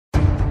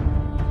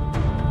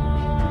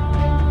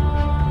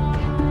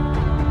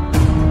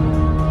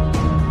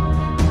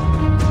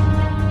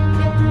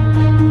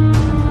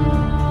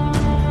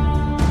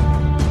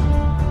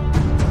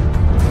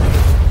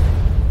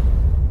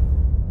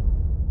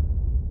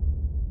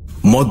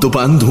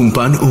মদ্যপান,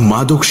 ধূমপান ও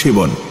মাদক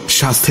সেবন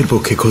স্বাস্থ্যের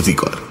পক্ষে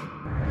ক্ষতিকর।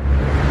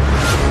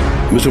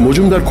 মিস্টার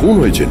মজুমদার খুন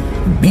হয়েছেন।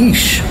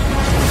 বিষ?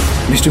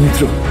 মিস্টার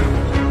মিত্র,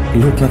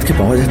 লোকনাথকে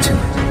পাওয়া যাচ্ছে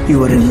না। You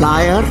R a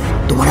liar.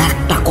 তোমার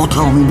একটা কথা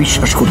আমি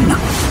বিশ্বাস করি না।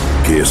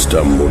 কেসটা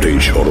মোটেই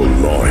সরল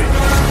নয়।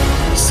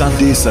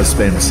 সানডে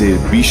সাসপেন্সের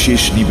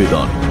বিশেষ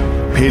নিবেদন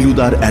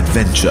ফেলুদার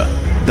অ্যাডভেঞ্চার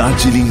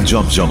দার্জিলিং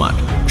জমজমাট,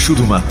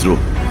 শুধুমাত্র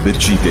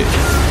মির্চিতে।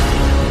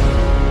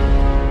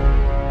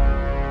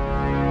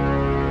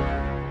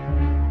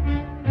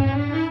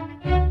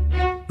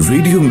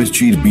 রেডিও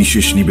মির্চির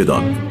বিশেষ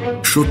নিবেদন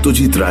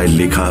সত্যজিৎ রায়ের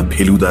লেখা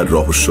ফেলুদার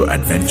রহস্য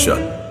অ্যাডভেঞ্চার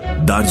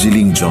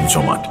দার্জিলিং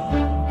জমজমাট।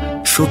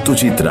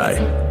 সত্যজিৎ রায়,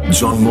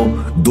 জন্ম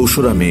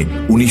 2রা মে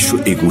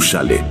 1921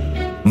 সালে,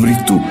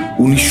 মৃত্যু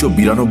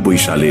 1992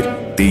 সালের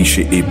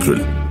 23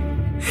 এপ্রিল।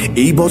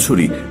 এই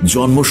বছরই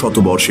জন্ম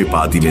শতবর্ষে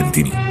পা দিলেন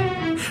তিনি।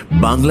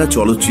 বাংলা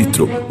চলচ্চিত্র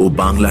ও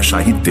বাংলা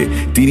সাহিত্যে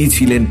তিনি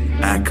ছিলেন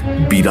এক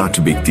বিরাট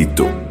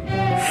ব্যক্তিত্ব।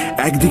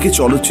 একদিকে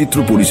চলচ্চিত্র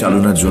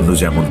পরিচালনার জন্য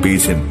যেমন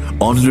পেয়েছেন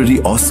honorary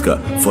Oscar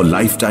for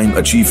lifetime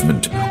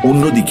achievement,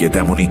 অন্যদিকে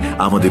তেমনি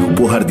আমাদের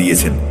উপহার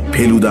দিয়েছেন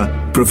ফেলুদা,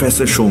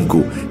 প্রফেসর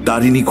শঙ্কু,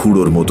 তারিণী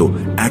খুড়োর মতো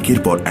একের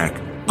পর এক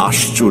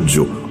আশ্চর্য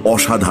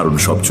অসাধারণ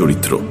সব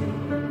চরিত্র।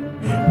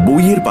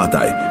 বইয়ের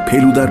পাতায়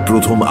ফেলুদার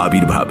প্রথম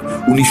আবির্ভাব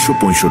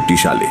 1965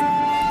 সালে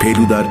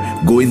ফেলুদার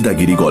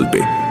গোয়েন্দাগিরি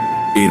গল্পে।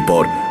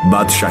 এরপর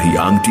বাদশাহী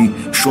আংটি,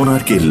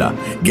 সোনার কেল্লা,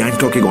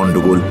 গ্যাংটকে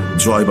গন্ডগোল,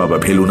 জয় বাবা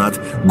ভেলুনাথ,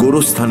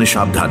 গোরস্থানে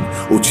সাবধান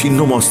ও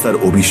ছিন্নমস্তার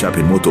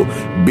অভিশাপের মতো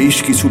বেশ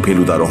কিছু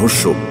ফেলুদা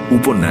রহস্য,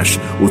 উপন্যাস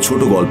ও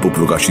ছোট গল্প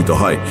প্রকাশিত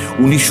হয়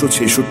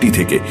 1966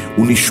 থেকে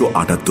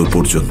 1978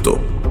 পর্যন্ত।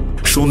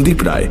 সন্দীপ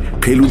রায়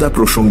ফেলুদা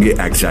প্রসঙ্গে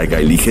এক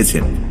জায়গায়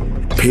লিখেছেন,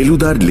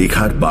 ফেলুদার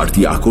লেখার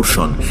বাড়তি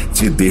আকর্ষণ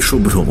যে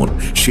দেশভ্রমণ,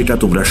 সেটা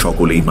তোমরা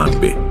সকলেই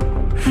মানবে।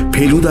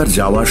 ফেলুদার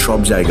যাওয়ার সব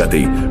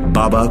জায়গাতেই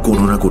বাবা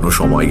কোনো না কোনো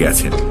সময়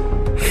গেছেন।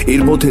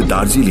 এর মধ্যে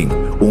দার্জিলিং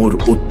ওর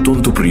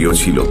অত্যন্ত প্রিয়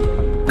ছিল।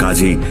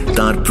 কাজেই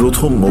তার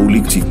প্রথম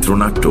মৌলিক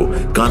চিত্রনাট্য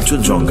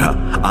কাঞ্চনজঙ্ঘা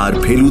আর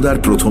ফেলুদার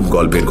প্রথম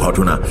গল্পের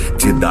ঘটনা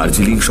যে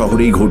দার্জিলিং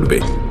শহরেই ঘটবে,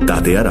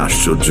 তাতে আর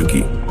আশ্চর্য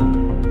কি।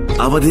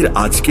 আমাদের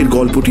আজকের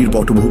গল্পটির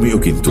পটভূমিও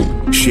কিন্তু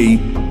সেই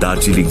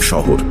দার্জিলিং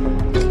শহর।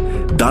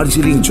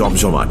 দার্জিলিং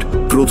জমজমাট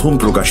প্রথম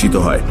প্রকাশিত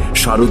হয়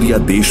শারদীয়া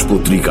দেশ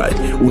পত্রিকায়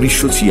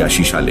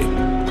 1986 সালে।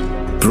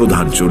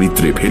 প্রধান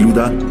চরিত্রে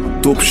ফেলুদা,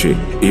 তোপসে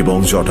এবং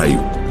জটায়ু।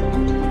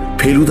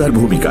 ফেলুদার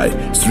ভূমিকায়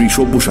শ্রী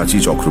সব্যসাচী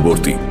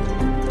চক্রবর্তী,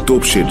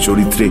 তোপসের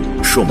চরিত্রে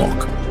সোমক,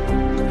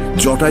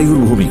 জটায়ুর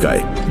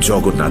ভূমিকায়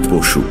জগন্নাথ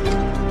বসু।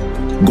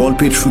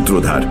 গল্পের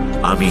সূত্রধার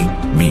আমি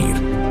মীর।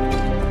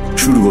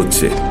 শুরু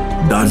হচ্ছে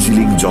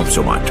দার্জিলিং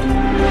জমজমাট।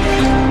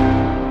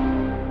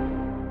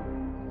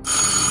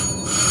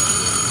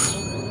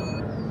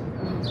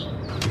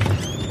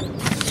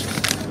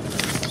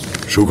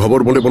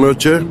 সুখবর বলে মনে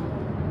হচ্ছে।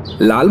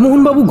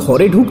 লালমোহনবাবু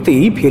ঘরে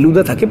ঢুকতেই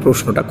ফেলুদা তাকে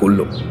প্রশ্নটা করল।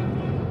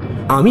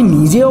 আমি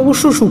নিজে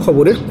অবশ্য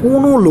সুখবরের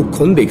কোনো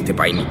লক্ষণ দেখতে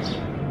পাইনি।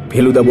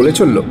 ফেলুদা বলে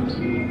চলল,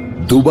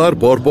 দুবার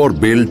পরপর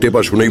বেল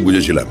টেপা শুনেই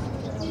বুঝেছিলাম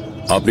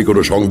আপনি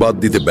কোনো সংবাদ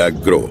দিতে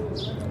ব্যগ্র।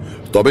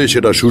 তবে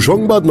সেটা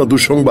সুসংবাদ না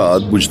দুঃসংবাদ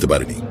বুঝতে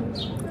পারিনি।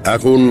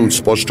 এখন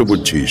স্পষ্ট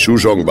বুঝছি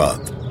সুসংবাদ।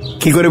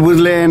 কি করে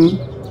বুঝলেন?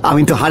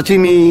 আমি তো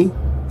হাসিনি।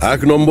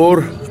 1 নম্বর,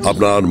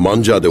 আপনার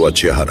মাঞ্জা দেওয়া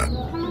চেহারা।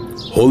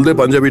 হলদে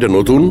পাঞ্জাবিটা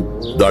নতুন,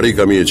 দাড়ি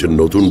কামিয়েছেন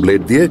নতুন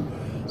ব্লেড দিয়ে,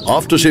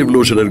 আফটারশেভ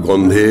লোশনের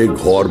গন্ধে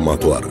ঘর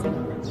মাতোয়ারা।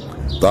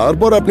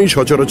 তারপর আপনি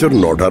সচরাচর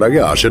 9টার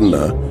আগে আসেন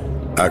না,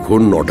 এখন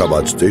 9টা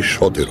বাজতে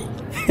 17।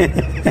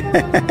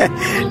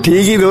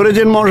 ঠিকই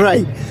ধরেছেন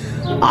মশাই।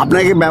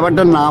 আপনাকে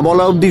ব্যাপারটা না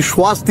বলা অব্দি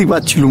স্বস্তি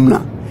পাচ্ছিলুম না।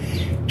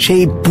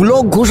 সেই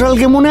পুলক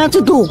ঘোষালকে মনে আছে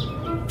তো?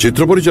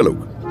 চিত্র পরিচালক,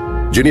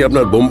 যিনি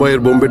আপনার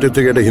বোম্বাইয়ের বোম্বেটে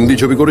থেকে একটা হিন্দি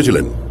ছবি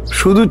করেছিলেন।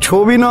 শুধু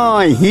ছবি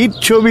নয়, হিট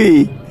ছবি।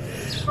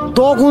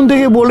 তখন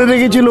থেকে বলে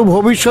রেখেছিল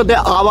ভবিষ্যতে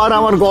আবার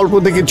আমার গল্প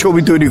থেকে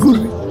ছবি তৈরি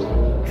করবে।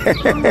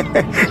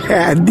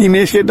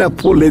 দিনে সেটা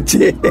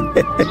ফলেছে।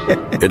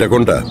 এটা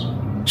কোনটা?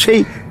 সেই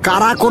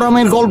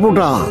কারাকোরামের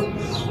গল্পটা।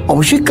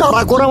 অবশ্যই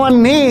কারাকোরাম আর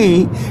নেই,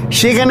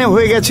 সেখানে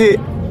হয়ে গেছে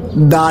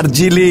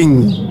দার্জিলিং।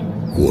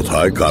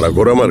 কোথায়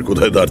কারাকোরাম আর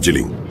কোথায়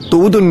দার্জিলিং?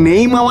 তবু তো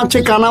নেই মামার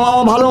চেয়ে কানা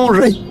মামা ভালো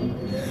মশাই।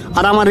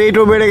 আর আমার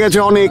রেটও বেড়ে গেছে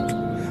অনেক,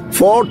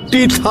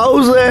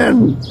 40,000।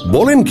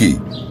 বলেন কি?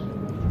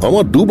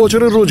 আমার 2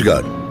 বছরের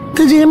রোজগার।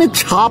 যেখানে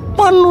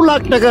 56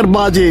 লাখ টাকার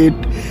বাজেট,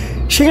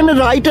 সেখানে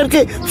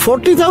রাইটারকে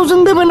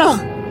 40,000 দেবে না?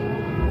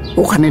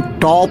 ওখানে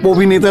টপ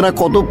অভিনেতারা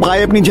কত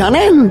পায় আপনি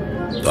জানেন?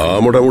 তা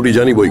মোটামুটি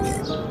জানি বই কি।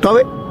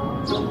 তবে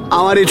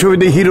আমার এই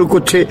ছবিতে হিরো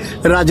করছে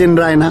রাজেন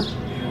রায়না,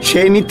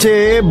 সে নিচ্ছে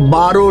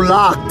 12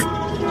 লাখ।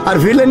 আর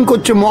ভিলেন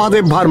করছে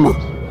মহাদেব ভার্মা,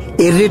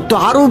 এর রেট তো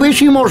আরো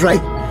বেশি মশাই।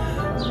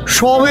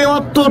 সবে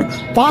মাত্র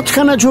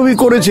 5খানা ছবি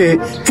করেছে,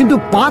 কিন্তু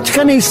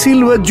 5খানেই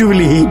সিলভার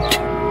জুবিলি হিট।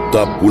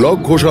 তা পুলক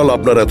ঘোষাল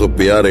আপনার এত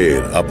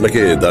পেয়ারের, আপনাকে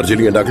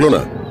দার্জিলিং এ ডাকলো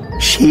না?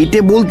 সেইটা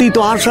বলতেই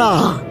তো আশা।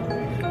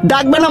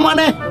 ডাকবে না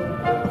মানে?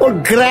 ওর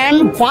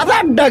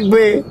গ্র্যান্ডফাদার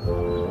ডাকবে।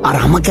 আর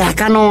আমাকে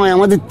একা নয়,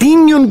 আমাদের 3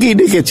 জনকেই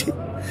ডেকেছে।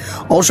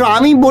 অবশ্য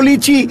আমি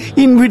বলেছি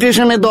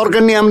ইনভিটেশনের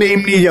দরকার নেই, আমরা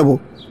এমনি যাব।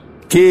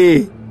 কে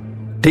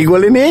ঠিক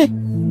বলিনি?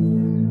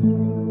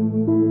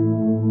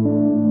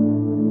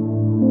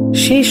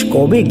 শেষ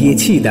কবে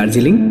গেছি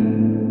দার্জিলিং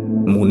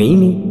মনেই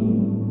নেই।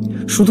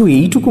 শুধু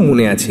এইটুকু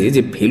মনে আছে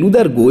যে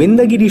ফেলুদার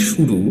গোয়েন্দাগিরি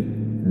শুরু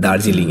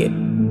দার্জিলিংয়ে।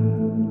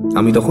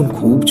 আমি তখন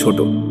খুব ছোট,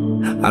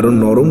 আরো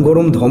নরম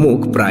গরম ধমক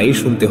প্রায়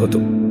শুনতে হতো।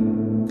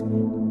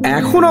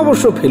 এখন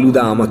অবশ্য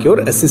ফেলুদা আমাকে ওর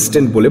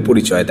অ্যাসিস্ট্যান্ট বলে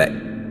পরিচয় দেয়।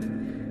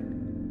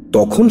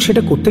 তখন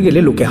সেটা করতে গেলে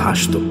লোকে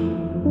হাসত।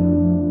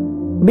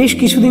 বেশ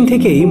কিছুদিন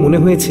থেকেই মনে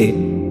হয়েছে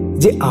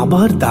যে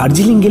আবার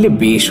দার্জিলিং গেলে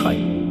বেশ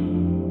হয়।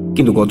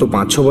 কিন্তু গত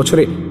 5-6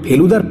 বছরে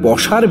ফেলুদার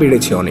পসার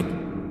বেড়েছে অনেক,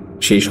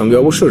 সেই সঙ্গে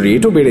অবশ্য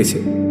রেটও বেড়েছে।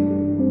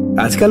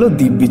 আজকালও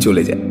দিব্যি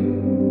চলে যায়।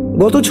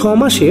 গত 6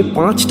 মাসে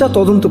 5টা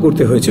তদন্ত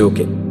করতে হয়েছে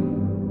ওকে।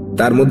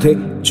 তার মধ্যে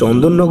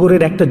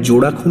চন্দননগরের একটা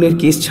জোড়া খুনের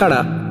কেস ছাড়া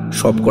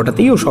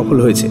সবকটাতেই ও সফল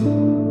হয়েছে।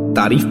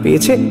 তারিফ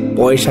পেয়েছে,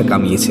 পয়সা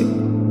কামিয়েছে।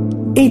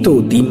 এই তো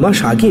 3 মাস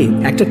আগে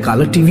একটা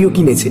কালার টিভিও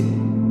কিনেছে।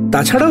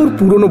 তাছাড়া ওর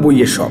পুরনো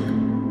বইয়ের শখ,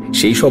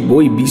 সেই সব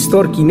বই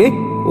বিস্তর কিনে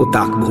ও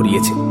তাক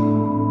ভরিয়েছে।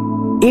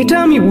 এটা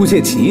আমি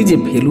বুঝেছি যে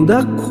ফেলুদা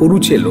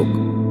খরুচে লোক,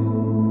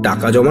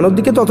 টাকা জমানোর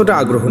দিকে ততটা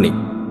আগ্রহ নেই।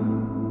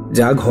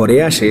 যা ঘরে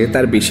আসে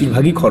তার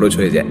বেশিরভাগই খরচ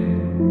হয়ে যায়।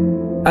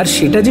 আর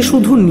সেটা যে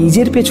শুধু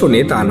নিজের পেছনে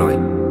তা নয়।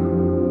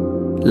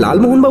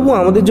 লালমোহনবাবু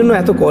আমাদের জন্য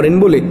এত করেন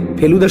বলে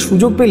ফেলুদা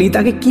সুযোগ পেলেই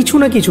তাকে কিছু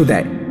না কিছু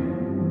দেয়।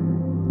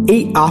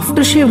 এই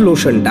আফটারশেভ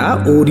লোশনটা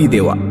ওরই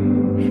দেওয়া।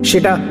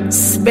 সেটা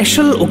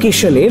স্পেশাল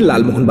ওকেশনে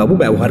লালমোহনবাবু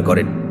ব্যবহার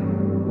করেন।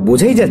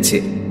 বোঝাই যাচ্ছে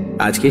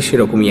আজকে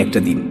সেরকমই একটা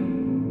দিন।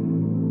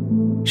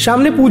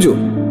 সামনে পুজো।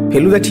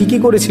 ফেলুদা ঠিকই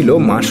করেছিল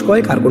মাস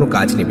কয়েক আর কোনো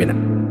কাজ নেবে না।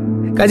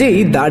 কাজেই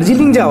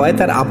দার্জিলিং যাওয়ায়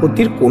তার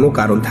আপত্তির কোনো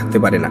কারণ থাকতে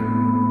পারে না।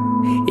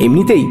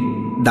 এমনিতেই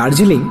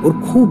দার্জিলিং ওর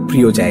খুব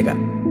প্রিয় জায়গা।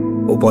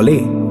 ও বলে,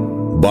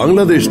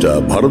 বাংলাদেশটা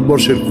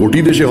ভারতবর্ষের কোটি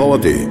দেশে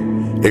হওয়াতে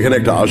এখানে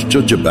একটা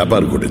আশ্চর্য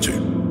ব্যাপার ঘটেছে।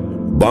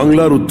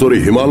 বাংলার উত্তরে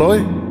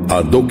হিমালয়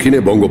আর দক্ষিণে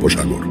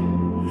বঙ্গোপসাগর।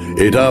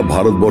 এটা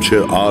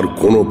ভারতবর্ষের আর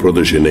কোনো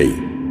প্রদেশে নেই।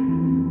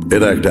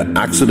 এটা একটা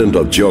অ্যাক্সিডেন্ট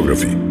অফ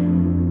জিওগ্রাফি।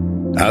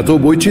 এত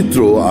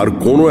বৈচিত্র্য আর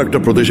কোনো একটা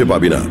প্রদেশে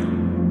পাবি না।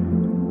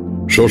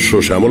 শস্য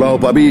শ্যামলাও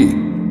পাবি,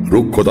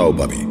 রুক্ষতাও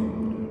পাবি,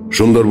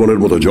 সুন্দরবনের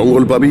মতো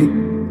জঙ্গল পাবি,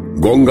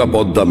 গঙ্গা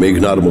পদ্মা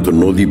মেঘনার মতো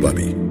নদী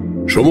পাবি,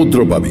 সমুদ্র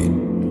পাবি,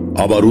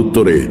 আবার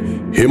উত্তরে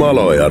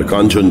হিমালয় আর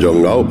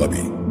কাঞ্চনজঙ্ঘাও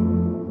পাবি।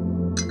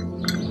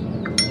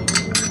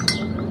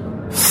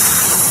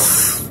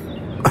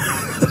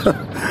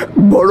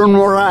 বরুণ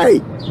মশাই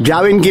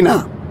যাবেন কিনা?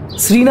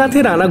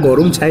 শ্রীনাথের আনা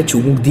গরম চায়ে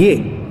চুমুক দিয়ে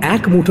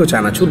এক মুঠো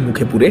চানাচুর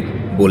মুখে পুরে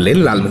বললেন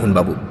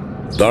লালমোহনবাবু।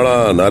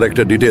 দাঁড়ান, আর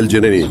একটা ডিটেল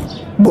জেনে নিন।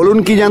 বলুন,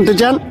 কি জানতে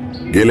চান?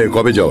 গেলে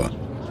কবে যাওয়া?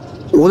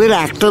 ওদের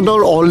একটা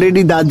দল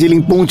অলরেডি দার্জিলিং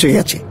পৌঁছে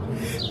গেছে,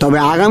 তবে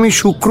আগামী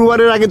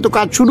শুক্রবারের আগে তো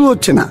কাজ শুরু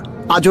হচ্ছে না।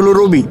 আজ হলো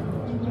রবি।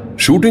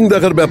 শুটিং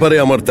দেখার ব্যাপারে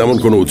আমার তেমন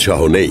কোনো উৎসাহ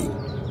নেই।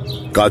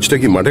 কাজটা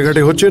কি মাঠে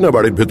ঘাটে হচ্ছে না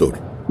বাড়ির ভেতর?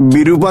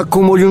 বিরূপাক্ষ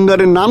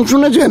মজুমদারের নাম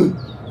শুনেছেন?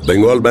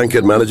 বেঙ্গল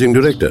ব্যাংকের ম্যানেজিং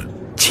ডিরেক্টর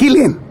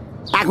ছিলেন,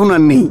 এখন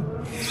আর নেই।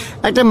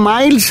 একটা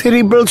মাইল্ড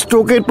সেরিব্রাল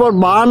স্ট্রোকের পর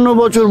 52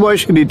 বছর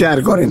বয়সে রিটায়ার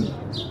করেন।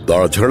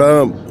 তাছাড়া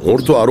ওর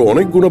তো আরো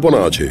অনেক গুণপনা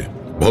আছে।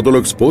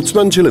 ভদ্রলোক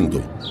স্পোর্টসম্যান ছিলেন তো।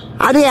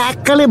 আরে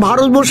এককালে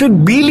ভারতবর্ষের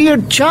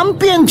বিলিয়ার্ড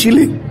চ্যাম্পিয়ন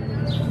ছিলেন।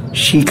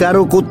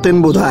 শিকারও করতেন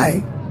বোধহয়।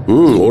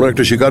 ওর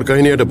একটা শিকার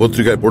কাহিনী একটা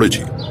পত্রিকায়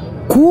পড়েছি।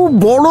 খুব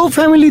বড়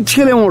ফ্যামিলির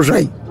ছেলে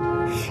মশাই।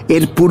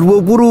 এর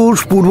পূর্বপুরুষ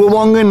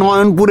পূর্ববঙ্গে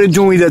নয়নপুরের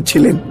জমিদার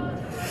ছিলেন।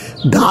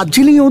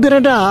 দার্জিলিং ওদের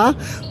একটা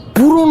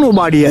পুরনো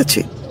বাড়ি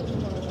আছে,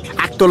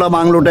 একতলা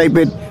বাংলো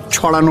টাইপের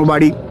ছড়ানো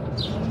বাড়ি,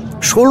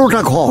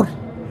 16টা ঘর।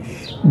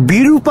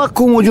 বিরূপাক্ষ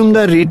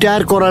মজুমদার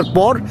রিটায়ার করার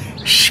পর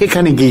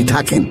সেখানে গিয়ে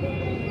থাকেন।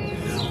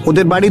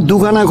 ওদের বাড়ির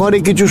 2খানা ঘরে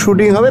কিছু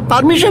শুটিং হবে,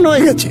 পারমিশন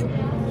হয়ে গেছে।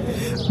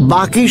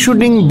 বাকি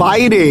শুটিং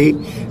বাইরে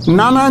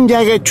নানান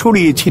জায়গায়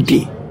ছড়িয়ে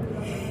ছিটিয়ে।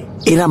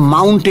 এরা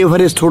মাউন্ট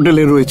এভারেস্ট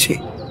হোটেলে রয়েছে।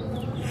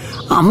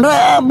 আমরা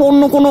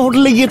অন্য কোনো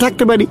হোটেলে গিয়ে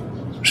থাকতে পারি।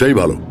 সেই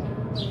ভালো।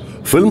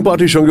 ফিল্ম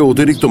পার্টির সঙ্গে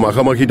অতিরিক্ত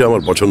মাখামাখিটা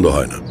আমার পছন্দ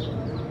হয় না।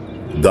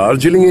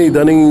 দার্জিলিং এ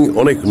ইদানিং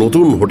অনেক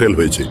নতুন হোটেল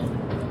হয়েছে,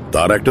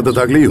 তার একটাতে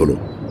থাকলেই হলো।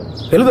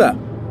 ফেলুদা,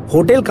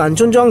 হোটেল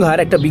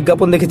কাঞ্চনজঙ্ঘার একটা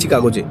বিজ্ঞাপন দেখেছি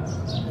কাগজে।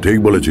 ঠিক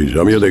বলেছিস,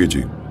 আমিও দেখেছি।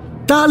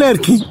 তাহলে আর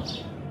কি,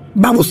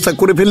 ব্যবস্থা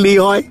করে ফেললেই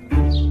হয়।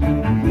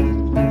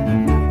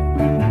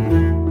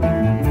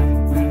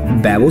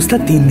 ব্যবস্থা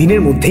 3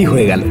 দিনের মধ্যেই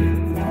হয়ে গেল।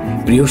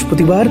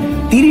 বৃহস্পতিবার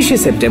 30শে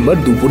সেপ্টেম্বর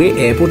দুপুরে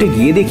এয়ারপোর্টে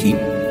গিয়ে দেখি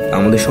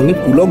আমাদের সঙ্গে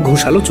পুলক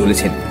ঘোষালও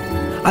চলেছেন।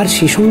 আর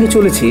সে সঙ্গে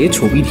চলেছে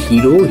ছবির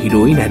হিরো,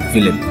 হিরোইন আর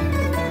ভিলেন।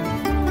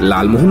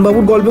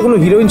 লালমোহনবাবুর গল্পে কোনো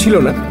হিরোইন ছিল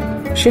না,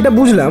 সেটা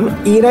বুঝলাম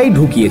এরাই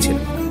ঢুকিয়েছেন।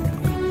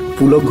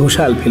 পুলক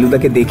ঘোষাল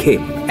ফেলুদাকে দেখে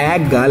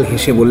এক গাল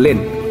হেসে বললেন,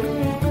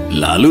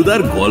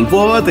 লালুদার গল্প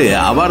হওয়াতে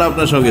আবার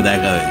আপনার সঙ্গে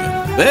দেখা হয়ে গেল।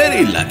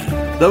 Very lucky.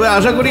 তবে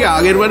আশা করি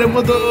আগের বারের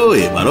মতো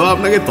এবারও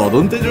আপনাকে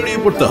তদন্তে জড়িয়ে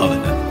পড়তে হবে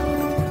না।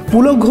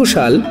 পুলক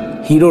ঘোষাল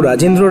হিরো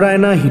রাজেন্দ্র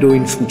রায়না,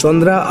 হিরোইন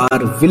সুচন্দ্রা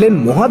আর ভিলেন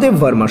মহাদেব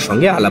ভার্মার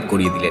সঙ্গে আলাপ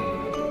করিয়ে দিলেন।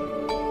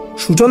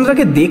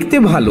 সুচন্দ্রাকে দেখতে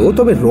ভালো,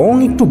 তবে রং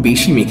একটু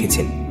বেশি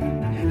মেখেছেন।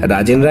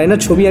 রাজেন্দ্র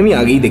রায়নার ছবি আমি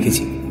আগেই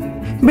দেখেছি।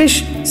 বেশ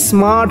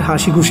স্মার্ট,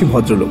 হাসি খুশি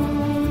ভদ্রলোক।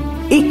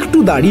 একটু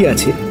দাঁড়িয়ে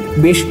আছে,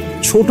 বেশ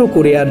ছোট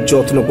করে আর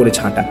যত্ন করে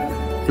ছাঁটা,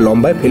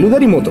 লম্বায়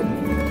ফেলুদারই মতো,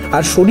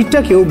 আর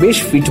শরীরটাকেও বেশ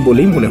ফিট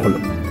বলেই মনে হলো।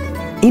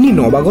 ইনি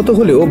নবাগত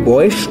হলেও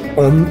বয়স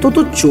অন্তত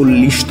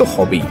 40 তো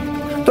হবেই,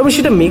 তবে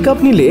সেটা মেকআপ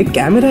নিলে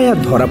ক্যামেরায় আর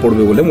ধরা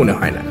পড়বে বলে মনে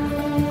হয় না।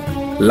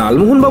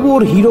 লালমোহনবাবু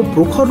ওর হিরো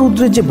প্রখর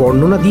রুদ্রের যে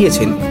বর্ণনা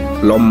দিয়েছেন,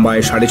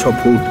 লম্বায় 6.5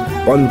 ফুট,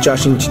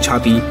 50 ইঞ্চি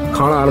ছাতি,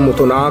 খাঁড়ার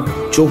মতো নাক,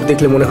 চোখ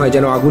দেখলে মনে হয়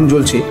যেন আগুন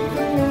জ্বলছে,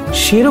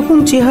 সেরকম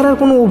চেহারার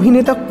কোনো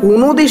অভিনেতা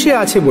কোনো দেশে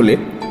আছে বলে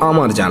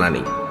আমার জানা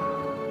নেই।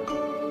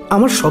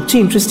 আমার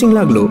সবচেয়ে ইন্টারেস্টিং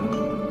লাগলো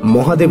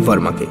মহাদেব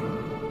বর্মাকে।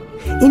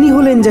 ইনি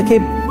হলেন যাকে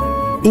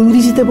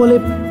ইংরেজিতে বলে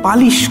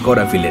পালিশ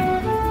করা ভিলেন।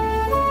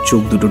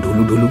 চোখ দুটো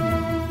ঢুলু ঢুলু,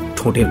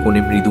 ঠোঁটের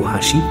কোণে মৃদু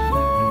হাসি,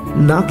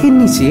 নাকের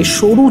নিচে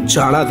সরু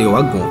চাড়া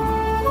দেওয়া গোঁ।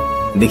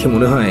 দেখে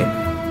মনে হয়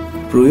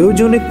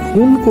প্রয়োজনে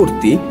খুন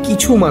করতে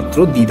কিছু মাত্র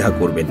দ্বিধা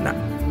করবেন না।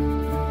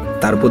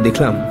 তারপর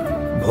দেখলাম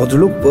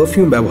ভদ্রলোক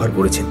পারফিউম ব্যবহার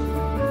করেছেন,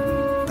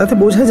 তাতে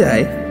বোঝা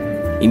যায়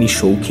ইনি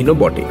শৌখিনও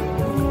বটে।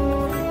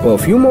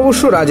 পারফিউম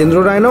অবশ্য রাজেন্দ্র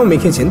রায়নাও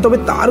মেখেছেন, তবে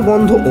তার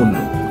গন্ধ অন্য।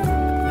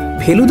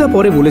 ফেলুদা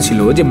পরে বলেছিল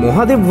যে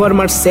মহাদেব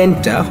বর্মার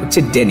সেন্টটা হচ্ছে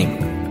ডেনিম,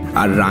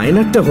 আর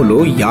রায়নারটা হলো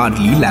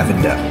ইয়ার্ডলি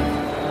ল্যাভেন্ডার।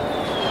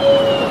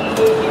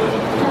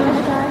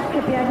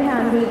 कृपया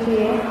ध्यान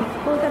दीजिए,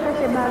 कोलकाता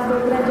से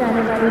बागडोगरा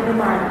जाने वाली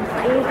विमान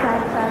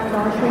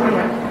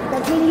A7790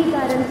 तकनीकी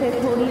कारण से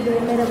थोड़ी देर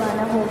में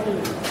रवाना होगी।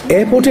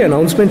 এয়ারপোর্টে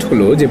অ্যানাউন্সমেন্ট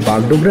হলো যে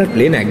বাগডোগরার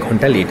প্লেন 1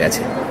 ঘন্টা লেট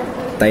আছে,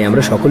 তাই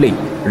আমরা সকলেই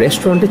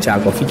রেস্টুরেন্টে চা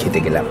কফি খেতে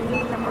গেলাম।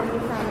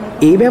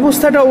 এই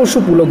ব্যবস্থাটা অবশ্য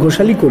পুলক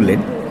ঘোষালই করলেন,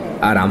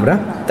 আর আমরা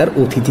তার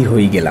অতিথি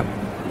হয়ে গেলাম।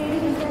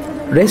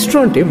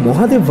 রেস্টুরেন্টে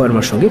মহাদেব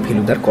বর্মার সঙ্গে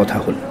ফেলুদার কথা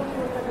হল।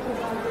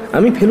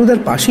 আমি ফেলুদার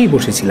পাশেই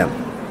বসেছিলাম,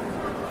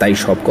 তাই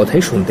সব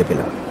কথাই শুনতে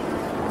পেলাম।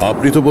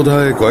 আপনি তো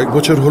বোধহয় কয়েক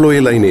বছর হলো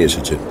এই লাইনে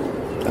এসেছেন।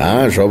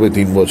 হ্যাঁ, সবে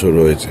 3 বছর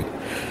হয়েছে।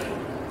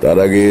 তার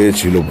আগে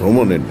ছিল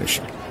ভ্রমণের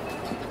নেশা।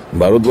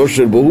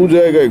 ভারতবর্ষের বহু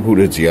জায়গায়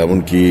ঘুরেছি,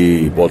 এমনকি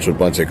বছর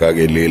 5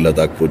 আগে লে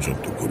লাদাখ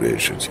পর্যন্ত ঘুরে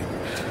এসেছি।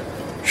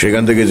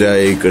 সেখান থেকে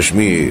যাই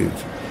কাশ্মীর।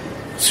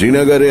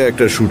 শ্রীনগরে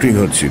একটা শুটিং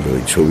হচ্ছিল,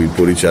 ওই ছবির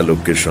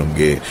পরিচালকের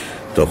সঙ্গে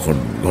তখন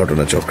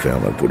ঘটনাচক্রে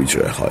আমার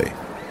পরিচয় হয়।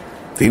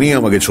 তিনি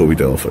আমাকে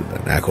ছবিটা অফার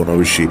দেন। এখন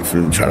অবশ্যই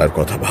ফিল্ম ছাড়ার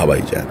কথা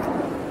ভাবাই যায় না।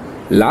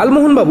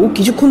 লালমোহনবাবু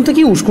কিছুক্ষণ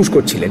থেকেই উসকুস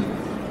করছিলেন,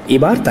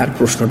 এবার তার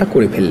প্রশ্নটা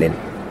করে ফেললেন।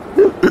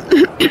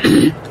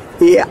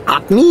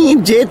 আপনি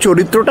যে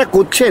চরিত্রটা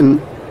করছেন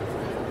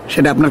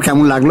সেটা আপনার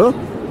কেমন লাগলো?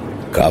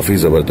 काफी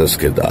जबरदस्त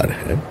किरदार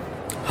है,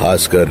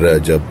 खासकर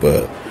जब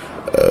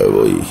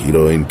ওই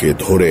হিরোইনকে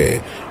ধরে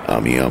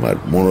আমি আমার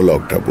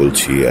মনোলগটা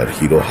বলছি আর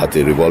হিরো হাতে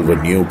রিভলভার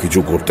নিয়েও কিছু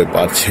করতে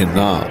পারছে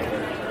না,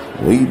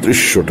 ওই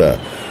দৃশ্যটা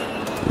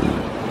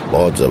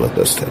বহুত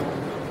জবরদস্ত।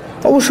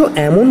 অবশ্য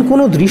এমন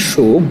কোনো দৃশ্য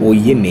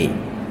বইয়ে নেই।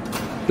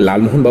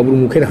 লালমোহনবাবুর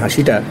মুখের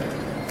হাসিটা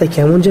তাই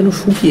কেমন যেন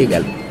শুকিয়ে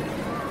গেল।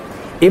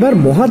 এবার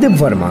মহাদেব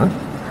বর্মা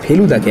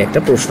ফেলুদাকে একটা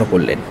প্রশ্ন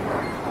করলেন।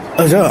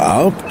 আচ্ছা,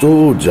 আপ তো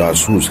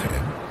জাসুস হ্যাঁ,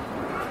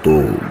 তো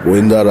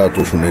গোয়েন্দারা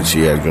তো শুনেছি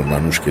একজন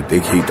মানুষকে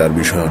দেখেই তার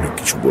বিষয়ে অনেক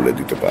কিছু বলে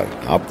দিতে পারেন।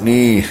 আপনি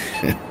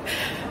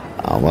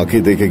আমাকে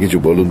দেখে কিছু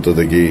বলুন তো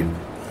দেখি।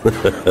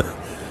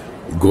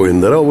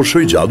 গোয়েন্দারা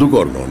অবশ্যই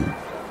জাদুকর নন।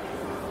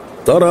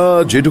 তারা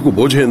যেটুকু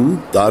বোঝেন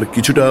তার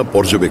কিছুটা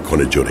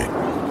পর্যবেক্ষণের জোরে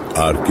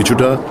আর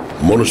কিছুটা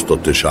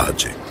মনস্তত্ত্বের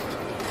সাহায্যে।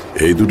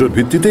 এই দুটোর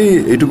ভিত্তিতেই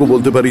এইটুকু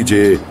বলতে পারি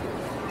যে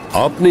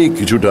আপনি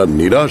কিছুটা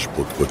নিরাশ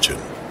বোধ করছেন।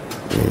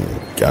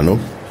 কেন?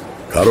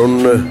 কারণ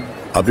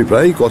আপনি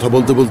প্রায়ই কথা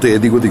বলতে বলতে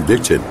এদিক ওদিক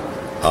দেখছেন,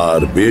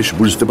 আর বেশ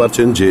বুঝতে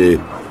পারছেন যে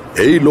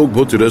এই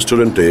লোকভর্তি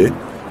রেস্টুরেন্টে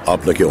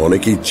আপনাকে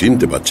অনেকেই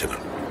চিনতে পারছে না।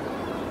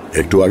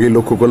 একটু আগে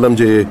লক্ষ্য করলাম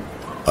যে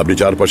আপনি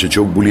চারপাশে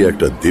চোখ বুলিয়ে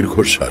একটা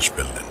দীর্ঘশ্বাস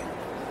ফেললেন।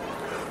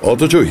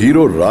 অথচ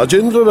হিরো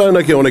রাজেন্দ্র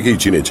রায়নাকে অনেকেই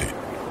চিনেছে,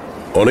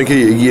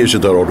 অনেকেই এগিয়ে এসে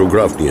তার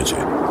অটোগ্রাফ নিয়েছে।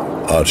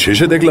 আর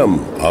শেষে দেখলাম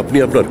আপনি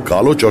আপনার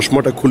কালো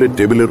চশমাটা খুলে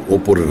টেবিলের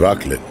ওপরে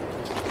রাখলেন,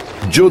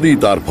 যদি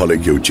তার ফলে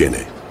কেউ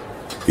চেনে।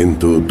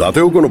 কিন্তু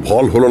তাতেও কোনো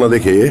ফল হলো না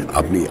দেখে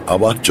আপনি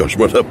আবার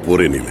চশমাটা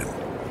পরে নিলেন।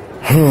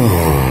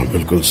 হ্যাঁ,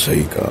 বিলকুল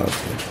সহি কাজ।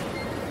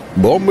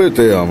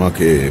 বম্বেতে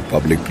আমাকে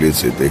পাবলিক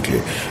প্লেসে দেখলে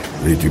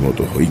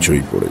রীতিমতো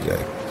হইচই পড়ে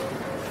যায়।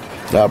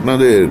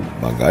 আপনাদের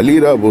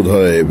বাঙালিরা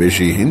বোধহয়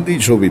বেশি হিন্দি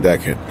ছবি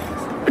দেখেন।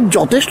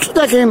 যথেষ্ট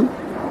দেখেন,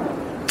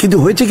 কিন্তু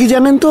হয়েছে কি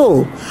জানেন তো,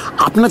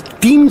 আপনার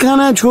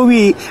 3খানা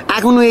ছবি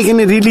এখনো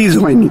এখানে রিলিজ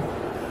হয়নি।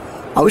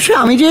 অবশ্যই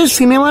আমি যে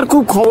সিনেমার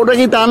খুব খবর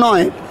রাখি তা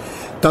নয়,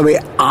 তবে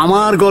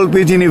আমার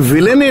গল্পে যিনি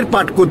ভিলেনের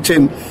পাঠ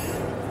করছেন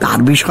তার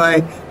বিষয়ে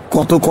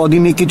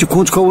কদিনে কিছু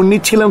খোঁজ খবর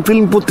নিচ্ছিলাম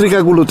ফিল্ম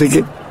পত্রিকাগুলো থেকে।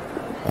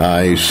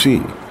 I see.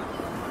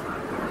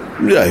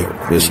 যাই হোক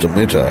মিস্টার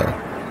মেটা,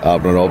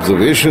 আপনার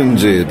অবজারভেশন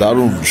যে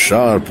দারুণ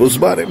শার্প, উস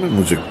বারে মে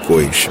মুঝে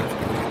কোই শক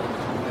নেই।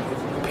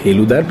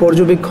 ফেলুদার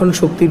পর্যবেক্ষণ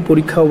শক্তির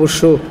পরীক্ষা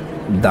অবশ্য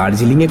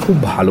দার্জিলিংয়ে খুব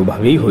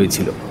ভালোভাবেই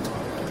হয়েছিল,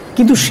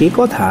 কিন্তু সে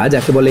কথা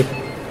যাকে বলে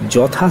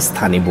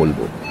যথাস্থানে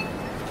বলবো।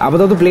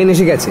 আপাতত প্লেন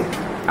এসে গেছে,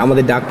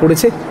 আমাদের ডাক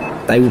পড়েছে,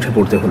 তাই উঠে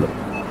পড়তে হলো।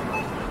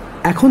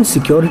 এখন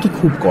সিকিউরিটি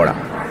খুব কড়া।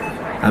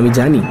 আমি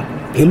জানি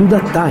ফেলুদা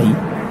তাই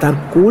তার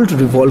কোল্ড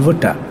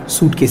রিভলভারটা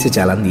সুটকেসে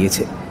চালান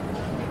দিয়েছে।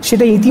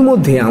 সেটা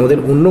ইতিমধ্যে আমাদের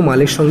অন্য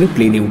মালের সঙ্গে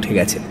প্লেনে উঠে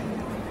গেছে।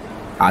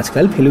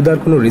 আজকাল ফেলুদার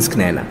কোনো রিস্ক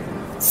নেয় না।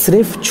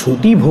 স্রেফ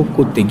ছুটি ভোগ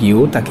করতে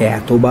গিয়েও তাকে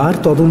এতবার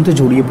তদন্তে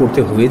জড়িয়ে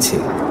পড়তে হয়েছে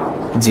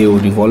যে ও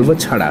রিভলভার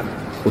ছাড়া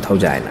কোথাও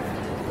যায় না।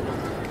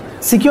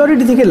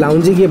 সিকিউরিটি থেকে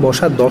লাউঞ্জে গিয়ে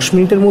বসার 10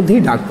 মিনিটের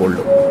মধ্যেই ডাক পড়ল।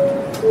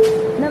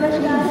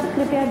 नमस्कार,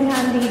 कृपया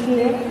ध्यान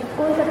दीजिए।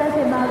 कोलकाता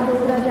से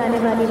बागडोगरा जाने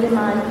वाली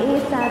विमान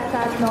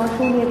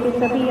A7790 के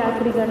सभी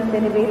यात्रीगण से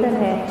निवेदन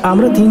है।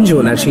 আমরা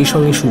তিনজন আর সেই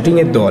সঙ্গে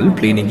শুটিংয়ের দল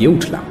প্লেনে গিয়ে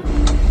উঠলাম।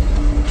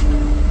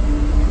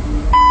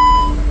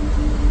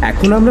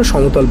 এখন আমরা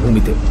সমতল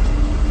ভূমিতে,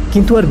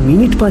 কিন্তু আর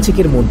মিনিট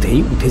 5 মধ্যেই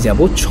উঠে যাব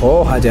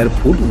 6000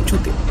 ফুট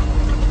উঁচুতে।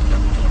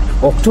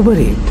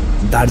 অক্টোবরে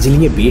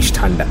দার্জিলিংয়ে বেশ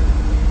ঠান্ডা,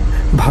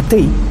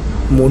 ভাবতেই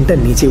মনটা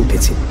নিচে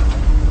উঠেছে।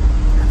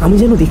 আমি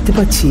যেন দেখতে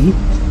পাচ্ছি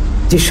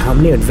যে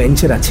সামনে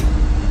অ্যাডভেঞ্চার আছে।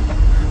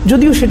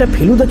 যদিও সেটা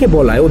ফেলুদাকে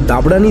বলায় ও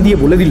দাবড়ানি দিয়ে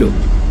বলে দিল,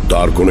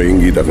 তার কোনো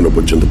ইঙ্গিত এখনো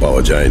পর্যন্ত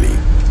পাওয়া যায়নি,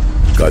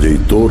 কাজেই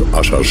তোর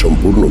আশা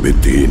সম্পূর্ণ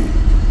ভিত্তিহীন।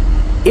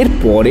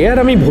 এরপরে আর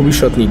আমি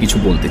ভবিষ্যৎ নিয়ে কিছু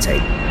বলতে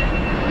চাই।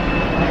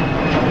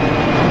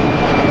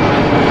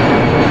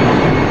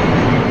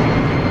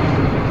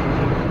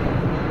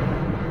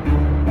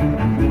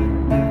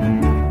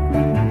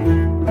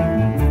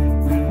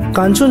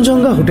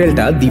 কাঞ্চনজঙ্ঘা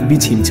হোটেলটা দিব্যি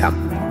ছিমছাম।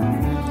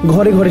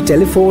 ঘরে ঘরে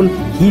টেলিফোন,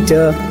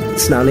 হিটার,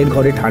 স্নানের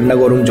ঘরে ঠান্ডা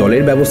গরম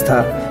জলের ব্যবস্থা,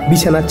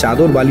 বিছানার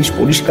চাদর বালিশ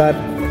পরিষ্কার।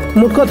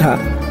 মোট কথা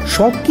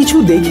সব কিছু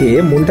দেখে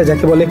মনটা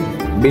যাকে বলে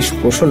বেশ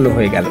প্রসন্ন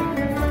হয়ে গেল।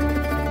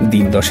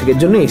 দিন 10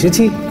 জন্য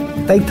এসেছি,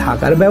 তাই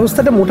থাকার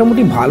ব্যবস্থাটা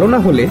মোটামুটি ভালো না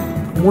হলে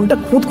মনটা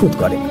খুঁতখুঁত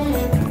করে।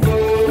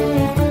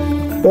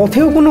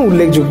 পথেও কোনো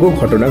উল্লেখযোগ্য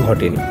ঘটনা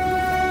ঘটেনি।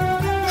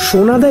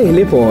 সোনাদা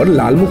এলে পর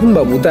লালমোহন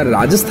বাবু তার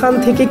রাজস্থান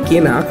থেকে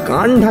কেনা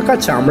কান ঢাকা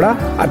চামড়া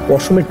আর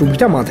পশমের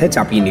টুপিটা মাথায়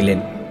চাপিয়ে নিলেন।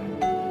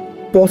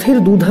 পথের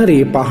দুধারে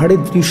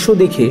পাহাড়ের দৃশ্য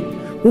দেখে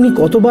উনি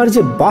কতবার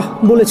যে বাহ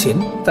বলেছেন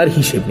তার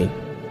হিসেব নেই।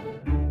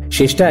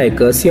 শেষটায়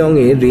কার্সিয়ং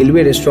এর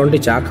রেলওয়ে রেস্টুরেন্টে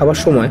চা খাওয়ার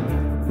সময়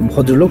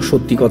ভদ্রলোক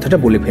সত্যি কথাটা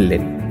বলে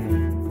ফেললেন।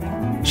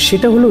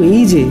 সেটা হলো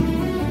এই যে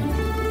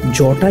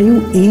জটায়ু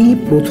এই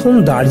প্রথম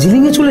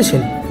দার্জিলিংয়ে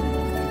চলেছেন।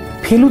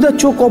 ফেলুদার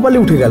চোখ কপালে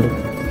উঠে গেল।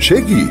 সে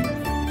কি,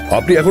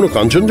 আপনি এখনো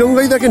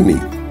কাঞ্চনজঙ্ঘাই দেখেননি?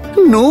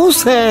 No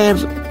sir.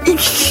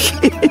 ইস,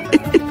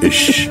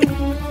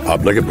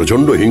 আপনাকে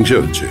প্রচন্ড হিংসে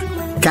হচ্ছে।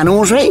 কেন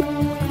মশাই?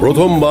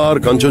 প্রথমবার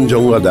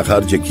কাঞ্চনজঙ্ঘা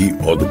দেখার যে কি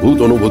অদ্ভুত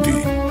অনুভূতি,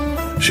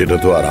 সেটা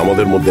তো আর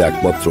আমাদের মধ্যে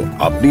একমাত্র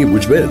আপনিই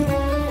বুঝবেন।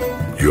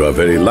 You are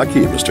very lucky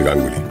mister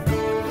Ganguly.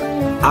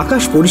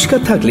 আকাশ পরিষ্কার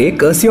থাকলে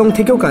কার্সিয়ং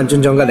থেকেও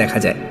কাঞ্চনজঙ্ঘা দেখা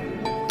যায়,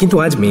 কিন্তু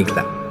আজ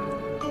মেঘলা।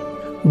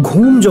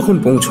 ঘুম যখন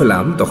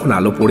পৌঁছলাম তখন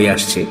আলো পড়ে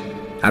আসছে,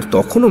 আর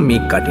তখনও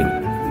মেঘ কাটেনি।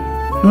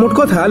 মোট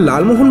কথা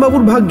লালমোহন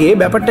বাবুর ভাগ্যে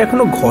ব্যাপারটা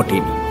এখনো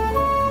ঘটেনি।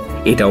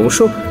 এটা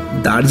অবশ্য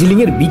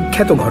দার্জিলিংয়ের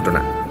বিখ্যাত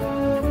ঘটনা।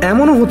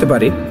 এমনও হতে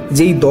পারে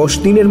যে এই 10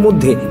 দিনের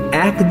মধ্যে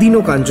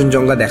একদিনও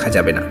কাঞ্চনজঙ্ঘা দেখা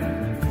যাবে না।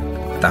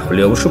 তাহলে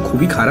অবশ্য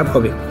খুবই খারাপ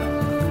হবে।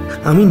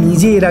 আমি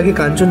নিজে এর আগে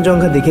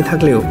কাঞ্চনজঙ্ঘা দেখে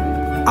থাকলেও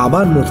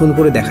আবার নতুন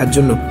করে দেখার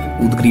জন্য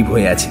উদ্গ্রীব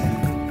হয়ে আছি।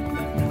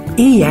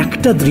 এই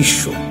একটা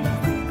দৃশ্য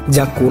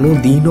যা কোনো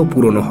দিনও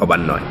পুরনো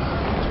হবার নয়।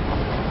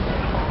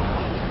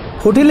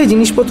 হোটেলে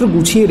জিনিসপত্র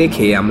গুছিয়ে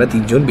রেখে আমরা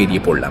 3 জন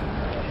বেরিয়ে পড়লাম।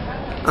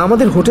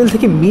 আমাদের হোটেল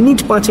থেকে মিনিট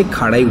 5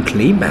 খাড়ায়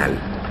উঠলেই ম্যাল।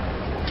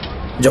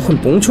 যখন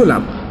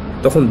পৌঁছলাম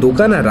তখন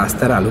দোকান আর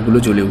রাস্তার আলোগুলো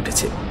জ্বলে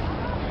উঠেছে।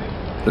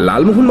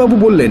 লালমোহন বাবু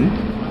বললেন,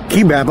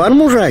 কি ব্যাপার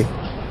মশাই,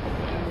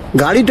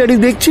 গাড়ি টাড়ি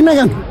দেখছি না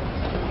কেন?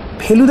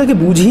 ফেলুদাকে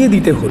বুঝিয়ে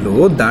দিতে হলো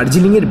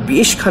দার্জিলিংয়ের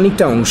বেশ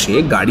খানিকটা অংশে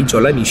গাড়ি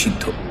চলা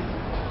নিষিদ্ধ।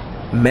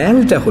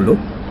 ম্যালটা হলো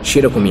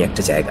সেরকমই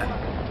একটা জায়গা।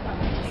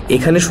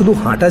 এখানে শুধু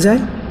হাঁটা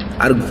যায়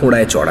আর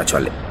ঘোড়ায় চড়া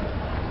চলে।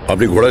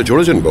 আপনি ঘোড়ায়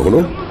চড়েছেন কখনো?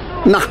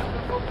 না,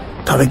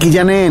 তবে কি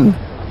জানেন,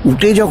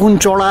 উঠে যখন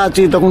চড়া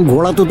আছে তখন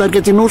ঘোড়া তো তার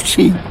কাছে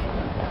নড়ছি।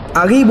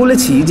 আগেই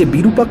বলেছি যে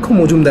বিরূপাক্ষ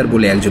মজুমদার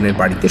বলে একজনের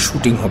বাড়িতে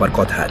শুটিং হবার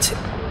কথা আছে।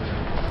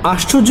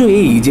 আশ্চর্য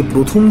এই যে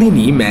প্রথম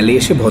দিনই ম্যালে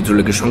এসে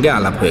ভদ্রলোকের সঙ্গে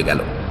আলাপ হয়ে গেল।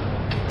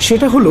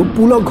 সেটা হলো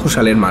পুলক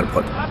ঘোষালের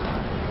মারফত।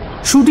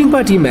 শুটিং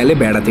পার্টি ম্যালে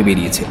বেড়াতে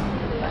বেরিয়েছে।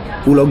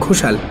 পুলক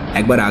ঘোষাল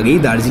একবার আগেই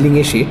দার্জিলিং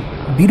এসে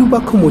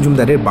বিরূপাক্ষ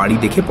মজুমদারের বাড়ি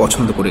দেখে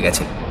পছন্দ করে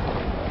গেছেন।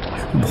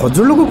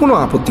 ভদ্রলোকও কোনো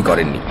আপত্তি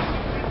করেননি।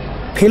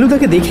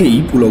 ফেলুদাকে দেখেই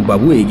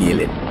পুলকবাবু এগিয়ে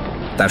এলেন।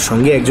 তার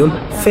সঙ্গে একজন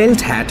ফেল্ট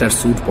হ্যাট আর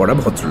স্যুট পরা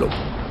ভদ্রলোক।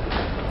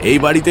 এই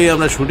বাড়িতেই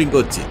আমরা শুটিং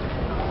করছি।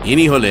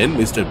 ইনি হলেন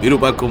মিস্টার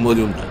বিরূপাক্ষ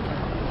মজুমদার।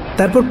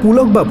 তারপর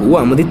পুলকবাবু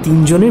আমাদের 3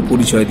 জনের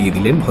পরিচয় দিয়ে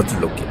দিলেন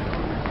ভদ্রলোককে।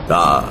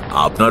 তা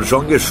আপনার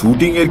সঙ্গে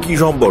শুটিং এর কি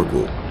সম্পর্ক?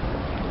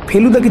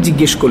 ফেলুদাকে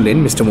জিজ্ঞেস করলেন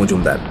মিস্টার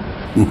মজুমদার।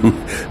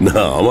 না,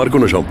 আমার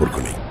কোনো সম্পর্ক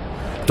নেই।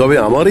 তবে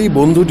আমার এই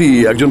বন্ধুটি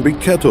একজন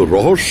বিখ্যাত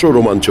রহস্য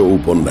রোমাঞ্চ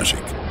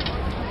ঔপন্যাসিক।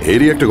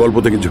 এরই একটা গল্প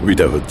থেকে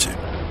ছবিটা হচ্ছে।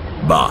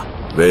 বাহ,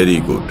 ভেরি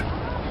গুড।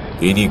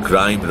 ইনি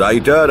ক্রাইম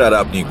রাইটার আর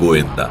আপনি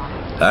গোয়েন্দা।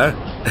 হ্যাঁ,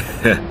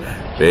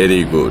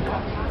 ভেরি গুড।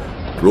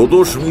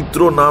 প্রদোষ মিত্র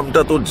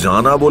নামটা তো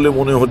জানা বলে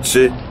মনে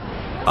হচ্ছে।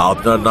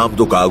 আপনার নাম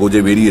তো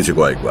কাগজে বেরিয়েছে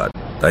কয়েকবার,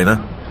 তাই না?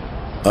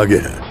 আগে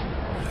হ্যাঁ,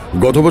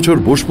 গত বছর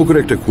বোসপুকুরে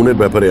একটা খুনের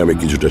ব্যাপারে আমি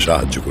কিছুটা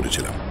সাহায্য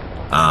করেছিলাম।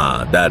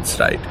 That's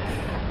right.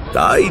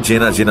 তাই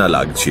চেনা চেনা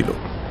লাগছিল।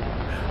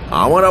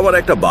 আমার আবার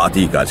একটা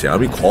বাতিক আছে,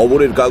 আমি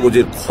খবরের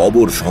কাগজের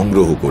খবর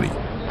সংগ্রহ করি।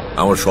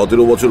 আমার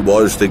 17 বছর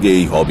বয়স থেকে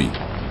এই হবি।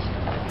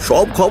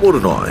 সব খবর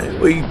নয়,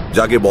 ওই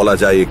যাকে বলা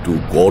যায় একটু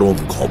গরম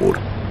খবর।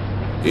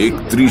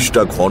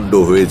 31টা খণ্ড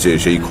হয়েছে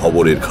সেই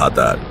খবরের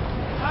খাতার।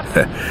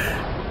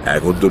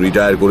 এখন তো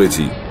রিটায়ার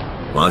করেছি,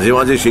 মাঝে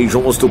মাঝে সেই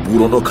সমস্ত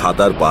পুরনো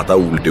খাতার পাতা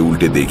উল্টে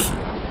উল্টে দেখি।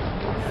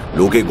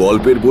 লোকে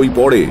গল্পের বই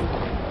পড়ে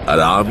আর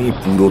আমি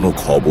পুরনো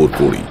খবর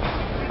পড়ি।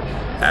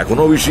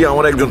 এখনো বেশি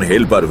আমার একজন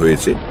হেল্পার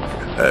হয়েছে,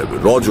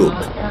 রজত,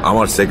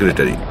 আমার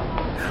সেক্রেটারি।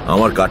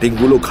 আমার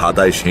কাটিংগুলো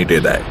খাতায় সেঁটে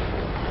দেয়।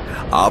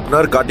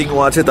 আপনার কাটিংও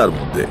আছে তার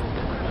মধ্যে।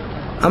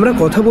 আমরা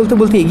কথা বলতে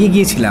বলতে এগিয়ে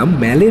গিয়েছিলাম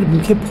ম্যালের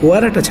মুখে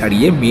ফোয়ারাটা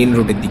ছাড়িয়ে মেন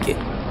রোডের দিকে।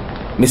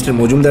 মিস্টার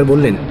মজুমদার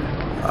বললেন,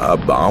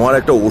 আমার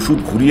একটা ওষুধ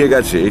ফুরিয়ে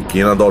গেছে,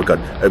 কেনা দরকার,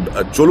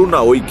 চলুন না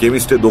ওই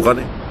কেমিস্টের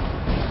দোকানে।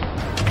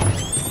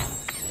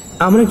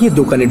 আমরা গিয়ে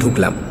দোকানে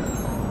ঢুকলাম।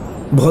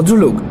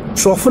 ভদ্রলোক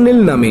ট্রফনেল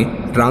নামে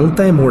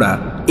রাংতায় মোড়া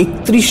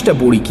 31টা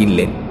বড়ি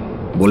কিনলেন।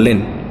 বললেন,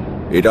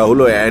 এটা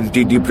হলো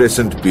অ্যান্টি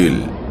ডিপ্রেসেন্ট পিল,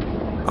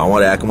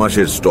 আমার 1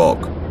 মাসের স্টক।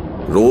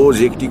 রোজ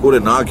একটি করে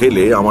না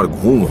খেলে আমার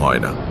ঘুম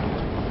হয় না।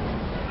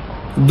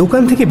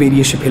 দোকান থেকে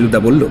বেরিয়ে এসে ফেলুদা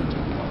বলল,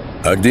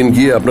 একদিন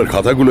গিয়ে আপনার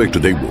খাতাগুলো একটু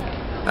দেখব।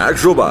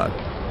 100 বার।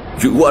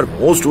 You are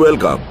most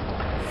welcome.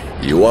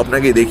 এও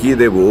আপনাকে দেখিয়ে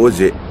দেব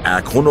যে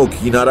এখনো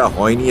কিনারা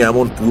হয়নি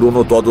এমন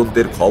পুরনো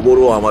তদন্তের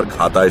খবরও আমার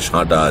খাতায়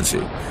সাঁটা আছে।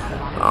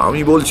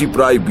 আমি বলছি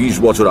প্রায় 20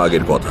 বছর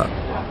আগের কথা।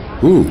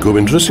 খুব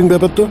ইন্টারেস্টিং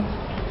ব্যাপার তো।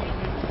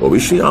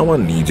 অবশ্যই আমার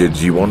নিজের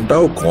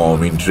জীবনটাও কম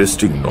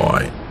ইন্টারেস্টিং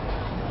নয়।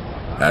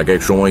 এক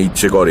এক সময়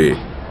ইচ্ছে করে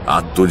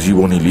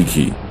আত্মজীবনী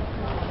লিখি,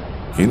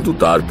 কিন্তু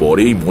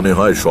তারপরেই মনে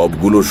হয়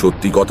সবগুলো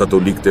সত্যি কথা তো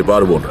লিখতে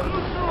পারবো না।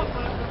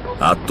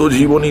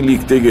 আত্মজীবনী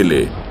লিখতে গেলে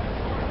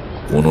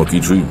কোনো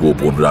কিছুই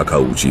গোপন রাখা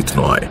উচিত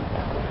নয়,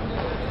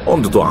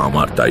 অন্তত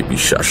আমার তাই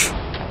বিশ্বাস।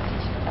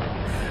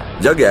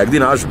 যাকে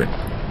একদিন আসবেন।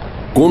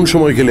 কোন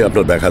সময় গেলে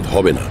আপনার ব্যাঘাত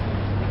হবে না?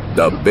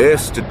 The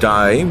best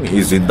time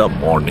is in the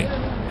morning.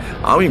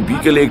 আমি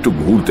বিকেলে একটু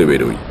ঘুরতে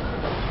বেরোই।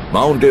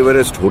 মাউন্ট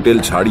এভারেস্ট হোটেল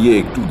ছাড়িয়ে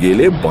একটু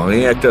গেলে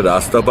বাঁয়ে একটা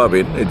রাস্তা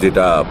পাবেন,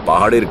 যেটা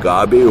পাহাড়ের গা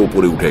বেয়ে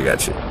ওপরে উঠে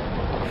গেছে।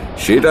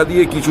 সেটা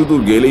দিয়ে কিছু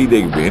দূর গেলেই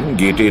দেখবেন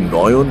গেটে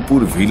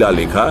নয়নপুর ভিলা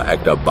লেখা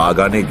একটা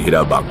বাগানে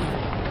ঘেরা বাংলো।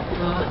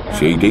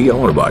 সেইটাই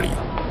আমার বাড়ি।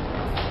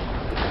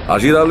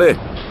 আসি তাহলে,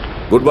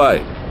 গুড বাই।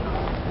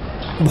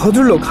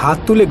 ভদ্রলোক হাত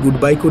তুলে গুড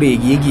বাই করে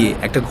এগিয়ে গিয়ে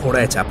একটা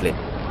ঘোড়ায় চাপলেন।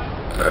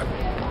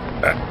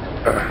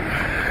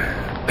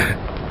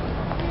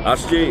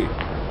 আসছি।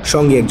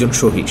 সঙ্গে একজন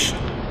সহিস।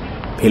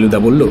 ফেলুদা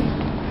বলল,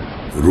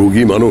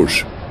 রোগী মানুষ,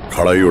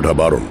 খাড়াই ওঠা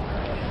বারণ,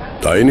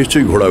 তাই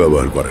নিশ্চয়ই ঘোড়া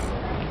ব্যবহার করেন।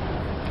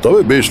 তবে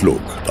বেশ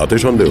লোক, তাতে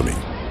সন্দেহ নেই।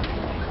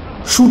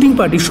 শুটিং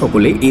পার্টির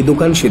সকলে এ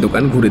দোকান সে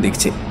দোকান ঘুরে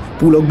দেখছে।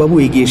 পুলকবাবু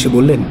এগিয়ে এসে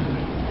বললেন,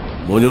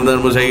 মজুমদার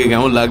মশাইকে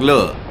কেমন লাগলো?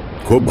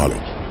 খুব ভালো।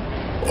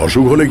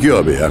 অসুখ হলে কি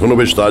হবে, এখনো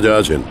বেশ তাজা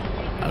আছেন।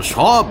 আর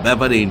সব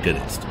ব্যাপারে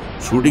ইন্টারেস্ট।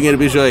 শুটিং এর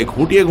বিষয়ে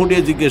খুঁটিয়ে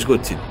খুঁটিয়ে জিজ্ঞেস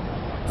করছি।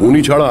 উনি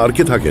ছাড়া আর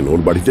কে থাকেন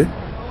ওর বাড়িতে?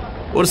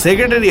 ওর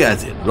সেক্রেটারি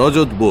আছে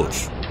রজত বোস।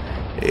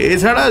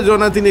 এছাড়া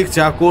জনাতিনেক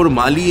চাকর,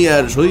 মালি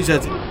আর সহিস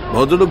আছে।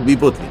 ভদ্রলোক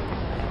বিপত্নী।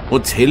 ও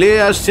ছেলে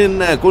আসছেন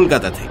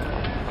কলকাতা থেকে,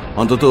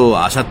 অন্তত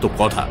আসার তো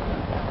কথা।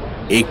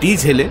 একটি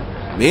ছেলে,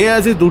 মেয়ে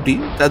আছে 2টি,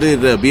 তাদের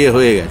বিয়ে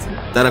হয়ে গেছে,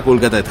 তারা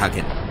কলকাতায়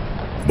থাকেন।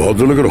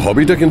 ভদ্রলোকের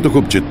হবিটা কিন্তু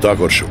খুব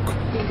চিত্তাকর্ষক।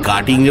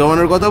 কাটিং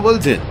জমানোর কথা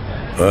বলছেন?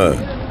 হ্যাঁ,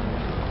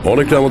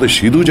 অনেকটা আমাদের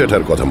সিধু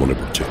জ্যাঠার কথা মনে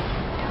পড়ছে।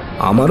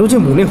 আমারও যে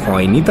মনে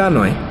হয়নি তা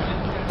নয়,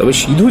 তবে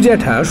সিধু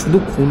জ্যাঠা শুধু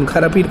খুন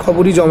খারাপির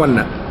খবরই জমান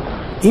না,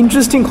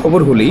 ইন্টারেস্টিং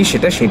খবর হলেই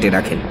সেটা সেঁটে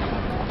রাখেন।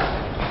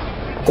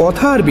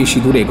 কথা আর বেশি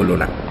দূর এগোলো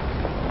না।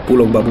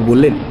 পুলকবাবু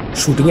বললেন,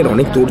 শুটিংয়ের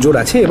অনেক তোড়জোড়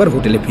আছে, এবার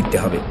হোটেলে ফিরতে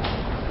হবে।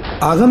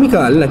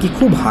 আগামীকাল নাকি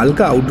খুব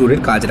হালকা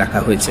আউটডোরের কাজ রাখা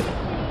হয়েছে।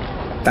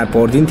 তার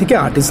পরদিন থেকে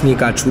আর্টিস্ট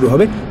নিয়ে কাজ শুরু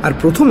হবে, আর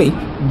প্রথমেই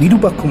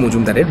বিরূপাক্ষ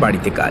মজুমদারের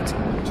বাড়িতে কাজ।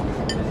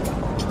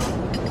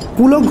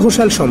 পুলক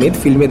ঘোষাল সমেত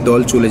ফিল্মের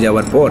দল চলে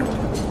যাওয়ার পর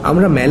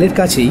আমরা ম্যালের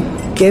কাছেই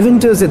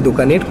কেভেন্টার্সের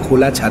দোকানের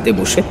খোলা ছাদে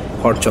বসে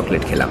হট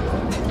চকলেট খেলাম।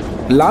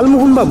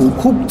 লালমোহনবাবু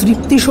খুব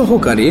তৃপ্তি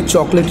সহকারে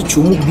চকলেট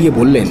চুমুক দিয়ে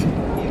বললেন,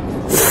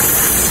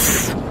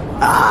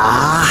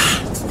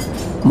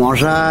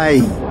 মশাই,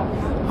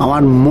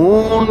 আমার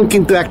মন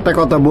কিন্তু একটা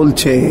কথা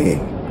বলছে।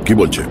 কি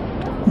বলছে?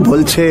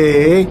 বলছে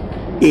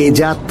এ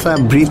যাত্রা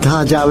বৃথা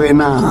যাবে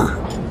না।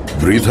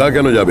 বৃথা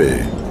কেন যাবে?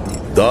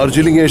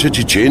 দার্জিলিং এ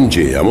এসেছি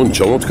চেঞ্জে, এমন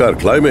চমৎকার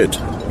ক্লাইমেট,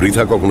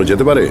 বৃথা কখনো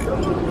যেতে পারে?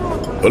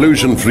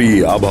 পলিউশন ফ্রি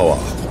আবহাওয়া,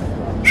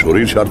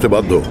 শরীর স্বার্থে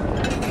বাধ্য।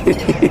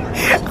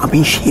 আমি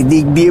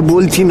সেদিক দিয়ে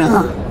বলছি না।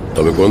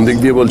 তবে কোন দিক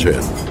দিয়ে বলছেন?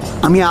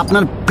 আমি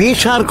আপনার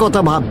পেশার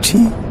কথা ভাবছি।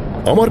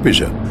 আমার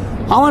পেশা?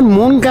 আমার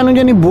মন কেন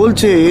জানি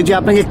বলছে যে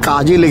আপনাকে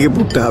কাজে লেগে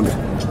পড়তে হবে।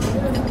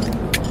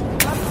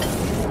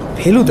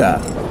 ফেলুদা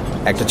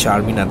একটা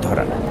চারমিনার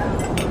ধরা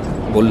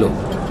বলল,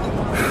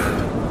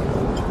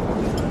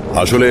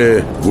 আসলে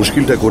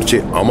মুশকিলটা করছে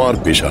আমার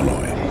পেশা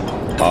নয়,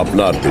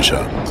 আপনার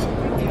পেশা।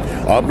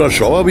 আপনার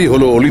স্বভাবই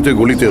হলো অলিতে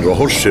গলিতে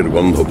রহস্যের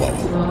গন্ধ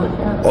পাওয়া।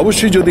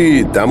 অবশ্যই যদি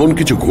তেমন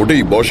কিছু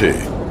ঘটেই বসে,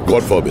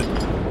 গড ফরবিড,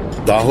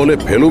 তাহলে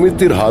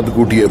ফেলুমিত্তির হাত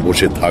গুটিয়ে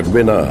বসে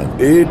থাকবে না,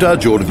 এটা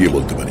জোর দিয়ে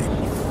বলতে পারি।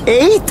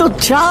 এই তো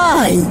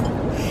চাই,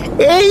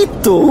 এই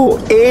তো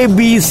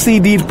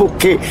ABCDর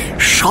পক্ষে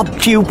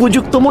সবচেয়ে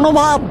উপযুক্ত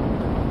মনোভাব।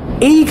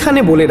 এইখানে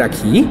বলে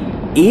রাখি,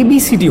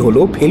 ABCD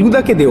হলো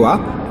ফেলুদাকে দেওয়া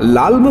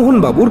লালমোহন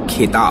বাবুর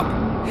খেতাব।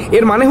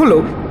 এর মানে হলো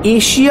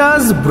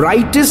এশিয়াজ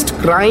ব্রাইটেস্ট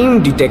ক্রাইম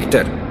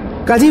ডিটেক্টর।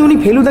 কাজেই উনি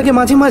ফেলুদাকে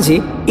মাঝে মাঝে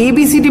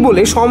ABCD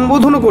বলে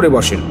সম্বোধনও করে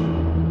বসেন।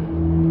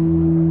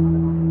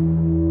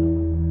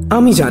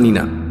 আমি জানি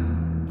না,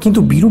 কিন্তু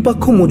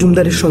বিরূপাক্ষ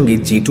মজুমদারের সঙ্গে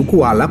যেটুকু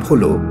আলাপ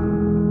হলো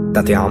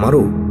তাতে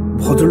আমারও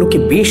ভদ্রলোককে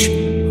বেশ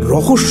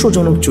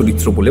রহস্যজনক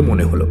চরিত্র বলে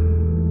মনে হলো।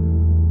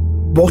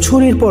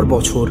 বছরের পর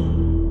বছর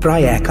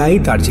প্রায় একাই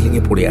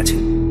দার্জিলিংয়ে পড়ে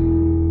আছেন।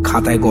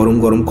 খাতায় গরম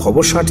গরম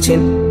খবর সাঁটছেন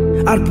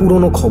আর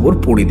পুরনো খবর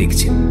পড়ে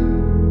দেখছেন।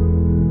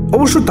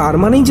 অবশ্য তার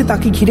মানেই যে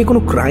তাকে ঘিরে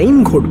কোনো ক্রাইম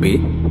ঘটবে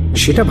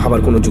সেটা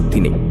ভাবার কোনো যুক্তি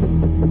নেই।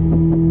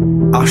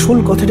 আসল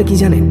কথাটা কি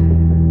জানেন?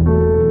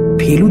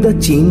 ফেলুদা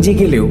চেঞ্জে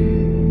গেলেও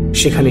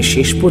সেখানে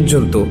শেষ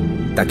পর্যন্ত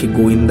তাকে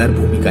গোয়েন্দার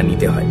ভূমিকা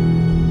নিতে হয়।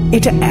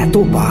 এটা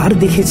এতবার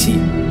দেখেছি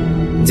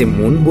যে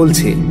মন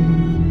বলছে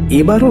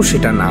এবারও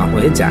সেটা না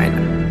হয়ে যায়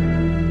না।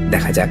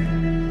 দেখা যাক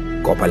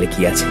কপালে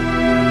কি আছে।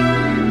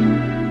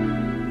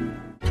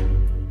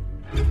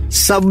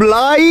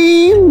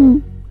 সাবলাইম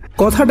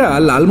কথাটা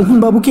লালমোহন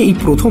বাবুকে এই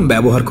প্রথম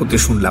ব্যবহার করতে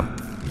শুনলাম।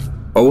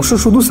 অবশ্য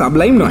শুধু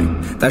সাবলাইম নয়,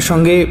 তার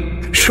সঙ্গে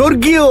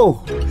স্বর্গীয়,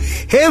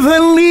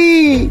 হেভেনলি,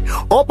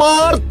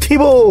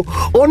 অপার্থিব,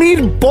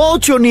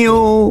 অনির্বচনীয়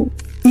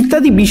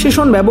ইত্যাদি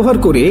বিশেষণ ব্যবহার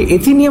করে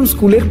এথিনিয়াম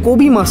স্কুলের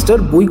কবি মাস্টার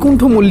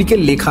বৈকুণ্ঠ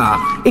মল্লিকের লেখা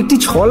একটি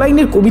 6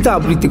 লাইনের কবিতা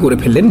আবৃত্তি করে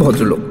ফেললেন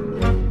ভদ্রলোক।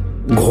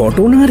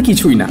 ঘটনা আর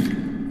কিছুই না।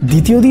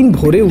 দ্বিতীয় দিন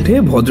ভোরে উঠে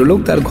ভদ্রলোক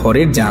তার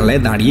ঘরের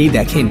জানলায় দাঁড়িয়েই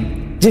দেখেন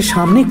যে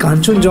সামনে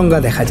কাঞ্চনজঙ্ঘা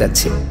দেখা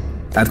যাচ্ছে,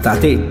 আর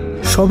তাতে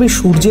সবে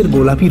সূর্যের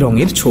গোলাপি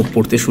রঙের ছোপ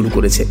পড়তে শুরু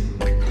করেছে।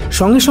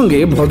 সঙ্গে সঙ্গে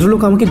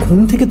ভদ্রলোক আমাকে ঘুম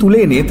থেকে তুলে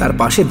এনে তার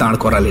পাশে দাঁড়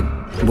করালেন।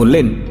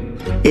 বললেন,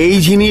 এই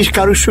জিনিস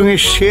কারোর সঙ্গে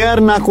শেয়ার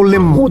না করলে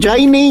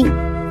মজাই নেই।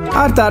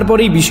 আর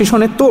তারপরেই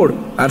বিশেষণের তোড়,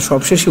 আর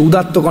সবশেষে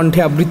উদাত্ত কণ্ঠে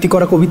আবৃত্তি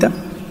করা কবিতা।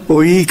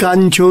 ওই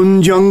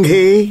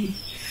কাঞ্চনজঙ্ঘে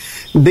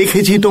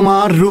দেখেছি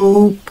তোমার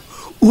রূপ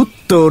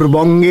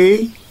উত্তরবঙ্গে,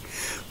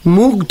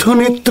 মুগ্ধ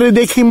নেত্রে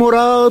দেখি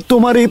মোরা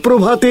তোমার এ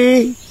প্রভাতে,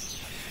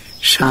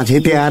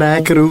 সাজেতে আর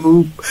এক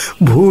রূপ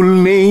ভুল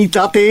নেই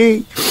তাতে,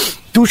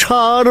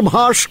 তুষার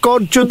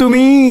ভাস্কর্য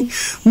তুমি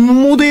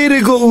মোদের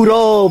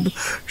গৌরব,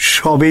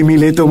 সবে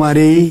মিলে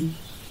তোমারে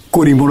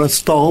করি মোরা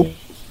স্তব।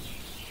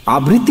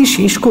 আবৃত্তি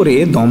শেষ করে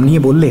দম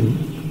নিয়ে বললেন,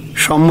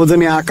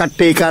 সম্বোধনে আকার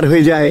টেকার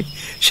হয়ে যায়,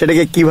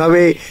 সেটাকে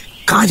কিভাবে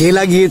কাজে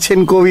লাগিয়েছেন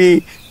কবি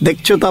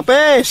দেখছো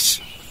তাপেশ?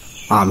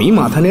 আমি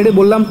মাথা নেড়ে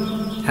বললাম,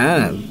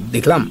 হ্যাঁ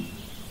দেখলাম।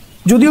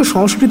 যদিও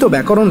সংস্কৃত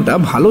ব্যাকরণটা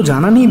ভালো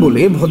জানা নেই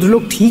বলে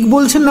ভদ্রলোক ঠিক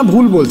বলছেন না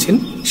ভুল বলছেন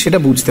সেটা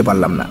বুঝতে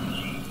পারলাম না।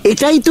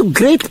 এটাই তো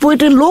গ্রেট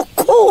পোয়েটের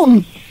লক্ষণ।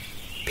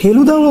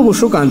 ফেলুদাও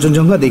অবশ্য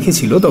কাঞ্চনজঙ্ঘা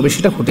দেখেছিল, তবে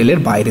সেটা হোটেলের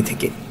বাইরে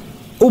থেকে।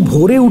 ও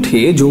ভোরে উঠে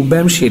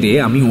যোগব্যায়াম সেরে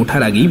আমি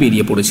ওঠার আগেই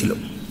বেরিয়ে পড়েছিল।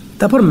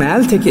 তারপর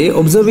ম্যাল থেকে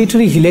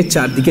অবজারভেটরি হিলের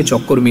চারদিকে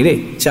চক্কর মেরে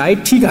চায়ের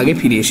ঠিক আগে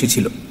ফিরে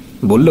এসেছিল।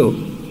 বলল,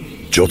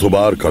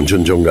 যতবার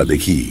কাঞ্চনজঙ্ঘা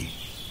দেখি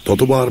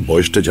ততবার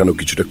বয়সটা যেন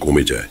কিছুটা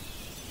কমে যায়।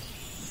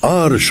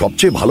 আর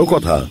সবচেয়ে ভালো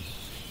কথা,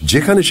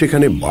 যেখানে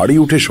সেখানে বাড়ি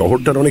উঠে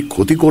শহরটার অনেক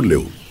ক্ষতি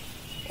করলেও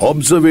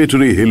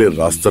অবজারভেটরি হিলের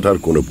রাস্তাটার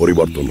কোনো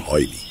পরিবর্তন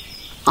হয়নি।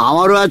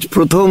 আমারও আজ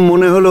প্রথম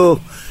মনে হলো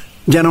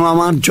যেন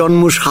আমার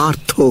জন্ম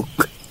সার্থক।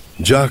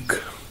 যাক,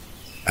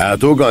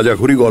 এত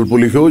গাঁজাখুরি গল্প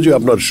লিখেও যে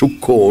আপনার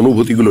সূক্ষ্ম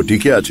অনুভূতিগুলো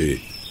টিকে আছে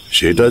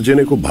সেটা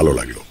জেনে খুব ভালো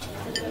লাগলো।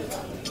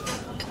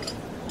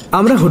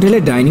 আমরা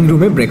হোটেলের ডাইনিং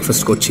রুমে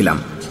ব্রেকফাস্ট করছিলাম।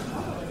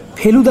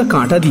 ফেলুদা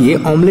কাঁটা দিয়ে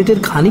অমলেটের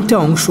খানিকটা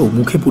অংশ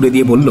মুখে পুরে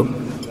দিয়ে বলল,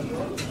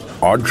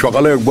 আজ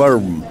সকালে একবার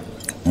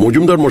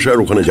মজুমদার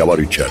মশাইয়ের ওখানে যাবার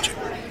ইচ্ছে আছে।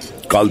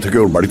 কাল থেকে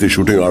ওর বাড়িতে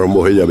শুটিং আরম্ভ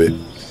হয়ে যাবে,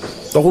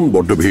 তখন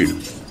বড্ড ভিড়।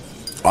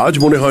 আজ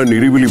মনে হয়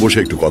নিরিবিলি বসে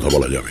একটু কথা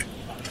বলা যাবে।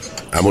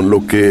 এমন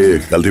লোককে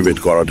কাল্টিভেট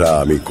করাটা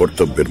আমি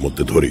কর্তব্যের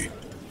মধ্যে ধরি।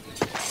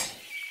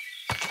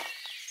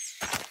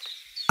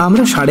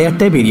 আমরা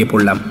 8:30টায় বেরিয়ে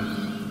পড়লাম।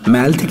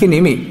 ম্যাল থেকে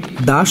নেমে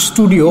দাস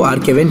স্টুডিও আর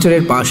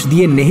কেভেন্টারের পাশ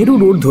দিয়ে নেহেরু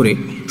রোড ধরে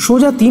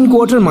সোজা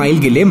 3/4 মাইল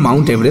গেলে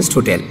মাউন্ট এভারেস্ট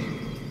হোটেল।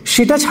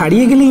 সেটা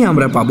ছাড়িয়ে গেলেই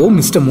আমরা পাবো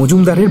মিস্টার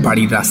মজুমদারের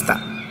বাড়ির রাস্তা।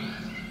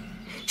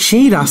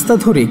 সেই রাস্তা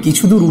ধরে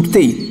কিছু দূর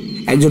উঠতেই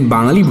একজন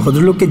বাঙালি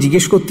ভদ্রলোককে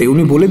জিজ্ঞেস করতে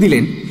উনি বলে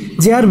দিলেন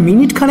যে আর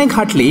মিনিট খানেক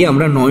হাঁটলেই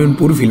আমরা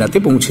নয়নপুর ভিলাতে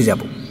পৌঁছে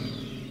যাব।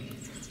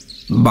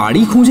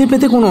 বাড়ি খুঁজে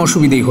পেতে কোনো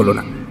অসুবিধেই হলো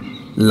না।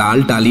 লাল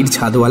টালির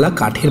ছাদওয়ালা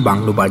কাঠের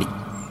বাংলো বাড়ি,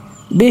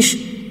 বেশ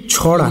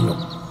ছড়ানো।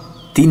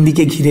 3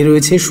 দিকে ঘিরে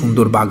রয়েছে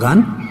সুন্দর বাগান,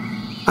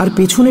 আর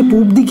পেছনে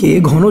পূব দিকে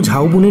ঘন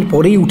ঝাউবনের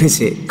পরেই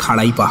উঠেছে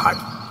খাড়াই পাহাড়।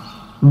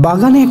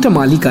 বাগানে একটা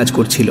মালি কাজ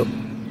করছিল,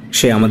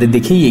 সে আমাদের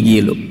দেখেই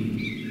এগিয়ে এলো।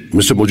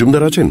 মিস্টার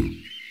মজুমদার আছেন?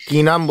 কি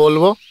নাম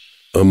বলবো?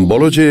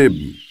 বলো যে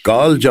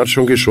কাল যার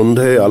সঙ্গে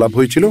সন্ধ্যায় আলাপ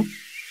হয়েছিল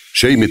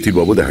সেই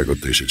মিত্তিরবাবু দেখা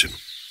করতে এসেছেন।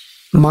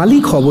 মালি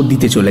খবর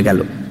দিতে চলে গেল।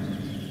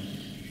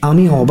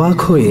 আমি অবাক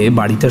হয়ে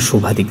বাড়িটার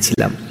শোভা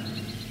দেখছিলাম।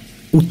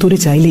 উত্তরে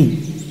চাইলেই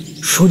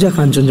সোজা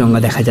কাঞ্চনজঙ্ঘা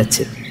দেখা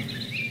যাচ্ছে।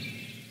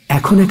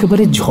 এখন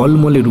একেবারে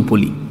ঝলমলে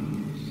রূপলি।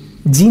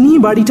 যিনি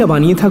বাড়িটা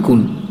বানিয়ে থাকুন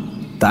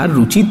তার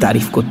রুচি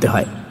তারিফ করতে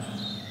হয়।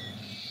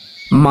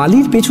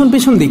 মালির পেছন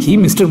পেছন দেখি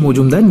মিস্টার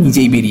মজুমদার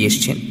নিজেই বেরিয়ে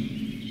এসছেন।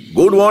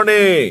 গুড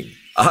মর্নিং,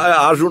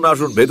 আসুন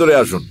আসুন, ভেতরে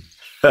আসুন।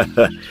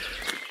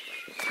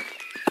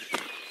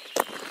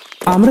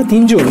 আমরা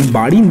তিনজন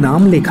বাড়ির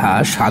নাম লেখা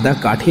সাদা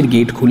কাঠের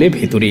গেট খুলে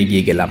ভেতরে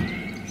এগিয়ে গেলাম।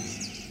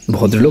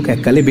 ভদ্রলোক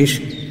এককালে বেশ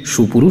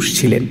সুপুরুষ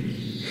ছিলেন,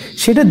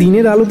 সেটা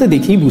দিনের আলোতে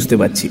দেখেই বুঝতে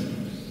পারছি।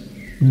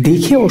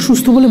 দেখে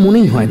অসুস্থ বলে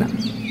মনেই হয় না।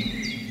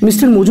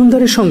 মিস্টার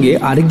মজুমদারের সঙ্গে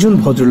আরেকজন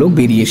ভদ্রলোক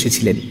বেরিয়ে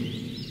এসেছিলেন।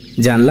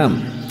 জানলাম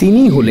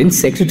তিনিই হলেন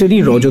সেক্রেটারি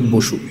রজত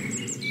বসু।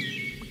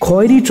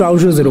 খয়েরি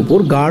ট্রাউজার্সের ওপর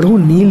গাঢ়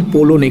নীল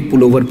পোলো নেক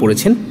পুলোভার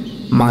পরেছেন,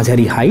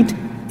 মাঝারি হাইট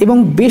এবং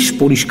বেশ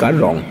পরিষ্কার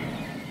রং।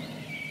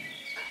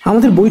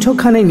 আমাদের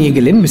বৈঠকখানায় নিয়ে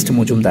গেলেন মিস্টার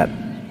মজুমদার।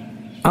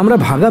 আমরা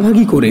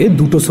ভাগাভাগি করে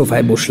দুটো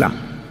সোফায় বসলাম।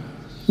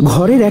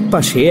 ঘরের এক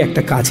পাশে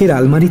একটা কাচের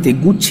আলমারিতে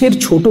গুচ্ছের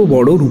ছোট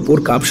বড় রূপোর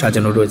কাপ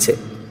সাজানো রয়েছে।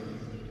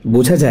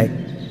 বোঝা যায়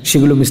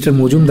সেগুলো মিস্টার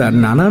মজুমদার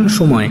নানান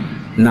সময়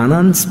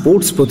নানান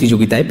স্পোর্টস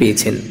প্রতিযোগিতায়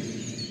পেয়েছেন।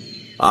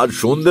 আজ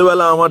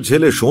সন্ধেবেলা আমার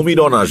ছেলে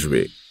সমীরণ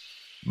আসবে।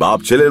 বাপ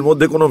ছেলের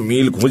মধ্যে কোনো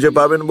মিল খুঁজে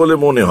পাবেন বলে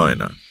মনে হয়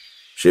না।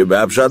 সে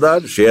ব্যবসাদার,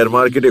 শেয়ার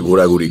মার্কেটে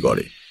ঘোরাঘুরি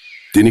করে।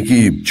 তিনি কি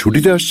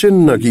ছুটিতে আসছেন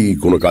নাকি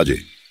কোনো কাজে?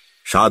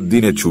 7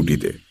 দিনের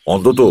ছুটিতে,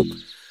 অন্তত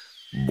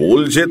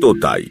বলছে তো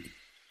তাই।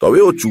 তবে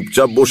ও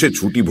চুপচাপ বসে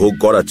ছুটি ভোগ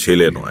করা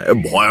ছেলে নয়,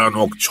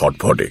 ভয়ানক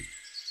ছটফটে।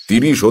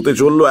 30 হতে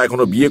চললো,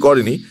 এখনো বিয়ে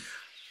করেনি,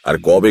 আর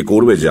কবে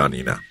করবে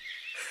জানি না।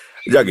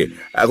 যাকে,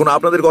 এখন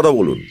আপনাদের কথা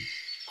বলুন।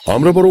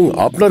 আমরা বরং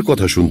আপনার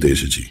কথা শুনতে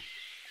এসেছি।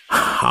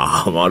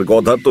 আমার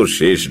কথা তো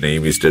শেষ নেই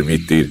mister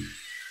Mittir.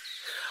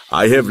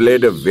 I have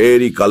led a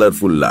very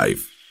colourful life.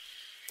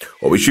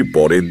 অবশ্যই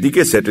পরের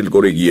দিকে সেটেল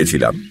করে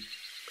গিয়েছিলাম।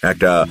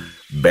 একটা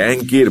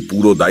ব্যাংকের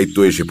পুরো দায়িত্ব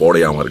এসে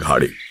পড়ে আমার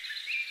ঘাড়ে।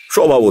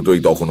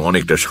 স্বভাবতই তখন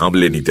অনেকটা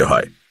সামলে নিতে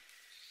হয়।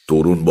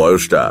 তরুণ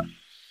বয়সটা,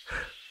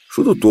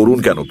 শুধু তরুণ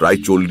কেন, প্রায়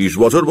 40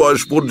 বছর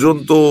বয়স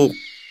পর্যন্ত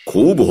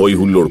খুব হই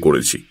হুল্লোড়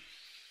করেছি।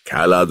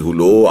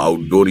 খেলাধুলো,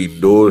 আউটডোর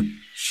ইনডোর,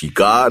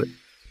 শিকার,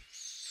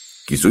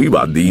 কিছুই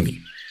বাদ দিইনি।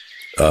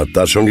 আর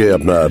তার সঙ্গে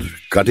আপনার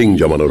কাটিং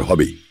জমানোর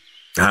হবি?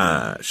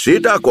 হ্যাঁ,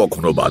 সেটা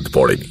কখনো বাদ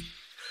পড়েনি।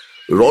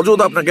 রজত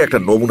আপনাকে একটা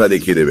নমুনা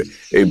দেখিয়ে দেবে।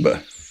 এই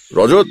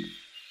রজত।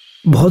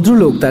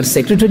 ভদ্রলোক তার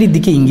সেক্রেটারির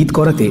দিকে ইঙ্গিত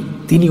করাতে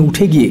তিনি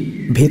উঠে গিয়ে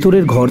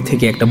ভেতরের ঘর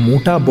থেকে একটা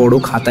মোটা বড়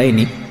খাতা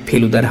এনে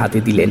ফেলুদার হাতে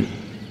দিলেন।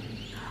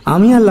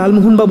 আমি আর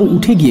লালমোহনবাবু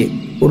উঠে গিয়ে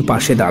ওর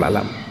পাশে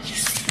দাঁড়ালাম।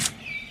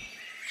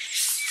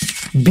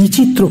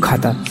 বিচিত্র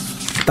খাতা,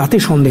 তাতে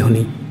সন্দেহ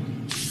নেই।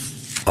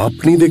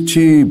 আপনি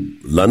দেখছি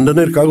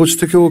লন্ডনের কাগজ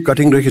থেকেও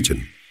কাটিং রেখেছেন?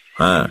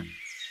 হ্যাঁ,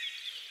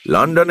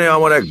 লন্ডনে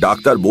আমার এক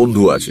ডাক্তার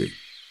বন্ধু আছে।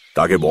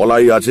 তাকে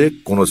বলাই আছে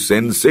কোনো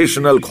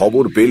সেন্সেশনাল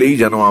খবর পেলেই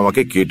যেন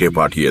আমাকে কেটে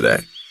পাঠিয়ে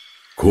দেয়।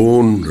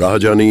 খুন,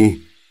 রাহাজানি,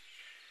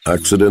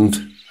 অ্যাক্সিডেন্ট,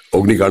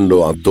 অগ্নিকাণ্ড,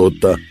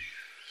 আত্মহত্যা,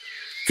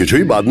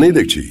 কিছুই বাদ নেই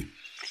দেখছি।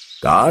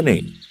 তা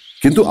নেই,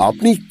 কিন্তু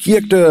আপনি কি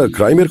একটা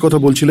ক্রাইমের কথা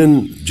বলছিলেন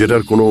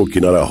যেটার কোনো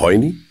কিনারা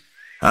হয়নি?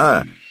 হ্যাঁ,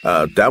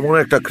 তেমন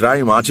একটা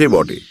ক্রাইম আছে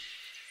বটে।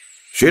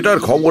 সেটার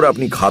খবর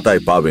আপনি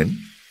খাতায় পাবেন।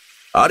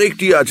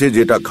 আরেকটি আছে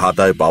যেটা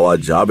খাতায় পাওয়া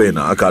যাবে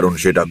না, কারণ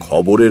সেটা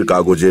খবরের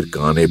কাগজের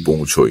কানে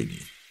পৌঁছয়নি।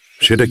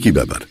 সেটা কি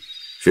ব্যাপার?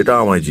 সেটা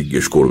আমায়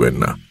জিজ্ঞেস করবেন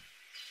না,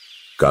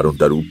 কারণ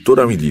তার উত্তর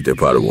আমি দিতে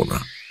পারবো না।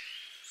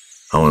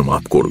 আমায়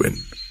মাফ করবেন।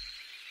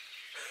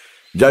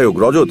 যাই হোক,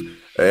 রজত,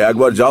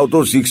 একবার যাও তো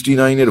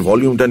 69-এর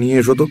ভলিউমটা নিয়ে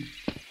এসো তো।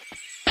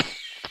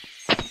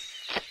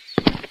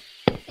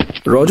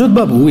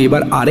 রজতবাবু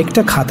এবার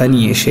আরেকটা খাতা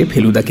নিয়ে এসে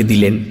ফেলুদাকে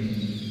দিলেন।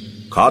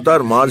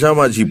 খাতার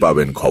মাঝামাঝি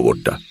পাবেন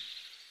খবরটা।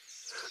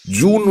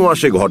 জুন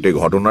মাসে ঘটে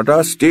ঘটনাটা।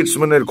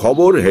 স্টেটসম্যানের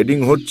খবর, হেডিং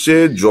হচ্ছে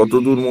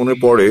যতদূর মনে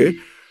পড়ে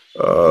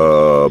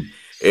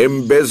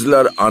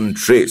এমবেজলার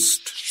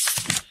আনট্রেসড।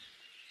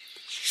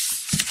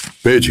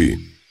 পেয়েছি,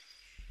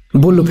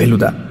 বলল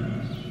ফেলুদা।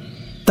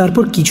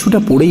 তারপর কিছুটা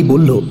পড়েই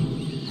বলল,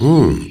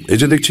 এই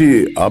যে দেখছি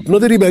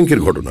আপনাদেরই ব্যাংকের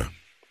ঘটনা।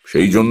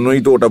 সেই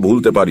জন্যই তো ওটা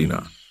ভুলতে পারি না।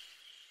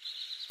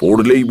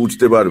 পড়লেই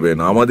বুঝতে পারবেন,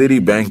 আমাদেরই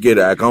ব্যাংকের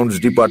অ্যাকাউন্টস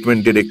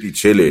ডিপার্টমেন্টের একটি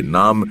ছেলে,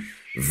 নাম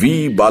ভি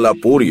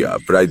বালাপোরিয়া,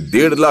 প্রায়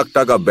 1.5 লাখ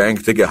টাকা ব্যাংক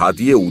থেকে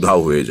হাতিয়ে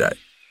উধাও হয়ে যায়।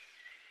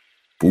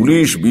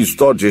 পুলিশ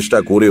বিস্তর চেষ্টা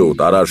করেও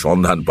তারা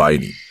সন্ধান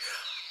পায়নি।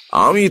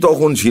 আমি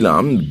তখন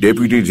ছিলাম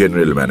ডেপুটি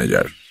জেনারেল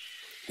ম্যানেজার।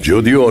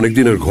 যদিও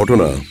অনেকদিনের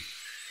ঘটনা,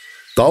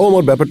 তাও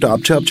আমার ব্যাপারটা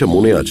আবছা আবছা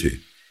মনে আছে।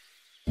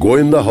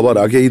 গোয়েন্দা হবার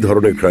আগে এই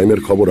ধরনের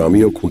ক্রাইমের খবর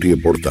আমিও খুঁটিয়ে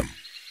পড়তাম।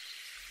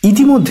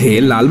 ইতিমধ্যে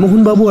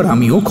লালমোহনবাবু আর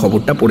আমিও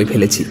খবরটা পড়ে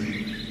ফেলেছি।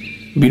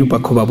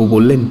 বিরূপাক্ষবাবু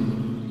বললেন,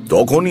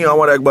 তখনই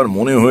আমার একবার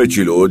মনে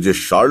হয়েছিল যে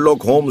শার্লক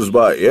হোমস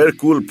বা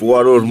এরকুল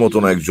পোয়ারোর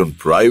মতন একজন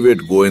প্রাইভেট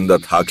গোয়েন্দা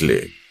থাকলে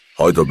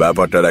হয়তো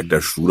ব্যাপারটার একটা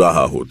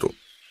সুরাহা হতো।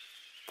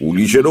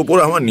 পুলিশের ওপর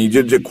আমার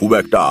নিজের যে খুব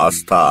একটা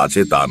আস্থা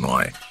আছে তা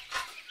নয়।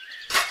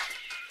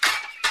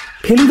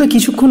 ফেলুদা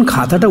কিছুক্ষণ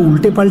খাতাটা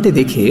উল্টে পাল্টে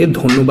দেখে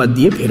ধন্যবাদ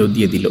দিয়ে ফেরত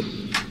দিয়ে দিল।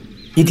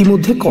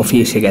 ইতিমধ্যে কফি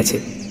এসে গেছে।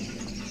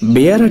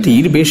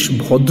 বেয়ারাটির বেশ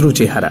ভদ্র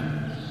চেহারা,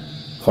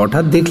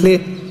 হঠাৎ দেখলে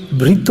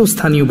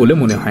ভৃত্যস্থানীয় বলে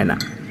মনে হয় না।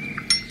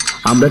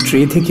 আমরা ট্রে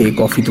থেকে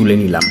কফি তুলে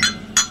নিলাম।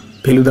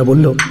 ফেলুদা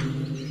বলল,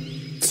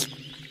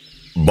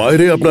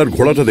 বাইরে আপনার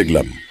ঘোড়াটা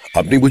দেখলাম,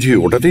 আপনি বুঝি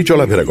ওটাতেই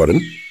চলাফেরা করেন?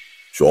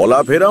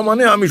 চলাফেরা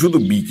মানে আমি শুধু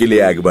বিকেলে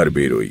একবার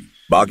বেরোই,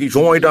 বাকি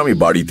সময়টা আমি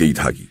বাড়িতেই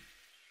থাকি।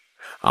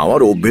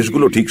 আমার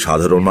অভ্যেসগুলো ঠিক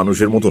সাধারণ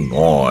মানুষের মতো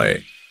নয়।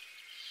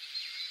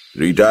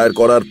 রিটায়ার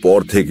করার পর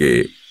থেকে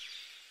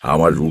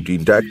আমার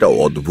রুটিনটা একটা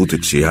অদ্ভুত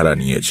চেহারা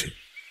নিয়েছে।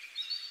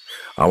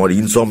 আমার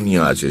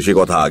ইনসমনিয়া আছে, সে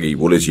কথা আগেই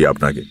বলেছি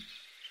আপনাকে।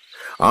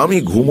 আমি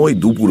ঘুমোই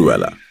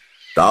দুপুরবেলা,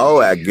 তাও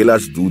 1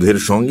 গ্লাস দুধের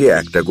সঙ্গে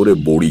একটা করে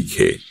বড়ি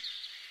খেয়ে।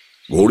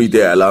 ঘড়িতে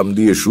অ্যালার্ম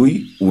দিয়ে শুই,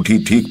 উঠি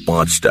ঠিক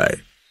 5টায়।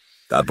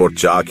 তারপর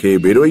চা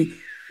খেয়ে বেরোই।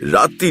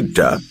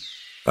 রাত্রিটা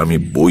আমি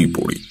বই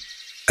পড়ি।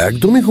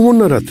 একদমই ঘুমন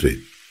না রাত্রে?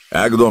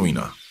 একদমই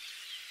না।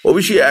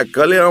 অবশ্যই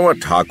এককালে আমার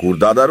ঠাকুর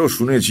দাদারও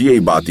শুনেছি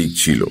এই বাতিক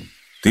ছিল।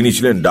 তিনি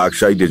ছিলেন ডাক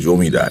সাইডে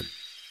জমিদার।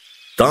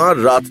 তাঁর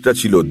রাতটা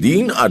ছিল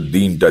দিন আর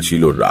দিনটা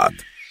ছিল রাত।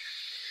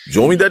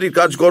 জমিদারির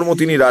কাজকর্ম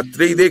তিনি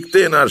রাত্রেই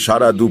দেখতেন আর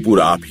সারা দুপুর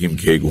আফিম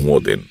খেয়ে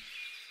ঘুমোতেন।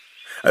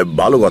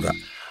 ভালো কথা,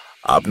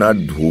 আপনার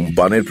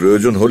ধূমপানের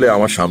প্রয়োজন হলে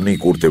আমার সামনেই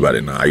করতে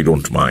পারেন, I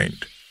don't mind.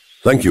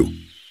 Thank you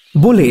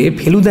বলে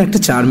ফেলুদা একটা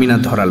 4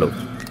 মিনার ধরালো।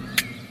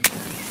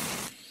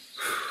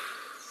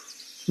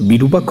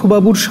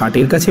 বিরূপাক্ষবাবুর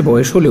 60-এর কাছে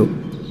বয়স হলেও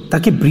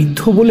তাকে বৃদ্ধ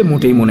বলে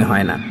মোটেই মনে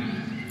হয় না।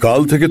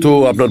 কাল থেকে তো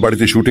আপনার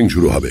বাড়িতে শুটিং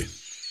শুরু হবে,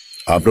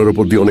 আপনার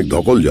ওপর দিয়ে অনেক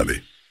ধকল যাবে।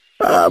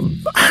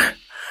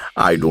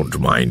 I don't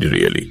mind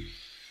really.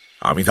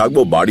 আমি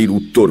থাকবো বাড়ির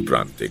উত্তর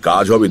প্রান্তে,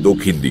 কাজ হবে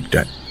দক্ষিণ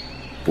দিকটায়।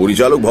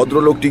 পরিচালক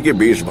ভদ্রলোকটিকে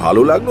বেশ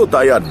ভালো লাগলো,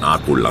 তাই আর না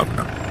করলাম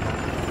না।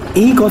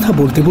 এই কথা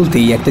বলতে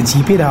বলতেই একটা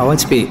জিপের আওয়াজ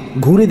পেয়ে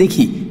ঘুরে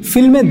দেখি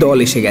ফিল্মের দল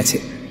এসে গেছে।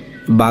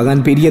 বাগান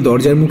পেরিয়ে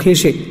দরজার মুখে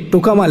এসে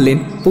টোকা মারলেন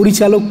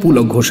পরিচালক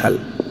পুলক ঘোষাল।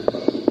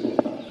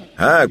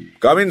 হ্যাঁ,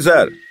 come in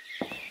sir.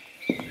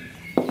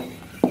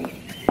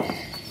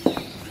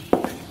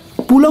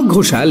 Pulak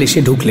Ghoshal এসে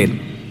ঢুকলেন,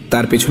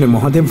 তার পেছনে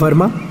মহাদেব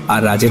ভার্মা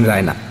আর রাজেন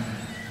রায়না।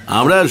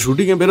 আমরা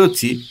শুটিংয়ে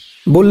বেরোচ্ছি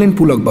বললেন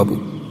পুলক বাবু।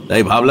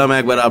 তাই ভাবলাম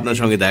একবার আপনার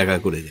সঙ্গে দেখা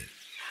করে যাই।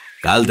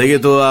 কাল থেকে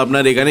তো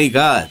আপনার এখানেই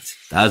কাজ।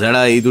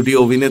 তাছাড়া এই দুটি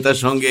অভিনেতার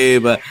সঙ্গে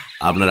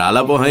আপনার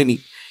আলাপও হয়নি।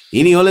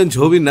 ইনি হলেন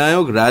ছবির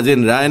নায়ক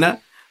রাজেন রায়না,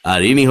 আর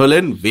ইনি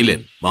হলেন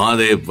ভিলেন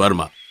মহাদেব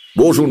ভার্মা।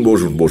 বসুন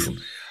বসুন বসুন।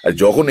 আর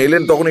যখন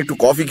এলেন তখন একটু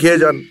কফি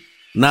খেয়ে যান।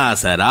 না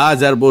স্যার, আজ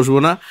আর বসবো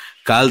না।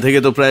 কাল থেকে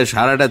তো প্রায়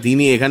সারাটা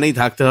দিনই এখানেই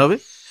থাকতে হবে।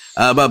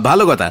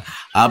 ভালো কথা,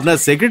 আপনার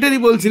সেক্রেটারি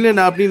বলছিলেন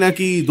আপনি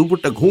নাকি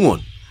দুপুরটা ঘুমোন।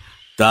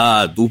 তা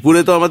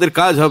দুপুরে তো আমাদের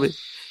কাজ হবে।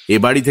 এ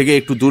বাড়ি থেকে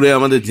একটু দূরে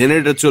আমাদের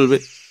জেনারেটর চলবে,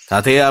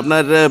 তাতে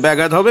আপনার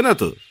ব্যাঘাত হবে না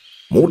তো?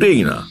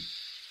 মোটেই না।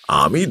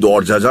 আমি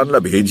দরজা জানলা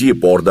ভেজিয়ে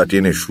পর্দা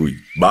টেনে শুই,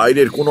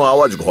 বাইরের কোনো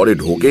আওয়াজ ঘরে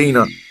ঢোকেই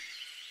না।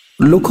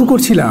 লক্ষ্য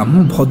করছিলাম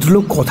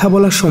ভদ্রলোক কথা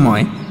বলার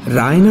সময়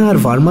রায়না আর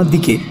ভার্মার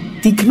দিকে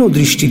তীক্ষ্ণ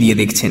দৃষ্টি দিয়ে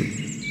দেখছেন।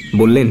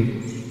 বললেন,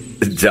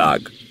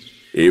 যাক,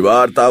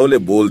 এবার তাহলে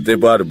বলতে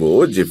পারবো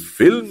যে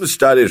ফিল্ম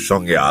স্টারের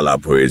সঙ্গে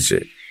আলাপ হয়েছে।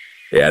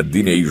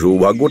 একদিন এই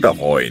সৌভাগ্যটা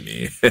হয়নি।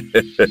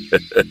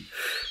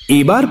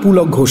 এবার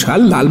পুলক ঘোষাল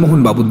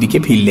লালমোহন বাবুর দিকে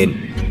ফিরলেন।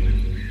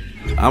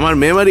 আমার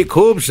মেমারি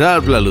খুব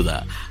শার্প লালুদা।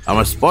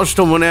 আমার স্পষ্ট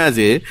মনে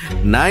আছে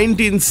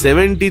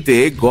 1970-তে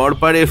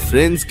গড়পাড়ে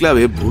ফ্রেন্ডস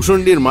ক্লাবে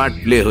ভূষণ্ডির মাঠ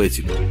প্লে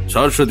হয়েছিল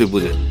সরস্বতী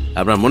পুজো।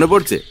 আপনার মনে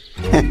পড়ছে?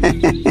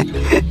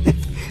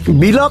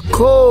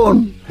 বিলক্ষণ।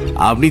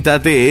 আপনি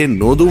তাতে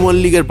নদু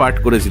মল্লিকের পাঠ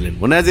করেছিলেন,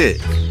 মনে আছে?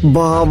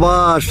 বাবা,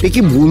 সে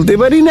কি ভুলতে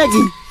পারি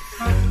নাকি?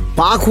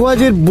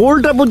 পাখওয়াজের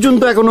বোলটা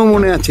পর্যন্ত এখনো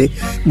মনে আছে।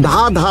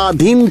 ধা ধা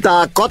ধিনতা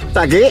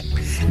কর্তাকে,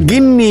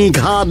 গিন্নি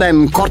ঘা দেন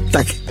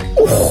কর্তাকে।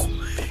 ওহ,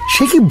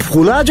 সে কি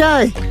ভোলা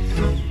যায়?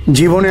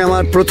 জীবনে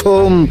আমার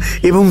প্রথম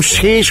এবং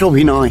শেষ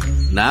অভিনয়।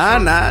 না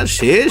না,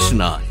 শেষ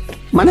নয়।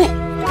 মানে?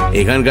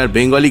 এখানকার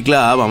বেঙ্গলি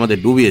ক্লাব আমাদের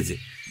ডুবিয়েছে।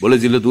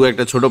 বলেছিল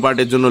 2-1টা ছোট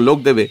পার্টের জন্য লোক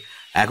দেবে।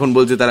 এখন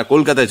বলছে তারা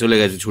কলকাতায় চলে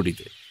গেছে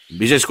ছুটিতে।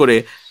 বিশেষ করে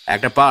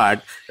একটা পার্ট,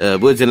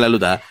 বুঝেছেন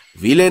লালুদা,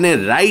 ভিলেনের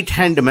রাইট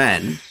হ্যান্ড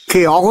ম্যান।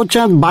 কে?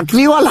 অগরচাঁদ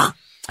বাটলিওয়ালা?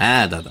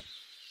 হ্যাঁ দাদা।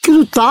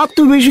 কিন্তু তার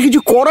তো বেশি কিছু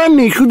করার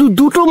নেই, শুধু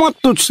 2টো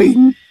মাত্র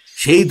সিন।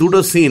 সেই 2টো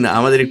সিন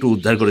আমাদের একটু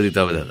উদ্ধার করে দিতে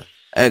হবে দাদা।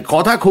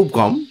 কথা খুব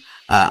কম।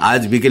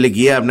 আজ বিকেলে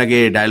গিয়ে আপনাকে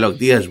ডায়লগ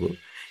দিয়ে আসবো।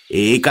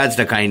 এই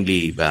কাজটা কাইন্ডলি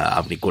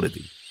আপনি করে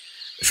দিন।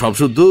 সব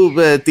শুদ্ধ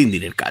 3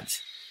 দিনের কাজ।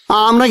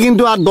 আমরা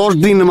কিন্তু আর 10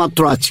 দিন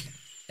মাত্র আছি।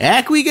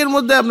 1 উইকের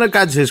মধ্যে আপনার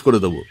কাজ শেষ করে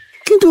দেবো।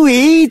 কিন্তু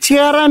এই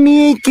চেহারা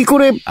নিয়ে কি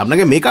করে?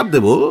 আপনাকে মেকআপ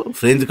দেবো,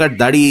 ফ্রেঞ্চ কাট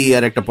দাড়ি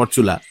আর একটা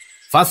পরচুলা,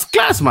 ফার্স্ট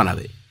ক্লাস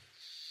মানাবে।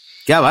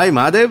 क्या भाई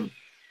महादेव,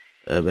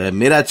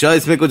 मेरा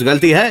चॉइस में कुछ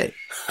गलती है?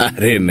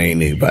 আরে নেই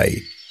নেই ভাই,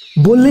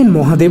 বললেন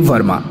মহাদেব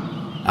ভার্মা।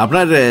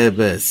 আপনার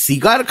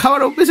সিগার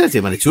খাওয়ার অভ্যেস আছে,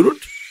 মানে চুরুট?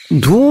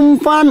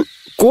 ধূমপান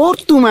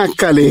করতুম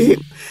এককালে,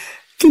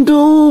 কিন্তু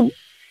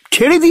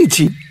ছেড়ে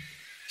দিয়েছি।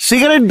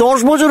 সিগারেট 10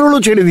 বছর হলো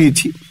ছেড়ে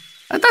দিয়েছি।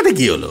 তাতে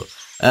কি হলো?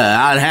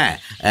 আর হ্যাঁ,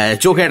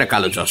 চোখে একটা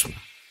কালো চশমা।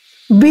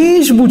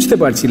 বেশ বুঝতে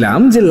পারছিলাম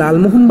যে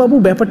লালমোহন বাবু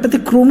ব্যাপারটাতে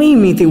ক্রমেই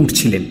মেতে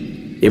উঠছিলেন।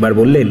 এবার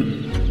বললেন,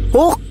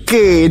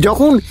 ওকে,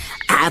 যখন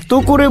এত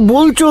করে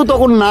বলছো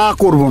তখন না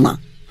করব না।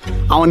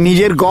 আমার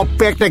নিজের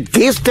গপ্পে একটা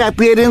গেস্ট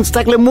অ্যাপিয়ারেন্স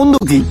থাকলে মন্দ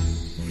কি?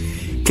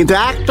 কিন্তু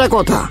একটা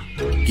কথা,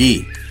 কি?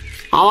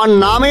 আমার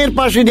নামের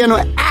পাশে যেন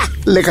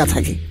লেখা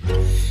থাকে।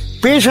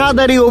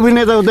 পেশাদারি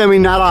অভিনেতা হতে আমি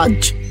নারাজ,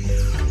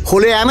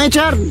 হলে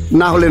অ্যামেচার,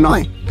 না হলে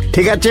নয়।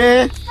 ঠিক আছে?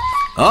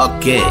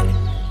 ওকে।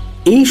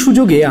 এই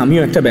সুযোগে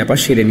আমিও একটা ব্যাপার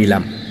সেরে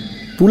নিলাম।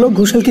 পুলক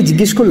ঘোষালকে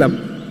জিজ্ঞেস করলাম,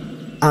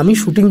 আমি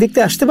শুটিং দেখতে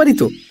আসতে পারি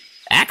তো?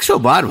 100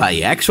 বার ভাই,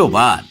 100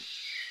 বার।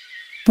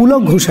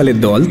 পুলক ঘোষালের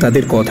দল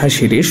তাদের কথা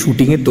সেরে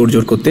শুটিংয়ের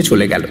তোড়জোড় করতে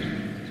চলে গেল।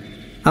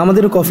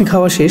 আমাদেরও কফি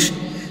খাওয়া শেষ,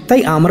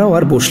 তাই আমরাও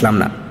আর বসলাম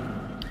না।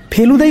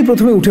 ফেলুদাই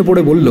প্রথমে উঠে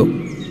পড়ে বলল,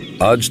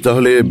 আজ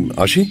তাহলে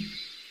আসি?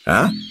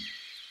 হ্যাঁ।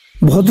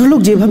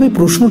 ভদ্রলোক যেভাবে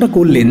প্রশ্নটা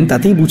করলেন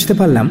তাতেই বুঝতে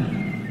পারলাম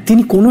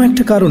তিনি কোনো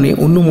একটা কারণে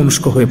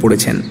অন্যমনস্ক হয়ে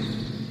পড়েছেন।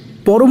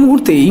 পর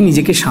মুহূর্তেই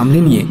নিজেকে সামনে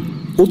নিয়ে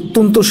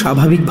অত্যন্ত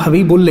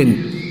স্বাভাবিকভাবেই বললেন,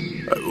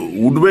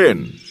 উঠবেন?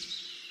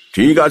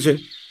 ঠিক আছে,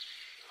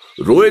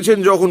 রয়েছেন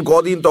যখন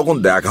কদিন, তখন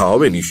দেখা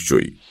হবে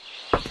নিশ্চয়ই।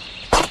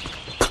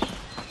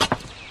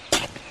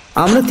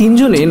 আমরা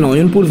তিনজনে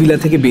নয়নপুর ভিলা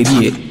থেকে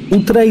বেরিয়ে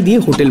উতরাই দিয়ে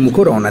হোটেল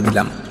মুখো রওনা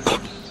দিলাম।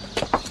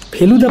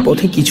 ফেলুদা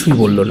পথে কিছুই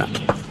বলল না।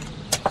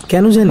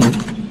 কেন জানি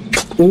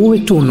ও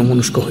একটু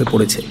অন্যমনস্ক হয়ে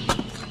পড়েছে।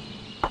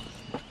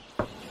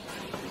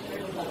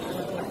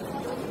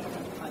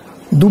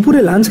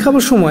 দুপুরে লাঞ্চ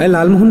খাবার সময়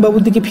লালমোহন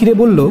বাবুর দিকে ফিরে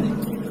বলল,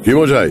 কি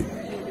মশাই,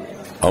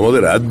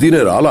 আমাদের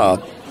একদিনের আলাপ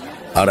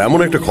আর এমন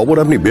একটা খবর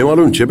আপনি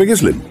বেমালুম চেপে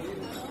গেছিলেন?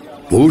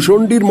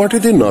 ভূষণ্ডির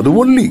মাটিতে নাদু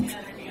মল্লিক,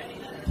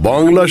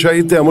 বাংলা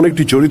সাহিত্যে এমন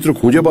একটি চরিত্র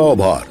খুঁজে পাওয়া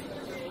ভার,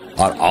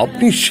 আর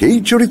আপনি সেই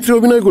চরিত্রে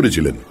অভিনয়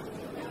করেছিলেন।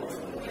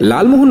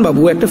 লালমোহন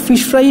বাবু একটা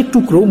ফিশ ফ্রাইয়ের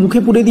টুকরো মুখে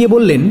পুরে দিয়ে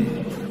বললেন,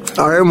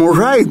 আরে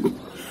মশাই,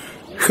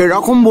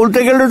 সেরকম বলতে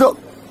গেলে তো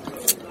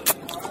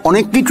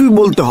অনেক কিছুই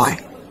বলতে হয়।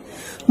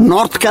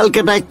 নর্থ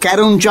ক্যালকাটায়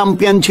ক্যারম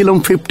চ্যাম্পিয়ন ছিলাম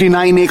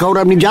 59, এ খবর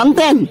আপনি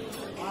জানতেন?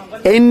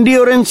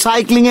 এন্ডিওরেন্স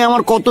সাইক্লিং এ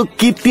আমার কত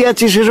কীর্তি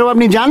আছে সেসব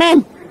আপনি জানেন?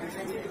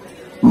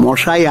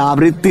 মশাই,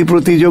 আবৃত্তি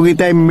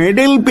প্রতিযোগিতায়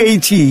মেডেল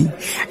পেয়েছি,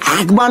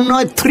 একবার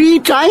নয় 3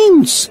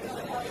 টাইমস।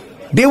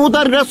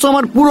 দেবতার গ্রাস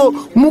আমার পুরো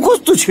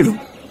মুখস্থ ছিল।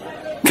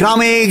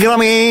 গ্রামে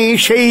গ্রামে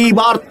সেই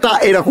বার্তা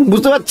এরকম,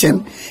 বুঝতে পারছেন?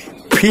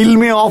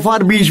 ফিল্মে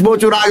অফার 20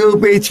 বছর আগেও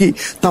পেয়েছি,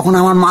 তখন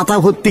আমার মাথা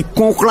ভর্তি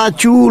কোঁকড়া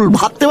চুল,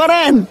 ভাবতে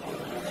পারেন?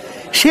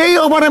 সেই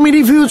অফার আমি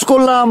রিফিউজ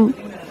করলাম।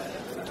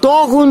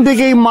 তখন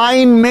থেকেই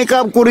মাইন্ড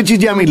মেকআপ করেছি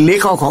যে আমি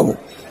লেখক হব।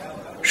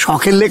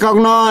 শখের লেখক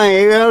নয়,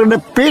 একটা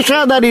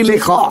পেশাদারি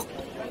লেখক।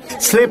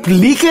 স্লেপ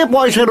লিখে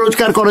পয়সা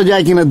রোজগার করা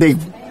যায় কিনা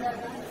দেখব।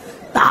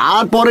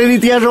 তারপরের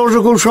ইতিহাস অবশ্য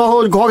খুব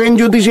সহজ। খগেন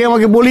জ্যোতিষী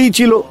আমাকে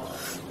বলেইছিল,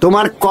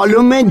 তোমার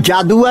কলমে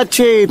জাদু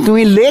আছে,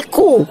 তুমি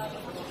লেখো।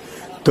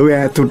 তবে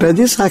এতটা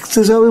যে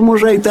সাকসেস হবে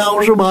মশাই, তা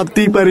অবশ্য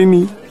ভাবতেই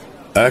পারিনি।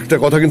 একটা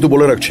কথা কিন্তু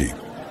বলে রাখছি।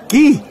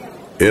 কি?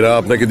 এরা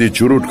আপনাকে দিয়ে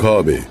চুরুট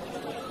খাওয়াবে।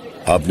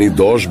 আপনি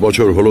 10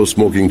 বছর হলো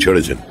স্মোকিং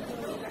ছেড়েছেন,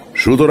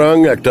 সুতরাং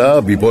একটা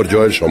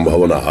বিপর্যয়ের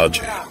সম্ভাবনা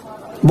আছে।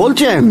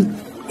 বলছেন?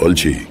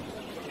 বলছি,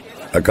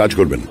 এক কাজ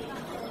করবেন,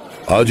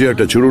 আজই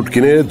একটা চুরুট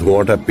কিনে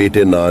ধোঁয়াটা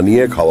পেটে না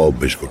নিয়ে খাওয়া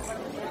অভ্যেস করুন।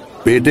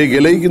 পেটে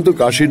গেলেই কিন্তু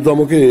কাশির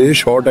দমকে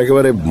শট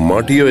একেবারে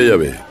মাটি হয়ে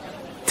যাবে।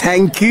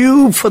 Thank you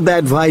for the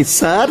advice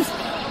sir.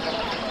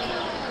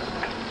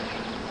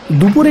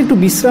 দুপুরে একটু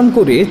বিশ্রাম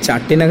করে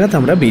 4টে নাগাদ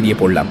আমরা বেরিয়ে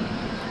পড়লাম।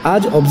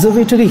 আজ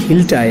অবজারভেটরি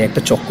হিলটায়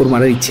একটা চক্কর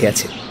মারার ইচ্ছে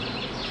আছে।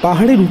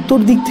 পাহাড়ের উত্তর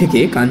দিক থেকে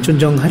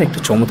কাঞ্চনজঙ্ঘার একটা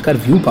চমৎকার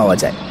ভিউ পাওয়া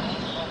যায়।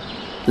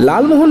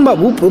 লালমোহন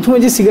বাবু প্রথমে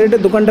যে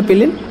সিগারেটের দোকানটা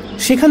পেলেন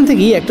সেখান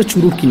থেকেই একটা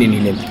চুরুট কিনে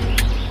নিলেন।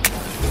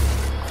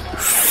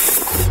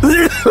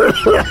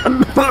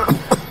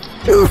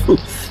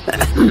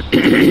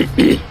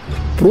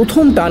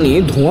 প্রথম টানে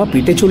ধোঁয়া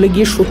পেটে চলে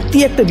গিয়ে সত্যি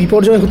একটা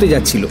বিপর্যয় হতে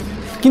যাচ্ছিল,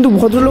 কিন্তু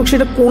ভদ্রলোক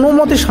সেটা কোনো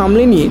মতে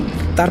সামলে নিয়ে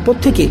তারপর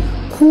থেকে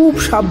খুব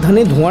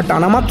সাবধানে ধোঁয়া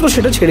টানা মাত্র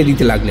সেটা ছেড়ে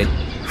দিতে লাগলেন।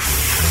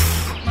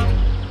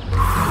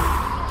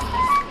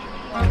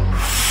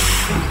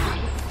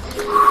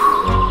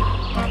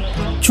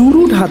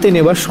 চুরুট হাতে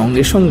নেবার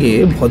সঙ্গে সঙ্গে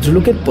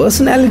ভদ্রলোকের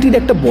পার্সোনালিটির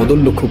একটা বদল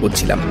লক্ষ্য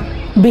করছিলাম।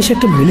 বেশ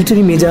একটা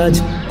মিলিটারি মেজাজ,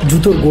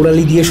 জুতোর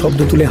গোড়ালি দিয়ে শব্দ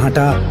তুলে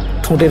হাঁটা,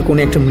 ঠোঁটের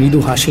কোণে একটা মৃদু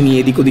হাসি নিয়ে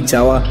এদিক ওদিক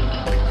যাওয়া।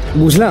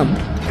 বুঝলাম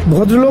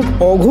ভদ্রলোক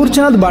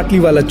অঘোরচাঁদ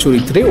বাটলিওয়ালার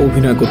চরিত্রে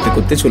অভিনয় করতে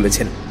করতে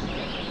চলেছেন।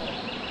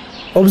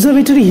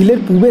 অবজারভেটরি হিলের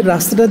পূবের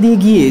রাস্তাটা দিয়ে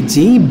গিয়ে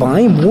যেই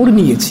বাঁয়ে মোড়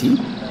নিয়েছি,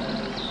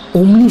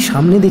 অমনি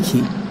সামনে দেখি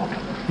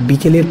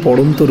বিকেলের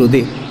পড়ন্ত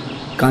রোদে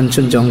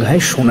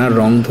কাঞ্চনজঙ্ঘায় সোনার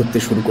রং ধরতে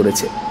শুরু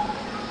করেছে।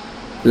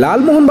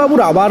 লালমোহন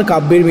বাবুর আবার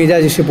কাব্যের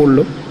মেজাজ এসে পড়ল।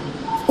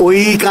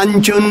 ওই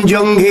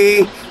কাঞ্চনজঙ্ঘে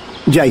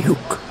যাই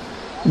হোক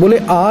বলে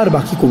আর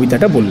বাকি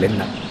কবিতাটা বললেন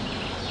না।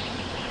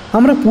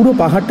 আমরা পুরো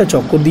পাহাড়টা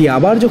চক্কর দিয়ে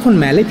আবার যখন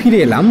ম্যালে ফিরে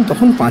এলাম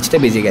তখন 5টা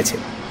বেজে গেছে।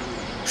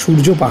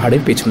 সূর্য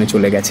পাহাড়ের পেছনে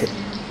চলে গেছে।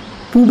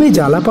 পূবে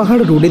জালা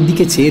পাহাড় রোডের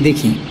দিকে চেয়ে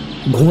দেখি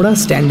ঘোড়া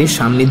স্ট্যান্ডের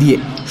সামনে দিয়ে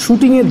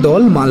শুটিংয়ের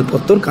দল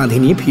মালপত্তর কাঁধে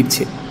নিয়ে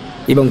ফিরছে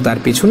এবং তার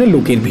পেছনে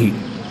লোকের ভিড়।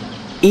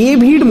 এ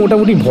ভিড়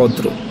মোটামুটি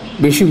ভদ্র,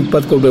 বেশি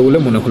উৎপাত করবে বলে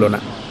মনে হলো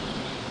না।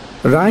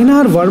 রায়না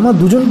আর ভার্মা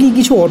দুজনকেই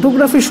কিছু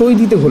অটোগ্রাফে সই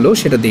দিতে হলো,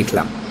 সেটা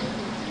দেখলাম।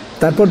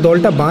 তারপর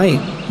দলটা বাঁয়ে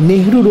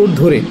নেহরু রোড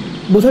ধরে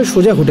বোধহয়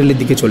সোজা হোটেলের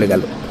দিকে চলে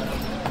গেল।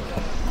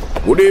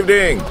 Good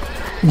evening.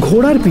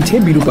 ঘোড়ার পিঠে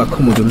বিরূপাক্ষ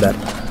মজুমদার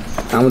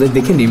আমাদের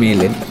দেখে নেমে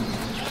এলেন।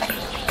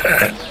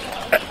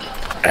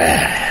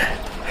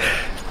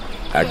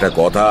 একটা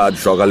কথা আজ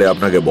সকালে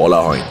আপনাকে বলা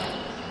হয়নি।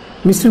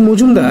 মিস্টার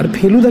মজুমদার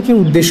ফেলুদাকে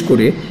উদ্দেশ্য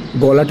করে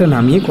গলাটা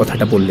নামিয়ে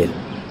কথাটা বললেন।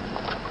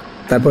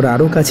 তারপর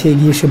আরো কাছে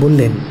এগিয়ে এসে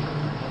বললেন,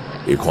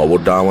 এই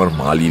খবরটা আমার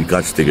মালির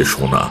কাছ থেকে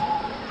শোনা।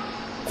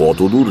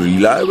 কতদূর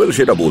রিলায়েবল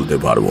সেটা বলতে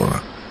পারবো না।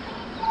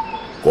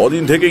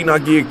 কদিন থেকেই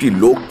নাকি একটি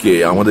লোককে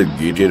আমাদের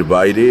গেটের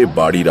বাইরে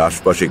বাড়ির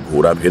আশপাশে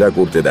ঘোরাফেরা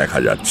করতে দেখা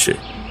যাচ্ছে।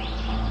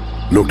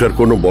 লোকটার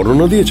কোনো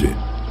বর্ণনা দিয়েছে?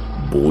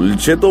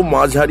 বলছে তো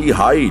মাঝারি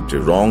হাইট,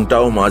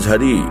 রংটাও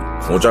মাঝারি,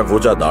 খোঁচা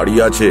খোঁচা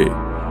দাঁড়িয়ে আছে।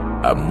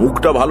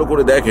 মুখটা ভালো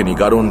করে দেখেনি,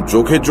 কারণ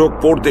চোখে চোখ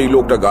পড়তেই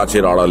লোকটা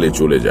গাছের আড়ালে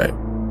চলে যায়।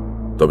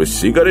 তবে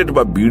সিগারেট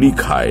বা বিড়ি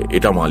খায়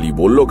এটা মালি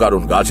বলল,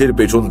 কারণ গাছের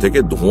পেছন থেকে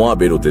ধোঁয়া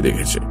বেরোতে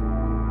দেখেছে।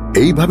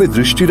 এইভাবে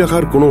দৃষ্টি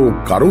রাখার কোনো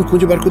কারণ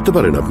খুঁজে বার করতে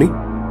পারেন আপনি?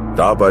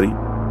 তা পারি।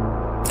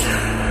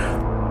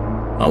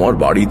 আমার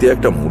বাড়িতে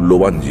একটা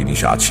মূল্যবান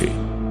জিনিস আছে,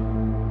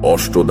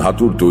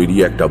 অষ্টধাতুর তৈরি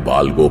একটা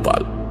বাল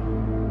গোপাল।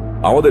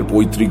 আমাদের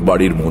পৈতৃক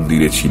বাড়ির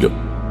মন্দিরে ছিল,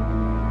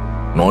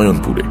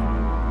 নয়নপুরে।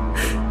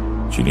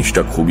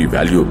 জিনিসটা খুবই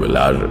ভ্যালুয়েবল,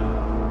 আর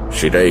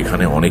সেটা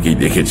এখানে অনেকেই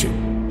দেখেছে।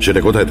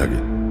 সেটা কোথায় থাকে?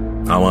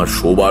 আমার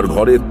শোবার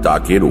ঘরের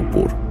তাকের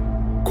উপর,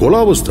 খোলা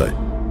অবস্থায়।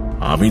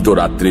 আমি তো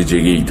রাত্রে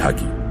জেগেই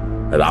থাকি,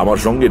 আর আমার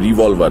সঙ্গে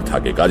রিভলভার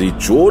থাকে, কাজেই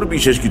চোর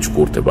বিশেষ কিছু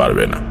করতে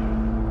পারবে না।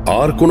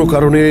 আর কোনো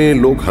কারণে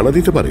লোক হানা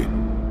দিতে পারে?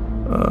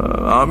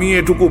 আমি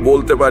এটুকু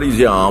বলতে পারি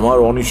যে আমার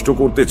অনিষ্ট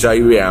করতে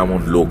চাইবে এমন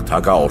লোক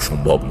থাকা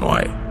অসম্ভব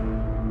নয়।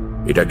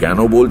 এটা কেন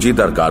বলছি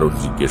তার কারণ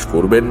জিজ্ঞেস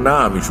করবেন না।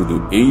 আমি শুধু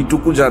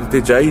এইটুকু জানতে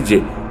চাই যে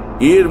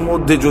এর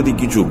মধ্যে যদি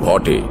কিছু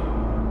ঘটে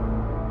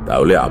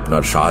তাহলে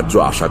আপনার সাহায্য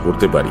আশা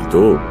করতে পারি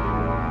তো?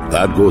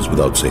 That goes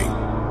without saying.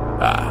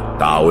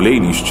 তাহলেই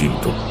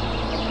নিশ্চিন্ত।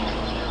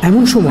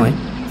 এমন সময়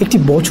একটি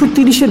বছর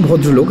 30-এর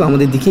ভদ্রলোক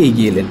আমাদের দিকে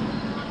এগিয়ে এলেন।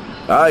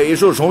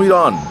 এসো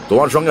সমীরণ,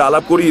 তোমার সঙ্গে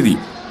আলাপ করিয়ে দিই।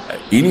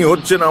 ইনি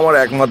হচ্ছেন আমার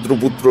একমাত্র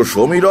পুত্র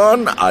সমীরণ,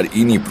 আর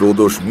ইনি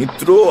প্রদোষ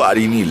মিত্র, আর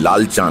ইনি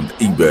লালচাঁদ,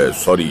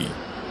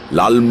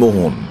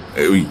 লালমোহন,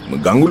 ওই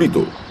গাঙ্গুলি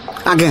তো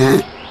আগে। হ্যাঁ।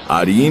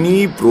 আর ইনি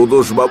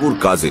প্রদোষ বাবুর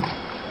কাজিন।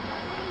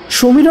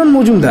 সমীরণ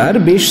মজুমদার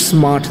বেশ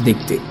স্মার্ট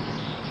দেখতে,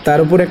 তার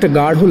উপর একটা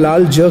গাঢ়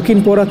লাল জার্কিন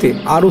পরাতে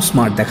আরো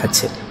স্মার্ট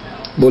দেখাচ্ছে।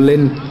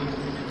 বললেন,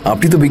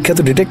 আপনি তো বিখ্যাত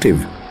ডিটেকটিভ।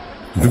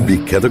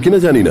 বিখ্যাত কিনা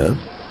জানি না,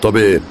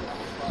 তবে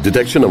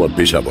ডিটেকশন আমার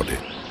পেশা বটে।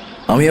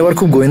 আমি আবার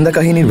খুব গোয়েন্দা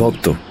কাহিনীর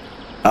ভক্ত।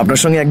 আপনার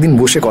সঙ্গে একদিন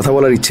বসে কথা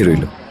বলার ইচ্ছে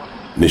রইল।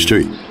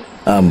 নিশ্চয়ই।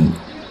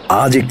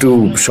 আজ একটু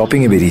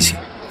শপিংয়ে বেরিয়েছি,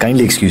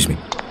 কাইন্ডলি এক্সকিউজ মি।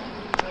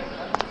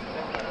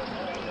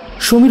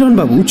 সমীরণ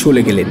বাবু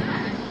চলে গেলেন।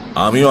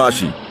 আমিও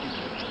আসি,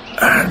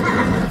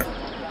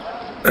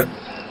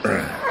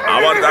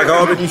 আবার দেখা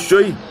হবে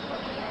নিশ্চয়ই।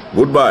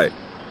 Good bye.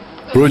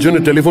 প্রয়োজনে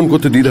টেলিফোন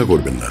করতে দ্বিধা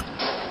করবেন না।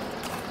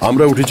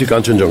 আমরা উঠেছি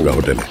কাঞ্চনজঙ্ঘা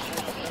হোটেলে।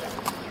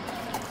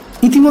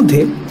 ইতিমধ্যে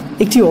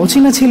একটি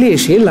অচেনা ছেলে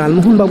এসে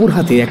লালমোহন বাবুর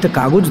হাতে একটা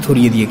কাগজ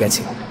ধরিয়ে দিয়ে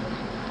গেছে।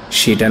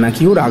 সেটা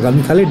নাকি ওর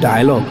আগামীকালের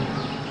ডায়ালগ।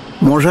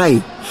 মশাই,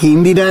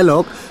 হিন্দি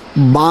ডায়ালগ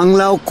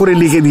বাংলা অক্ষরে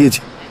লিখে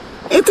দিয়েছে,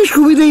 এতে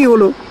সুবিধেই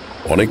হলো।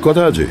 অনেক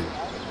কথা আছে।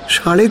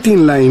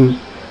 3.5 লাইন।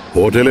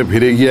 হোটেলে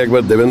ফিরে গিয়ে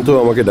একবার দেবেন তো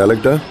আমাকে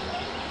ডায়ালগটা।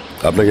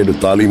 আপনাকে একটু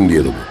তালিম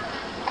দিয়ে দেবো।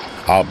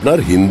 আপনার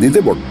হিন্দিতে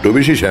বড্ড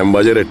বেশি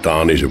শ্যামবাজারের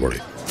টান এসে পড়ে।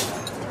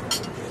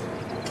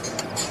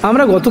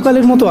 আমরা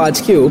গতকালের মতো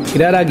আজকেও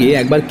ফেরার আগে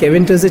একবার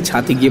ক্যাভেন্টাসের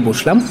ছাতে গিয়ে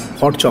বসলাম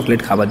হট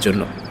চকলেট খাবার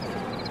জন্য।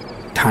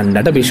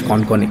 ঠান্ডাটা বেশ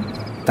কনকনে,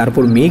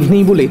 তারপর মেঘ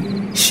নেই বলে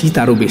শীত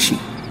আরও বেশি।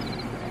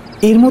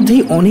 এর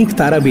মধ্যেই অনেক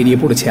তারা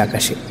বেরিয়ে পড়েছে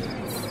আকাশে,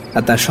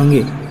 আর তার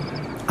সঙ্গে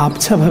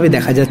আবছাভাবে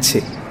দেখা যাচ্ছে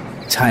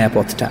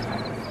ছায়াপথটা।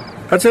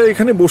 আচ্ছা,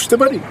 এখানে বসতে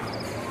পারি?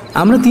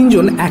 আমরা 3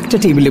 জন একটা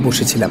টেবিলে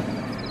বসেছিলাম।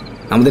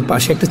 আমাদের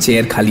পাশে একটা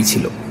চেয়ার খালি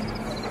ছিল।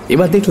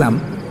 এবার দেখলাম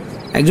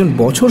একজন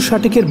বছর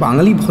 60-এর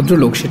বাঙালি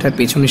ভদ্রলোক সেটার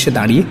পেছনে এসে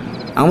দাঁড়িয়ে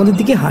আমাদের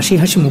দিকে হাসি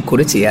হাসি মুখ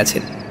করে চেয়ে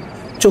আছেন।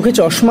 চোখে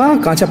চশমা,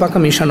 কাঁচা পাকা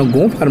মেশানো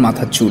গোঁফ আর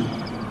মাথার চুল।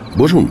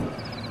 বসুন।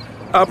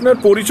 আপনার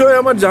পরিচয়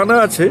আমার জানা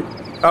আছে।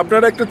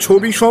 আপনার একটা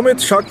ছবি সমেত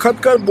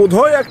সাক্ষাৎকার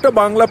বোধহয় একটা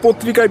বাংলা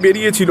পত্রিকায়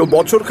বেরিয়েছিল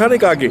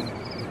বছরখানেক আগে।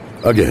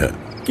 আগে হ্যাঁ।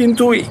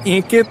 কিন্তু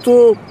একে তো...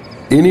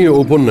 ইনি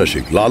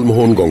ঔপন্যাসিক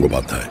লালমোহন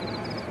গঙ্গোপাধ্যায়।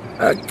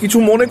 কিছু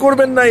মনে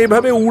করবেন না,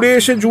 এভাবে উড়ে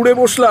এসে জুড়ে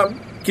বসলাম।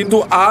 কিন্তু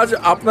আজ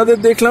আপনাদের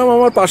দেখলাম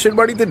আমার পাশের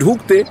বাড়িতে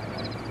ঢুকতে।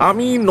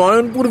 আমি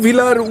নয়নপুর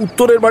ভিলার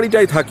উত্তরের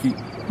বাড়িটায় থাকি।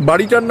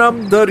 বাড়িটার নাম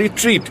দ্য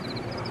রিট্রিট,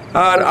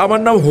 আর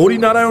আমার নাম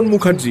হরিনারায়ণ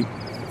মুখার্জি।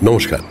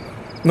 নমস্কার।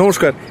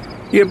 নমস্কার।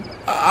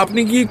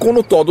 আপনি কি কোনো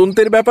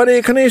তদন্তের ব্যাপারে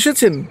এখানে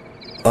এসেছেন?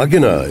 আগে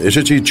না,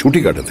 এসেছি ছুটি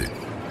কাটাতে।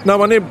 না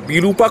মানে,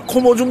 বিরূপাক্ষ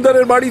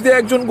মজুমদারের বাড়িতে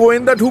একজন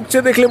গোয়েন্দা ঢুকছে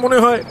দেখলে মনে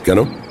হয়। কেন,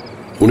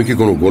 উনি কি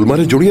কোনো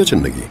গোলমালে জড়িয়েছেন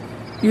নাকি?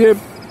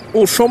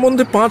 ওর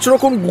সম্বন্ধে 5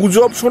 রকম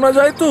গুজব শোনা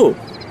যায় তো।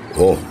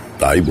 ও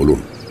তাই বলুন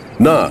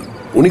না,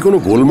 উনি কোনো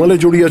গোলমালে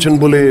জড়িয়েছেন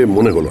বলে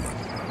মনে হলো না।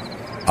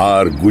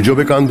 আর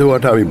গুজবে কান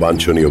দেওয়াটা আমি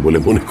বাঞ্ছনীয় বলে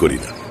মনে করি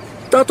না।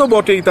 তা তো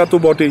বটেই, তা তো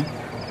বটেই।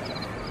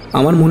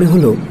 আমার মনে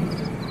হলো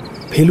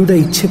ফেলুদা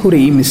ইচ্ছে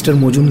করেই মিস্টার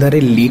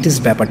মজুমদারের লেটেস্ট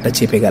ব্যাপারটা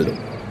চেপে গেল।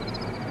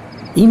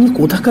 ইনি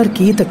কোথাকার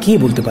কে তা কে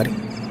বলতে পারে।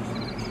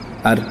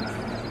 আর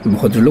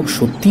ভদ্রলোক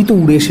সত্যিই তো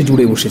উড়ে এসে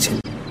জুড়ে বসেছেন।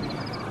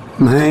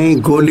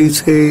 मैं गोली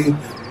से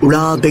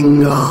उड़ा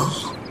देंगा,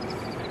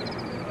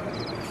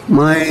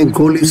 मैं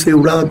गोली से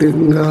उड़ा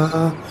देंगा।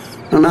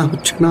 ना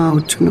হচ্ছে না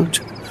হচ্ছে না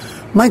হচ্ছে না।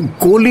 मैं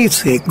गोली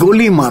से,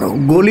 गोली मारो,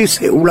 गोली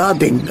से उड़ा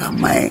देंगा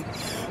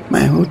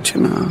मैं হচ্ছে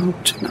না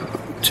হচ্ছে না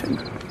হচ্ছে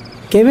না।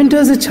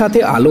 ক্যাভেন্টার্সের ছাতে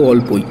আলো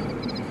অল্পই,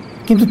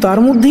 কিন্তু তার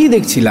মধ্যেই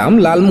দেখছিলাম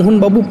লালমোহন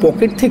বাবু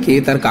পকেট থেকে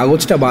তার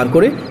কাগজটা বার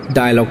করে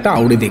ডায়ালগটা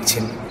আউড়ে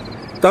দেখছেন।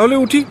 তাহলে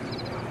উঠি।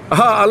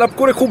 হ্যাঁ, আলাপ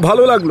করে খুব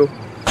ভালো লাগলো।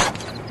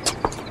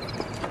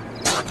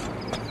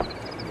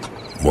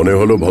 মনে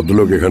হলো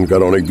ভদ্রলোক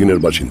এখানকার অনেক দিনের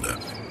বাসিন্দা।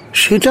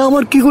 সেটা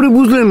আবার কি করে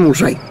বুঝলেন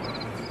মশাই?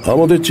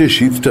 আমাদের চেয়ে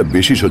শীতটা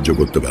বেশি সহ্য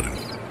করতে পারেন।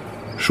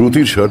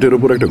 সুতির শার্টের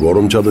ওপর একটা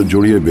গরম চাদর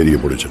জড়িয়ে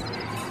বেরিয়ে পড়েছেন,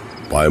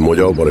 পায়ে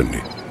মোজাও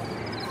পরেননি।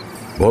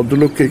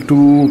 ভদ্রলোককে একটু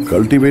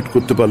কাল্টিভেট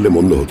করতে পারলে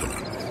মন্দ হতো না।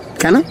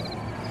 কেন?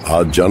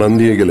 আজ জানান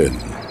দিয়ে গেলেন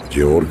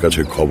যে ওর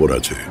কাছে খবর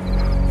আছে।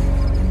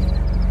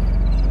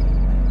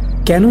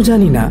 কেন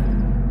জানি না,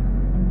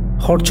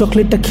 হট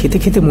চকলেটটা খেতে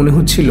খেতে মনে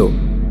হচ্ছিল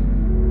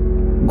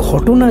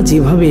ঘটনা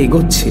যেভাবে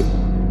এগোচ্ছে,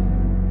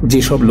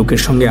 যেসব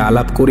লোকের সঙ্গে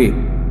আলাপ করে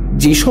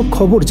যেসব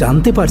খবর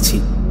জানতে পারছি,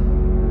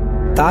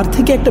 তার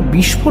থেকে একটা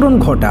বিস্ফোরণ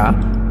ঘটা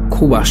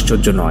খুব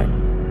আশ্চর্য নয়,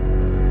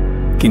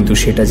 কিন্তু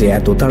সেটা যে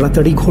এত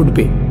তাড়াতাড়ি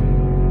ঘটবে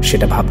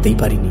সেটা ভাবতেই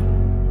পারিনি।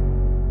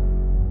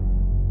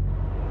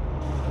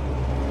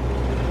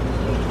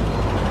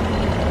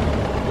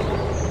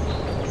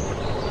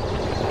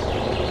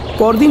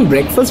 পরদিন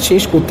ব্রেকফাস্ট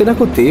শেষ করতে না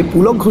করতে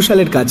পুলক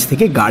ঘোষালের কাছ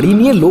থেকে গাড়ি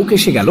নিয়ে লোক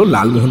এসে গেল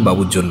লালমোহন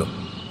বাবুর জন্য।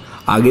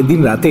 আগের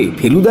দিন রাতে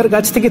ফেলুদার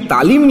কাছ থেকে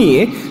তালিম নিয়ে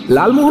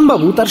লালমোহন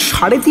বাবু তার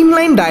 3.5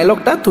 লাইন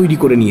ডায়লগটা তৈরি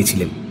করে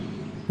নিয়েছিলেন।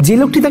 যে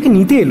লোকটি তাকে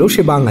নিতে এলো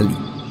সে বাঙালি,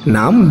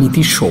 নাম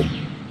নীতিশ সোম।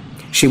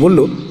 সে বলল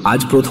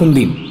আজ প্রথম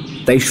দিন,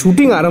 তাই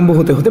শুটিং আরম্ভ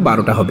হতে হতে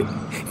 12টা হবে,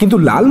 কিন্তু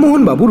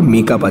লালমোহন বাবুর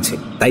মেকআপ আছে,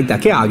 তাই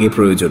তাকে আগে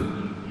প্রয়োজন।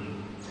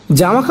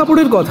 জামা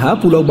কাপড়ের কথা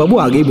পুলকবাবু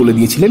আগেই বলে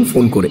দিয়েছিলেন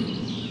ফোন করে।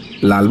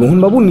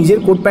 লালমোহনবাবু নিজের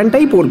কোট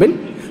প্যান্টটাই পরবেন,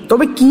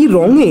 তবে কি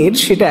রঙের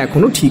সেটা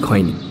এখনো ঠিক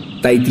হয়নি,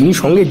 তাই তিনি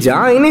সঙ্গে যা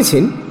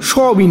এনেছেন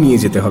সবই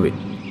নিয়ে যেতে হবে।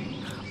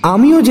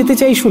 আমিও যেতে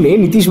চাই শুনে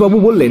নীতিশবাবু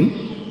বললেন,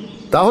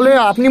 তাহলে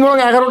আপনি বরং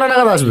 11টা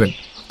নাগাদ আসবেন,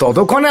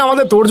 ততক্ষণে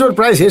আমাদের তোড়জোড়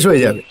প্রায় শেষ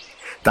হয়ে যাবে।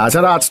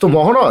 তাছাড়া আজ তো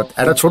মহরত,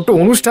 একটা ছোট্ট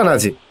অনুষ্ঠান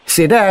আছে,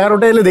 সেটা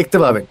 11টা এলে দেখতে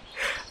পাবেন।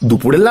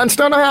 দুপুরের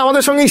লাঞ্চটা না হয়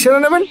আমাদের সঙ্গেই সেরে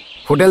নেবেন,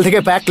 হোটেল থেকে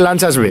প্যাকড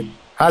লাঞ্চ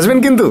আসবেন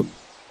কিন্তু।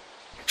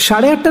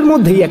 8:30টার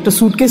মধ্যেই একটা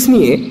সুটকেস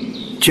নিয়ে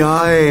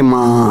জয়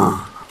মা,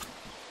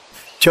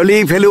 চলি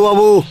ফেলু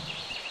বাবু,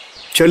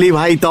 চলি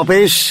ভাই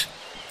তপেশ,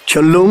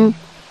 চললুম।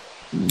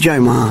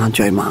 জয় মা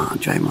জয় মা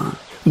জয় মা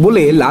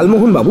বলে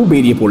লালমোহন বাবু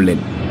বেরিয়ে পড়লেন।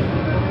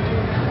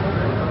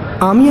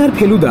 আমি আর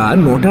ফেলুদা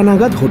 9টা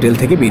নাগাদ হোটেল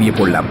থেকে বেরিয়ে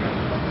পড়লাম।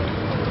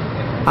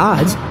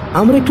 আজ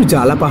আমরা একটু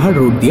জালা পাহাড়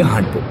রোড দিয়ে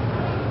হাঁটবো।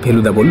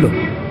 ফেলুদা বলল,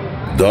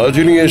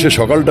 দার্জিলিং এসে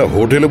সকালটা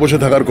হোটেলে বসে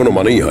থাকার কোনো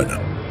মানেই হয় না।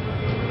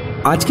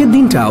 আজকের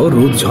দিনটাও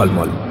রোদ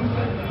ঝলমল,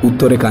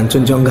 উত্তরে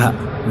কাঞ্চনজঙ্ঘা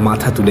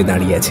মাথা তুলে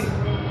দাঁড়িয়ে আছে।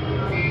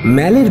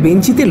 ম্যালের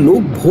বেঞ্চিতে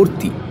লোক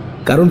ভর্তি,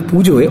 কারণ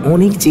পুজোয়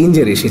অনেক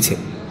চেঞ্জের এসেছে।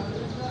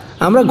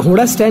 আমরা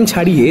ঘোড়া স্ট্যান্ড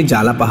ছাড়িয়ে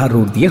জালা পাহাড়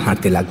রোড দিয়ে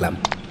হাঁটতে লাগলাম।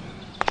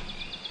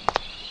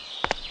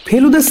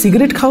 ফেলুদা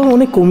সিগারেট খাওয়া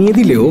অনেক কমিয়ে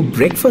দিলেও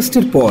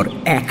ব্রেকফাস্টের পর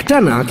একটা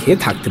না খেয়ে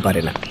থাকতে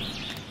পারে না।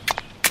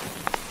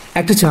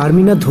 একটা 4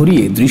 মিনিট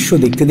ধরিয়ে দৃশ্য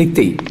দেখতে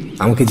দেখতেই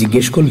আমাকে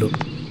জিজ্ঞেস করলো,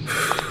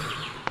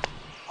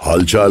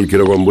 হালচাল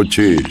কিরকম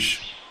বুঝছিস?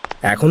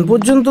 এখন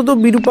পর্যন্ত তো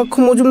বিরূপাক্ষ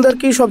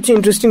মজুমদারকেই সবচেয়ে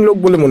ইন্টারেস্টিং লোক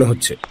বলে মনে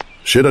হচ্ছে।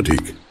 সেটা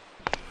ঠিক,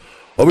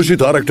 অবশ্যই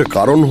তার একটা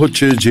কারণ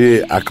হচ্ছে যে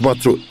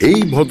একমাত্র এই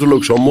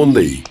ভদ্রলোক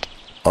সম্বন্ধেই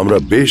আমরা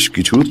বেশ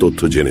কিছু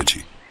তথ্য জেনেছি,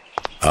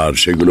 আর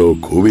সেগুলো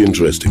খুবই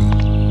ইন্টারেস্টিং।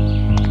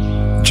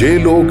 যে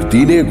লোক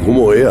দিনে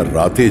ঘুমোয় আর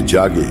রাতে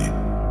জাগে,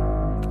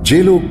 যে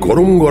লোক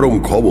গরম গরম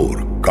খবর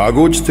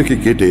কাগজ থেকে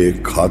কেটে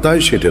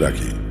খাতায় সেঁটে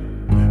রাখে,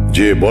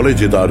 যে বলে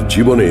যে তার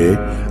জীবনে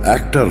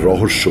একটা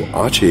রহস্য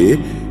আছে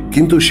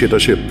কিন্তু সেটা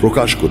সে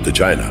প্রকাশ করতে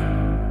চায় না,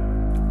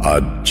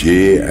 আর যে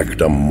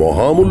একটা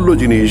মহামূল্য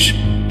জিনিস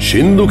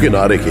সিন্ধুকে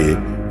না রেখে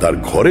তার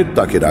ঘরের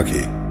তাকে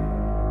রাখে,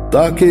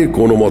 তাকে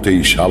কোনো মতেই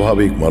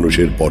স্বাভাবিক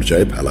মানুষের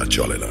পর্যায়ে ফেলা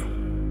চলে না।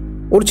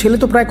 ওর ছেলে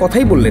তো প্রায়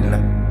কথাই বললেন না।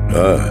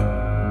 হ্যাঁ,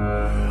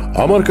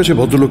 আমার কাছে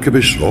ভদ্রলোককে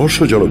বেশ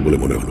রহস্যজনক বলে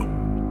মনে হলো।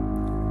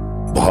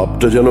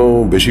 ভাবটা যেন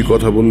বেশি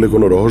কথা বললে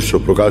কোনো রহস্য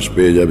প্রকাশ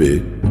পেয়ে যাবে,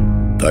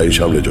 তাই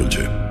সামনে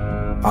চলছে।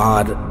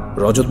 আর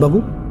রজতবাবু?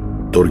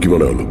 তোর কি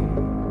মনে হলো?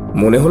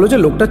 মনে হলো যে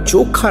লোকটা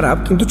চোখ খারাপ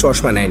কিন্তু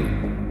চশমা নেয়নি,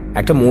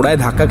 একটা মোড়ায়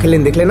ধাক্কা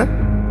খেলেন, দেখলে না?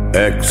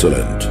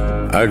 এক্সেলেন্ট,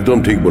 একদম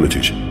ঠিক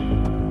বলেছিস।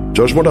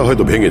 চশমাটা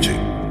হয়তো ভেঙেছে,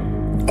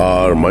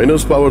 আর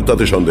মাইনাস পাওয়ার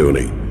তাতে সন্দেহ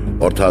নেই,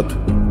 অর্থাৎ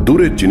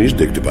দূরের জিনিস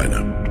দেখতে পায় না,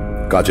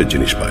 কাছের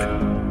জিনিস পায়।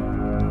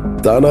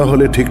 তা না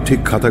হলে ঠিক ঠিক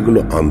খাতাগুলো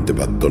আনতে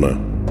পারতো না।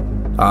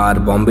 আর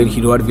বম্বের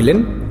হিরো আর ভিলেন?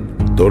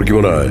 তোর কি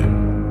মনে হয়?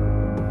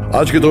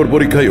 আজকে তোর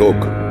পরীক্ষাই হোক।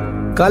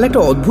 কাল একটা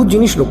অদ্ভুত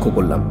জিনিস লক্ষ্য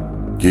করলাম।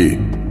 কি?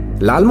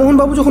 লালমোহন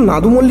বাবু যখন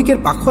নাদু মল্লিকের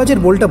পাখোয়াজের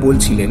বলটা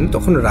বলছিলেন,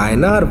 তখন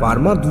রায়না আর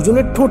বার্মা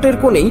দুজনের ঠোঁটের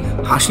কোণেই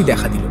হাসি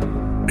দেখা দিল।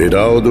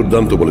 এটাও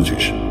দুর্দান্ত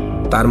বলেছিস।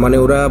 তার মানে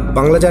ওরা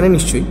বাংলা জানে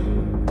নিশ্চয়ই।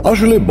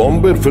 আসলে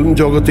বম্বের ফিল্ম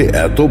জগতে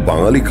এত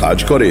বাঙালি কাজ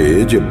করে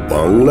যে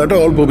বাংলাটা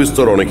অল্প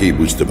বিস্তর অনেকেই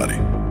বুঝতে পারে।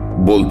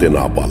 বলতে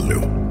না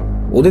পারলেও।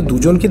 ওদের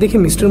দুজনকে দেখে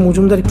মিস্টার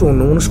মজুমদার একটু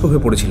অন্যমনস্ক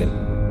হয়ে পড়েছিলেন,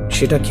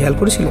 সেটা খেয়াল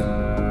করেছিলেন?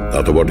 তা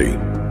তো বটেই।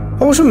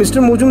 অবশ্য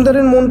মিস্টার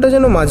মজুমদারের মনটা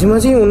যেন মাঝে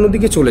মাঝেই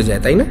অন্যদিকে চলে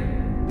যায়, তাই না?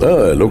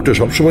 হ্যাঁ, লোকটা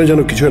সবসময় যেন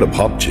কিছু একটা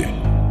ভাবছে।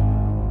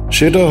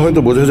 সেটা হয়তো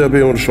বোঝা যাবে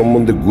ওর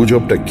সম্বন্ধে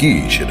গুজবটা কি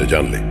সেটা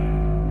জানলে।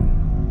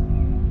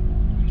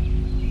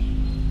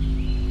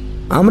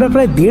 আমরা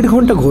প্রায় 1.5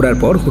 ঘন্টা ঘোরার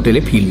পর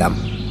হোটেলে ফিরলাম।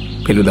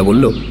 ফেলুদা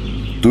বলল,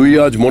 তুই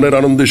আজ মনের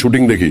আনন্দে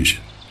শুটিং দেখিস,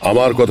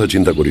 আমার কথা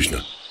চিন্তা করিস না।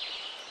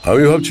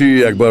 আমি ভাবছি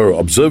একবার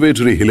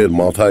অবজারভেটরি হিলের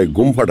মাথায়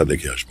গুম্ফাটা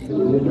দেখে আসবো।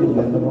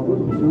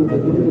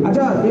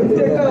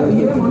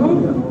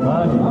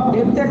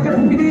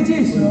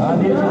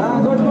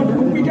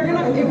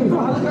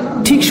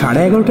 ঠিক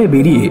 11:30টায়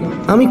বেরিয়ে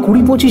আমি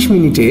 20-25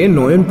 মিনিটে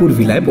নয়নপুর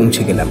ভিলায়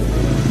পৌঁছে গেলাম।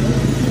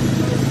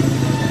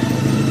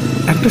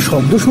 একটা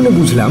শব্দ শুনে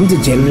বুঝলাম যে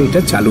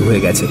জেনারেটর চালু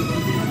হয়ে গেছে,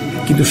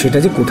 কিন্তু সেটা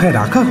যে কোথায়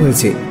রাখা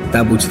হয়েছে তা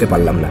বুঝতে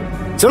পারলাম না।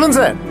 চলুন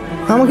স্যার।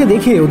 আমাকে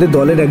দেখে ওদের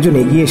দলের একজন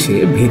এগিয়ে এসে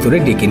ভেতরে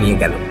ডেকে নিয়ে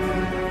গেল।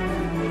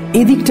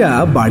 এদিকটা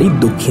বাড়ির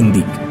দক্ষিণ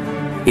দিক,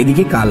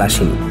 এদিকে কাল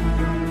আসেনি।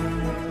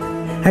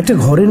 একটা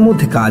ঘরের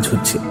মধ্যে কাজ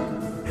হচ্ছে,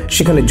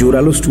 সেখানে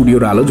জোরালো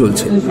স্টুডিওর আলো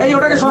জ্বলছে।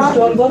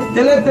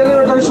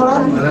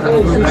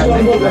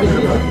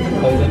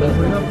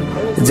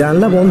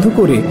 জানলা বন্ধ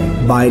করে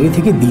বাইরে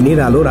থেকে দিনের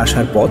আলোর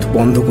আসার পথ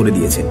বন্ধ করে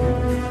দিয়েছে।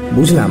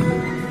 বুঝলাম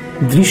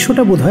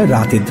দৃশ্যটা বোধহয়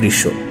রাতের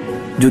দৃশ্য,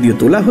 যদিও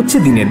তোলা হচ্ছে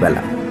দিনের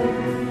বেলা।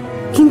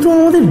 কিন্তু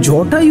আমাদের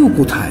জটায়ু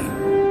কোথায়?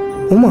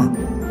 ওমা,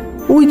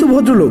 ওই তো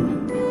ভদ্রলোক।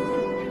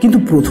 কিন্তু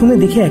প্রথমে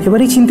দেখে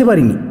একেবারেই চিনতে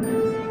পারিনি।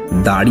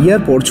 দাঁড়িয়ে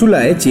আর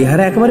পরচুলায়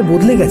চেহারা একেবারে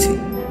বদলে গেছে।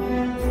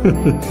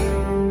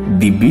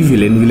 দিব্যি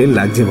ভিলেন ভিলেন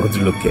লাগছে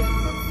ভদ্রলোককে।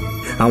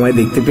 আমায়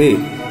দেখতে পেয়ে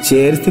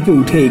চেয়ার থেকে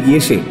উঠে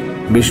এগিয়ে এসে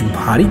বেশ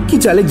ভারী কি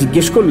চালে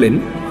জিজ্ঞেস করলেন,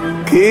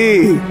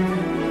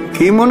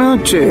 কি মনে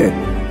হচ্ছে?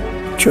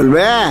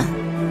 চলবে?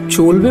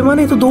 চলবে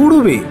মানে তো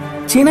দৌড়বে,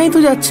 চেনাই তো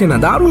যাচ্ছে না।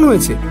 দারুণ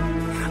হয়েছে।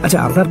 আচ্ছা,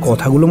 আপনার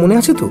কথাগুলো মনে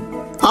আছে তো?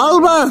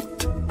 আলবাত।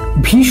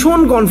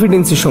 ভীষণ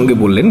কনফিডেন্সের সঙ্গে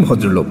বললেন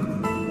ভদ্রলোক।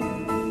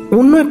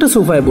 অন্য একটা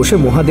সোফায় বসে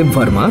মহাদেব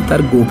ভার্মা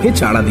তার গোফে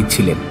চাড়া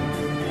দিচ্ছিলেন।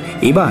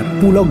 এবার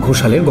পুলক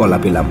ঘোষালের গলা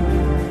পেলাম।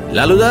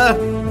 লালুদা।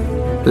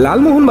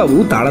 লালমোহন বাবু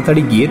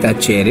তাড়াতাড়ি গিয়ে তার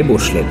চেয়ারে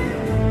বসলেন।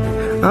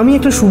 আমি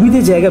একটা সুবিধে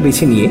জায়গা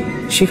বেছে নিয়ে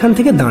সেখান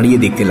থেকে দাঁড়িয়ে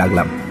দেখতে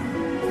লাগলাম।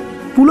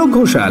 পুলক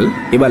ঘোষাল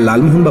এবার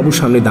লালমোহন বাবুর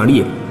সামনে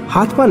দাঁড়িয়ে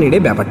হাত পা নেড়ে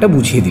ব্যাপারটা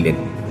বুঝিয়ে দিলেন।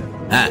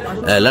 হ্যাঁ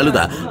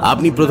লালুদা,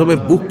 আপনি প্রথমে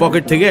বুক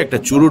পকেট থেকে একটা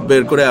চুরুট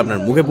বের করে আপনার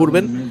মুখে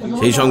পুরবেন,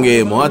 সেই সঙ্গে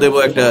মহাদেবও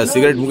একটা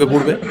সিগারেট মুখে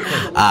পুরবে,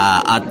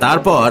 আর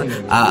তারপর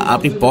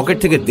আপনি পকেট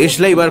থেকে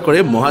দেশলাই বার করে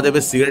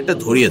মহাদেবের সিগারেটটা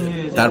ধরিয়ে দেবেন,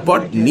 তারপর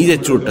নিজের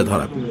চুরুটটা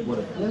ধরাবেন,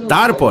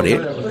 তারপরে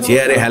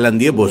চেয়ারে হেলান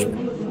দিয়ে বসবেন।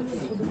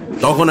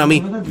 তখন আমি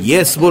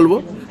ইয়েস বলবো,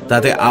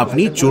 তাতে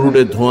আপনি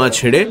চুরুটের ধোঁয়া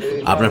ছেড়ে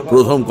আপনার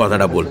প্রথম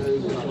কথাটা বলবেন।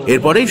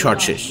 এরপরেই শট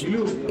শেষ।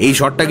 এই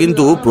শটটা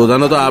কিন্তু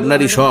প্রধানত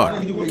আপনারই শট।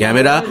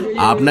 ক্যামেরা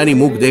আপনারই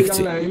মুখ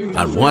দেখছে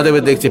আর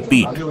মহাদেবের দেখছে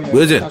পিঠ,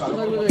 বুঝেছেন?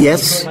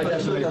 ইয়েস।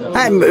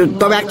 হ্যাঁ,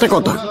 তবে একটা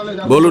কথা।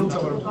 বলুন।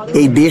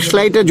 এই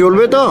দেশলাইটা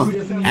জ্বলবে তো?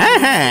 হ্যাঁ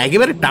হ্যাঁ,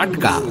 একেবারে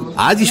টাটকা,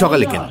 আজই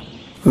সকালে কেন।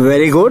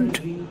 Very good.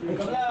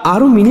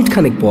 আরো মিনিট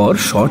খানেক পর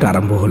শট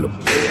আরম্ভ হলো।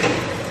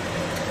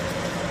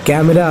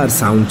 ক্যামেরা আর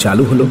সাউন্ড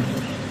চালু হলো,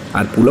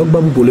 আর পুলক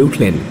বাবু বলে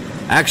উঠলেন,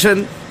 অ্যাকশন।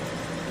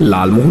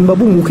 লালমোহন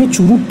বাবু মুখে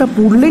চুরুটটা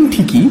পুরলেন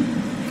ঠিকই,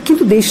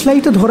 কিন্তু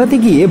দেশলাইটা ধরাতে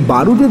গিয়ে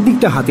বারুদের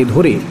দিকটা হাতে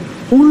ধরে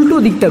উল্টো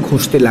দিকটা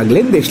ঘষতে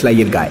লাগলেন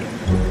দেশলাইয়ের গায়ে।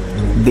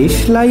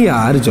 দেশলাই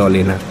আর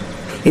জ্বলে না।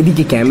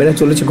 এদিকে ক্যামেরা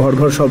চলেছে ঘর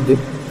ঘর শব্দে।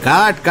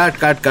 কাট কাট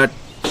কাট কাট।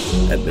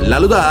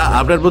 লালুদা,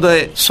 আপনার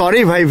বোধহয়।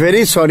 সরি ভাই,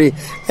 ভেরি সরি।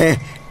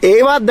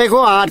 এবার দেখো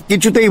আর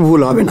কিছুতেই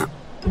ভুল হবে না।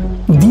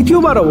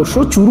 দ্বিতীয়বার অবশ্য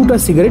চুরুট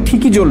আর সিগারেট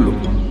ঠিকই জ্বলল।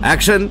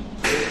 অ্যাকশন।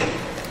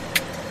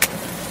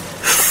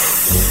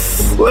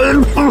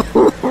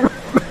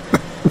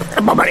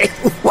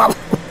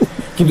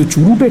 কিন্তু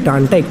চুরুটে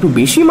টানটা একটু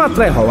বেশি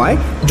মাত্রায় হওয়ায়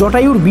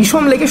জটায়ুর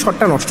বিষম লেগে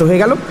শটটা নষ্ট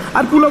হয়ে গেল,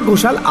 আর পুলক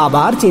ঘোষাল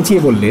আবার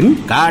চেঁচিয়ে বললেন,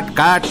 কাট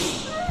কাট।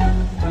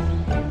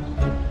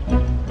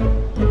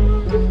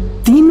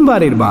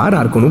 3বারের বার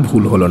আর কোনো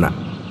ভুল হলো না।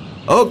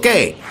 ওকে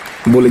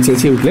বলে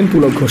চেঁচিয়ে উঠলেন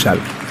পুলক ঘোষাল,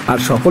 আর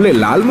সকলে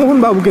লালমোহন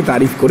বাবুকে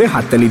তারিফ করে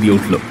হাততালি দিয়ে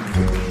উঠল।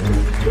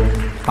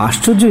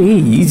 আশ্চর্য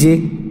এই যে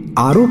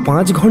আরো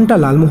 5 ঘন্টা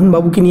লালমোহন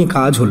বাবুকে নিয়ে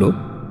কাজ হলো,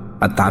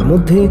 আর তার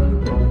মধ্যে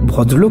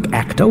ভদ্রলোক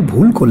একটাও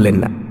ভুল করলেন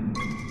না।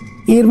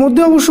 এর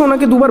মধ্যে অবশ্য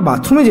ওনাকে 2বার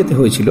বাথরুমে যেতে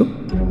হয়েছিল।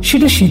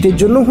 সেটা শীতের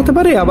জন্য হতে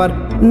পারে, আবার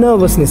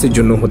নার্ভাসনেসের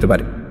জন্য হতে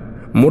পারে।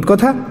 মোট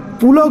কথা,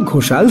 পুলক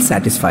ঘোষাল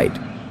স্যাটিসফাইড।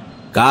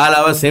 কাল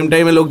আবার সেম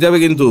টাইমে লোক যাবে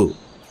কিন্তু।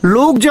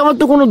 লোক যাওয়ার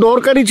তো কোনো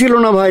দরকারই ছিল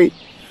না ভাই,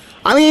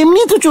 আমি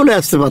এমনি তো চলে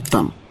আসতে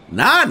পারতাম।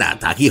 না না,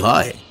 তা কি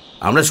হয়?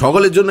 আমরা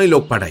সকলের জন্যই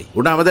লোক পাঠাই,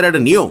 ওটা আমাদের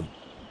একটা নিয়ম।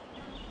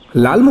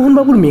 লালমোহন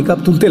বাবুর মেকআপ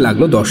তুলতে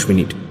লাগলো 10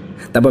 মিনিট।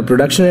 তারপর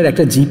প্রোডাকশনের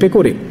একটা জিপে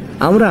করে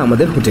আমরা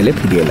আমাদের হোটেলে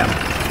ফিরে এলাম।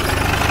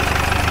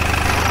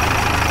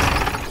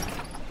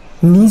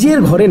 নিজের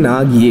ঘরে না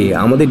গিয়ে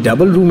আমাদের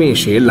ডাবল রুমে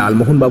এসে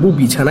লালমোহন বাবু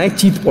বিছানায়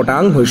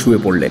চিৎপটাং হয়ে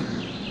শুয়ে পড়লেন।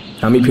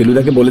 আমি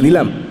ফেলুদাকে বলে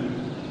দিলাম,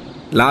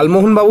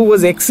 লালমোহন বাবু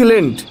ওয়াজ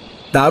এক্সিলেন্ট,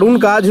 দারুণ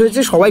কাজ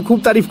হয়েছে, সবাই খুব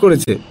তারিফ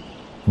করেছে।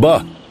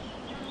 বাহ,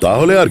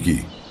 তাহলে আর কি,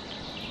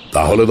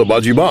 তাহলে তো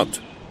বাজি বাঁধ।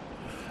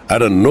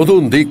 একটা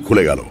নতুন দিক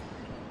খুলে গেল।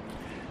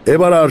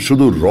 এবার আর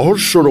শুধু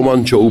রহস্য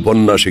রোমাঞ্চ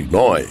উপন্যাসিক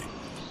নয়,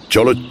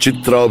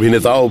 চলচ্চিত্র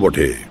অভিনেতাও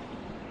বটে।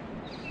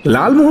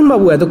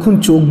 লালমোহনবাবু এতক্ষণ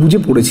চোখ বুজে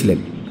পড়েছিলেন।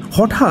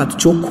 হঠাৎ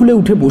চোখ খুলে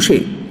উঠে বসে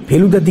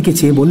ফেলুদার দিকে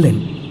চেয়ে বললেন,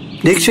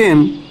 দেখছেন,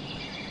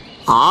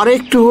 আর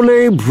একটু হলে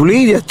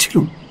ভুলেই যাচ্ছিল।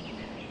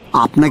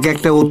 আপনাকে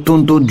একটা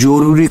অত্যন্ত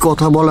জরুরি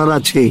কথা বলার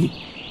আছে।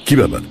 কি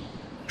ব্যাপার?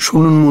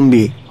 শুনুন মন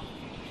দিয়ে।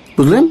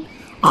 বুঝলেন,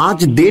 আজ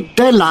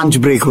 1:30টায় লাঞ্চ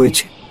ব্রেক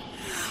হয়েছে।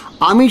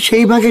 আমি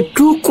সেই ভাগে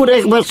টুক করে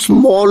একবার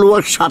স্মল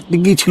ওয়ার্ক সারতে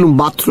গিয়েছিলাম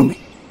বাথরুমে।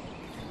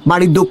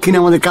 বাড়ির দক্ষিণে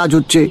আমাদের কাজ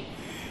হচ্ছে,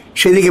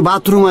 সেদিকে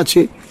বাথরুম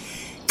আছে,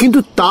 কিন্তু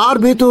তার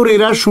ভেতর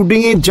এরা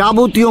শুটিংয়ে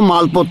যাবতীয়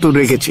মালপত্র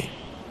রেখেছে।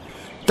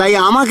 তাই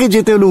আমাকে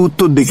যেতে হলো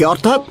উত্তর দিকে,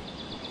 অর্থাৎ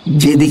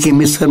যেদিকে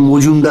মিস্টার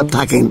মজুমদার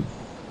থাকেন।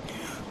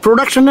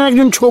 প্রোডাকশনের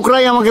একজন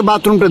ছোকরাই আমাকে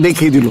বাথরুমটা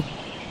দেখিয়ে দিল।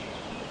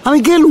 আমি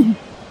গেলুম।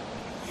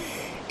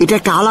 এটা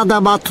একটা আলাদা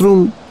বাথরুম,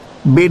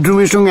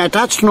 বেডরুমের সঙ্গে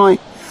অ্যাটাচ নয়।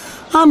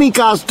 আমি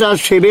কাজটা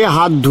সেরে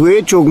হাত ধুয়ে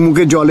চোখ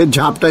মুখে জলের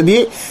ঝাপটা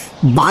দিয়ে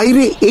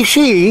বাইরে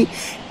এসেই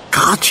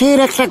কাছের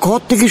একটা ঘর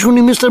থেকে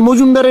শুনি মিস্টার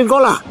মজুমদারের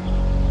গলা।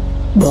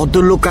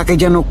 ভদ্রলোক কাকে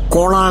যেন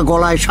কড়া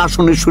গলায়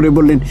শাসনের সুরে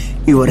বললেন,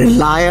 ইউ আর এ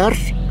লায়ার।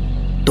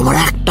 তোমার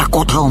একটা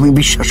কথাও আমি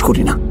বিশ্বাস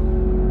করি না।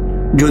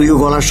 যদিও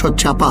গলার স্বর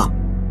চাপা,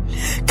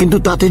 কিন্তু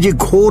তাতে যে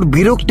ঘোর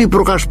বিরক্তি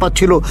প্রকাশ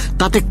পাচ্ছিল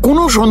তাতে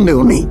কোনো সন্দেহ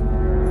নেই।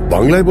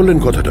 বাংলায় বললেন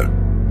কথাটা?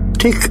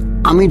 ঠিক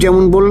আমি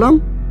যেমন বললাম,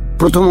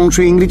 প্রথম অংশ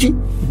ইংরেজি,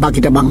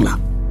 বাকিটা বাংলা।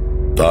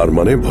 তার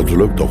মানে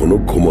ভদ্রলোক তখনও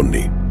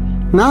ঘুমননি?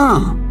 না,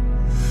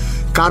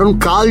 কারণ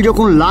কাল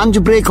যখন লাঞ্চ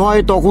ব্রেক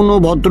হয় তখনও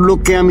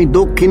ভদ্রলোককে আমি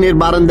দক্ষিণের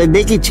বারান্দায়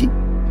দেখেছি।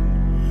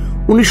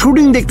 উনি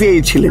শুটিং দেখতে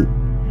এসেছিলেন।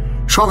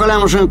 সকালে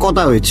আমার সঙ্গে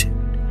কথা হয়েছে।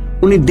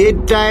 উনি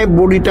 1:30টায়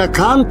বড়িটা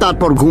খান,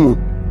 তারপর ঘুমোন।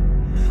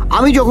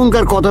 আমি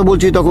যখনকার কথা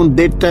বলছি তখন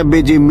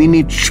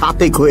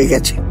 1:30 হয়ে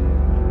গেছে।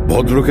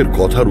 ভদ্রলোকের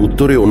কথার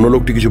উত্তরে অন্য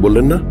লোকটি কিছু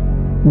বললেন না?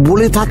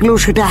 বলে থাকলেও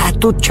সেটা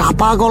এত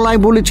চাপা গলায়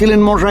বলেছিলেন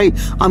মশাই,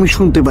 আমি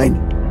শুনতে পাইনি।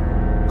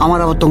 আমার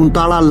আবার তখন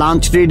তাড়া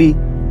লাঞ্চ রেডি,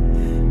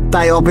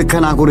 তাই অপেক্ষা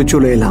না করে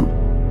চলে এলাম।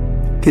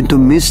 কিন্তু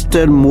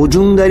মিস্টার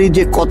মজুমদারি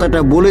যে কথাটা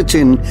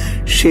বলেছেন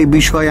সে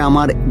বিষয়ে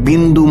আমার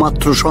বিন্দু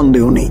মাত্র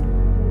সন্দেহ নেই।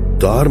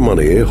 তার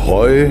মানে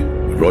হয়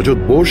রজত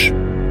বোস,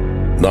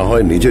 না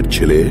হয় নিজের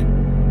ছেলে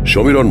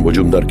সমীরণ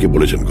মজুমদারকে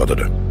বলেছেন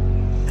কথাটা।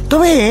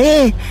 তবে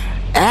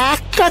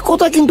একটা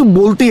কথা কিন্তু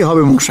বলতেই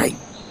হবে মশাই,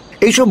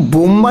 এইসব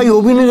বোম্বাই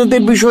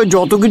অভিনেতাদের বিষয়ে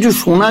যত কিছু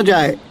শোনা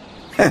যায়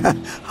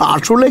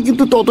আসলে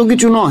কিন্তু তত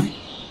কিছু নয়।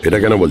 এটা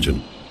কেন বলছেন?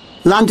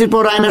 লাঞ্চের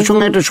পর আয়নার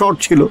সঙ্গে একটা শর্ট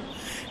ছিল,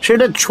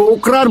 সেটা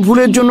ছোকরার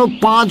ভুলের জন্য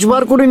 5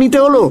 বার করে নিতে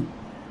হলো।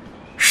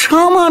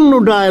 সামান্য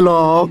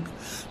ডায়লগ,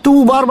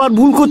 তবু বারবার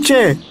ভুল করছে।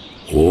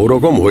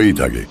 ওরকম হয়েই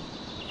থাকে।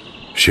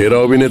 সেরা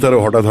অভিনেতারা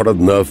হঠাৎ হঠাৎ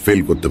নার্ভ ফেল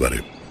করতে পারে।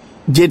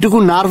 যেটুকু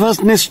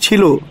নার্ভাসনেস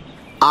ছিল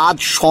আজ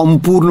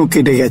সম্পূর্ণ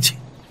কেটে গেছে,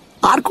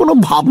 আর কোনো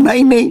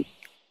ভাবনাই নেই।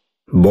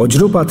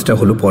 বজ্রপাতটা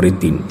হলো পরের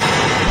দিন।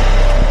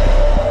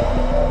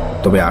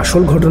 তবে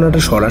আসল ঘটনাটা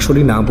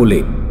সরাসরি না বলে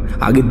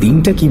আগে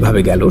দিনটা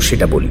কিভাবে গেল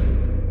সেটা বলি।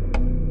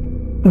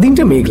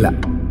 দিনটা মেঘলা,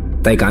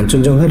 তাই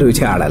কাঞ্চনজঙ্ঘা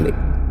রয়েছে আড়ালে।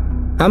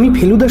 আমি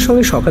ফেলুদার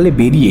সঙ্গে সকালে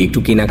বেরিয়ে একটু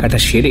কেনাকাটা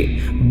সেরে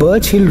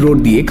বার্চ হিল রোড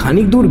দিয়ে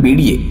খানিক দূর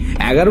বেরিয়ে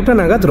 11টা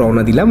নাগাদ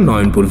রওনা দিলাম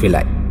নয়নপুর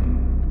ভিলায়।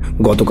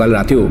 গতকাল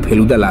রাতেও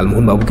ফেলুদা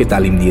লালমোহনবাবুকে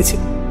তালিম দিয়েছে।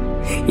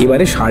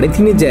 এবারে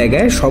 3.5-এর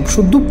জায়গায় সব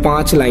শুদ্ধ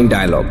 5 লাইন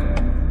ডায়লগ।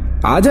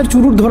 আজ আর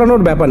চুরুট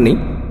ধরানোর ব্যাপার নেই,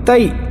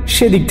 তাই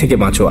সেদিক থেকে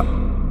বাঁচোয়া।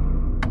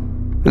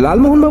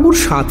 লালমোহনবাবুর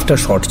 7টা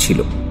শট ছিল।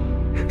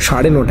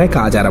 9:30টায়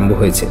কাজ আরম্ভ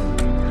হয়েছে।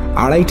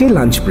 2:30টায়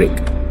লাঞ্চ ব্রেক।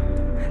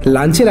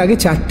 লাঞ্চের আগে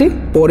 4টে,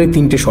 পরে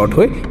 3টে শট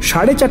হয়ে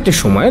 4:30টার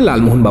সময়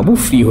লালমোহনবাবু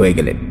ফ্রি হয়ে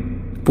গেলেন।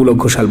 পুলক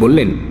ঘোষাল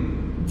বললেন,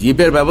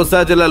 জিপের ব্যবস্থা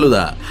আছে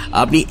লালুদা,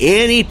 আপনি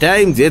এনি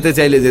টাইম যেতে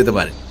চাইলে যেতে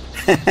পারেন।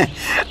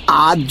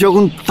 আজ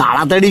যখন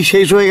তাড়াতাড়ি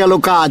শেষ হয়ে গেল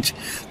কাজ,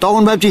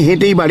 তখন ভাবছি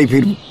হেঁটেই বাড়ি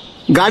ফিরব,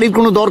 গাড়ির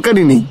কোনো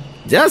দরকারই নেই।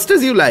 Just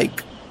as you like.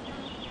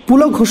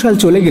 Pulak Ghoshal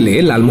চলে গেলে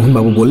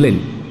লালমোহনবাবু বললেন,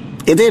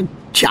 এদের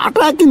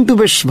চাটা কিন্তু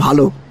বেশ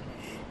ভালো,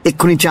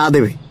 এক্ষুনি চা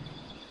দেবে,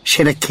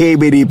 সেটা খেয়ে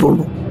বেরিয়ে পড়ব।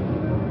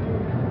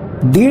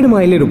 1.5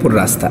 মাইলের উপর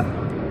রাস্তা,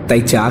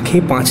 তাই চা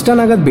খেয়ে 5টা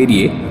নাগাদ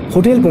বেরিয়ে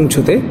হোটেল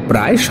পৌঁছতে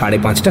প্রায়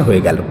 5:30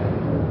 হয়ে গেল।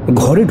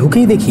 ঘরে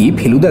ঢুকেই দেখি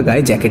ফেলুদা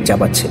গায়ে জ্যাকেট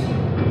চাপাচ্ছে।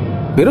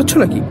 বেরোচ্ছ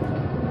নাকি?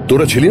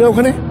 তোরা ছিলি না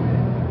ওখানে?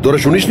 তোরা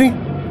শুনিসনি?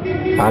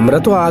 আমরা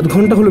তো আধ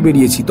ঘন্টা হলো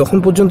বেরিয়েছি, তখন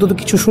পর্যন্ত তো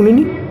কিছু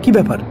শুনিনি। কি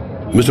ব্যাপার?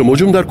 মিস্টার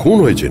মজুমদার খুন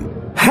হয়েছেন।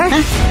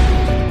 হ্যাঁ,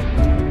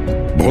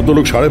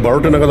 ভদ্রলোক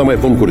 12:30 নাগাদ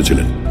আমায় ফোন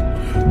করেছিলেন।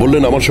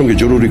 বললেন আমার সঙ্গে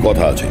জরুরি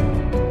কথা আছে,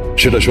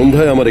 সেটা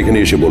সন্ধ্যায় আমার এখানে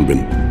এসে বলবেন।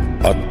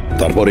 আর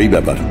তারপর এই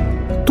ব্যাপার।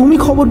 তুমি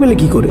খবর পেলে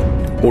কি করে?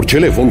 ওর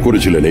ছেলে ফোন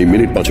করেছিলেন এই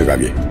মিনিট 5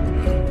 আগে।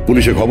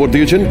 পুলিশে খবর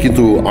দিয়েছেন,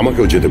 কিন্তু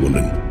আমাকেও যেতে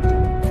বললেন।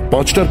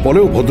 5টার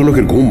পরেও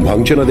ভদ্রলোকের ঘুম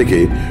ভাঙছে না দেখে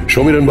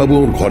সমীরণ বাবু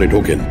ওর ঘরে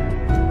ঢোকেন।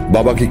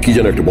 বাবাকে কি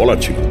যেন একটু বলার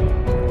ছিল।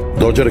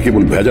 দরজাটা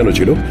কেবল ভেজানো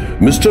ছিল।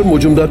 মিস্টার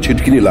মজুমদার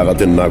ছিটকিনি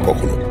লাগাতেন না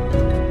কখনো।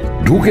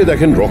 ঢুকে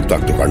দেখেন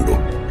রক্তাক্ত কাণ্ড,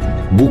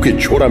 বুকে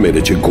ছোড়া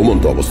মেরেছে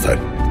ঘুমন্ত অবস্থায়।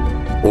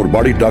 ওর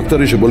বাড়ির ডাক্তার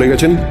এসে বলে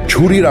গেছেন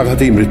ছুরির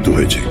আঘাতেই মৃত্যু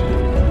হয়েছে।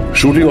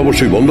 শুটিং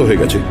অবশ্যই বন্ধ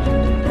হয়ে গেছে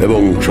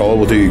এবং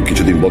স্বভাবতই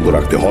কিছুদিন বন্ধ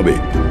রাখতে হবে,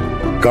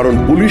 কারণ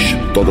পুলিশ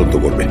তদন্ত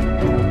করবে।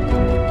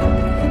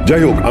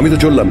 যাই হোক, আমি তো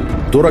চললাম।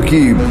 তোরা কি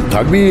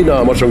থাকবি না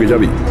আমার সঙ্গে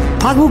যাবি?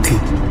 থাকবো কি,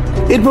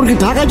 এরপর কি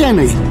থাকা যায়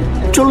নাকি?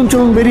 চলুন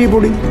চলুন, বেরিয়ে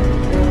পড়ি।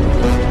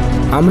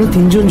 আমরা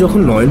তিনজন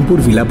যখন নয়নপুর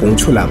ভিলা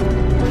পৌঁছলাম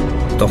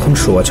তখন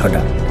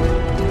 6:15।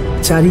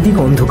 চারিদিক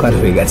অন্ধকার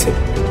হয়ে গেছে,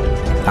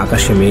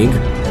 আকাশে মেঘ,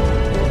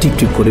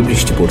 টিপটিপ করে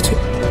বৃষ্টি পড়ছে।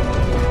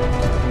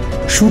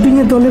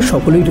 শুটিংয়ের দলের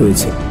সকলেই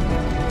রয়েছে।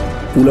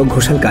 পুলক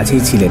ঘোষাল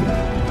কাছেই ছিলেন,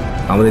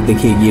 আমাদের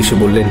দেখে এগিয়ে এসে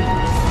বললেন,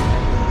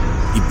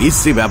 কি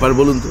বিশ্রী ব্যাপার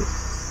বলুন তো।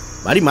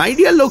 বাড়ি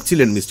মাইডিয়ার লোক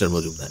ছিলেন মিস্টার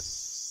মজুমদার,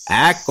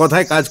 এক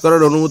কথায় কাজ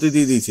করার অনুমতি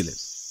দিয়ে দিয়েছিলেন।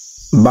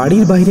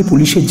 বাড়ির বাইরে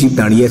পুলিশের জিপ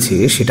দাঁড়িয়ে আছে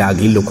সেটা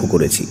আগেই লক্ষ্য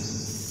করেছি।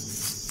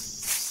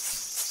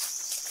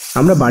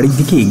 আমরা বাড়ির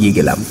দিকে এগিয়ে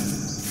গেলাম।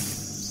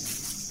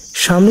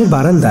 সামনের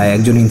বারান্দায়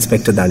একজন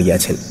ইন্সপেক্টর দাঁড়িয়ে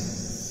আছেন,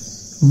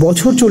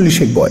 বছর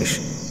 40 বয়স।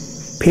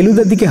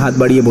 ফেলুদার দিকে হাত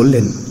বাড়িয়ে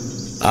বললেন,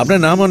 আপনার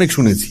নাম অনেক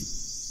শুনেছি,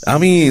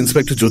 আমি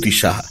ইন্সপেক্টর জ্যোতিষ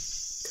সাহা।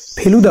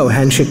 ফেলুদাও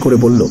হ্যান্ডশেক করে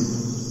বলল,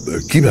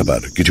 কি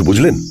ব্যাপার, কিছু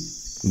বুঝলেন?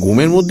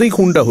 ঘুমের মধ্যেই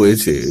খুনটা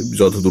হয়েছে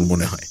যতদূর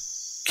মনে হয়।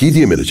 কি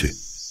দিয়ে মেরেছে?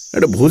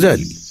 একটা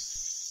ভোজালি,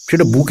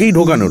 সেটা বুকেই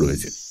ঢোকানো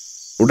রয়েছে।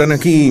 ওটা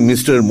নাকি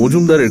মিস্টার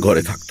মজুমদারের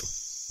ঘরে থাকতো।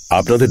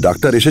 আপনাদের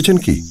ডাক্তার এসেছেন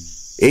কি?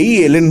 এই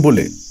এলেন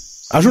বলে।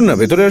 আসুন না,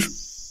 ভেতরে আসুন।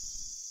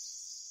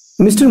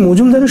 মিস্টার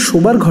মজুমদারের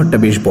শোবার ঘরটা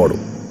বেশ বড়।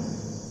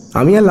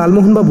 আমি আর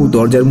লালমোহনবাবু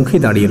দরজার মুখে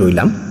দাঁড়িয়ে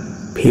রইলাম।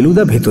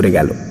 ফেলুদা ভেতরে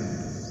গেল।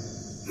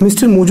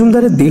 মিস্টার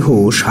মজুমদারের দেহ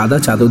সাদা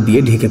চাদর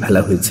দিয়ে ঢেকে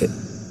ফেলা হয়েছে।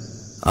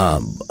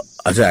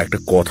 আচ্ছা, একটা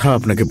কথা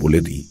আপনাকে বলে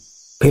দিই।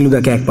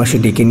 ফেলুদাকে একপাশে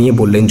ডেকে নিয়ে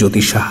বললেন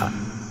জ্যোতিষ সাহা,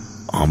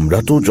 আমরা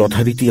তো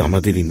যথারীতি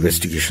আমাদের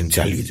ইনভেস্টিগেশন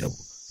চালিয়ে যাব,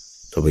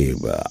 তবে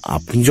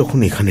আপনি যখন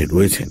এখানে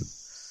রয়েছেন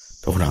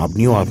তখন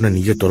আপনিও আপনার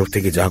নিজের তরফ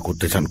থেকে যা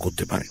করতে চান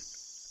করতে পারেন।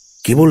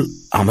 কেবল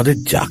আমাদের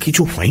যা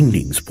কিছু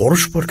ফাইন্ডিংস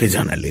পরস্পরকে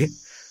জানালে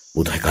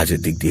বোধহয় কাজের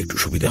দিক দিয়ে একটু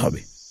সুবিধা হবে।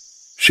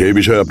 সেই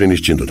বিষয়ে আপনি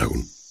নিশ্চিন্ত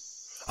থাকুন,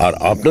 আর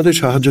আপনাদের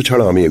সাহায্য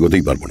ছাড়া আমি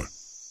এগোতেই পারবো না।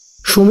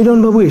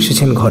 সমীরণবাবু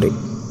এসেছেন ঘরে।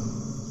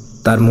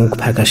 তার মুখ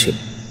ফ্যাকাশে,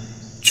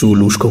 চুল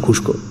উস্কো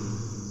খুস্কো।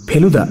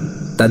 ফেলুদা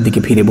তার দিকে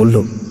ফিরে বলল,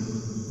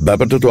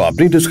 ব্যাপারটা তো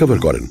আপনি ডিসকভার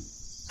করেন।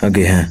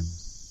 আগে হ্যাঁ,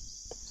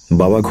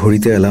 বাবা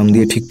ঘড়িতে অ্যালার্ম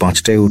দিয়ে ঠিক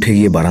 5টায় উঠে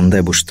গিয়ে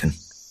বারান্দায় বসতেন,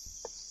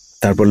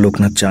 তারপর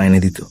লোকনাথ চা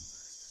এনে দিত।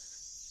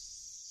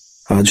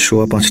 আজ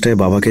 5:15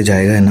 বাবাকে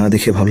জায়গায় না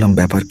দেখে ভাবলাম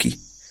ব্যাপার কি,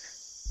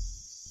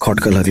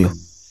 খটকা লাগলো।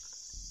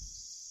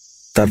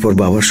 তারপর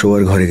বাবার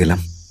শোয়ার ঘরে গেলাম।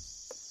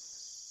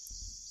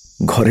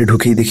 ঘরে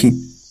ঢুকেই দেখি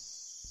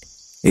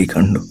এই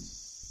কাণ্ড।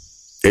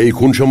 এই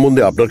খুন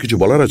সম্বন্ধে আপনার কিছু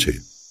বলার আছে?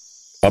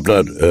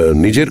 আপনার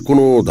নিজের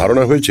কোনো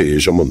ধারণা হয়েছে এ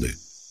সম্বন্ধে?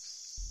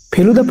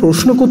 ফেলুদা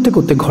প্রশ্ন করতে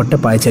করতে ঘরটা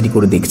পায়চারি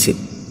করে দেখছে।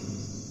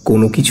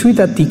 কোনো কিছুই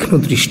তার তীক্ষ্ণ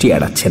দৃষ্টি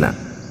এড়াচ্ছে না।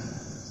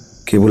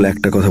 কেবল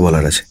একটা কথা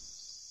বলার আছে।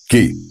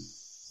 কি?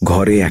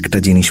 ঘরে একটা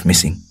জিনিস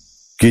মিসিং।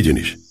 কি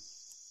জিনিস?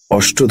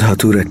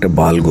 অষ্টধাতুর একটা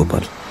বাল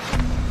গোপাল।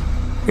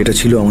 এটা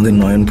ছিল আমাদের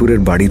নয়নপুরের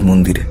বাড়ির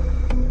মন্দিরে,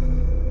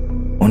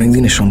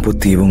 অনেকদিনের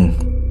সম্পত্তি এবং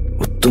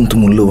অত্যন্ত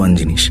মূল্যবান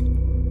জিনিস।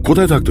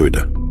 কোথায় থাকতো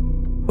এটা?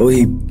 ওই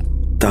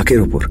তাকের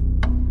ওপর,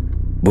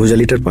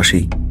 ভোজালিটার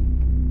পাশেই।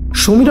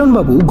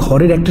 সমীরণবাবু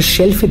ঘরের একটা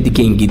শেলফের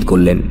দিকে ইঙ্গিত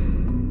করলেন।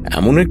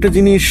 এমন একটা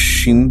জিনিস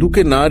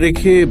সিন্ধুকে না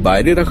রেখে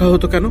বাইরে রাখা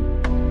হতো কেন?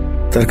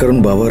 তার কারণ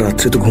বাবা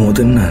রাত্রে তো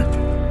ঘুমোতেন না,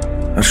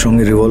 আর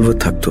সঙ্গে রিভলভার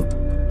থাকতো,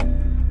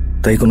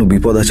 তাই কোনো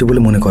বিপদ আছে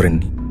বলে মনে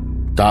করেননি।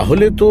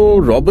 তাহলে তো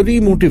রবারি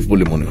মোটিভ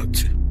বলে মনে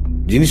হচ্ছে।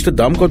 জিনিসটার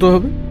দাম কত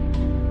হবে?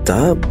 তা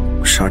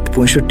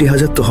 60-65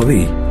 হাজার তো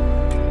হবেই।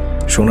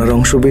 সোনার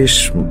অংশ বেশ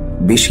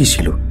বেশি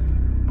ছিল।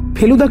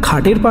 ফেলুদা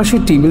খাটের পাশে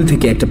টেবিল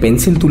থেকে একটা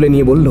পেন্সিল তুলে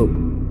নিয়ে বলল,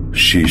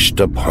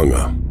 শীষটা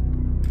ভাঙা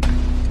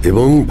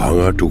এবং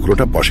ভাঙা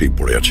টুকরোটা পাশেই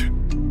পড়ে আছে।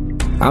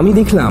 আমি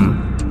দেখলাম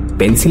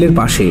পেন্সিলের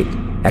পাশে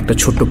একটা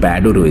ছোট্ট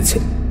প্যাডও রয়েছে।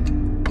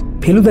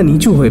 ফেলুদা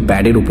নিচু হয়ে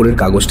প্যাডের উপরের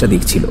কাগজটা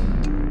দেখছিল,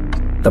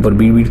 তারপর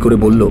বিড়বিড় করে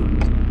বলল,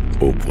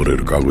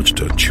 ওপরের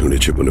কাগজটা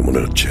ছিঁড়েছে বলে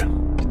মনে হচ্ছে।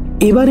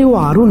 এবারে ও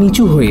আরো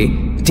নিচু হয়ে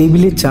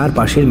টেবিলের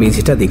চারপাশের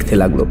মেঝেটা দেখতে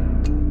লাগলো।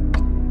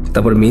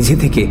 তারপর মেঝে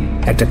থেকে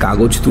একটা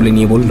কাগজ তুলে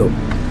নিয়ে বলল,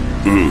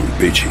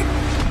 পেয়েছি।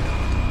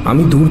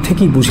 আমি দূর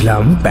থেকেই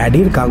বুঝলাম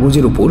প্যাডের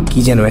কাগজের উপর কি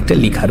যেন একটা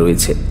লেখা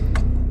রয়েছে।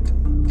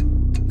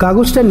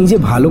 কাগজটা নিজে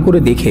ভালো করে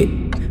দেখে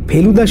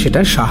ফেলুদা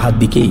সেটা সাহার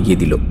দিকে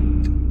এগিয়ে দিল।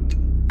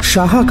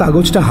 সাহা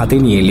কাগজটা হাতে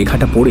নিয়ে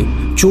লেখাটা পড়ে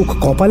চোখ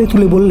কপালে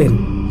তুলে বললেন,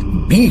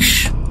 20।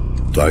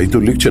 তাই তো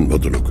লিখছেন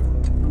ভদ্রলোক।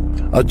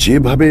 আর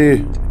যেভাবে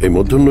এই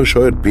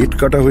মধ্যাহ্নশয়ের পেট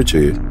কাটা হয়েছে,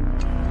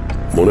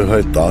 মনে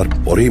হয়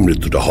তারপরেই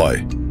মৃত্যুটা হয়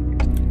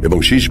এবং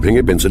শীষ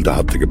ভেঙে পেন্সিলটা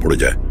হাত থেকে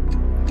পড়ে যায়,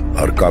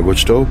 আর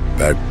কাগজটাও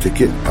প্যাড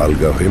থেকে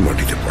আলগা হয়ে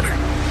মাটিতে পড়ে।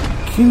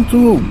 কিন্তু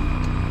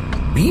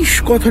 20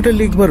 কথাটা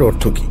লিখবার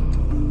অর্থ কি,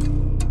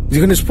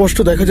 যেখানে স্পষ্ট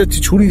দেখা যাচ্ছে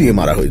ছুরি দিয়ে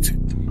মারা হয়েছে?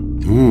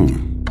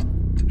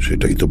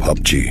 সেটাই তো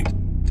ভাবছি।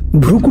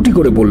 ভ্রুকুটি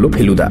করে বলল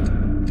ফেলুদা।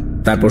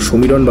 তারপর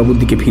সমীরণ বাবুর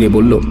দিকে ফিরে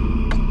বলল,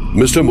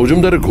 মিস্টার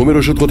মজুমদারের ঘুমের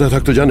ওষুধ কোথায়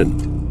থাকতো জানেন?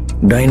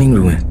 ডাইনিং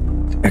রুমে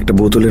একটা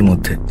বোতলের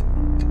মধ্যে।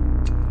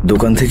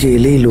 দোকান থেকে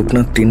এলেই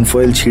লোকনাথ টিন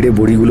ফয়েল ছিঁড়ে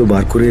বড়িগুলো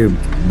বার করে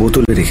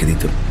বোতলে রেখে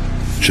দিত।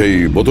 সেই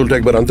বোতলটা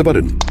একবার আনতে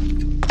পারেন?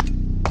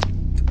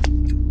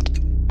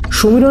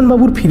 সমীরণ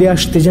বাবুর ফিরে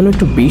আসতে যেন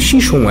একটু বেশি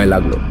সময়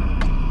লাগলো,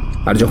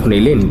 আর যখন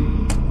এলেন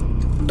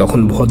তখন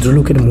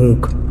ভদ্রলোকের মুখ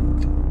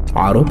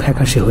আরো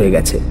ফ্যাকাশে হয়ে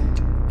গেছে।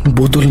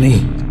 বোতল নেই।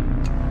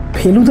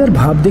 ফেলুদার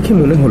ভাব দেখে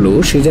মনে হলো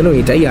সে যেন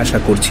এটাই আশা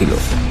করছিল।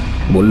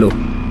 বলল,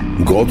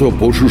 গত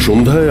পরশু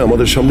সন্ধ্যায়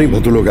আমাদের সামনেই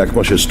ভদ্রলোক 1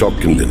 মাসের স্টক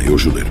কিনলেন এই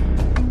ওষুধের।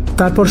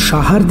 তারপর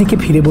সাহার দিকে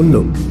ফিরে বলল,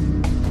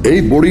 এই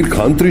বড়ির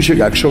খান 30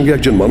 একসঙ্গে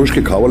একজন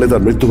মানুষকে খাওয়ালে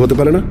তার মৃত্যু হতে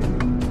পারে না?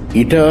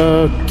 এটা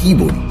কি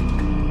বড়ি?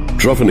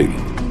 ট্রফেনিল,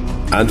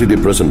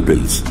 অ্যান্টিডিপ্রেসেন্ট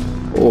পিলস।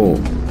 ও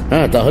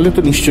হ্যাঁ, তাহলে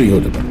তো নিশ্চয়ই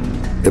হতে পারে।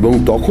 এবং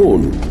তখন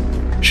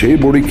সেই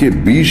বড়িকে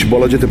বিষ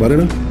বলা যেতে পারে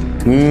না?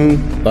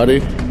 পারে।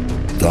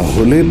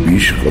 তাহলে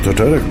বিষ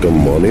কথাটার একটা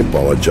মানে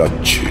পাওয়া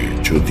যাচ্ছে,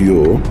 যদিও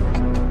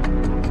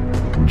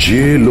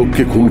যে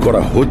লোককে খুন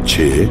করা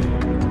হচ্ছে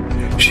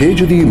সে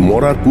যদি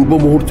মরার পূর্ব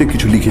মুহূর্তে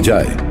কিছু লিখে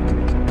যায়,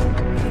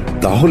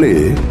 তাহলে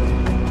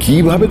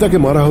কিভাবে তাকে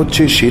মারা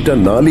হচ্ছে সেটা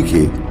না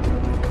লিখে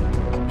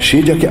সে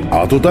যাকে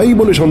আততায়ী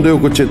বলে সন্দেহ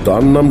করছে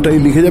তার নামটাই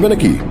লিখে যাবে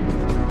নাকি?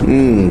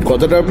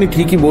 কথাটা আপনি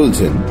ঠিকই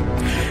বলছেন,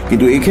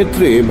 কিন্তু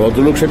এক্ষেত্রে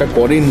ভদ্রলোক সেটা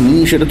করেননি,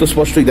 সেটা তো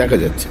স্পষ্টই দেখা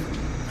যাচ্ছে।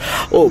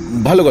 ও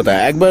ভালো কথা,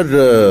 একবার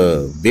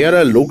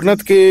বেয়ারা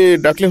লোকনাথকে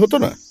ডাকলে হতো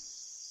না?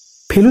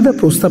 ফেলুদা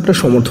প্রস্তাবটা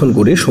সমর্থন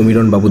করে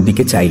সমীরণ বাবুর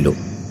দিকে চাইল।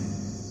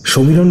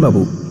 সমীরণ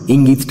বাবু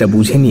ইঙ্গিতটা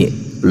বুঝে নিয়ে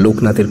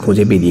লোকনাথের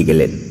খোঁজে বেরিয়ে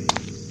গেলেন।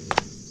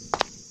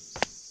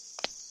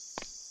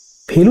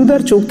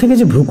 ফেলুদার চোখ থেকে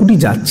যে ভ্রুকুটি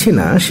যাচ্ছে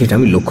না সেটা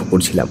আমি লক্ষ্য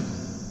করছিলাম।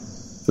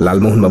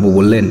 লালমোহন বাবু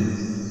বললেন,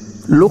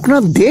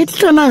 লোকনাথ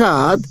 1:30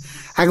 নাগাদ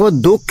একবার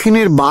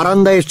দক্ষিণের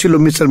বারান্দায় এসেছিল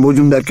মিস্টার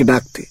মজুমদারকে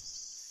ডাকতে,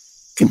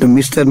 কিন্তু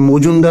মিস্টার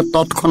মজুমদার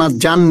তৎক্ষণাৎ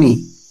যাননি।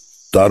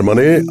 তার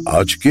মানে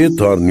আজকে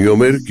তার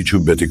নিয়মের কিছু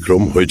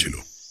ব্যতিক্রম হয়েছিল।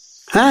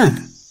 হ্যাঁ,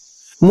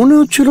 মনে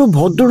হচ্ছিল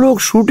ভদ্রলোক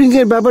শুটিং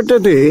এর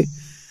ব্যাপারটাতে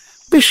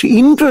বেশ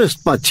ইন্টারেস্ট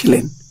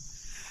পাচ্ছিলেন।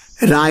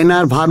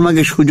 রায়নার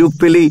ভার্মাকে সুযোগ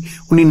পেলেই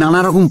উনি নানা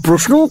রকম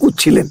প্রশ্নও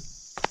করছিলেন।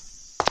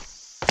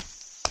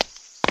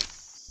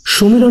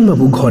 সমীরণ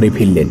বাবু ঘরে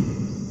ফিরলেন।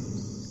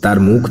 তার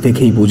মুখ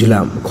দেখেই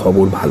বুঝলাম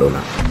খবর ভালো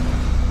না,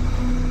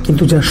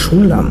 কিন্তু যা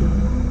শুনলাম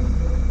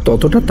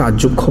ততটা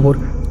তাজ্জব খবর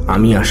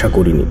আমি আশা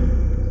করিনি।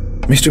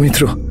 মিস্টার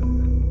মিত্র,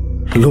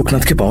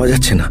 লোকনাথকে পাওয়া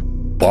যাচ্ছে না।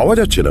 পাওয়া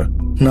যাচ্ছে না?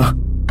 না,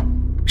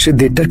 সে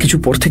 1:30টার কিছু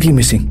পর থেকেই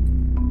মিসিং।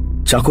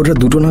 চাকররা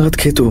 2টো নাগাদ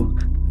খেত,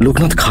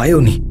 লোকনাথ খায়ও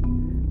নি।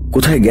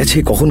 কোথায় গেছে,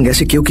 কখন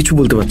গেছে, কেউ কিছু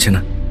বলতে পারছে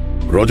না।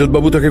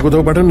 রজতবাবু তাকে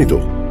কোথাও পাঠাননি তো?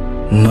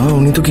 না,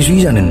 উনি তো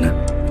কিছুই জানেন না।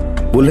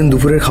 বললেন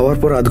দুপুরের খাওয়ার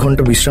পর 1/2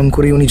 ঘন্টা বিশ্রাম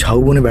করে উনি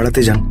ঝাউবনে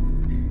বেড়াতে যান।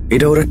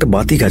 এটা ওর একটা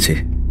বাতিক আছে,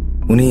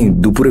 উনি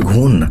দুপুরে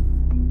ঘুমোন না।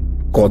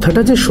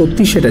 কথাটা যে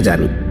সত্যি সেটা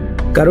জানি,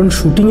 কারণ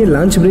শুটিংয়ের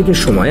লাঞ্চ ব্রেকের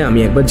সময় আমি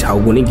একবার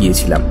ঝাউবনে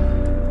গিয়েছিলাম।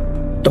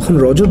 তখন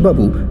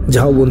রজতবাবু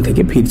ঝাউবন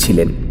থেকে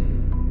ফিরছিলেন।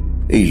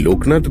 এই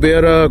লোকনাথ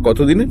বেয়ারা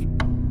কতদিনের?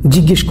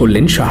 জিজ্ঞেস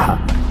করলেন সাহা।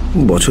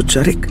 বছর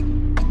 4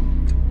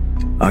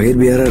 আগের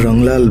বেয়ারা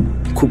রংলাল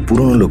খুব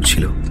পুরনো লোক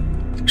ছিল।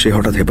 সে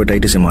হঠাৎ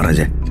হেপাটাইটিসে মারা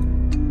যায়।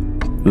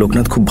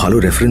 লোকনাথ খুব ভালো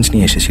রেফারেন্স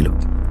নিয়ে এসেছিল,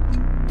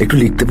 একটু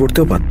লিখতে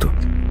পড়তেও পারত।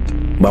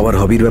 বাবার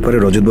হবির ব্যাপারে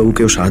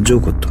রজতবাবুকেও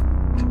সাহায্যও করত।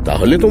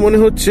 তাহলে তো মনে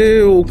হচ্ছে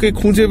ওকে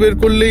খুঁজে বের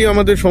করলেই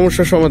আমাদের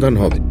সমস্যার সমাধান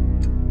হবে।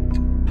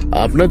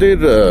 আপনাদের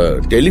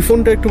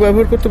টেলিফোনটা একটু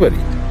ব্যবহার করতে পারি?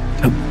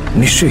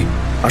 নিশ্চয়ই,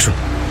 আসুন।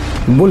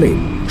 বলে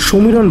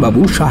সমীরণ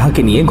বাবু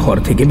সাহাকে নিয়ে ঘর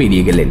থেকে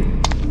বেরিয়ে গেলেন।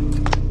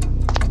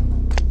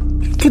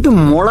 কিন্তু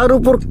মরার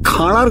উপর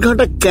খাঁড়ার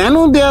ঘাটা কেন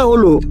দেয়া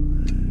হলো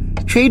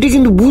সেইটা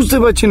কিন্তু বুঝতে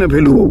পারছি না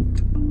ফেলুবাবু।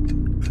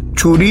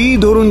 চুরি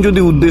ধরুন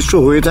যদি উদ্দেশ্য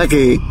হয়ে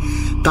থাকে,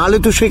 তাহলে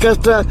তো সে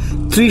কাজটা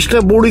 30টা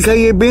বড়ি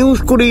খাইয়ে বেহুশ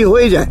করেই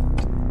হয়ে যায়।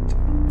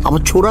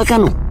 আবার ছোড়া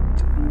কেন?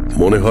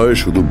 মনে হয়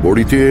শুধু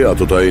বড়িতে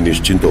এতটাই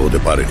নিশ্চিন্ত হতে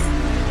পারেনি।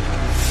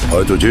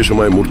 হয়তো যে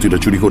সময় মূর্তিটা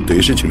চুরি করতে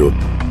এসেছিল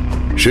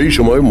সেই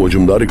সময়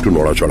মজুমদার একটু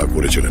নড়াচড়া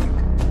করেছিলেন।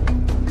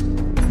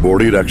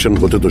 বড়ির অ্যাকশন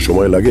হতে তো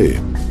সময় লাগে,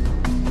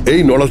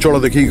 এই নড়াচড়া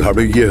দেখেই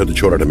ঘাবড়ে গিয়ে হয়তো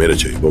ছোড়াটা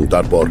মেরেছে এবং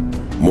তারপর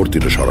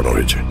মূর্তিটা সরানো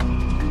হয়েছে।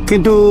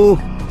 কিন্তু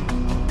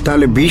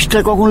তাহলে বিষটা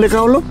কখন লেখা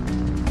হলো?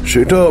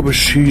 সেটা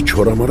অবশ্যই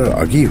ছোড়া মারার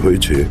আগেই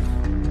হয়েছে,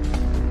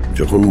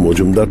 যখন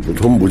মজুমদার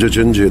প্রথম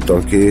বুঝেছেন যে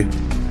তাকে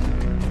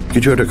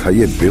কিছু একটা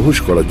খাইয়ে বেহুশ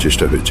করার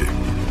চেষ্টা হয়েছে।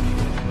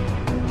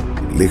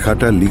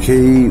 লেখাটা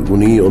লিখেই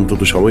উনি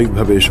অন্তত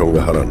সাময়িকভাবে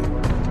সংজ্ঞা হারান।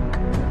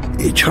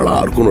 এছাড়া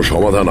আর কোনো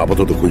সমাধান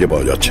আপাতত খুঁজে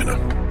পাওয়া যাচ্ছে না।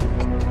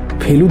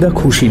 ফেলুদা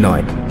খুশি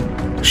নয়,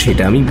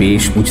 সেটা আমি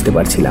বেশ বুঝতে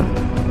পারছিলাম।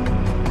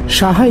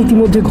 সাহা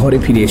ইতিমধ্যে ঘরে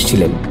ফিরে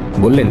এসেছিলেন।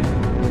 বললেন,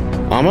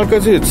 আমার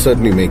কাছে ইট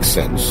সার্টেনলি মেক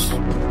সেন্স।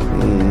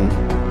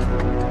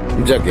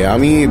 যাকে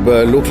আমি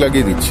লোক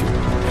লাগিয়ে দিচ্ছি।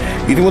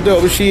 ইতিমধ্যে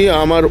অবশ্যই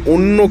আমার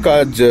অন্য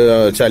কাজ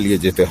চালিয়ে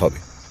যেতে হবে।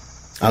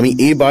 আমি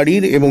এ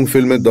বাড়ির এবং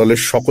ফিল্মের দলের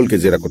সকলকে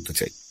জেরা করতে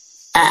চাই।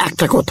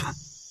 একটা কথা,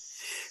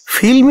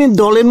 ফিল্মের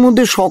দলের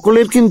মধ্যে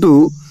সকলের কিন্তু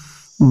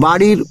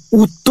বাড়ির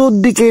উত্তর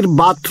দিকের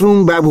বাথরুম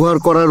ব্যবহার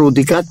করার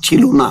অধিকার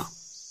ছিল না।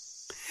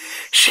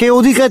 সে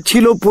অধিকার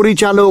ছিল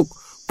পরিচালক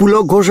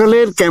পুলক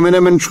ঘোষালের,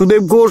 ক্যামেরাম্যান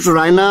সুদেব ঘোষ,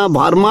 রায়না,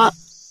 ভার্মা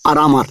আর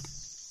আমার।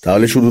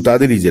 তাহলে শুধু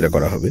তাদেরই জেরা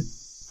করা হবে?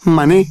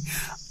 মানে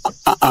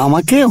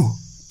আমাকেও?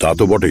 তা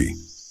তো বটেই।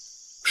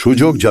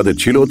 সুযোগ যাদের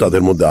ছিল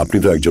তাদের মধ্যে আপনি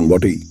তো একজন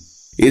বটেই।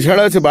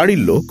 এছাড়া আছে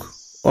বাড়ির লোক,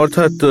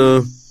 অর্থাৎ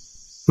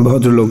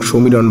ভদ্রলোক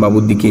সমীরণ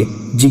বাবুর দিকে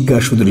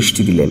জিজ্ঞাসু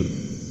দৃষ্টি দিলেন।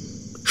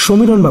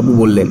 সমীরণ বাবু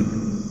বললেন,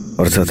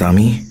 অর্থাৎ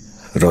আমি,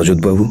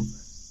 রজতবাবু,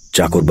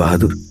 চাকর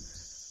বাহাদুর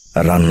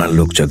আর রান্নার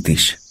লোক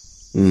জগদীশ।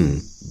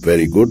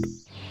 Very good.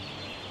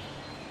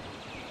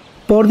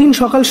 পরদিন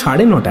সকাল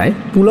 9:30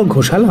 পুলক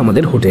ঘোষাল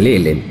আমাদের হোটেলে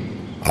এলেন।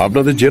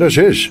 আপনাদের জেরা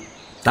শেষ?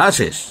 তা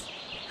শেষ।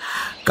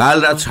 কাল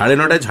রাত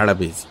 9:30 ছাড়া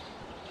পেয়েছি।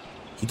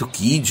 কিন্তু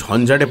কি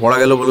ঝঞ্ঝাটে পড়া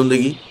গেল বলুন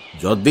দেখি।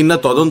 যতদিন না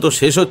তদন্ত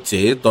শেষ হচ্ছে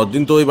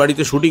ততদিন তো ওই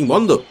বাড়িতে শুটিং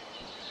বন্ধ।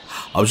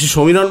 অবশ্যই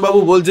সমীরণ বাবু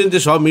বলছেন যে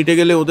সব মিটে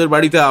গেলে ওদের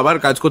বাড়িতে আবার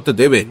কাজ করতে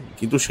দেবেন,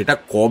 কিন্তু সেটা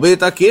কবে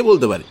তা কে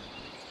বলতে পারে।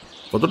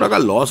 কত টাকা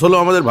লস হলো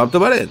আমাদের ভাবতে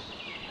পারেন?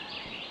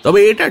 তবে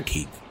এটা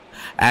ঠিক,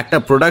 একটা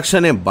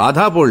প্রোডাকশনে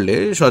বাধা পড়লে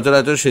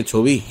সচরাচর সে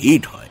ছবি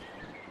হিট হয়।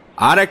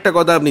 আর একটা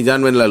কথা আপনি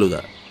জানবেন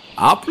লালুদা,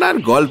 আপনার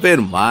গল্পের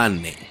মান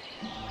নেই।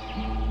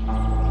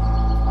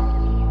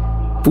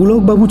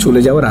 পুলক বাবু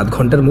চলে যাওয়ার আধ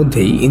ঘন্টার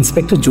মধ্যেই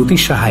ইন্সপেক্টর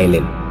জ্যোতিষ সাহা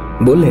এলেন।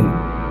 বললেন,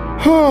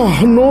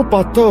 নো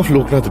পাত্তা অফ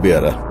লোকনাথ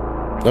বেয়ারা।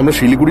 আমরা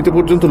শিলিগুড়িতে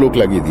পর্যন্ত লোক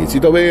লাগিয়ে দিয়েছি,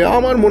 তবে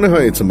আমার মনে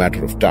হয় it's a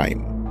matter of time.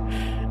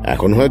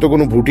 এখন হয়তো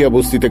কোনো ভুটিয়া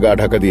বস্তিতে গা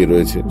ঢাকা দিয়ে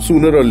রয়েছে,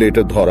 সুনার অর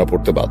লেটার ধরা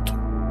পড়তে বাধ্য।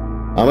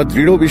 আমার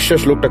দৃঢ়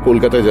বিশ্বাস লোকটা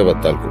কলকাতায় যাবার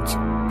তাল করছে,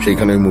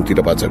 সেইখানে ওই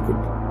মূর্তিটা পাচার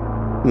করবে।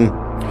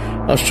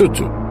 আশ্চর্য,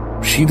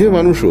 সিধে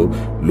মানুষও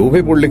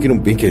লোভে পড়লে কিরম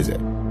বেঁকে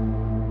যায়।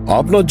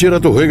 আপনার জেরা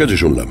তো হয়ে গেছে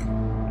শুনলাম।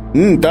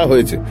 তা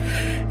হয়েছে।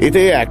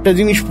 এতে একটা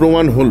জিনিস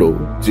প্রমাণ হলো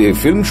যে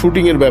ফিল্ম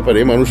শুটিং এর ব্যাপারে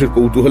মানুষের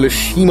কৌতূহলের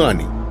সীমা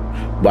নেই।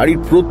 বাড়ির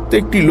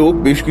প্রত্যেকটি লোক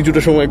বেশ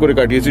কিছুটা সময় করে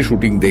কাটিয়েছে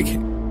শুটিং দেখে।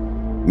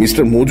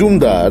 মিস্টার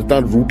মজুমদার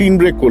তার রুটিন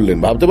ব্রেক করলেন,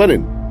 ভাবতে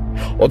পারেন?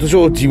 অথচ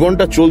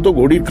জীবনটা চলতো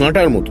ঘড়ির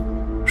কাঁটার মতো।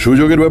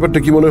 সুযোগের ব্যাপারটা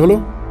কি মনে হলো?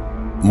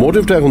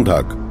 মোটিভটা এখন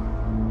থাক।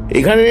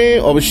 এখানে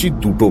অবশ্যই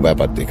দুটো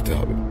ব্যাপার দেখতে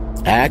হবে।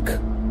 1,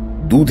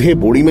 দুধে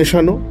বড়ি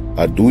মেশানো,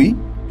 আর 2,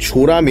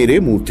 ছোড়া মেরে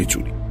মূর্তি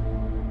চুরি।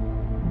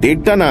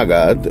 1:30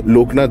 নাগাদ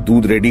লোকনাথ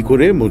দুধ রেডি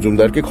করে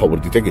মজুমদারকে খবর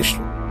দিতে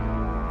গেছিল।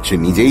 সে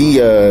নিজেই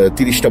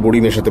 30টা বড়ি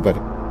মেশাতে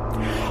পারে,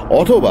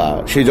 অথবা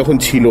সে যখন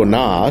ছিল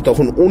না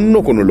তখন অন্য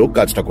কোনো লোক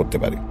কাজটা করতে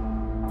পারে।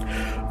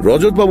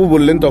 রজতবাবু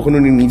বললেন তখন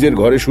উনি নিজের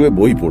ঘরে শুয়ে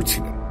বই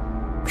পড়ছিলেন।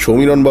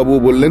 সমীরণ বাবু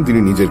বললেন তিনি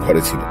নিজের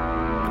ঘরে ছিলেন।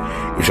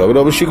 এসবের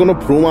অবশ্যই কোনো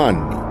প্রমাণ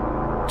নেই।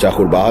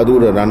 চাকর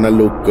বাহাদুর আর রান্নার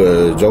লোক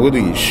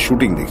জগদীশ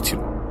শুটিং দেখছিল।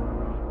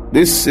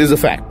 This is a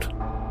fact.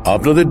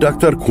 আপনাদের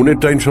ডাক্তার খুনের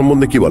টাইম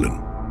সম্বন্ধে কি বলেন?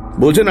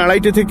 বলছেন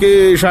 2:30 থেকে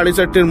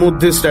 4:30-এর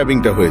মধ্যে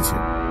স্ট্যাবিংটা হয়েছে।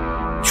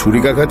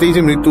 ছুরিকাঘাতেই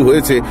যে মৃত্যু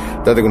হয়েছে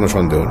তাতে কোনো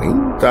সন্দেহ নেই,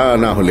 তা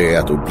না হলে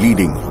এত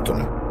ব্লিডিং হতো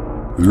না।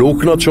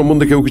 লোকনাথ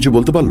সম্বন্ধে কেউ কিছু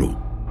বলতে পারলো?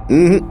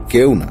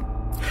 কেউ না।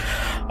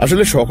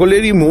 আসলে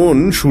সকলেরই মন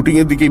শুটিং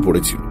এর দিকেই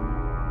পড়েছিল।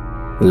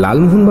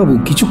 লালমোহন বাবু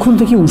কিছুক্ষণ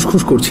থেকে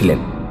উসখুস করছিলেন,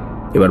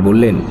 এবার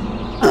বললেন,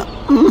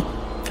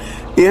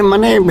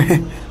 মানে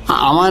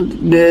আমার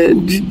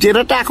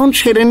জেরাটা এখন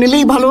সেরে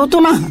নিলেই ভালো হতো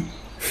না?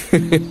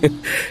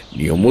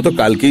 নিয়ম মতো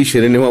কালকেই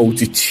সেরে নেওয়া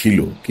উচিত ছিল,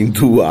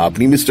 কিন্তু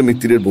আপনি মিস্টার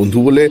মিত্তিরের বন্ধু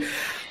বলে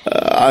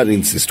আর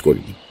ইনসিস্ট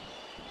করিনি।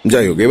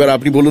 যাই হোক, এবার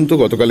আপনি বলুন তো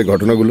গতকালের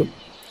ঘটনাগুলো।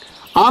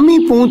 আমি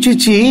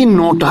পৌঁছেছি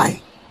 9টায়,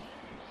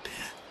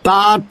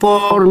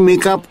 তারপর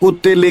মেকআপ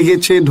করতে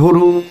লেগেছে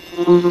ধরুন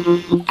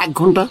 1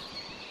 ঘন্টা।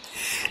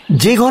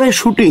 যে ঘরে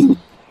শুটিং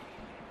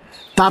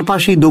তার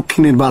পাশেই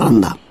দক্ষিণের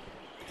বারান্দা।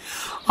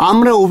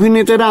 আমরা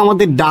অভিনেতারা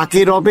আমাদের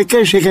ডাকের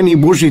অপেক্ষায় সেখানেই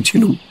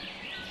বসেছিলাম।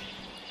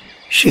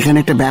 সেখানে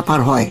একটা ব্যাপার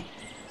হয়।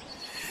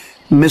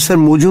 মিস্টার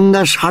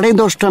মজুমদার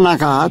 10:30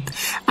 নাগাদ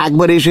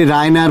একবার এসে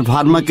রায়নার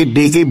ভার্মাকে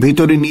ডেকে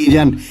ভেতরে নিয়ে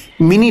যান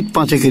মিনিট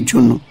 5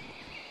 জন্য।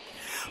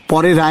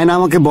 পরে রায়না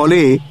আমাকে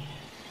বলে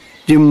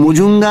যে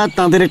মজুমদার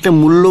তাদের একটা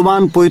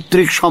মূল্যবান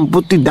পৈতৃক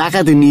সম্পত্তি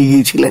দেখাতে নিয়ে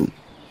গিয়েছিলেন।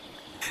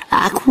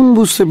 এখন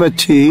বুঝতে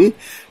পারছি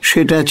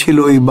সেটা ছিল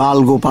ওই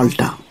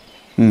বালগোপালটা।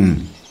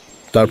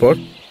 তারপর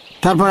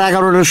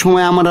 11টার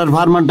সময় আমার আর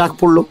ভার্মার ডাক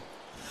পড়লো।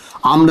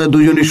 আমরা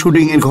দুজনে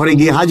শুটিং এর ঘরে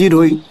গিয়ে হাজির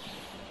হই।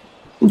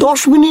 10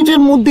 মিনিটের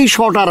মধ্যেই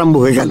শট আরম্ভ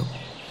হয়ে গেল।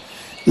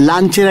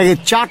 লাঞ্চের আগে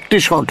 4টে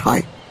শট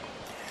হয়।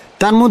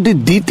 তার মধ্যে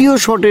দ্বিতীয়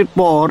শটের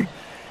পর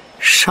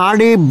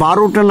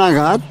 12:30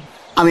 নাগাদ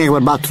আমি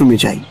একবার বাথরুমে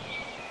যাই।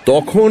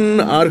 তখন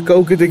আর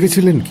কাউকে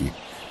দেখেছিলেন কি?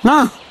 না,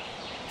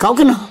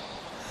 কাউকে না।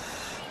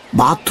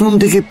 বাথরুম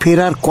থেকে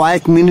ফেরার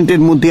কয়েক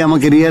মিনিটের মধ্যে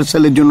আমাকে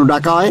রিহার্সালের জন্য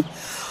ডাকা হয়।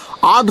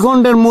 আধ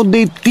ঘন্টার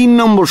মধ্যেই 3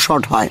 নম্বর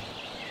শট হয়।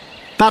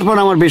 তারপর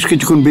আমার বেশ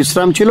কিছুক্ষণ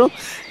বিশ্রাম ছিল।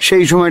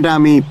 সেই সময়টা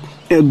আমি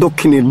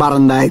দক্ষিণের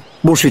বারান্দায়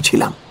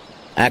বসেছিলাম।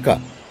 একা?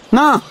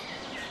 না,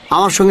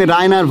 আমার সঙ্গে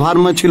রায়নার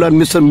ভার্মা ছিল, আর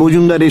মিস্টার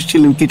মজুমদার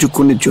এসেছিলেন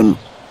কিছুক্ষণের জন্য।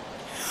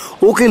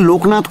 ওকে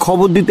লোকনাথ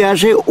খবর দিতে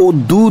আসে ও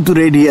দুধ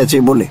রেডি আছে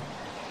বলে।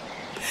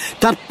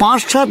 তার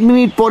 5-7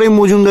 মিনিট পরে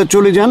মজুমদার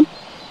চলে যান।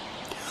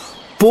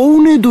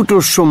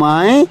 1:45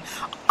 সময়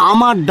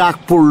আমার ডাক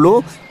পড়ল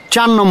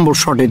 4 নম্বর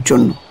শটের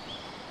জন্য।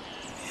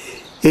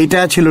 এটা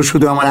ছিল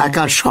শুধু আমার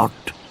একার শট।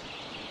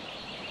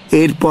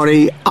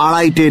 এরপরেই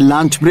 2:30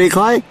 লাঞ্চ ব্রেক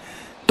হয়।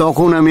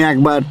 তখন আমি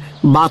একবার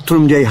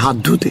বাথরুম যাই হাত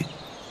ধুতে।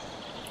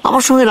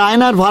 আমার সঙ্গে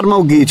রায়নার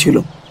ভার্মাও গিয়েছিল।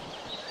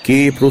 কে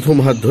প্রথম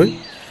হাত ধোয়?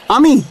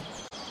 আমি।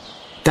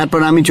 তারপর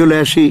আমি চলে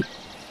আসি।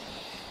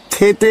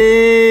 খেতে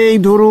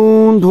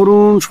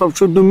ধরুন সব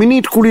 14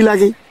 মিনিট 20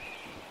 লাগে।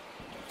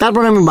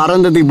 তারপর আমি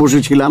বারান্দাতেই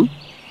বসেছিলাম,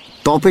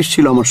 তপেশ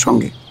ছিল আমার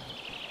সঙ্গে।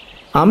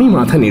 আমি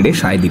মাথা নেড়ে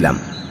সায় দিলাম।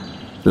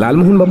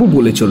 লালমোহনবাবু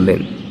বলে চললেন,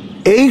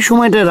 এই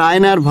সময়টা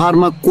রায়নার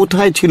ভার্মা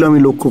কোথায় ছিল আমি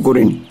লক্ষ্য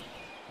করিনি।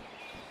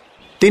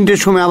 3টের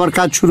সময় আবার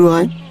কাজ শুরু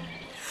হয়।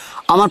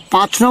 আমার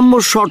 5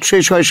 নম্বর শট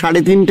শেষ হয়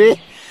 3:30।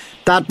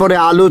 তারপরে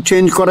আলো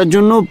চেঞ্জ করার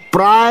জন্য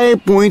প্রায়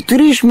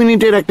 35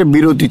 মিনিটের একটা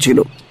বিরতি ছিল।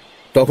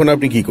 তখন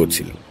আপনি কি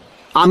করছিলেন?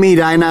 আমি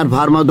রায়নার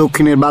ভার্মা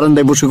দক্ষিণের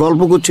বারান্দায় বসে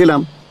গল্প করছিলাম।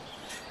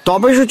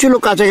 তপেশও ছিল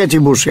কাছাকাছি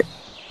বসে।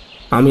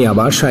 আমি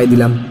আবার সায়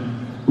দিলাম।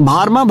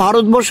 ভার্মা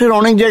ভারতবর্ষের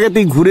অনেক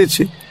জায়গাতেই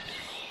ঘুরেছে,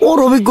 ওর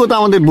অভিজ্ঞতা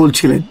আমাদের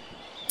বলছিলেন।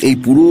 এই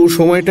পুরো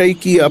সময়টাই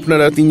কি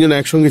আপনারা 3 জন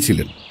একসঙ্গে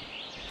ছিলেন?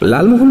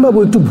 লালমোহনবাবু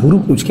একটু ভুরু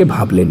কুঁচকে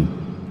ভাবলেন,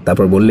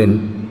 তারপর বললেন,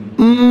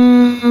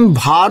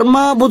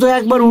 ভার্মা বোধহয়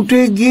একবার উঠে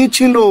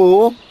গিয়েছিল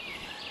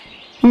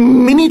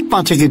মিনিট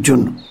 5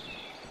 জন্য।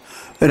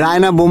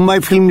 রায়না বোম্বাই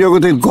ফিল্ম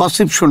জগতের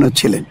গসিপ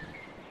শোনাচ্ছিলেন।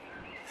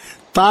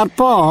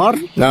 তারপর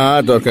না,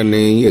 দরকার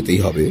নেই, এতেই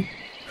হবে।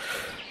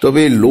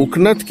 তবে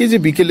লোকনাথকে যে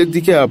বিকেলের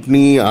দিকে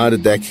আপনি আর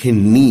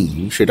দেখেননি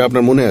সেটা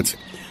আপনার মনে আছে?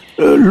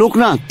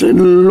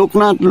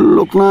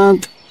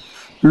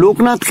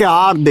 লোকনাথকে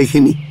আর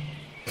দেখিনি।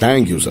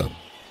 Thank you sir.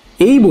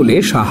 এই বলে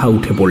সাহা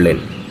উঠে পড়লেন।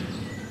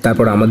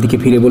 তারপর আমার দিকে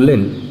ফিরে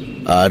বললেন,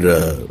 আর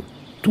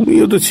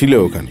তুমিও তো ছিলে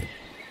ওখানে।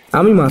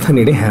 আমি মাথা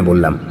নেড়ে হ্যাঁ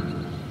বললাম।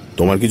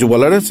 তোমার কিছু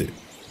বলার আছে?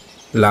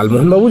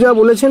 লালমোহনবাবু যা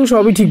বলেছেন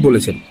সবই ঠিক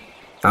বলেছেন।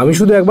 আমি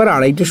শুধু একবার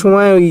 2:30-টের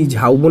সময় ওই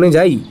ঝাউবনে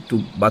যাই একটু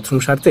বাথরুম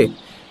সারতে।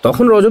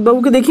 তখন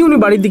রজতবাবুকে দেখি উনি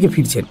বাড়ির দিকে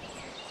ফিরছেন।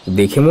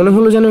 দেখে মনে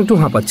হলো যেন একটু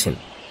হাঁপাচ্ছেন।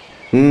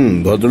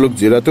 ভদ্রলোক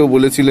জেরাতেও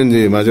বলেছিলেন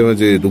যে মাঝে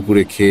মাঝে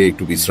দুপুরে খেয়ে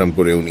একটু বিশ্রাম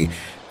করে উনি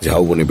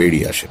ঝাউবনে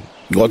বেরিয়ে আসেন।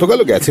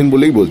 গতকালও গেছেন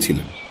বলেই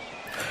বলছিলেন।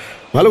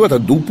 ভালো কথা,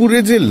 দুপুরে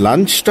যে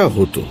লাঞ্চটা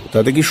হতো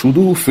তাতে কি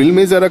শুধু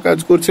ফিল্মে যারা কাজ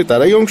করছে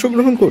তারাই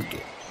অংশগ্রহণ করতো?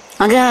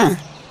 আগে হ্যাঁ,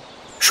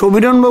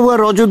 সমীরণবাবু আর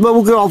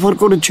রজতবাবুকে অফার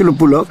করেছিল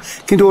পুলক,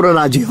 কিন্তু ওরা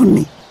রাজি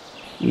হননি।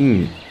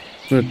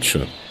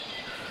 আচ্ছা।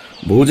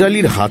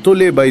 ভোজালির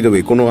হাতলে বাইরে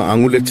কোনো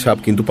আঙুলের ছাপ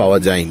কিন্তু পাওয়া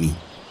যায়নি।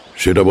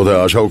 সেটা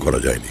বোধহয় আশাও করা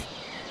যায়নি।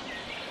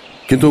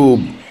 কিন্তু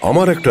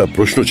আমার একটা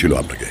প্রশ্ন ছিল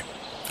আপনাকে।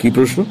 কি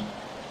প্রশ্ন?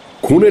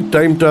 খুনের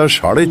টাইমটা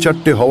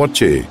 4:30 হওয়ার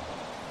চেয়ে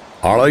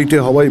 2:30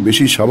 হওয়াই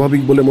বেশি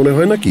স্বাভাবিক বলে মনে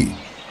হয় নাকি?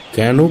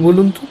 কেন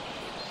বলুন তো?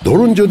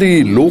 ধরুন যদি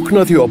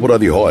লোকনাথই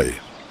অপরাধী হয়,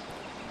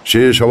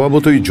 সে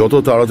স্বভাবতই যত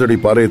তাড়াতাড়ি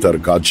পারে তার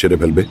কাজ সেরে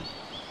ফেলবে।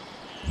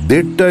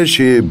 1:30টায়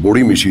সে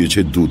বড়ি মিশিয়েছে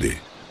দুধে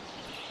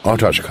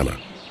 28 খানা।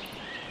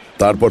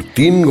 তারপর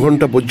 3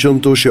 ঘন্টা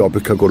পর্যন্ত সে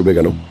অপেক্ষা করবে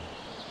কেন?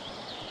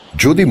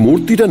 যদি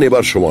মূর্তিটা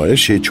নেবার সময়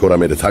সে ছোড়া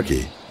মেরে থাকে,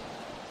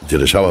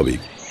 যেটা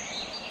স্বাভাবিক,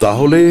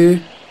 তাহলে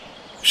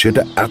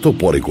সেটা এত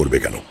পরে করবে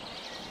কেন?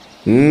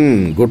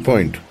 Good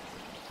point.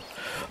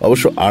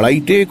 অবশ্য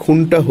 2:30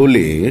 খুনটা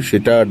হলে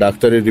সেটা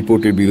ডাক্তারের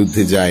রিপোর্টের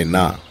বিরুদ্ধে যায়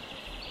না।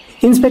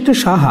 ইন্সপেক্টর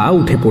সাহা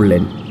উঠে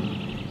পড়লেন,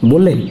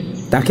 বললেন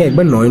তাকে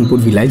একবার নয়নপুর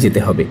ভিলায় যেতে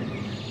হবে।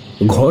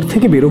 ঘর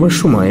থেকে বেরোবার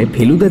সময়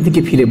ফেলুদার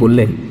দিকে ফিরে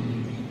বললেন,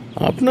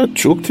 আপনার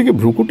চোখ থেকে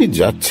ভ্রুকুটি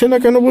যাচ্ছে না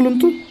কেন বলুন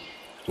তো?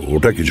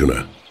 ওটা কিছু না,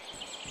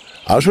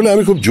 আসলে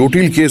আমি খুব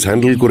জটিল কেস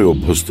হ্যান্ডেল করে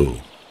অভ্যস্ত।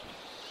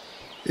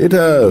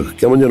 এটা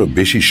কেমন যেন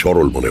বেশি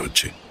সরল মনে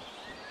হচ্ছে।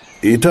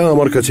 এটা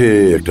আমার কাছে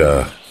একটা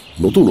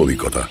নতুন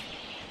অভিজ্ঞতা,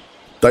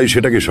 তাই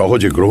সেটাকে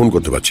সহজে গ্রহণ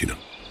করতে পারছি না।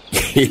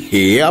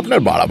 আপনার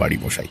বাড়াবাড়ি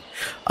মশাই।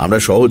 আমরা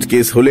সহজ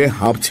কেস হলে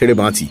হাঁপ ছেড়ে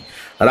বাঁচি,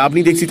 আর আপনি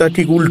দেখছি তার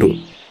ঠিক উল্টো।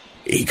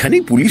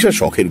 এইখানেই পুলিশ আর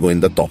শখের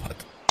গোয়েন্দার তফাৎ।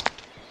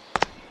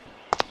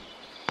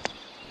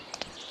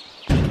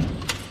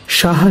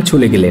 সাহা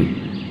চলে গেলেন,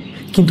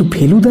 কিন্তু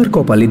ফেলুদার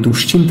কপালে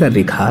দুশ্চিন্তার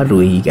রেখা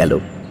রয়েই গেল।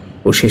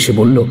 ও শেষে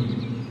বলল,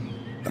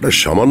 একটা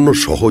সামান্য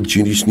সহজ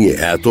জিনিস নিয়ে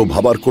এত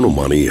ভাবার কোনো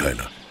মানেই হয়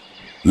না।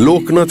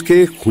 লোকনাথকে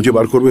খুঁজে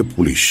বার করবে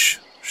পুলিশ,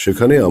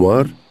 সেখানে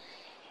আমার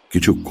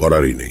কিছু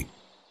করারই নেই।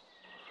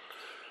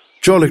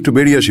 চল একটু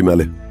বেরিয়ে আসি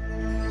মেলে।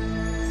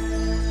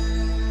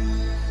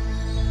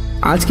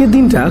 আজকের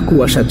দিনটা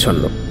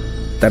কুয়াশাচ্ছন্ন,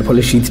 তার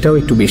ফলে শীতটাও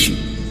একটু বেশি,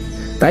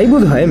 তাই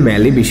বোধ হয়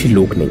মেলে বেশি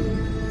লোক নেই।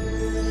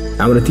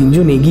 আমরা 3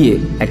 জন এগিয়ে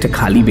একটা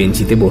খালি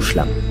বেঞ্চিতে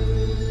বসলাম।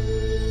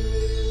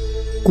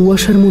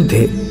 কুয়াশার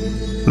মধ্যে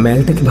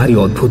মেলটাকে ভারী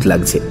অদ্ভুত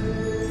লাগছে।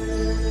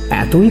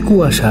 এতই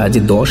কুয়াশা যে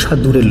 10 হাত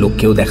দূরের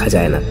লোককেও দেখা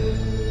যায় না।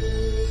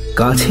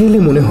 কাছে এলে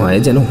মনে হয়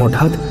যেন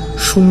হঠাৎ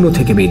শূন্য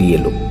থেকে বেরিয়ে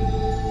এলো।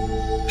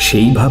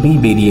 সেইভাবেই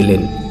বেরিয়ে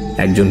এলেন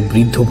একজন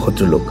বৃদ্ধ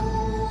ভদ্রলোক,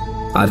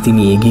 আর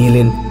তিনি এগিয়ে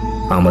এলেন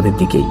আমাদের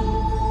দিকেই।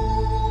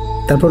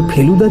 তারপর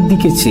ফেলুদার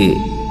দিকে চেয়ে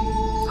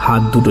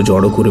হাত দুটো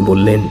জড়ো করে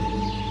বললেন,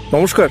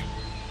 নমস্কার।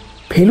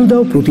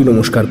 ফেলুদাও প্রতি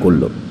নমস্কার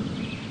করল।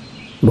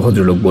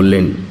 ভদ্রলোক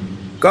বললেন,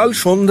 কাল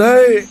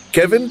সন্ধ্যায়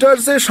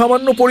ক্যাভেন্টার্সে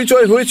সামান্য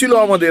পরিচয় হয়েছিল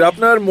আমাদের,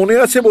 আপনার মনে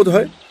আছে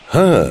বোধহয়?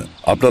 হ্যাঁ,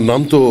 আপনার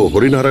নাম তো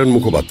হরিনারায়ণ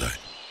মুখোপাধ্যায়।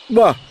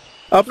 বাহ,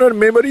 আপনার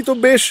মেমোরি তো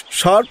বেশ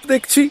শার্প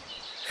দেখছি।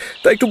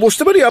 তা একটু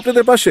বসতে পারি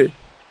আপনাদের পাশে?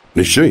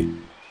 নিশ্চয়ই।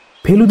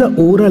 ফেলুদা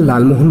ওর আর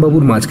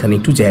লালমোহনবাবুর মাঝখানে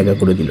একটু জায়গা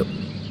করে দিল।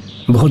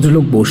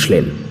 ভদ্রলোক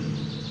বসলেন।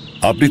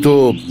 আপনি তো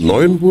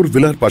নয়নপুর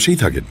ভিলার পাশেই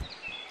থাকেন?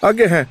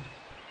 আগে হ্যাঁ,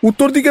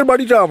 উত্তর দিকের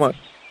বাড়িটা আমার।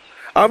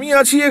 আমি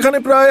আছি এখানে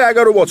প্রায়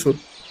 11 বছর।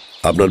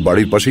 আপনার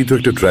বাড়ির পাশেই তো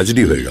একটা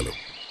ট্র্যাজেডি হয়ে গেল।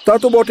 তা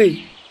তো বটেই,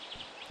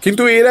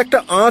 কিন্তু এর একটা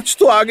আঁচ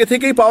তো আগে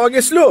থেকেই পাওয়া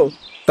গেছিল,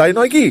 তাই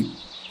নয় কি?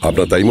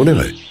 আপনার তাই মনে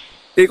হয়?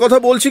 এ কথা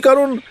বলছি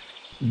কারণ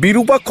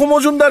বিরূপাক্ষ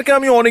মজুমদারকে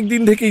আমি অনেক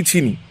দিন থেকেই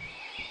চিনি।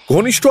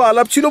 ঘনিষ্ঠ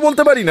আলাপ ছিল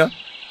বলতে পারি না,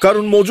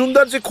 কারণ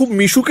মজুমদার যে খুব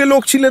মিশুকে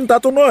লোক ছিলেন তা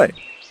তো নয়,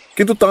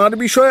 কিন্তু তার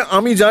বিষয়ে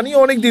আমি জানি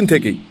অনেক দিন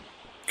থেকেই।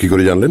 কি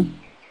করে জানলেন?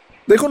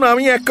 দেখুন,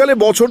 আমি এককালে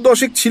বছর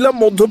 10 ছিলাম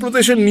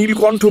মধ্যপ্রদেশের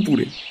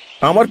নীলকণ্ঠপুরে।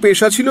 আমার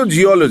পেশা ছিল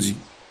জিওলজি,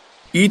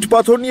 ইট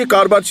পাথর নিয়ে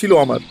কারবার ছিল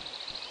আমার।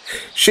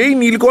 সেই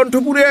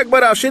নীলকণ্ঠপুরে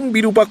একবার আসেন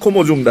বিরূপাক্ষ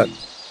মজুমদার।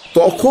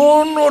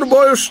 তখন ওর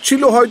বয়স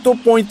ছিল হয়তো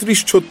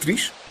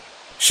 35-36।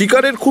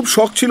 শিকারের খুব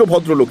শখ ছিল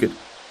ভদ্রলোকের।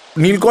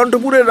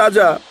 নীলকণ্ঠপুরের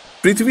রাজা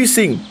পৃথ্বী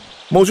সিং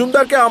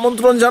মজুমদারকে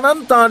আমন্ত্রণ জানান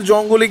তাঁর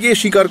জঙ্গলে গিয়ে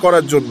শিকার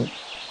করার জন্য।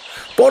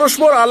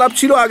 পরস্পর আলাপ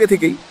ছিল আগে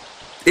থেকেই।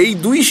 এই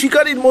দুই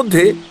শিকারীর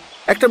মধ্যে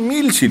একটা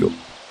মিল ছিল,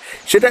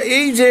 সেটা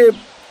এই যে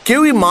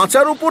কেউই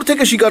মাচার উপর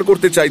থেকে শিকার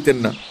করতে চাইতেন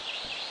না,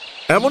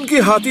 এমনকি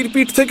হাতির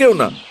পিঠ থেকেও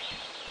না।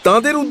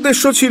 তাদের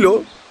উদ্দেশ্য ছিল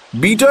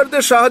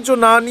বিটারদের সাহায্য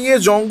না নিয়ে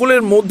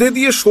জঙ্গলের মধ্যে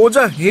দিয়ে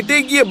সোজা হেঁটে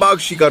গিয়ে বাঘ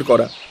শিকার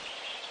করা।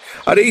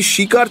 আর এই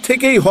শিকার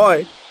থেকেই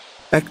হয়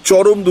এক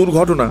চরম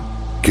দুর্ঘটনা।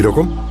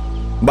 কিরকম?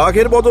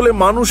 বাঘের বদলে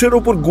মানুষের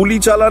ওপর গুলি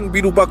চালান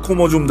বিরূপাক্ষ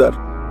মজুমদার।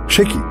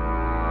 সে কি?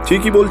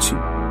 ঠিকই বলছি।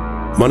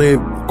 মানে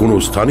কোনো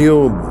স্থানীয়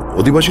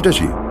অধিবাসীটা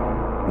ছিল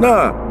না,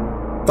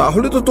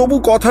 তাহলে তো তবু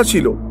কথা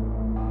ছিল।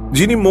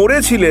 যিনি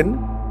মরেছিলেন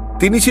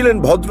তিনি ছিলেন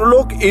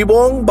ভদ্রলোক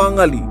এবং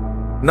বাঙালি,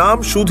 নাম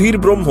সুধীর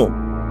ব্রহ্ম।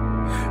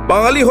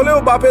 বাঙালি হলেও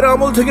বাপের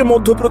আমল থেকে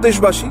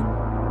মধ্যপ্রদেশবাসী।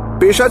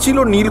 পেশা ছিল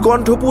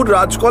নীলকণ্ঠপুর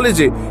রাজ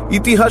কলেজে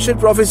ইতিহাসের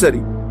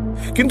প্রফেসরি,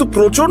 কিন্তু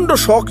প্রচন্ড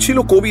শখ ছিল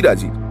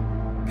কবিরাজির।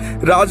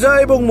 রাজা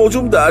এবং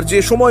মজুমদার যে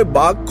সময়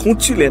বাঘ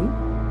খুঁজছিলেন,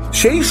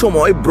 সেই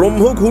সময়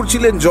ব্রহ্ম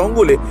ঘুরছিলেন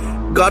জঙ্গলে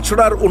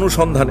গাছড়ার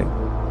অনুসন্ধানে।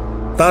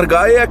 তার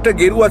গায়ে একটা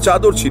গেরুয়া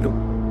চাদর ছিল।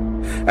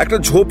 একটা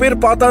ঝোপের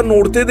পাতা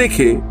নড়তে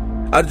দেখে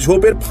আর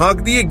ঝোপের ফাঁক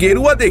দিয়ে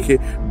গেরুয়া দেখে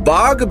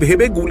বাঘ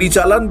ভেবে গুলি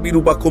চালান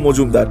বিরূপাক্ষ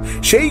মজুমদার।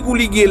 সেই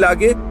গুলি গিয়ে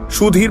লাগে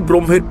সুধীর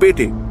ব্রহ্মের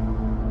পেটে।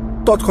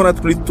 তৎক্ষণাৎ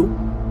মৃত্যু।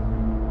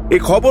 এ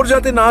খবর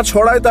যাতে না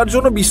ছড়ায় তার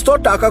জন্য বিস্তর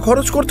টাকা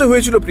খরচ করতে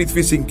হয়েছিল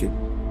পৃথ্বী সিংকে।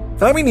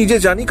 আমি নিজে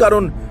জানি,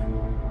 কারণ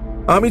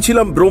আমি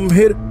ছিলাম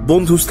ব্রহ্মের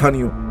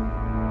বন্ধুস্থানীয়।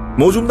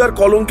 মজুমদার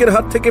কলঙ্কের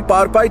হাত থেকে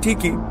পার পায়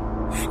ঠিকই,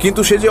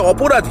 কিন্তু সে যে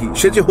অপরাধী,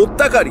 সে যে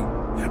হত্যাকারী,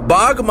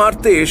 বাঘ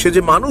মারতে সে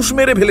যে মানুষ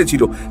মেরে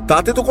ফেলেছিল,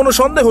 তাতে তো কোনো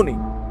সন্দেহ নেই।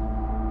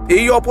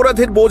 এই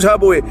অপরাধের বোঝা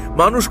বয়ে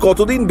মানুষ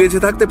কতদিন বেঁচে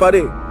থাকতে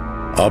পারে?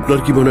 আপনার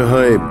কি মনে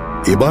হয়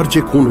এবার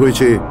যে খুন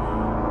হয়েছে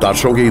তার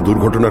সঙ্গে এই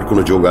দুর্ঘটনার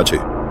কোনো যোগ আছে?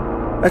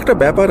 একটা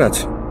ব্যাপার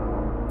আছে।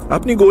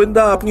 আপনি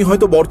গোয়েন্দা, আপনি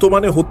হয়তো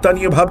বর্তমানে হত্যা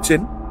নিয়ে ভাবছেন,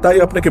 তাই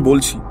আপনাকে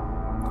বলছি।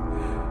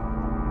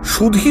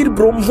 সুধীর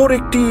ব্রহ্মর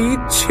একটি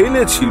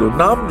ছেলে ছিল,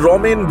 নাম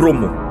রমেন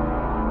ব্রহ্ম।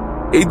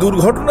 এই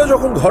দুর্ঘটনা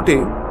যখন ঘটে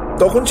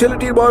তখন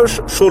ছেলেটির বয়স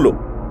 16।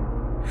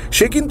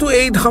 সে কিন্তু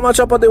এই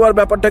ধামাচাপা দেওয়ার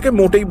ব্যাপারটাকে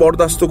মোটেই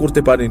বরদাস্ত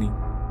করতে পারেনি।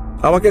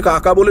 আমাকে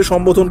কাকা বলে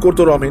সম্বোধন করত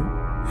রমেন।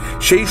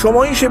 সেই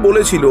সময়ই সে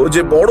বলেছিল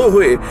যে বড়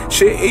হয়ে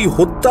সে এই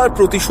হত্যার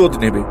প্রতিশোধ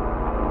নেবে।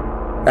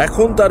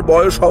 এখন তার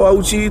বয়স হওয়া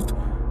উচিত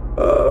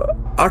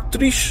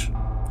 38।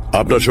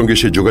 আপনার সঙ্গে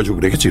সে যোগাযোগ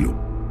রেখেছিল?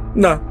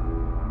 না,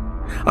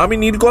 আমি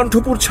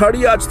নীলকণ্ঠপুর ছাড়ি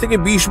আজ থেকে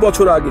 20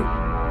 বছর আগে।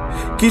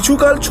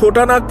 কিছুকাল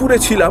ছোটানাগপুরে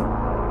ছিলাম,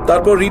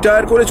 তারপর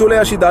রিটায়ার করে চলে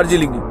আসি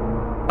দার্জিলিংয়ে।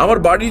 আমার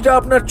বাড়িটা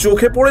আপনার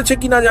চোখে পড়েছে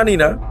কিনা জানি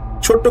না,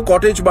 ছোট্ট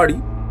কটেজ বাড়ি।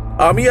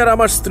 আমি আর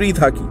আমার স্ত্রী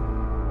থাকি।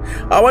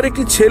 আমার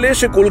একটি ছেলে,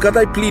 সে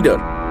কলকাতায় প্লিডার।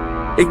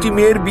 একটি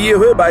মেয়ের বিয়ে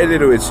হয়ে বাইরে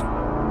রয়েছে।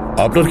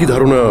 আপনার কি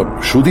ধারণা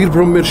সুধীর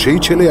ব্রহ্মের সেই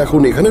ছেলে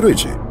এখন এখানে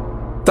রয়েছে?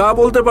 তা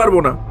বলতে পারবো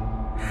না।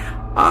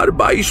 আর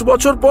 22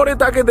 বছর পরে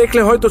তাকে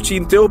দেখলে হয়তো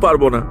চিনতেও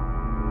পারবো না,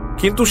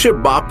 কিন্তু সে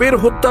বাপের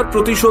হত্যার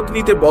প্রতিশোধ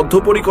নিতে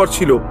বদ্ধপরিকর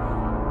ছিল,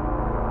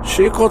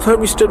 সে কথা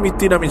মিস্টার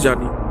মিত্তির আমি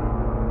জানি।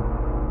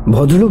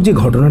 ভদ্রলোক যে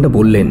ঘটনাটা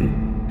বললেন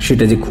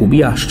সেটা যে খুবই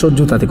আশ্চর্য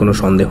তাতে কোনো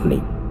সন্দেহ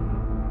নেই।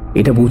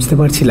 এটা বুঝতে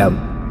পারছিলাম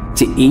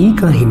যে এই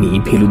কাহিনী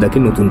ফেলুদাকে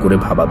নতুন করে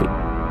ভাবাবে।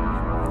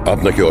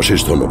 আপনাকে অশেষ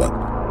ধন্যবাদ।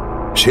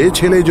 সে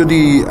ছেলে যদি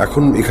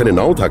এখন এখানে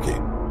নাও থাকে,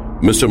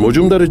 মিস্টার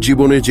মজুমদারের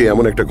জীবনে যে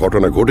এমন একটা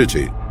ঘটনা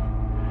ঘটেছে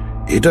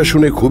এটা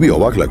শুনে খুবই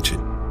অবাক লাগছে।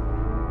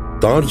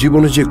 তার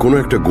জীবনে যে কোনো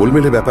একটা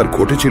গোলমেলে ব্যাপার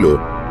ঘটেছিল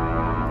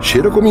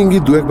সেরকম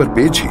ইঙ্গিত দু একবার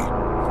পেয়েছি,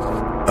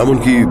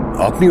 এমনকি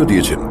আপনিও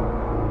দিয়েছেন,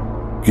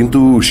 কিন্তু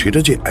সেটা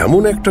যে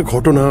এমন একটা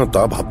ঘটনা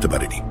তা ভাবতে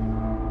পারিনি।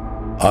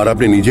 আর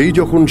আপনি নিজেই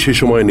যখন সে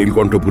সময়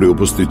নীলকণ্ঠপুরে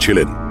উপস্থিত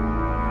ছিলেন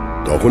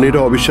তখন এটা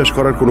অবিশ্বাস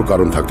করার কোনো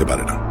কারণ থাকতে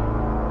পারে না।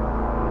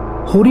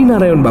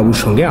 হরিনারায়ণ বাবুর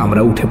সঙ্গে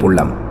আমরা উঠে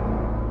পড়লাম।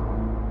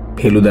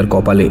 ফেলুদার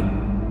কপালে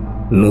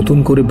নতুন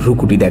করে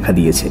ভ্রুকুটি দেখা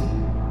দিয়েছে।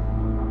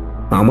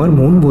 আমার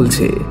মন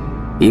বলছে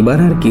এবার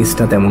আর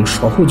কেসটা তেমন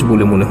সহজ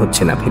বলে মনে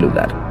হচ্ছে না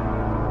ফেলুদার।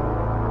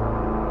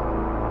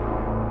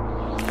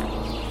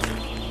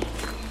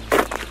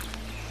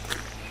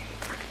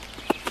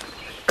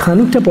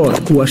 খানিকটা পর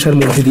কুয়াশার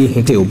মধ্যে দিয়ে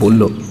হেঁটেও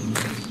বলল,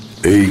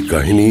 এই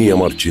কাহিনী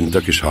আমার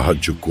চিন্তাকে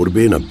সাহায্য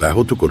করবে না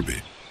ব্যাহত করবে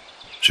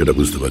সেটা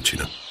বুঝতে পারছি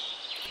না।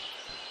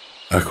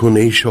 এখন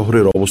এই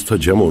শহরের অবস্থা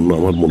যেমন,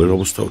 আমার মনের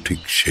অবস্থাও ঠিক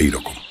সেই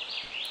রকম।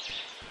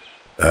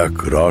 এক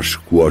রাশ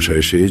কুয়াশা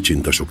এসে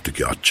চিন্তা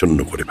শক্তিকে আচ্ছন্ন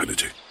করে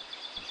ফেলেছে।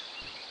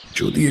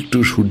 যদি একটু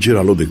সূর্যের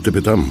আলো দেখতে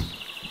পেতাম।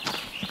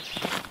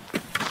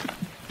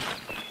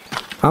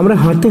 আমরা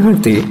হাঁটতে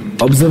হাঁটতে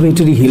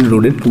অবজারভেটরি হিল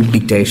রোডের পূর্ব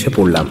দিকটায় এসে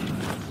পড়লাম।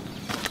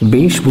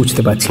 বেশ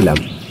বুঝতে পারছিলাম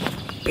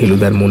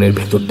ফেলুদার মনের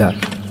ভেতরটা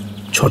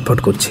ছটফট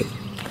করছে,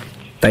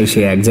 তাই সে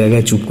এক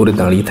জায়গায় চুপ করে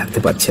দাঁড়িয়ে থাকতে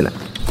পারছে না।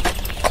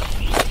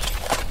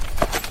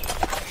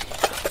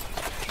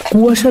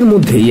 কুয়াশার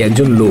মধ্যেই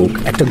একজন লোক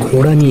একটা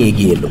ঘোড়া নিয়ে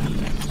এগিয়ে এলো।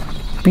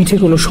 পিঠে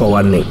কোনো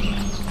সওয়ার নেই।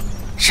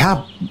 সাপ,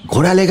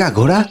 ঘোড়া লেগা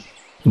ঘোড়া,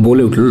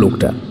 বলে উঠল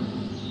লোকটা,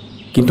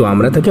 কিন্তু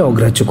আমরা তাকে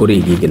অগ্রাহ্য করে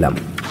এগিয়ে গেলাম।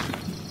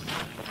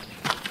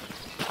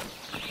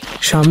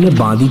 সামনে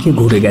বাঁদিকে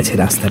ঘুরে গেছে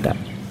রাস্তাটা,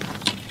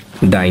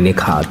 ডাইনে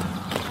খাদ।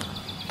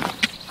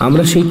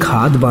 আমরা সেই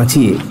খাদ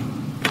বাঁচিয়ে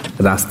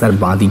রাস্তার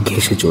বাঁদিক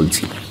ঘেঁষে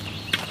চলছি।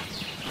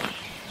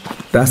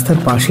 রাস্তার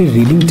পাশের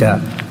রেলিংটা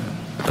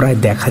প্রায়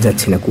দেখা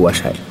যাচ্ছে না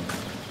কুয়াশায়।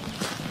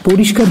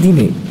 পরিষ্কার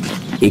দিনে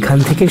এখান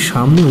থেকে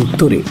সামনে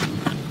উত্তরে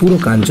পুরো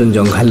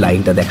কাঞ্চনজঙ্ঘার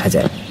লাইনটা দেখা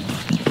যায়।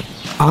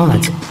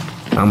 আজ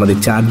আমাদের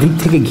চারদিক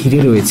থেকে ঘিরে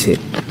রয়েছে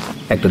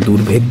একটা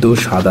দুর্ভেদ্য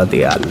সাদা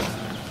দেয়াল।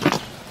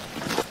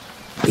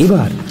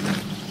 এবার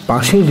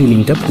পাশের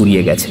রেলিংটা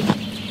ফুরিয়ে গেছে।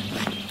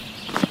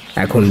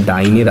 এখন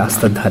ডাইনে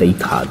রাস্তার ধারেই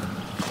খাদ।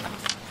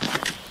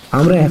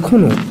 আমরা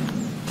এখনো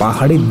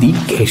পাহাড়ের দিক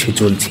ঘেঁষে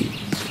চলছি,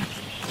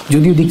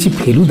 যদিও দেখছি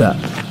ফেলুদা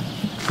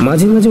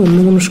মাঝে মাঝে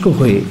অন্যমনস্ক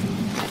হয়ে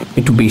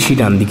একটু বেশি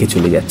ডান দিকে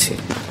চলে যাচ্ছে।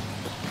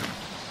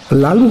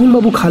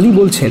 লালমোহনবাবু খালি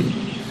বলছেন,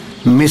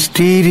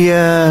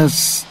 মিস্টিরিয়াস,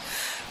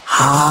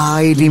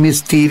 হাইলি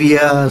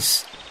মিস্টিরিয়াস।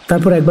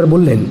 তারপর একবার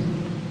বললেন,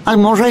 আর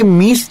মশাই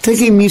মিস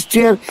থেকে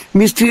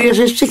মিস্টিরিয়াস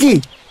এসছে কি?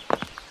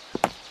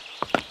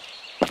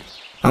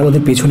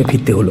 আমাদের পেছনে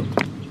ফিরতে হলো,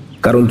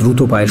 কারণ দ্রুত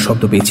পায়ের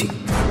শব্দ পেয়েছি।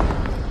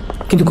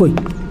 কিন্তু কই,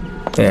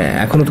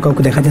 এখনো তো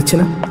কাউকে দেখা যাচ্ছে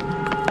না।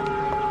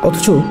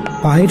 অথচ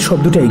পায়ের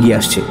শব্দটা এগিয়ে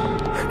আসছে।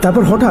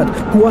 তারপর হঠাৎ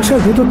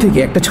কুয়াশার ভেতর থেকে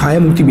একটা ছায়া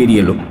মূর্তি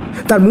বেরিয়ে এলো।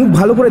 তার মুখ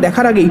ভালো করে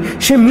দেখার আগেই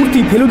সে মূর্তি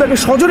ফেলুদাকে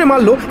সজোরে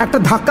মারলো একটা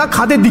ধাক্কা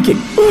খাদের দিকে।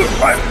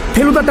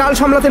 ফেলুদা টাল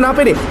সামলাতে না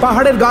পেরে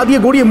পাহাড়ের গা দিয়ে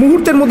গড়িয়ে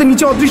মুহূর্তের মধ্যে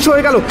নিচে অদৃশ্য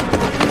হয়ে গেল।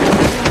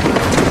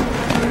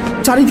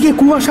 চারিদিকে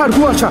কুয়াশা আর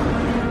কুয়াশা।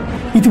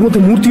 ইতিমধ্যে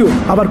মূর্তিও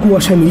আবার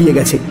কুয়াশায় মিলিয়ে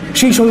গেছে।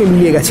 সেই সঙ্গে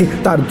মিলিয়ে গেছে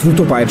তার দ্রুত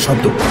পায়ের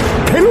শব্দ।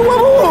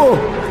 ফেলুবাবু!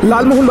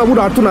 লালমোহনবাবুর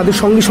আর্তনাদের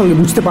সঙ্গে সঙ্গে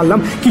বুঝতে পারলাম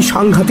কি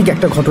সাংঘাতিক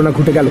একটা ঘটনা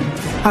ঘটে গেল।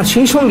 আর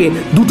সেই সঙ্গে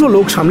দুটো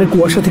লোক সামনের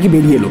কুয়াশা থেকে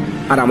বেরিয়ে এলো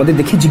আর আমাদের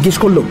দেখে জিজ্ঞেস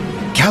করলো,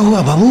 ক্যা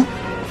হুয়া বাবু?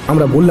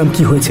 আমরা বললাম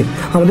কি হয়েছে।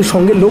 আমাদের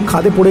সঙ্গে লোক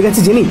খাদে পড়ে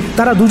গেছে জেনে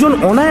তারা দুজন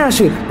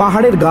অনায়াসে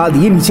পাহাড়ের গা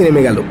দিয়ে নিচে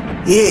নেমে গেল।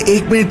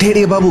 এক মিনিট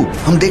ঠেরিয়ে বাবু,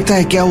 हम देखता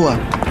है क्या हुआ।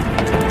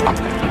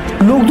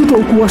 লোক দুটো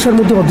কুয়াশার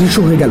মধ্যে অদৃশ্য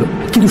হয়ে গেল,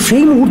 কিন্তু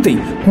সেই মুহূর্তেই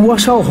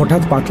কুয়াশাও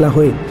হঠাৎ পাতলা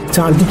হয়ে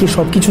চারদিকে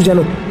সবকিছু যেন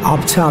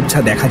আবছা আবছা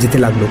দেখা যেতে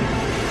লাগলো।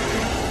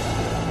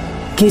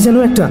 কে যেন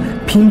একটা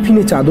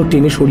ফিনফিনে চাদর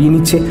টেনে সরিয়ে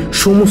নিচ্ছে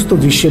সমস্ত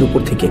দৃশ্যের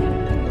উপর থেকে।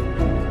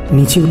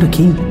 নিচে ওটা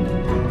কি?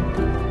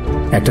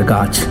 একটা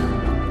গাছ,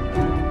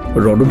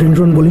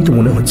 রডোডেন্ড্রন বলেই তো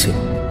মনে হচ্ছে।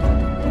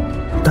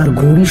 তার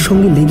গৌরীর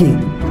সঙ্গে লেগে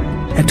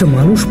একটা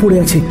মানুষ পড়ে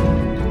আছে।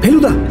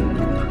 ফেলুদা!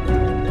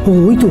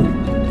 ওই তো,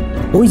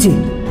 ওই যে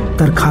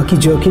তার খাকি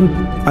জার্কিন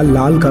আর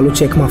লাল কালো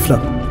চেক মাফলা।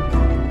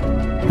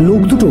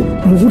 লোক দুটো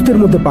মুহূর্তের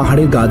মধ্যে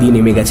পাহাড়ের গা দিয়ে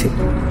নেমে গেছে।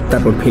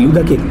 তারপর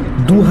ফেলুদাকে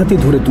দু হাতে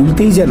ধরে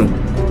তুলতেই যেন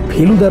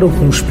ফেলুদারও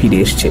হুঁশ ফিরে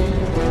এসছে।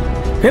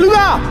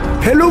 ফেলুদা!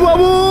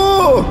 ফেলুবাবু!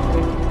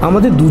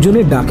 আমাদের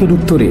দুজনের ডাকের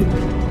উত্তরে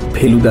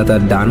ফেলুদা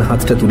তার ডান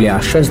হাতটা তুলে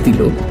আশ্বাস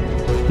দিল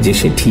যে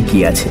সে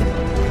ঠিকই আছে।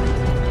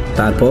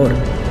 তারপর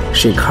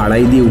সে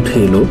খাড়াই দিয়ে উঠে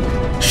এলো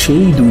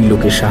সেই দুই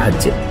লোকের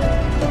সাহায্যে।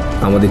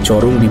 আমাদের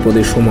চরম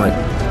বিপদের সময়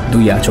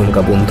দুই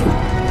আচমকা বন্ধু।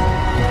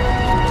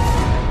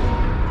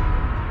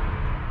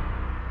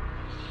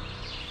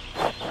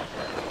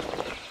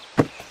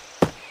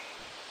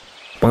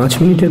 পাঁচ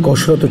মিনিটের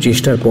কসরত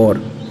চেষ্টার পর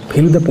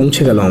ফেলুদা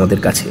পৌঁছে গেল আমাদের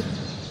কাছে।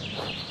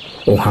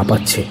 ও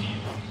হাঁপাচ্ছে,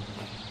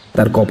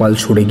 তার কপাল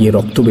সরে গিয়ে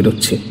রক্ত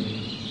বেরোচ্ছে,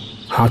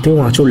 হাতেও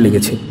আঁচড়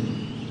লেগেছে,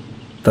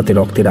 তাতে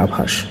রক্তের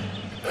আভাস।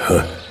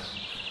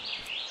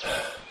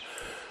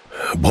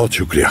 বহুত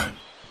শুক্রিয়া,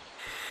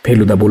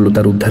 ফেলুদা বলল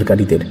তার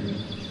উদ্ধারকারীদের।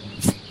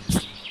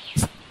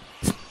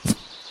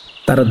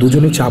 তারা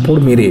দুজনে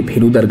চাপড় মেরে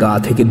ফেলুদার গা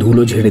থেকে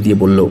ধুলো ঝেড়ে দিয়ে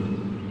বলল,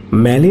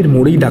 ম্যালের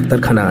মোড়েই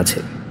ডাক্তারখানা আছে,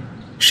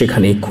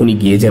 সেখানে এক্ষুনি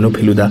গিয়ে যেন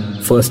ফেলুদা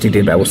ফার্স্ট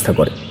এডের ব্যবস্থা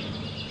করে।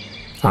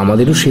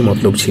 আমাদেরও সেই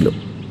মতলব ছিল।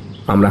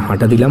 আমরা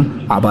হাঁটা দিলাম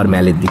আবার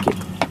ম্যালের দিকে।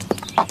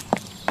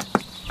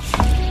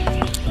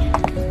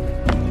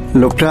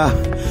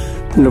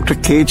 লোকটা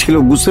কে ছিল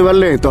বুঝতে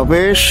পারলে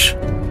তপেশ?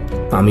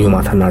 আমিও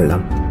মাথা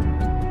নাড়লাম।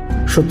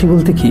 সত্যি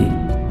বলতে কি,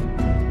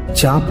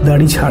 চাপ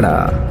দাড়ি ছাড়া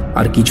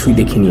আর কিছুই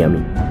দেখিনি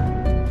আমি।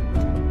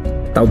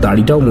 তাও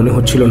দাড়িটাও মনে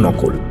হচ্ছিল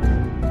নকল।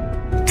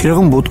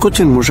 কিরকম বোধ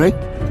করছেন মশাই?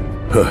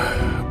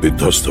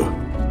 বিধ্বস্ত।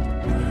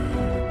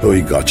 ওই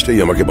গাছটাই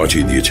আমাকে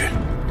বাঁচিয়ে দিয়েছে,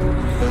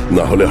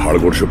 না হলে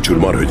হাড়গোড় সব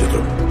চুরমার হয়ে যেত।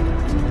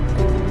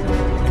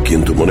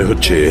 কিন্তু মনে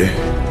হচ্ছে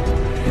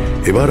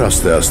এবার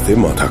আস্তে আস্তে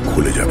মাথা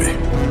খুলে যাবে।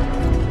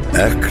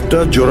 একটা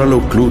জোরালো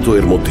ক্লু তো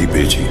এর মধ্যেই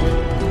পেয়েছি।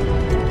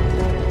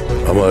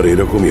 আমার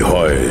এরকমই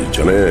হয়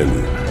জানেন,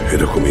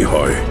 এরকমই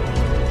হয়।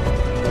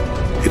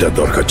 এটা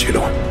দরকার ছিল।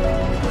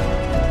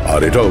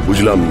 আর এটাও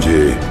বুঝলাম যে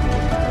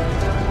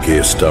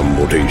কেসটা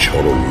মোটেই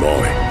সরল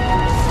নয়।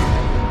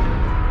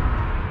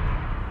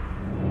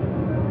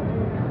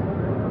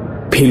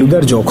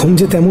 ফেলুদার জখম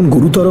যে তেমন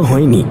গুরুতর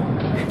হয়নি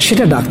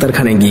সেটা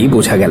ডাক্তারখানায় গিয়ে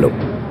বোঝা গেল।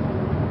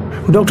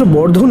 ডক্টর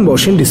বর্ধন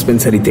বসেন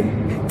ডিসপেন্সারিতে,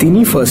 তিনি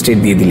ফার্স্ট এড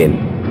দিয়ে দিলেন।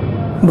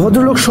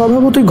 ভদ্রলোক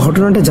স্বভাবতই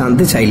ঘটনাটা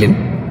জানতে চাইলেন,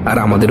 আর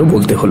আমাদেরও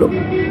বলতে হলো।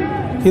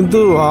 কিন্তু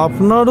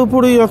আপনার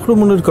ওপর এই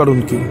আক্রমণের কারণ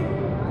কি?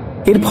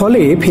 এর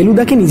ফলে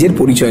ফেলুদাকে নিজের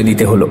পরিচয়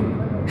দিতে হলো।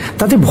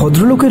 তাতে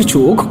ভদ্রলোকের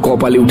চোখ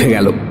কপালে উঠে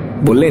গেল।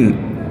 বললেন,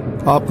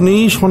 আপনি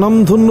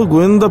স্বনামধন্য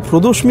গোয়েন্দা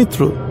প্রদোষ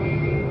মিত্র?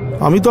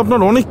 আমি তো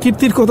আপনার অনেক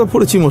কীর্তির কথা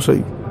পড়েছি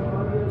মশাই।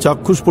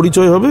 চাক্ষুষ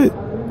পরিচয় হবে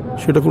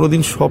সেটা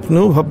কোনোদিন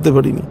স্বপ্নেও ভাবতে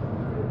পারিনি।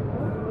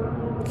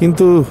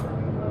 কিন্তু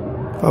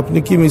আপনি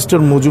কি মিস্টার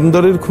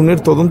মজুমদারের খুনের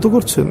তদন্ত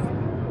করছেন?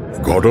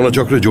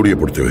 ঘটনাচক্রে জড়িয়ে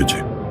পড়তে হয়েছে।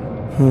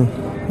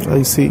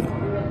 I C.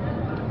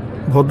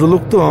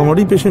 ভদ্রলোক তো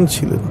আমারই পেশেন্ট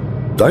ছিলেন।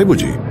 তাই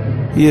বুঝি?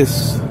 ইয়েস।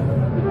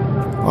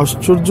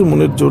 আশ্চর্য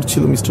মনের জোর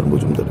ছিল মিস্টার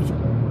মজুমদারের।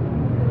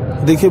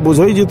 দেখে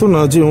বোঝাই যেত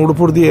না যে ওর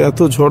ওপর দিয়ে এত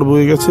ঝড়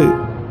বয়ে গেছে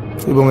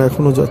এবং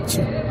এখনো যাচ্ছে।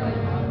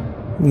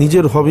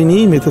 নিজের হবি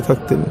নিয়েই মেতে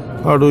থাকতেন,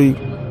 আর ওই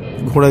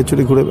ঘোড়ায়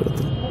চড়ে ঘুরে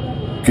বেড়াতেন।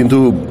 কিন্তু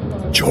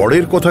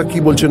ঝড়ের কথা কি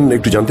বলছেন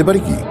একটু জানতে পারি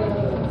কি?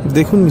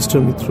 দেখুন মিস্টার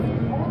মিত্র,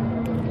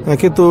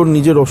 একে তো ওর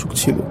নিজের অসুখ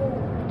ছিল,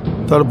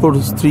 তারপর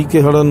স্ত্রীকে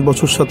হারান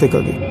বছর 7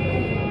 আগে।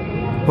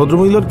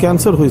 ভদ্রমহিলার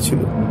ক্যান্সার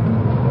হয়েছিল,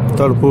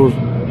 তারপর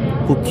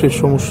পুত্রের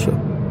সমস্যা।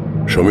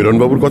 সমীরণ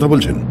বাবুর কথা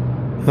বলছেন?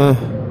 হ্যাঁ,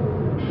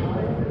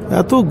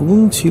 এত গুণ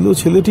ছিল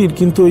ছেলেটির,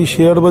 কিন্তু এই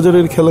শেয়ার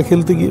বাজারের খেলা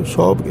খেলতে গিয়ে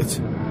সব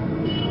গেছে।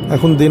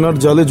 এখন দেনার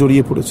জালে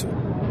জড়িয়ে পড়েছে।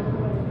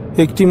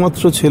 একটি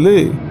মাত্র ছেলে,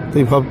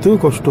 তাই ভাবতেও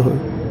কষ্ট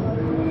হয়।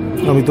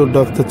 আমি তোর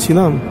ডাক্তার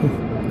ছিলাম,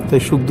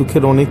 তাই সুখ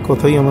দুঃখের অনেক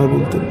কথাই আমায়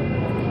বলতেন।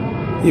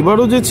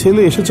 এবারও যে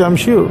ছেলে এসেছে আমি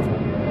শিওর,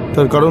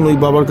 তার কারণ ওই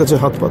বাবার কাছে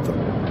হাত পাতা।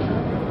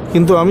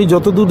 কিন্তু আমি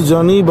যতদূর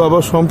জানি, বাবা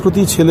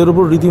সম্প্রতি ছেলের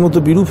ওপর রীতিমতো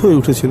বিরূপ হয়ে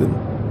উঠেছিলেন।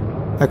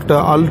 একটা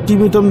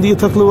আলটিমেটাম দিয়ে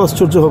থাকলেও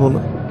আশ্চর্য হব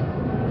না।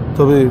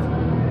 তবে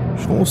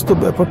সমস্ত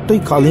ব্যাপারটাই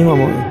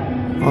কালিমাময়,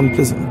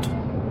 আনপ্লেজেন্ট।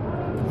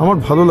 আমার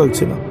ভালো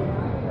লাগছে না।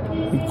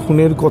 এই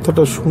খুনের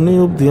কথাটা শুনে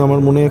অবধি আমার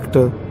মনে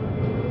একটা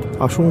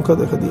আশঙ্কা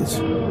দেখা দিয়েছে।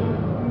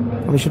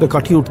 আমি সেটা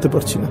কাটিয়ে উঠতে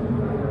পারছি না।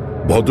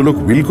 ভদ্রলোক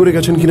উইল করে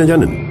গেছেন কিনা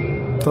জানেন?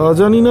 তা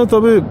জানি না,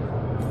 তবে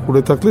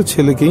পড়ে থাকলে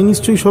ছেলেকেই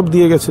নিশ্চয়ই সব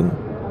দিয়ে গেছেন,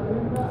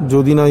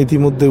 যদি না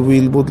ইতিমধ্যে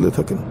উইল বদলে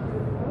থাকেন।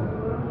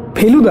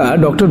 ফেলুদা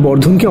ডক্টর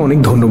বর্ধনকে অনেক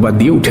ধন্যবাদ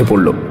দিয়ে উঠে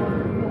পড়ল।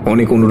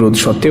 অনেক অনুরোধ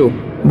সত্ত্বেও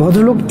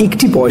ভদ্রলোক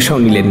একটি পয়সাও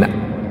নিলেন না।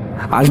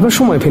 আসবার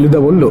সময় ফেলুদা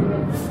বলল,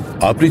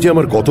 আপনি যে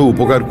আমার কত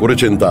উপকার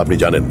করেছেন তা আপনি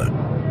জানেন না।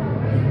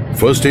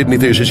 ফার্স্ট এড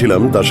নিতে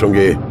এসেছিলাম, তার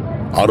সঙ্গে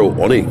আরো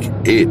অনেক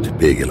এড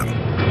পেয়ে গেলাম।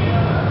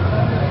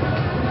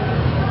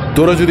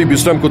 তোরা যদি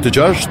বিশ্রাম করতে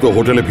চাস তো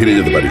হোটেলে ফিরে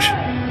যেতে পারিস।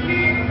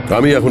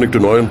 আমি এখন একটু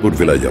নয়নপুর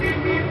ভিলায় যাব।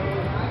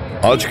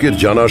 আজকের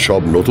জানা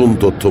সব নতুন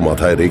তথ্য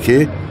মাথায় রেখে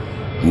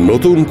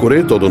নতুন করে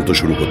তদন্ত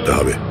শুরু করতে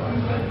হবে।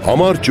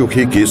 আমার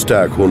চোখে কেসটা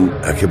এখন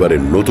একেবারে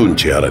নতুন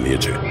চেহারা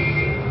নিয়েছে।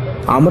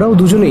 আমরাও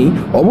দুজনেই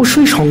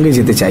অবশ্যই সঙ্গে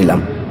যেতে চাইলাম।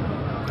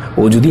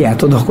 ও যদি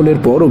এত ধকলের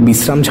পর ও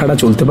বিশ্রাম ছাড়া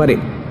চলতে পারে,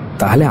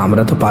 তাহলে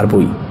আমরা তো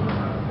পারবই।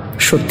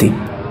 সত্যি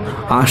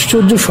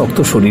আশ্চর্য শক্ত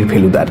শরীর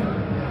ফেলুদার।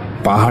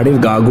 পাহাড়ের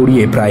গা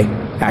গড়িয়ে প্রায়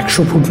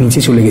 100 ফুট নিচে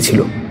চলে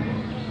গেছিল।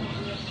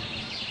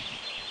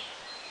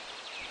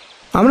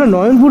 আমরা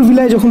নয়নপুর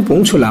ভিলায় যখন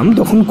পৌঁছলাম,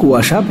 তখন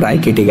কুয়াশা প্রায়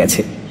কেটে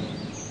গেছে।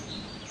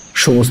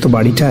 সমস্ত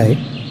বাড়িটায়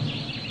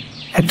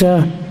একটা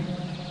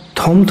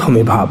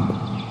থমথমে ভাব।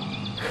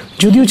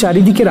 যদিও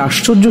চারিদিকের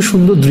আশ্চর্য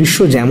সুন্দর দৃশ্য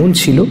যেমন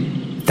ছিল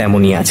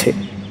তেমনই আছে।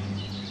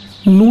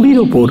 নুড়ির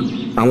ওপর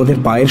আমাদের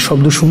পায়ের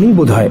শব্দ শুনেই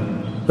বোধ হয়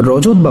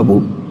রজতবাবু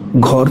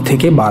ঘর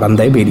থেকে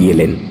বারান্দায় বেরিয়ে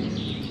এলেন।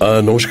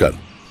 নমস্কার।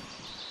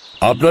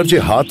 আপনার যে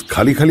হাত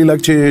খালি খালি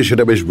লাগছে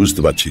সেটা বেশ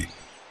বুঝতে পারছি।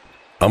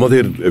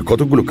 আমাদের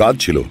কতগুলো কাজ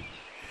ছিল,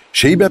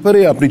 সেই ব্যাপারে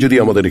আপনি যদি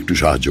আমাদের একটু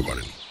সাহায্য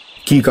করেন।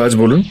 কি কাজ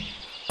বলুন?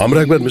 আমরা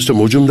একবার মিস্টার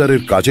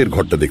মজুমদারের কাজের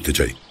ঘরটা দেখতে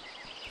চাই,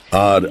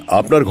 আর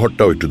আপনার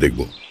ঘরটাও একটু দেখব।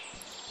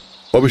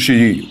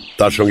 অবশ্যই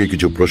তার সঙ্গে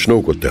কিছু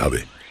প্রশ্নও করতে হবে।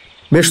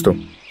 বেশ, তো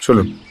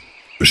চলুন।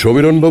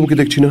 সমীরণ বাবুকে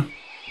দেখছি না।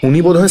 উনি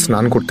বোধহয়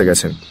স্নান করতে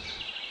গেছেন।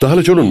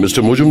 তাহলে চলুন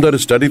মিস্টার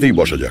মজুমদারের স্টাডিতেই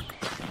বসা যাক।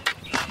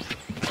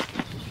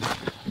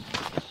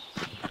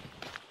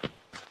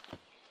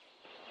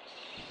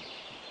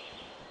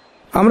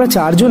 আমরা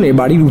চারজনে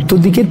বাড়ির উত্তর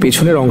দিকের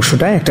পেছনের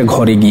অংশটায় একটা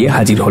ঘরে গিয়ে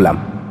হাজির হলাম।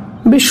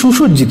 বেশ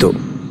সুসজ্জিত,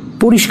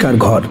 পরিষ্কার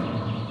ঘর।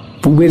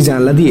 পূবের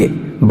জানলা দিয়ে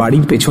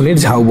বাড়ির পেছনের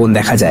ঝাউবন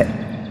দেখা যায়।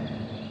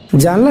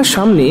 জানলার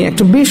সামনে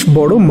একটা বেশ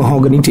বড়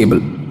মহাগনি টেবিল,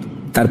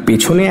 তার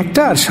পেছনে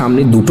একটা আর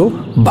সামনে দুটো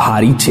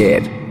ভারী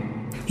চেয়ার।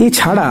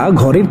 এছাড়া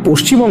ঘরের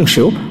পশ্চিম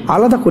অংশেও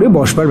আলাদা করে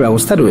বসবার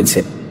ব্যবস্থা রয়েছে,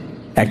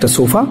 একটা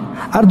সোফা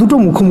আর দুটো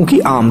মুখোমুখি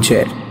আর্ম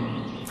চেয়ার।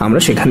 আমরা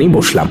সেখানেই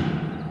বসলাম।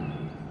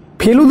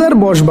 ফেলুদার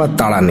বসবার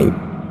তাড়া নেই,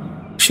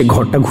 সে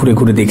ঘরটা ঘুরে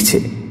ঘুরে দেখছে।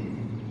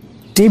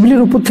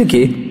 টেবিলের উপর থেকে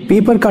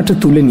পেপার কাটটা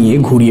তুলে নিয়ে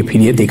ঘুরিয়ে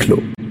ফিরিয়ে দেখল।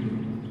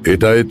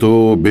 এটাই তো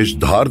বেশ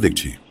ধার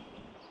দেখছি,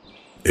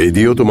 এই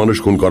দিয়েও তো মানুষ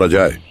খুন করা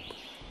যায়।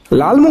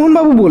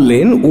 লালমোহনবাবু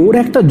বললেন ওর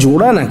একটা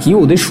জোড়া নাকি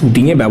ওদের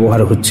শুটিংয়ে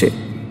ব্যবহার হচ্ছে।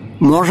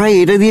 মশাই,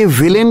 এটা দিয়ে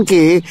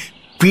ভিলেনকে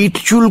পিঠ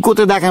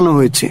চুলকোতে দেখানো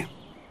হয়েছে।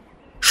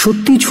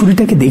 সত্যি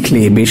ছুরিটাকে দেখলে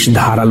বেশ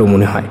ধারালো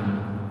মনে হয়।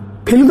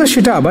 ফেলুদা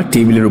সেটা আবার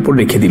টেবিলের উপর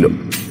রেখে দিল।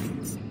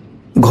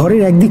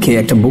 ঘরের একদিকে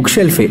একটা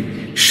বুকশেলফে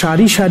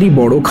সারি সারি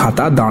বড়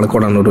খাতা দাঁড়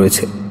করানো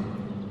রয়েছে।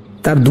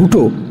 তার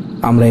দুটো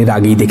আমরা এর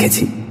আগেই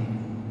দেখেছি।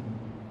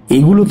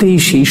 এগুলোতেই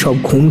সেই সব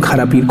খুন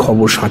খারাপির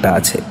খবর সাঁটা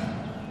আছে।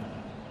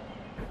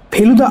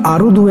 ফেলুদা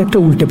আরো দু একটা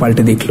উল্টে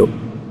পাল্টে দেখল,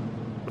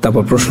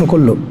 তারপর প্রশ্ন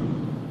করল,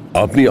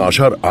 আপনি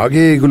আসার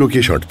আগে এগুলো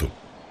কে সাঁটত?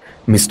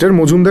 মিস্টার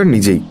মজুমদার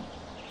নিজেই।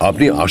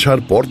 আপনি আসার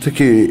পর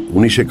থেকে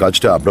উনি সে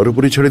কাজটা আপনার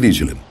উপরই ছেড়ে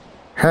দিয়েছিলেন?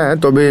 হ্যাঁ,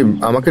 তবে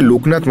আমাকে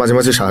লোকনাথ মাঝে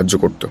মাঝে সাহায্য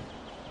করত।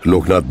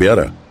 লোকনাথ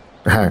বেয়ারা?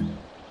 হ্যাঁ,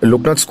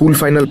 লোকনাথ স্কুল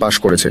ফাইনাল পাশ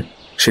করেছে,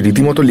 সে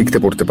রীতিমতো লিখতে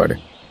পড়তে পারে।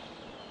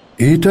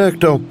 এটা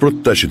একটা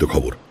অপ্রত্যাশিত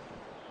খবর।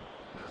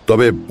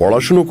 তবে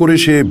পড়াশুনো করে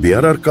সে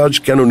বেয়ারার কাজ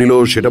কেন নিল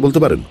সেটা বলতে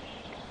পারেন?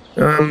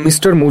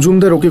 মিস্টার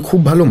মজুমদার ওকে খুব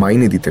ভালো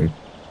মাইনে দিতেন।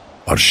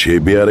 আর সে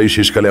বেয়ারাই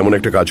শেষকালে এমন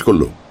একটা কাজ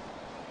করলো।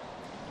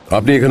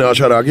 আপনি এখানে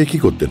আসার আগে কি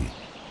করতেন?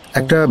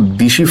 একটা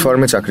ডিসি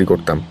ফার্মে চাকরি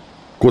করতাম।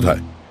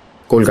 কোথায়?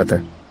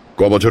 কলকাতায়।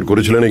 ক বছর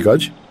করেছিলেন এই কাজ?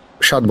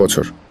 7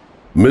 বছর।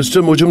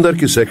 মিস্টার মজুমদার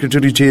কি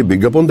সেক্রেটারি চেয়ে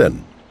বিজ্ঞাপন দেন?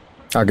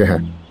 আগে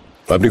হ্যাঁ।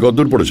 আপনি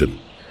কতদূর পড়েছেন?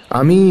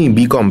 আমি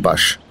বিকম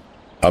পাস।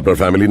 আপনার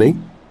ফ্যামিলি নেই?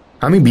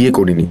 আমি বিয়ে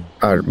করিনি,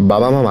 আর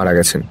বাবা মা মারা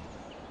গেছেন।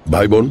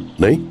 ভাই বোন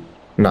নেই?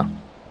 না।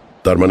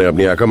 তার মানে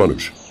আপনি একা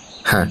মানুষ?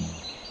 হ্যাঁ।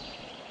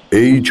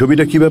 এই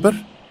ছবিটা কি ব্যাপার?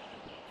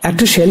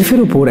 একটা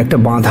শেলফের উপর একটা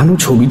বাঁধানো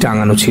ছবি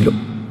টাঙানো ছিল,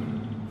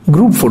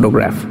 গ্রুপ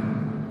ফটোগ্রাফ।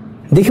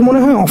 দেখে মনে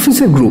হয়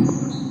অফিসের গ্রুপ।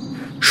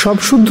 সব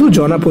শুদ্ধ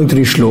জনা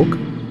 35 লোক,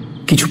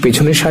 কিছু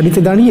পেছনের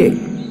সারিতে দাঁড়িয়ে,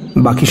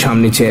 বাকি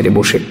সামনে চেয়ারে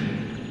বসে।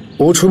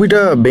 ও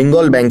ছবিটা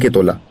বেঙ্গল ব্যাংকে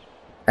তোলা।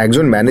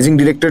 একজন ম্যানেজিং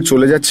ডিরেক্টর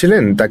চলে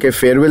যাচ্ছিলেন, তাকে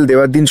ফেয়ারওয়েল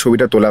দেওয়ার দিন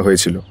ছবিটা তোলা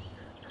হয়েছিল।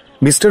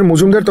 মিস্টার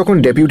মজুমদার তখন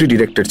ডেপুটি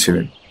ডিরেক্টর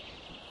ছিলেন।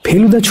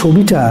 ফেলুদা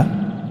ছবিটা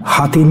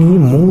হাতে নিয়ে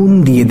মন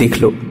দিয়ে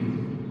দেখল।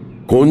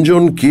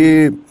 কোনজন কে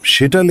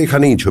সেটা লেখা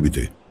নেই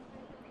ছবিতে।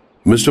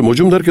 মিস্টার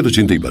মজুমদারকে তো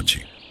চিনতেই পাচ্ছি।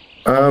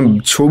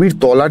 ছবির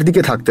তলার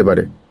দিকে থাকতে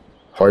পারে,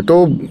 হয়তো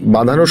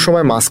বাঁধানোর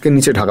সময় মাস্কের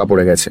নিচে ঢাকা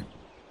পড়ে গেছে।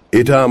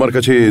 এটা আমার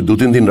কাছে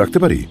 2-3 দিন রাখতে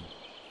পারি?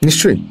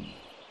 নিশ্চয়ই।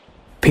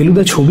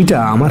 ফেলুদা ছবিটা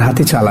আমার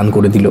হাতে চালান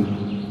করে দিল।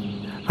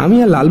 আমি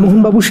আর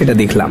লালমোহনবাবু সেটা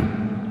দেখলাম।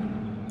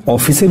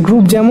 অফিসের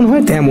গ্রুপ যেমন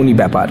হয় তেমনই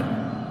ব্যাপার।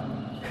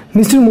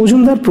 মিস্টার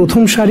মজুমদার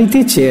প্রথম সারিতে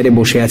চেয়ারে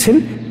বসে আছেন,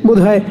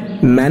 বোধহয়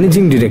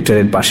ম্যানেজিং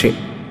ডিরেক্টরের পাশে।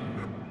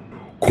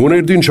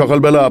 খুনের দিন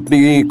সকালবেলা আপনি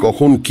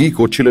কখন কি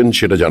করছিলেন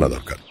সেটা জানা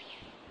দরকার।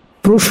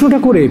 প্রশ্নটা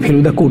করে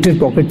ফেলুদা কোটের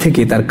পকেট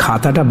থেকে তার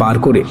খাতাটা বার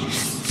করে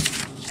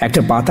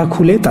একটা পাতা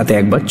খুলে তাতে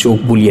একবার চোখ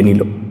বুলিয়ে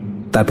নিল,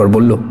 তারপর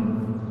বলল,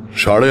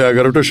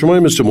 11:30টার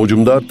সময় মিস্টার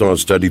মজুমদার তাঁর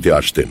স্টাডিতে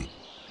আসতেন।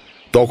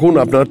 তখন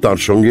আপনার তার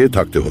সঙ্গে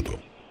থাকতে হতো।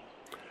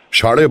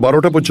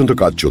 12:30 পর্যন্ত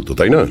কাজ চলতো,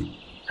 তাই না?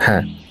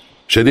 হ্যাঁ।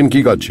 সেদিন কি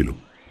কাজ ছিল?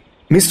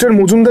 মিস্টার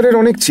মজুমদারের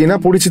অনেক চেনা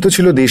পরিচিত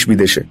ছিল দেশ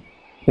বিদেশে।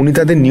 উনি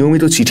তাদের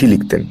নিয়মিত চিঠি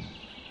লিখতেন,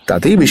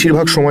 তাতেই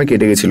বেশিরভাগ সময়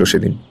কেটে গেছিল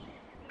সেদিন।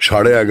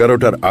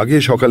 11:30টার আগে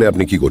সকালে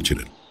আপনি কি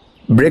করছিলেন?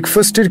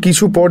 ব্রেকফাস্টের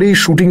কিছু পরেই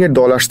শুটিংয়ের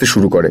দল আসতে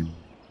শুরু করে।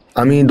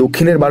 আমি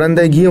দক্ষিণের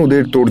বারান্দায় গিয়ে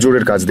ওদের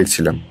তোড়জোড়ের কাজ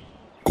দেখছিলাম।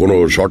 কোনো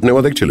শট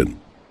নেওয়া দেখছিলেন?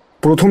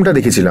 প্রথমটা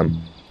দেখেছিলাম,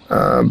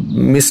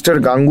 মিস্টার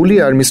গাঙ্গুলি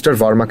আর মিস্টার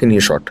ভার্মাকে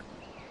নিয়ে শট।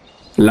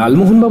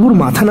 লালমোহনবাবুর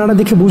মাথা নাড়া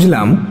দেখে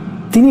বুঝলাম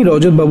তিনি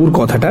রজতবাবুর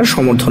কথাটার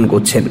সমর্থন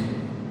করছেন।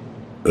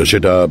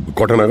 সেটা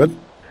কটা নাগাদ?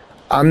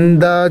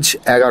 আন্দাজ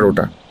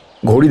 11টা।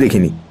 ঘড়ি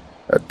দেখিনি।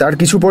 তার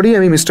কিছু পরেই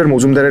আমি মিস্টার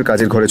মজুমদারের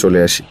কাজের ঘরে চলে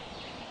আসি।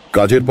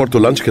 কাজের পর তো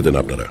লাঞ্চ খেতেন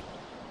আপনারা?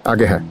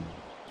 আগে হ্যাঁ।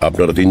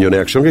 আপনারা 3 জনে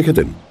একসঙ্গে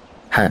খেতেন?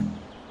 হ্যাঁ।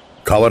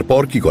 খাওয়ার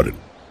পর কি করেন?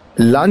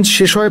 লাঞ্চ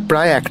শেষ হয়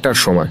প্রায় 1টার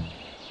সময়।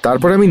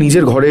 তারপর আমি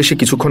নিজের ঘরে এসে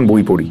কিছুক্ষণ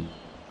বই পড়ি।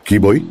 কি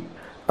বই?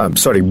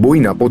 সরি, বই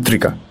না,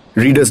 পত্রিকা,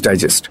 রিডার্স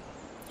ডাইজেস্ট।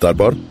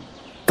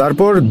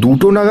 তারপর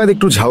 2টো নাগাদ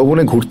একটু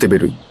ঝাউবনে ঘুরতে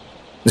বেরোই।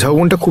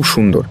 ঝাউবনটা খুব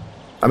সুন্দর,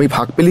 আমি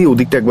ফাঁক পেলেই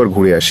ওদিকটা একবার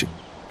ঘুরে আসি।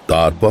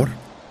 তারপর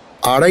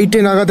 2:30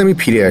 নাগাদ আমি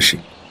ফিরে আসি।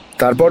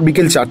 তারপর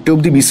বিকেল 4টে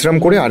অবধি বিশ্রাম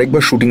করে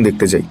আরেকবার শুটিং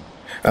দেখতে যাই।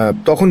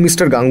 তখন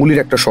মিস্টার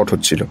গাঙ্গুলির একটা শট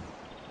হচ্ছিল।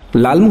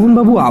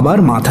 লালমোহনবাবু আবার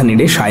মাথা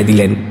নেড়ে সায়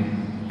দিলেন।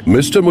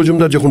 মিস্টার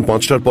মজুমদার যখন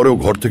 5টার পরেও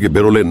ঘর থেকে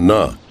বেরোলেন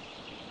না,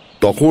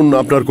 তখন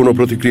আপনার কোনো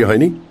প্রতিক্রিয়া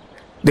হয়নি?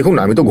 দেখুন,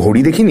 আমি তো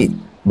ঘড়ি দেখিনি,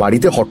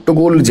 বাড়িতে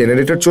হট্টগোল,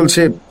 জেনারেটর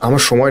চলছে,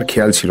 আমার সময়ের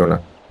খেয়াল ছিল না।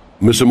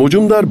 মিস্টার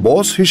মজুমদার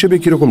বস হিসেবে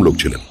কিরকম লোক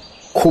ছিলেন?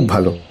 খুব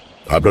ভালো।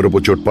 আপনার উপর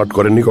চোটপাট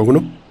করেননি কখনো?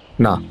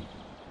 না।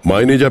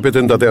 মাইনে যা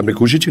পেতেন তাতে আপনি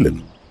খুশি ছিলেন?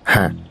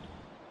 হ্যাঁ।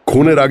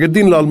 খুনের আগের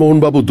দিন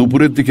লালমোহনবাবু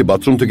দুপুরের দিকে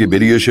বাথরুম থেকে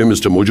বেরিয়ে এসে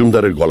মিস্টার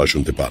মজুমদারের গলা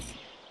শুনতে পান।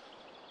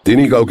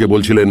 তিনি কাউকে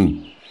বলছিলেন,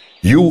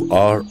 ইউ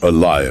আর আ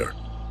লায়ার,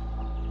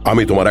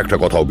 আমি তোমার একটা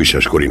কথাও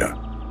বিশ্বাস করি না।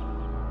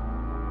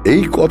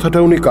 এই কথাটা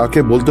উনি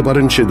কাকে বলতে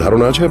পারেন সে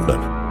ধারণা আছে আপনার?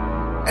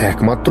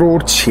 একমাত্র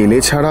ওর ছেলে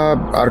ছাড়া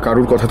আর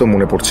কারুর কথা তো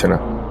মনে পড়ছে না।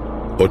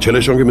 ও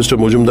ছেলের সঙ্গে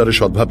মিস্টার মজুমদারের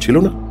সদ্ভাব ছিল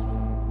না?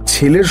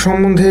 ছেলের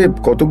সম্বন্ধে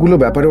কতগুলো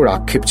ব্যাপারে ওর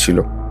আক্ষেপ ছিল।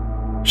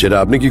 সেটা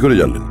আপনি কি করে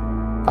জানলেন?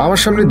 আমার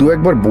সামনে দু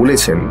একবার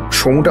বলেছেন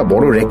সমুটা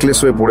বড় রেকলেস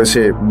হয়ে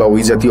পড়েছে বা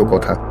ওই জাতীয়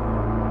কথা।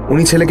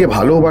 উনি ছেলেকে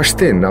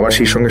ভালোবাসতেন, আবার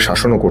সেই সঙ্গে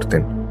শাসনও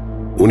করতেন।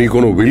 উনি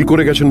কোনো উইল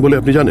করে গেছেন বলে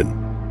আপনি জানেন?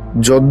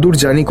 যদ্দূর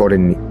জানি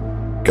করেননি।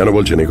 কেন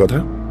বলছেন এই কথা?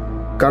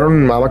 কারণ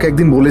আমাকে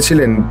একদিন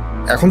বলেছিলেন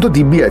এখন তো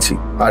দিব্যি আছি,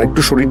 আর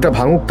একটু শরীরটা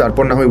ভাঙুক,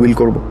 তারপর না হয় উইল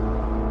করব।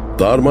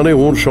 তার মানে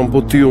ওর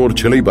সম্পত্তি ওর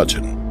ছেলেই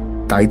পাচ্ছেন?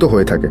 তাই তো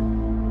হয়ে থাকে।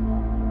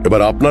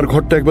 এবার আপনার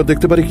ঘরটা একবার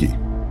দেখতে পারি কি?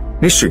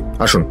 নিশ্চয়ই,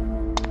 আসুন।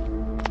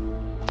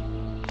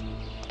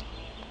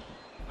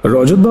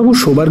 রজতবাবু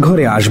শোবার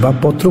ঘরে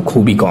আসবাবপত্র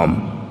খুবই কম।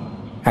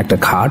 একটা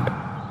খাট,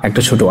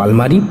 একটা ছোট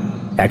আলমারি,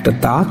 একটা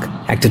তাক,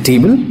 একটা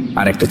টেবিল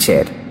আর একটা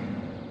চেয়ার।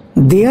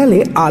 দেয়ালে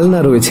আলনা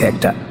রয়েছে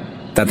একটা,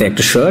 তাতে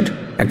একটা শার্ট,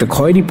 একটা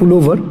খয়েরি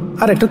পুলোভার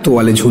আর একটা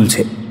তোয়ালে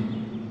ঝুলছে।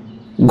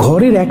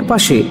 ঘরের এক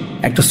পাশে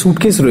একটা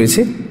সুটকেস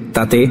রয়েছে,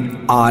 তাতে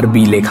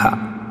আরবি লেখা।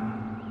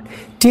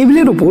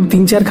 টেবিলের ওপর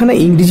 3-4খানা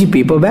ইংরেজি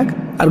পেপার ব্যাগ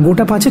আর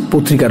গোটা 5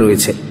 পত্রিকা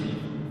রয়েছে।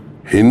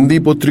 হিন্দি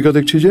পত্রিকা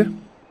দেখছি যে?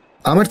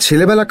 আমার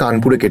ছেলেবেলা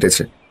কানপুরে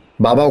কেটেছে।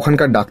 বাবা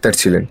ওখানকার ডাক্তার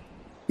ছিলেন।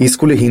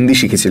 স্কুলে হিন্দি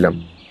শিখেছিলাম।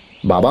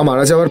 বাবা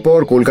মারা যাওয়ার পর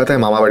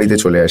কলকাতায় মামা বাড়িতে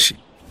চলে আসি।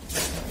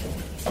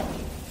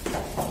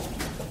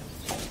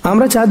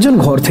 আমরা 4 জন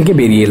ঘর থেকে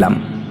বেরিয়ে এলাম।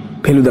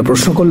 ফেলুদা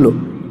প্রশ্ন করল,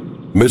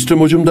 মিস্টার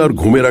মজুমদার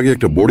ঘুমের আগে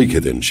একটা বড়ি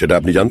খেতেন, সেটা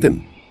আপনি জানতেন?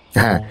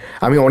 হ্যাঁ,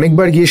 আমি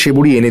অনেকবার গিয়ে সে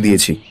বড়ি এনে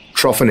দিয়েছি।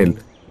 ট্রফেনেল,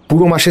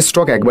 পুরো মাসের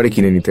স্টক একবারে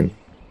কিনে নিতেন।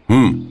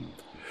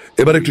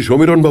 এবার একটু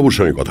সমীরণ বাবুর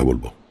সঙ্গে কথা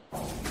বলবো।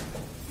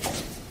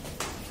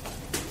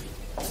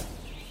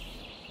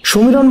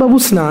 সমীরণবাবু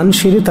স্নান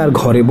সেরে তার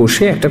ঘরে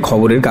বসে একটা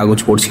খবরের কাগজ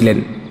পড়ছিলেন।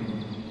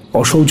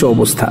 অশৌচ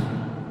অবস্থা,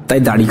 তাই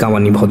দাড়ি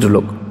কামানি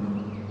ভদ্রলোক।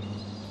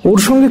 ওর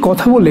সঙ্গে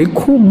কথা বলে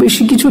খুব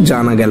বেশি কিছু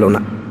জানা গেল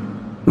না।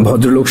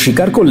 ভদ্রলোক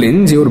স্বীকার করলেন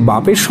যে ওর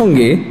বাপের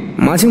সঙ্গে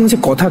মাঝে মাঝে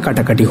কথা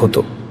কাটাকাটি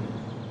হতো।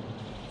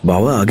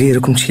 বাবা আগে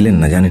এরকম ছিলেন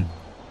না জানেন,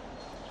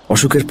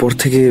 অসুখের পর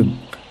থেকে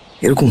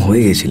এরকম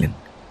হয়ে গেছিলেন।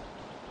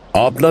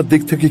 আপনার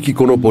দিক থেকে কি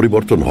কোনো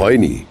পরিবর্তন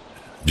হয়নি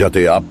যাতে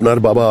আপনার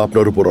বাবা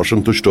আপনার উপর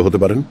অসন্তুষ্ট হতে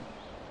পারেন?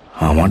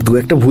 আমার দু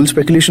একটা ভুল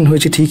স্পেকুলেশন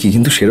হয়েছে ঠিকই,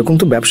 কিন্তু সেরকম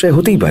তো ব্যবসায়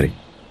হতেই পারে।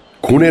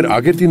 খুনের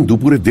আগের দিন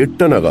দুপুরে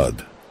 1:30 নাগাদ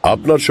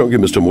আপনার সঙ্গে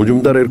মিস্টার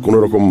মজুমদারের কোন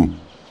রকম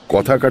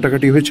কথা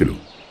কাটাকাটি হয়েছিল?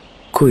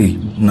 কই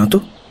না তো।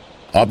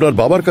 আপনার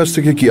বাবার কাছ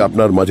থেকে কি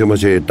আপনার মাঝে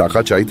মাঝে টাকা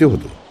চাইতে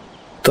হতো?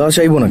 তা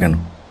চাইবো না কেন,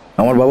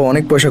 আমার বাবা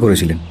অনেক পয়সা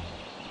করেছিলেন।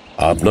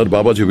 আপনার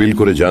বাবা যে উইল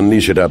করে যাননি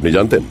সেটা আপনি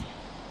জানতেন?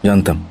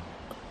 জানতাম।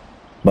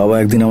 বাবা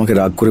একদিন আমাকে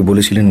রাগ করে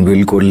বলেছিলেন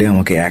উইল করলে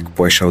আমাকে 1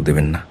 পয়সাও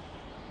দেবেন না।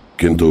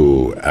 কিন্তু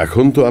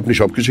এখন তো আপনি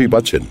সবকিছুই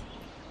পাচ্ছেন।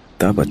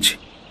 তা পাচ্ছি।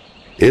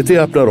 এতে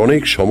আপনার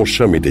অনেক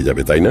সমস্যা মিটে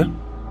যাবে, তাই না?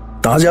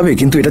 তা যাবে,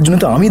 কিন্তু এটার জন্য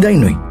তো আমি দায়ী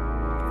নই।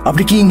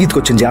 আপনি কি ইঙ্গিত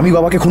করছেন যে আমি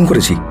বাবাকে খুন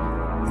করেছি?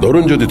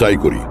 ধরুন যদি তাই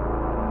করি,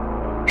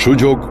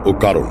 সুযোগ ও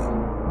কারণ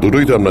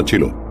দুটোই তো আপনার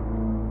ছিল।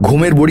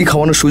 ঘুমের বড়ি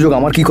খাওয়ানোর সুযোগ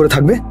আমার কি করে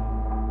থাকবে?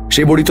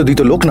 সে বড়ি তো দিত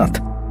লোকনাথ।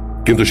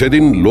 কিন্তু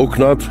সেদিন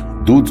লোকনাথ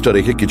দুধটা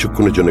রেখে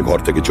কিছুক্ষণের জন্য ঘর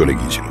থেকে চলে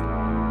গিয়েছিল,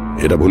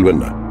 এটা ভুলবেন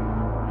না।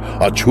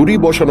 আর ছুরি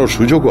বসানোর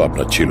সুযোগও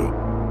আপনার ছিল।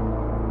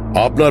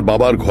 আপনার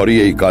বাবার ঘরে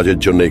এই কাজের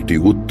জন্য একটি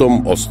উত্তম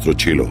অস্ত্র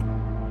ছিল,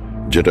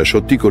 যেটা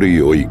সত্যি করেই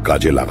ওই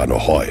কাজে লাগানো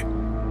হয়।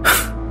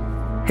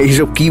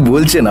 এইসব কি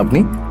বলছেন আপনি?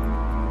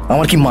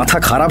 আমার কি মাথা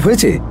খারাপ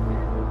হয়েছে?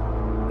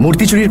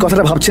 মূর্তি চুরির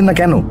কথাটা ভাবছেন না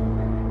কেন?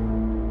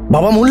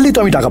 বাবা মরলেই তো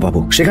আমি টাকা পাবো,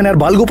 সেখানে আর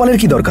বালগোপালের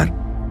কি দরকার?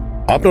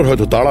 আপনার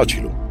হয়তো তাড়া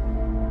ছিল।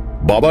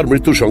 বাবার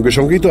মৃত্যুর সঙ্গে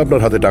সঙ্গেই তো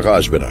আপনার হাতে টাকা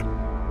আসবে না,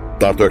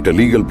 তার তো একটা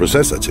লিগ্যাল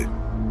প্রসেস আছে।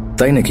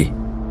 তাই নাকি?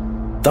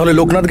 তাহলে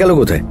লোকনাথ গেল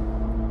কোথায়?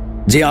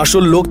 যে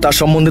আসল লোক তার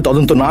সম্বন্ধে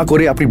তদন্ত না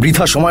করে আপনি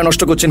বৃথা সময়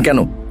নষ্ট করছেন কেন?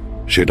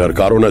 সেটার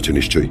কারণ আছে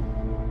নিশ্চয়ই,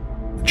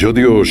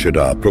 যদিও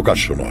সেটা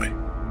প্রকাশ্য নয়।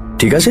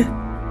 ঠিক আছে,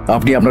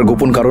 আপনি আপনার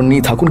গোপন কারণ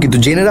নিয়ে থাকুন, কিন্তু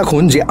জেনে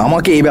রাখুন যে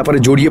আমাকে এই ব্যাপারে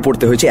জড়িয়ে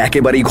পড়তে হয়েছে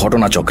একেবারেই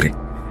ঘটনাচক্রে।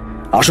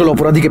 আসল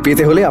অপরাধীকে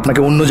পেতে হলে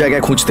আপনাকে অন্য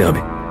জায়গায় খুঁজতে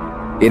হবে।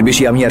 এর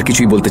বেশি আমি আর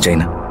কিছুই বলতে চাই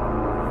না।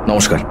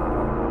 নমস্কার।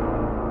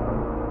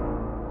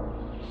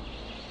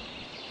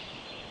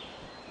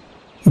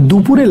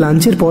 দুপুরে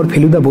লাঞ্চের পর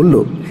ফেলুদা বলল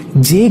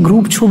যে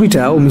গ্রুপ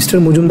ছবিটা ও মিস্টার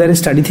মজুমদারের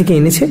স্টাডি থেকে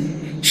এনেছে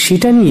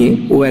সেটা নিয়ে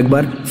ও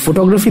একবার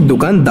ফটোগ্রাফির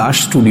দোকান দাস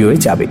স্টুডিওয়ে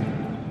যাবে।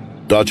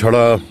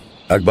 তাছাড়া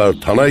একবার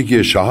থানায়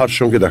গিয়ে সাহার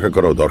সঙ্গে দেখা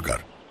করাও দরকার।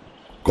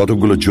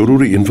 কতগুলো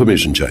জরুরি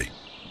ইনফরমেশন চাই।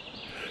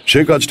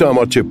 সে কাজটা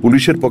আমার চেয়ে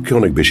পুলিশের পক্ষে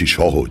অনেক বেশি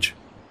সহজ।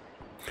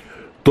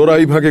 তোরা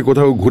এই ভাগে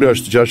কোথাও ঘুরে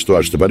আসতে চাস তো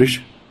আসতে পারিস।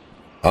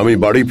 আমি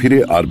বাড়ি ফিরে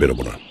আর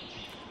বেরোবো না,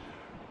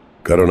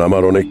 কারণ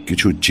আমার অনেক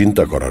কিছু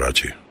চিন্তা করার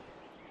আছে।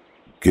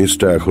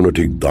 কেসটা এখনো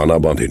ঠিক দানা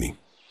বাঁধেনি।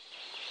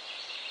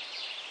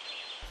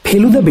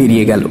 ফেলুদা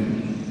বেরিয়ে গেল।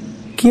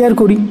 কি আর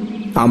করি,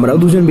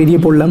 আমরাও দুজন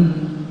বেরিয়ে পড়লাম।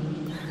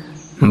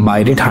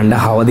 বাইরে ঠান্ডা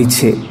হাওয়া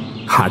দিচ্ছে,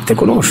 হাঁটতে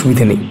কোনো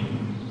অসুবিধে নেই।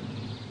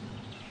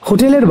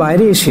 হোটেলের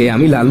বাইরে এসে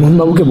আমি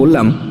লালমোহনবাবুকে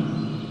বললাম,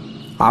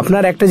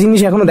 আপনার একটা জিনিস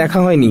এখনো দেখা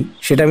হয়নি,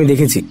 সেটা আমি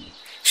দেখেছি।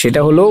 সেটা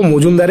হলো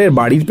মজুমদারের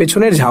বাড়ির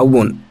পেছনের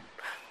ঝাউবন।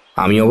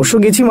 আমি অবশ্য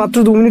গেছি মাত্র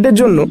 2 মিনিটের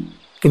জন্য,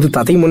 কিন্তু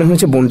তাতেই মনে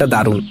হয়েছে বনটা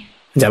দারুণ।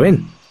 যাবেন?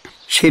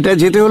 সেটা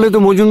যেতে হলে তো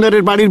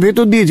মজুমদারের বাড়ির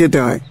ভেতর দিয়ে যেতে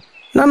হয়।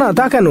 না না,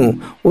 তা কেন?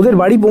 ওদের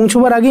বাড়ি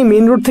পৌঁছবার আগেই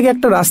মেন রোড থেকে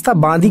একটা রাস্তা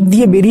বাঁ দিক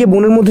দিয়ে বেরিয়ে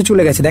বনের মধ্যে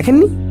চলে গেছে,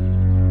 দেখেননি?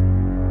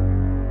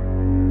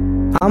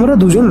 আমরা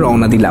দুজন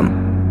রওনা দিলাম।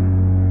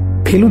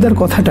 ফেলুদার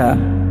কথাটা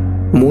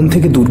মন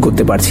থেকে দূর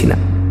করতে পারছি না।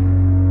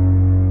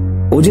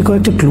 ও যে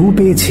কয়েকটা ক্লু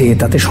পেয়েছে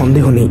তাতে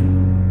সন্দেহ নেই,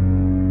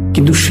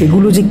 কিন্তু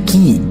সেগুলো যে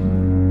কি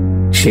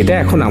সেটা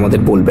এখন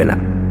আমাদের বলবে না।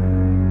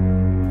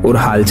 ওর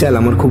হালচাল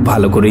আমার খুব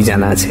ভালো করেই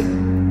জানা আছে।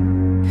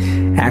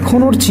 এখন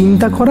ওর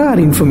চিন্তা করা আর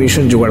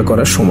ইনফরমেশন জোগাড়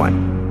করার সময়।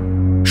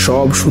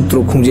 সব সূত্র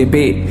খুঁজে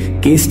পেয়ে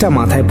কেসটা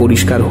মাথায়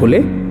পরিষ্কার হলে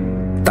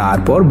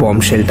তারপর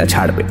বমশেলটা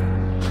ছাড়বে।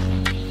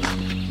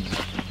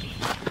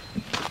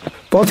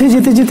 পথে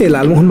যেতে যেতে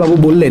লালমোহন বাবু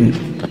বললেন,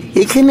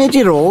 এখানে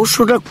যে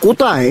রহস্যটা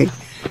কোথায়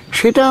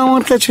সেটা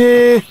আমার কাছে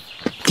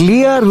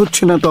ক্লিয়ার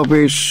হচ্ছে না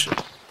তপেশ।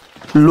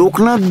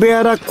 লোকনাথ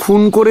বেয়ারা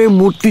খুন করে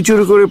মূর্তি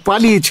চুরি করে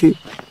পালিয়েছে,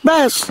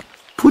 ব্যাস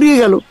ফুরিয়ে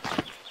গেল।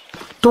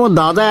 তোমার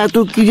দাদা এত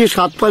কি যে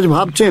সাত পাঁচ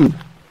ভাবছেন,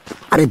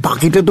 আরে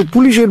বাকিটা তো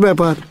পুলিশের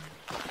ব্যাপার।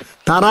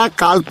 তারা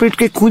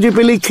কালপ্রিটকে খুঁজে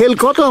পেলেই খেল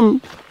খতম।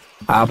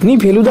 আপনি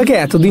ফেলুদাকে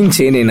এতদিন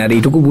চেনেন আর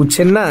এইটুকু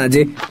বুঝছেন না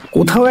যে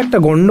কোথাও একটা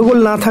গন্ডগোল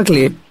না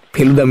থাকলে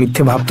ফেলুদা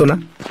মিথ্যে ভাবতো না।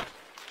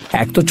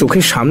 এক তো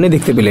চোখের সামনে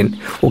দেখতে পেলেন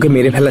ওকে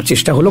মেরে ফেলার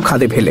চেষ্টা হলো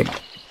খাদে ফেলে,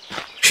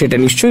 সেটা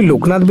নিশ্চয়ই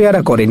লোকনাথ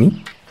বেয়ারা করেনি।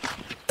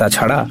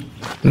 তাছাড়া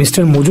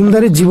মিস্টার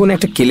মজুমদারের জীবনে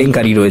একটা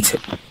কেলেঙ্কারি রয়েছে।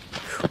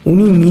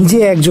 উনি নিজে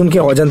একজনকে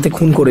অজান্তে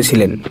খুন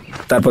করেছিলেন,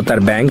 তারপর তার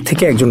ব্যাংক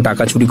থেকে একজন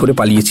টাকা চুরি করে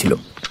পালিয়েছিল,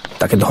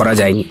 তাকে ধরা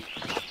যায়নি।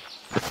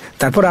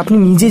 তারপর আপনি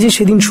নিজে যে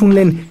সেদিন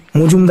শুনলেন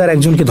মজুমদার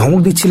একজনকে ধমক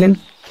দিচ্ছিলেন,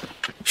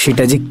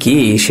 সেটা যে কে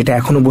সেটা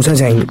এখনো বোঝা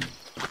যায়নি।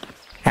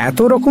 এত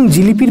রকম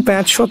জিলিপির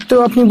প্যাঁচ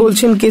সত্ত্বেও আপনি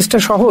বলছেন কেসটা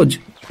সহজ।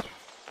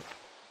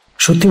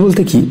 সত্যি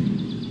বলতে কি,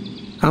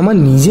 আমার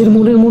নিজের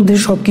মনের মধ্যে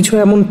সবকিছু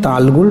এমন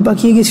তালগোল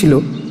পাকিয়ে গেছিল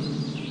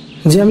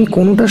যে আমি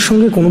কোনোটার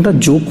সঙ্গে কোনোটা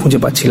যোগ খুঁজে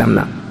পাচ্ছিলাম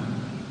না।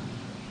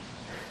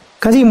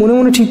 কাজেই মনে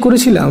মনে ঠিক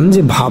করেছিলাম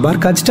যে ভাবার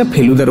কাজটা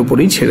ফেলুদার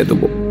উপরেই ছেড়ে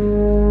দেব।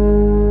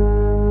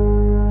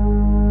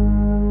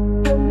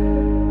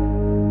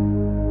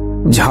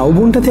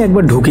 ঝাউবনটাতে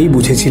একবার ঢুকেই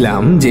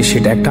বুঝেছিলাম যে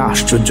সেটা একটা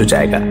আশ্চর্য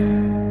জায়গা।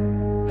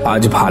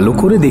 আজ ভালো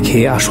করে দেখে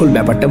আসল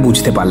ব্যাপারটা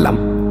বুঝতে পারলাম।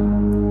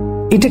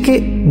 এটাকে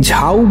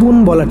ঝাউবন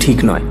বলা ঠিক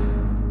নয়,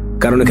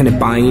 কারণ এখানে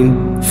পাইন,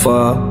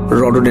 ফার,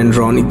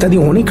 রডোডেনড্রন ইত্যাদি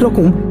অনেক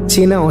রকম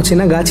চেনা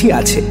অচেনা গাছই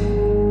আছে।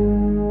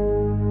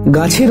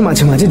 গাছের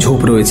মাঝে মাঝে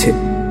ঝোপ রয়েছে,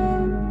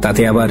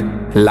 তাতে আবার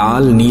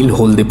লাল নীল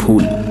হলদে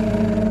ফুল।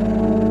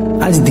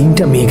 আজ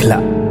দিনটা মেঘলা,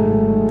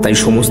 তাই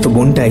সমস্ত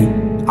বনটাই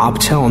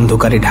আবছা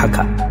অন্ধকারে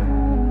ঢাকা।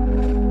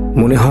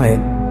 মনে হয়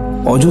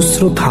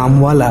অজস্র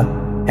থামওয়ালা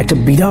একটা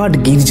বিরাট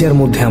গির্জার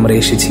মধ্যে আমরা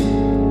এসেছি।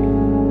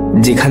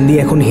 যেখান দিয়ে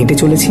এখন হেঁটে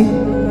চলেছি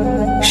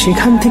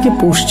সেখান থেকে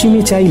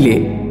পশ্চিমে চাইলে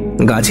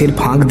গাছের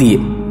ফাঁক দিয়ে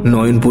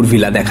নয়নপুর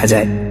ভিলা দেখা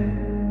যায়।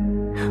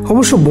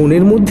 অবশ্য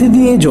বনের মধ্যে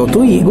দিয়ে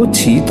যতই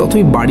এগোচ্ছি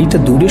ততই বাড়িটা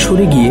দূরে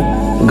সরে গিয়ে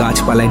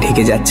গাছপালায়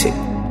ঢেকে যাচ্ছে।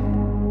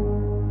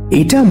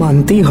 এটা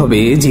মানতেই হবে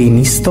যে এই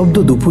নিস্তব্ধ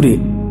দুপুরে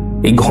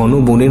এই ঘন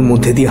বনের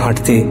মধ্যে দিয়ে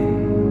হাঁটতে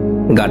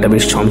গাটা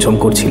বেশ ছমছম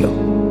করছিল।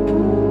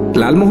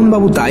 লালমোহন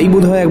বাবু তাই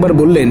বোধহয় একবার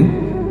বললেন,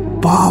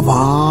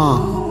 বাবা,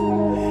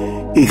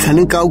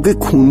 এখানে কাউকে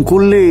খুন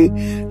করলে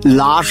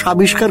লাশ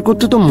আবিষ্কার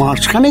করতে তো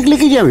মাসখানেক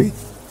লেগে যাবে।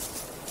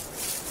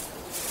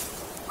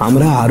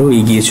 আমরা আরো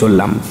এগিয়ে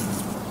চললাম।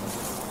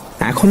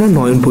 এখন আর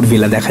নয়নপুর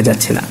ভিলা দেখা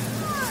যাচ্ছে না।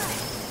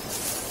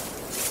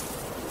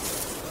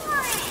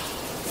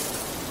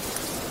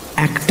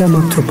 একটা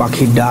মাত্র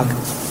পাখির ডাক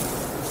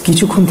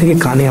কিছুক্ষণ থেকে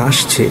কানে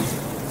আসছে,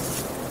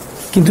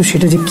 কিন্তু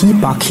সেটা যে কি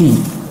পাখি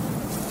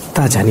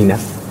তা জানি না।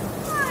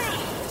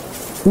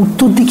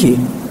 উত্তর দিকে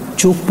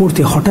চোখ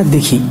পড়তে হঠাৎ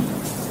দেখি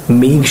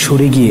মেঘ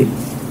সরে গিয়ে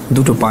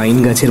দুটো পাইন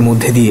গাছের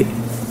মধ্যে দিয়ে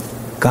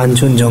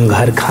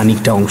কাঞ্চনজঙ্ঘার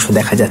খানিকটা অংশ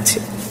দেখা যাচ্ছে।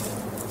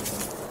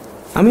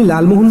 আমি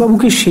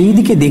লালমোহনবাবুকে সেই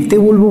দিকে দেখতে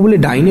বলবো বলে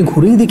ডাইনে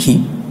ঘুরেই দেখি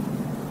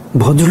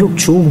ভদ্রলোক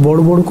চোখ বড়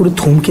বড় করে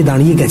থমকে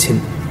দাঁড়িয়ে গেছেন।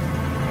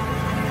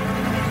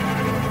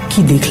 কি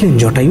দেখলেন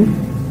জটায়ু?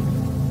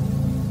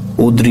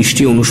 ও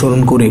দৃষ্টি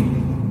অনুসরণ করে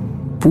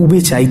পূবে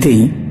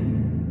চাইতেই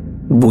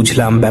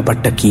বুঝলাম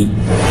ব্যাপারটা কি।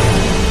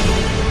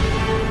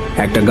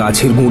 একটা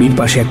গাছের গুঁড়ির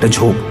পাশে একটা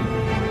ঝোপ,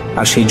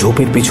 আর সেই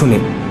ঝোপের পেছনে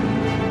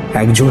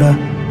একজোড়া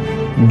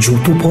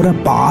জুতো পরা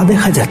পা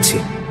দেখা যাচ্ছে।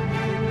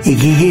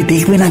 এগিয়ে গিয়ে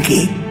দেখবে নাকি?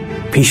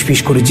 ফিসফিস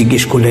করে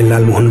জিজ্ঞেস করলেন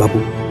লালমোহনবাবু।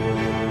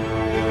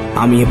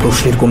 আমি এ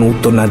প্রশ্নের কোনো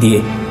উত্তর না দিয়ে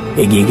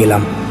এগিয়ে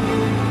গেলাম।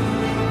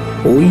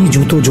 ওই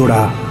জুতো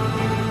জোড়া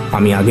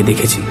আমি আগে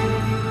দেখেছি।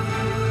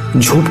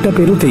 ঝোপটা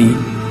পেরোতেই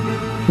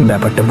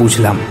ব্যাপারটা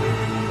বুঝলাম।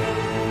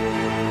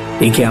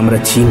 একে আমরা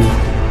চিনি।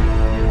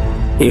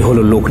 এ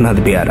হলো লোকনাথ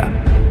বেয়ারা,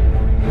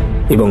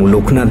 এবং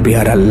লোকনাথ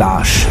বেয়ারার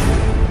লাশ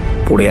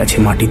পড়ে আছে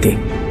মাটিতে।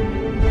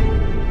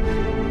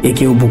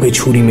 একেও বুকে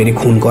ছুরি মেরে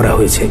খুন করা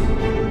হয়েছে,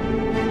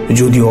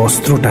 যদিও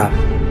অস্ত্রটা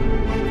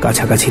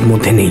কাছাকাছির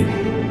মধ্যে নেই।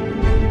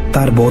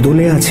 তার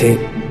বদলে আছে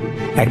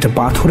একটা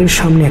পাথরের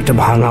সামনে একটা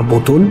ভাঙা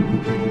বোতল,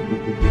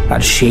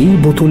 আর সেই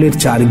বোতলের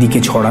চারিদিকে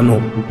ছড়ানো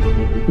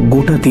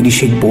গোটা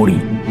 30 বড়ি।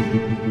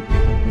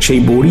 সেই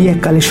বড়ি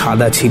এককালে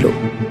সাদা ছিল,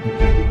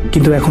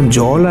 কিন্তু এখন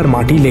জল আর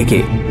মাটি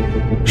লেগে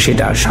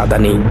সেটা আর সাদা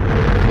নেই।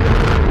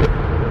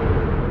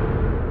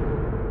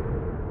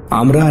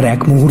 আমরা আর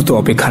এক মুহূর্ত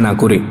অপেক্ষা না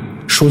করে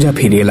সোজা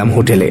ফিরে এলাম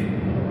হোটেলে।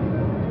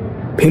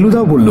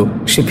 ফেলুদাও বলল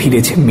সে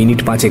ফিরেছে মিনিট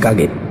 5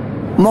 আগে।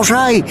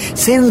 মশাই,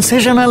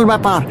 সেনসেশনাল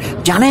ব্যাপার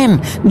জানেন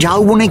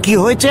ঝাউবনে কি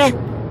হয়েছে?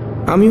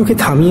 আমি ওকে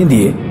থামিয়ে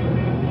দিয়ে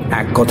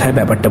এক কথায়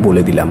ব্যাপারটা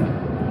বলে দিলাম।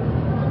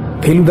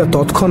 ফেলুদা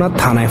তৎক্ষণাৎ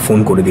থানায় ফোন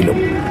করে দিল।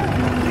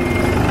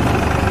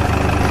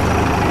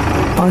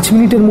 5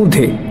 মিনিটের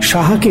মধ্যে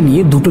সাহাকে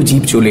নিয়ে 2টো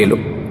জিপ চলে এলো,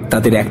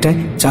 তাদের একটায়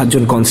 4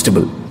 জন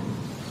কনস্টেবল।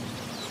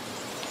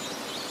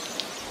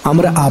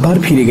 আমরা আবার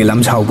ফিরে গেলাম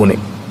ঝাউবনে,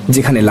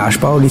 যেখানে লাশ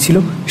পাওয়া গেছিল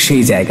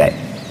সেই জায়গায়।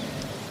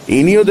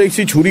 ইনিও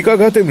দেখছি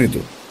ছুরিকাঘাতে মৃত।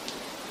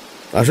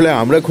 আসলে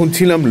আমরা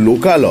খুঁজছিলাম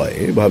লোকালয়ে,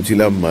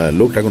 ভাবছিলাম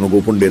লোকটা কোনো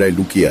গোপন ডেরায়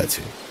লুকিয়ে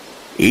আছে।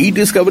 এই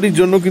ডিসকাভারির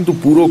জন্য কিন্তু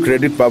পুরো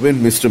ক্রেডিট পাবেন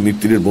মিস্টার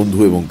মিত্তিরের বন্ধু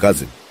এবং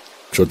কাজিন।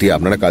 সত্যি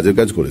আপনারা কাজের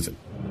কাজ করেছেন।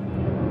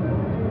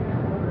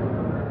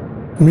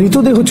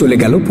 মৃতদেহ চলে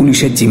গেল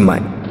পুলিশের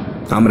জিম্মায়।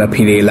 আমরা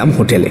ফিরে এলাম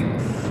হোটেলে।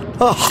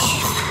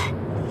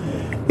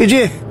 এই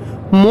যে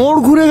মোড়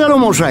ঘুরে গেল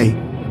মশাই।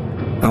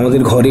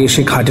 আমাদের ঘরে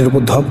এসে খাটের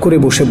উপর ধপ করে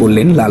বসে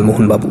বললেন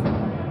লালমোহন বাবু,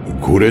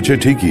 ঘুরেছে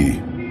ঠিকই,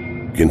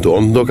 কিন্তু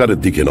অন্ধকারের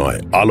দিকে নয়,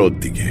 আলোর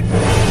দিকে।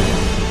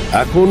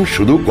 এখন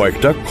শুধু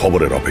কয়েকটা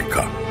খবরের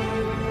অপেক্ষা,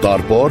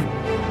 তারপর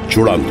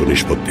চূড়ান্ত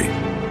নিষ্পত্তি।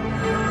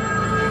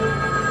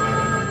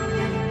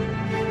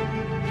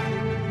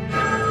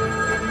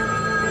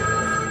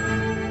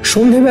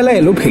 সন্ধেবেলা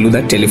এলো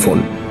ফেলুদার টেলিফোন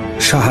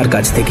সাহার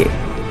কাছ থেকে।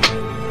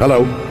 হ্যালো।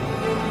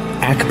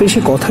 এক পেশে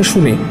কথা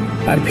শুনে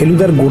আর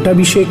ফেলুদার গোটা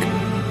বিশেক।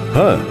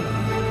 হ্যাঁ,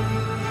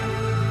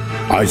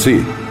 আই সি,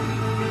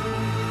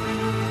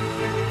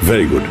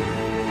 ভেরি গুড।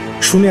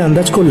 শুনে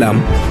আন্দাজ করলাম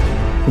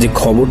যে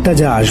খবরটা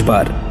যা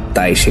আসবার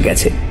তা এসে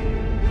গেছে।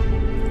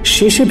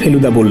 শেষে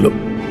ফেলুদা বলল,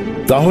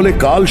 তাহলে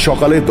কাল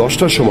সকালে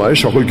 10টার সময়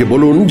সকলকে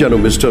বলুন যেন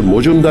মিস্টার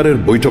মজুমদারের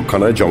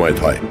বৈঠকখানায় জমায়েত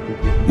হয়।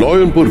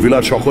 নয়নপুর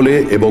ভিলার সকলে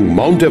এবং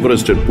মাউন্ট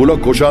এভারেস্টের পুলক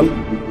ঘোষাল,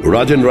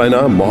 রাজেন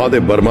রায়না,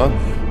 মহাদেব বর্মা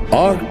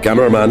আর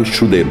ক্যামেরাম্যান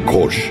সুদেব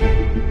ঘোষ।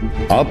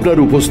 আপনার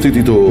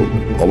উপস্থিতি তো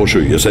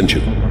অবশ্যই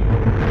এসেনশিয়াল।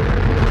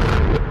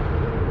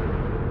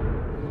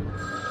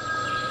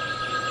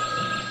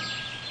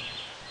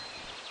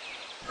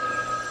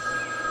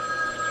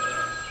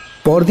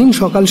 পরদিন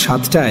সকাল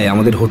 7টায়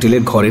আমাদের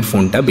হোটেলের ঘরের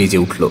ফোনটা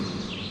বেজে উঠল।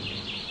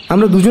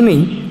 আমরা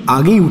দুজনেই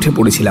আগেই উঠে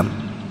পড়েছিলাম।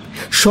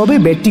 সবে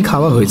বেডটি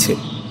খাওয়া হয়েছে।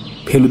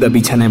 ফেলুদা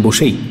বিছানায়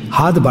বসেই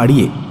হাত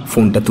বাড়িয়ে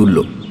ফোনটা তুলল।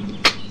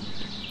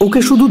 ওকে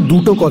শুধু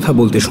 2টো কথা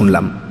বলতে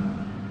শুনলাম।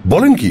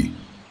 বলেন কি?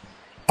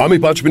 আমি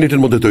 5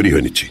 মিনিটের মধ্যে তৈরি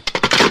হয়ে নিচ্ছি।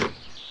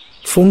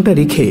 ফোনটা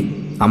রেখে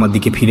আমার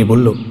দিকে ফিরে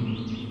বলল,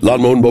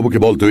 লালমোহন বাবুকে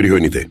বল তৈরি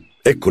হয়ে নিতে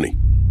এক্ষুনি।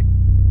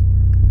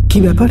 কি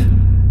ব্যাপার?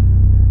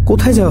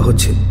 কোথায় যাওয়া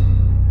হচ্ছে?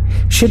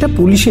 সেটা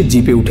পুলিশের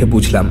জিপে উঠে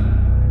বুঝলাম।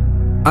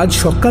 আজ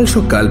সকাল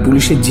সকাল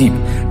পুলিশের জিপ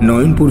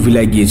নয়নপুর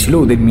ভিলায় গিয়েছিল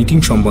ওদের মিটিং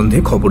সম্বন্ধে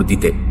খবর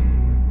দিতে।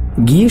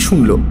 গিয়ে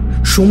শুনল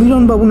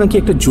সমীরণ বাবু নাকি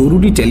একটা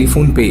জরুরি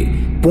টেলিফোন পেয়ে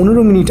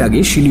 15 মিনিট আগে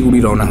শিলিগুড়ি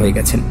রওনা হয়ে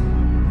গেছেন।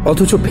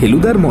 অথচ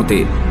ফেলুদার মতে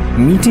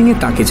মিটিংয়ে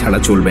তাকে ছাড়া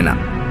চলবে না।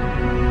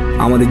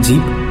 আমাদের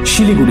জিপ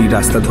শিলিগুড়ির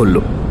রাস্তা ধরল।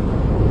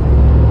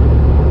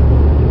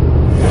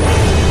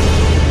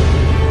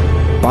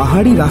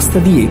 পাহাড়ি রাস্তা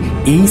দিয়ে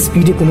এই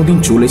স্পিডে কোনোদিন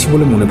চলেছি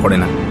বলে মনে পড়ে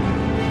না।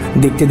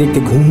 দেখতে দেখতে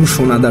ঘুম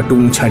সোনাদা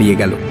টুং ছাড়িয়ে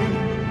গেল।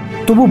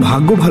 তবু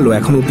ভাগ্য ভালো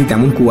এখন অব্দি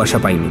তেমন কুয়াশা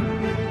পাইনি,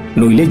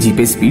 নইলে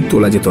জিপে স্পিড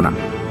তোলা যেত না।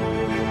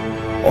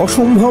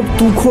 অসম্ভব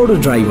তুখোড়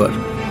ড্রাইভার,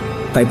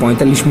 তাই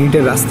 45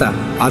 মিনিটের রাস্তা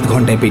আধ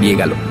ঘন্টায় পেরিয়ে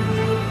গেল।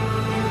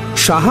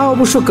 সাহা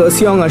অবশ্য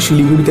কার্সিয়ং আর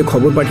শিলিগুড়িতে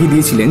খবর পাঠিয়ে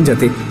দিয়েছিলেন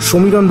যাতে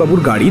সমীরণ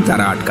বাবুর গাড়ি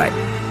তারা আটকায়,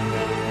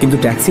 কিন্তু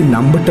ট্যাক্সির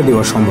নাম্বারটা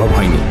দেওয়া সম্ভব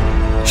হয়নি।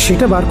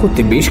 সেটা বার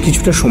করতে বেশ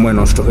কিছুটা সময়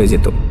নষ্ট হয়ে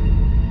যেত।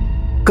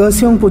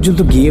 কার্সিয়ং পর্যন্ত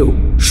গিয়েও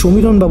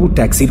সমীরণ বাবুর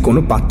ট্যাক্সির কোনো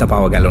পাত্তা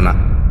পাওয়া গেল না।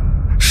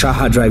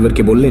 সাহা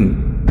ড্রাইভারকে বললেন,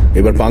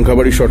 এবার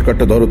পাঙ্খাবাড়ির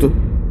শর্টকাটটা ধরো তো।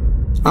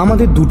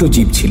 আমাদের 2টো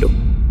জিপ ছিল,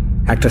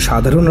 একটা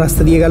সাধারণ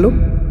রাস্তা দিয়ে গেল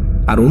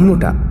আর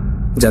অন্যটা,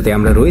 যাতে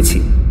আমরা রয়েছি,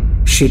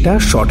 সেটা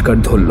শর্টকাট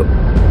ধরল।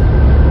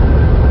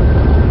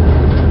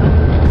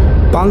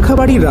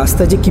 পাঙ্খাবাড়ির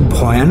রাস্তা যে কি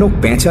ভয়ানক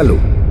পেঁচালো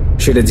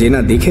সেটা যে না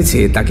দেখেছে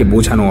তাকে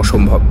বোঝানো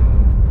অসম্ভব।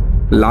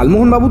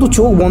 লালমোহন বাবু তো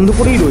চোখ বন্ধ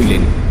করেই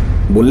রইলেন।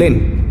 বললেন,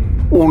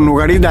 অন্য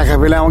গাড়ি দেখা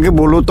পেলে আমাকে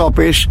বলো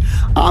তপেশ,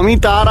 আমি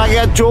তার আগে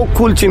আর চোখ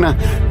খুলছি না।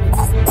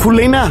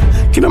 খুলেই না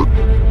কিরম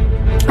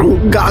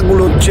গা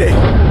গুলোচ্ছে।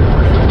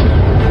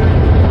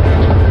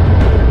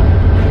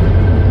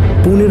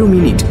 15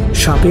 মিনিট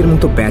সাপের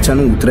মতো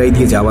পেঁচানো উতরাই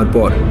দিয়ে যাওয়ার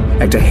পর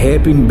একটা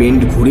হেয়ারপিন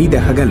বেন্ড ঘুরেই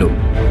দেখা গেল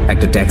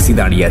একটা ট্যাক্সি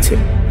দাঁড়িয়ে আছে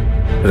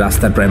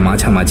রাস্তার প্রায়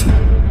মাঝামাঝি।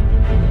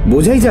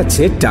 বোঝাই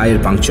যাচ্ছে টায়ার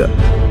পাংচার।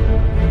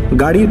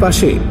 গাড়ির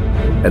পাশে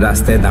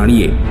রাস্তায়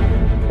দাঁড়িয়ে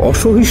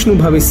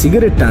অসহিষ্ণুভাবে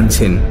সিগারেট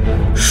টানছেন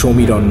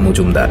সমীরণ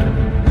মজুমদার।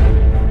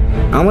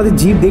 আমাদের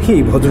জিপ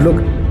দেখেই ভদ্রলোক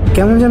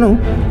কেমন যেন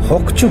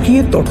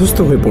হকচকিয়ে তটস্থ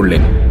হয়ে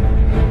পড়লেন।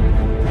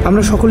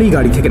 আমরা সকলেই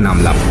গাড়ি থেকে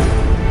নামলাম।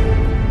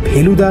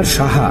 ফেলুদার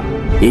সাহা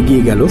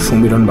এগিয়ে গেল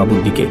সমীরণ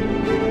বাবুর দিকে।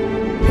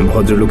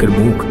 ভদ্রলোকের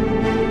মুখ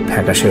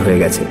ফ্যাকাশে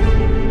হয়ে গেছে।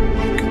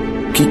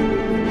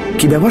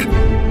 কি ব্যাপার?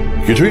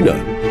 কিছুই না,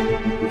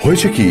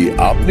 হয়েছে কি,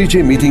 আপনি যে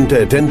মিটিংটা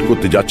অ্যাটেন্ড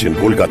করতে যাচ্ছেন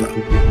কলকাতা,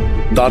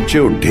 তার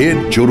চেয়েও ঢের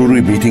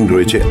জরুরি মিটিং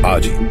রয়েছে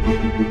আজই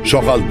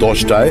সকাল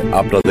 10টায়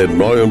আপনাদের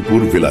নয়নপুর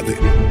ভিলাতে।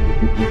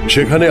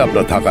 সেখানে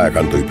আপনার থাকা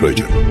একান্তই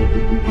প্রয়োজন।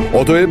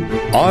 অতএব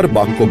আর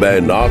বাক্য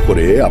ব্যয় না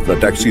করে আপনার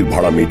ট্যাক্সির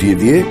ভাড়া মিটিয়ে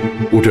দিয়ে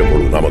উঠে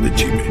পড়ুন আমাদের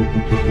জিপে।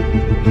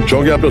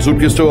 সঙ্গে আপনার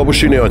সুটকেসটাও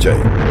অবশ্যই নেওয়া চাই।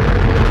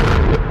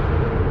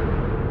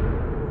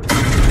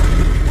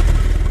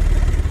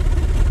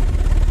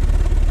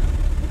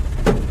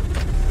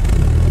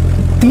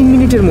 তিন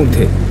মিনিটের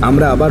মধ্যে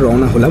আমরা আবার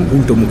রওনা হলাম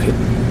উল্টো মুখে।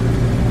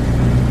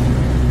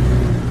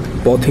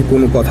 পথে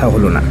কোনো কথা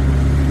হলো না।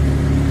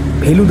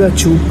 ফেলুদা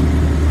চুপ,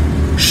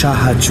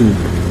 সাহা চুপ,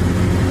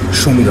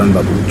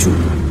 সমীরণবাবু চুপ।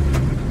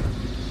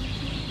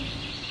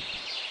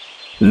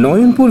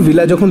 নয়নপুর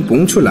ভিলা যখন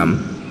পৌঁছলাম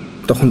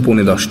তখন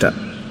 10:45।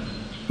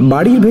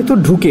 বাড়ির ভেতর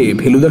ঢুকে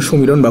ফেলুদা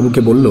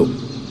সমীরণবাবুকে বলল,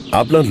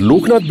 আপনার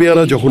লোকনাথ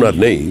বেয়ারা যখন আর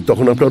নেই,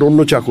 তখন আপনার অন্য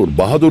চাকর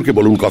বাহাদুরকে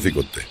বলুন কফি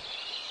করতে,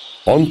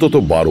 অন্তত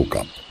 12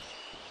 কাপ।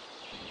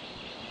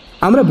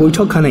 আমরা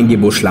বৈঠকখানায়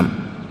গিয়ে বসলাম।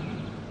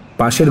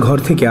 পাশের ঘর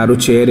থেকে আরো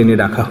চেয়ার এনে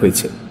রাখা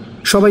হয়েছে,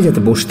 সবাই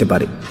যাতে বসতে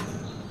পারে।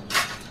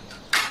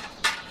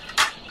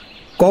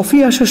 কফি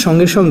আসার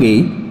সঙ্গে সঙ্গেই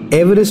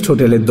এভারেস্ট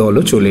হোটেলের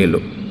দলও চলে এলো।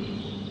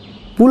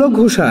 পুলক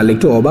ঘোষাল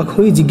একটু অবাক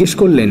হয়ে জিজ্ঞেস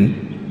করলেন,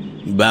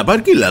 ব্যাপার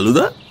কি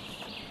লালুদা?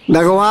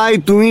 দেখো ভাই,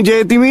 তুমি যে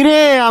তিমিরে,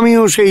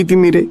 আমিও সেই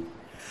তিমিরে।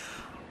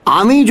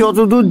 আমি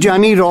যতদূর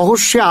জানি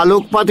রহস্যে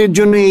আলোকপাতের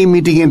জন্য এই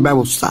মিটিংয়ের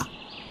ব্যবস্থা,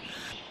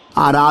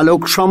 আর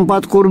আলোক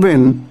সম্পাদ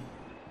করবেন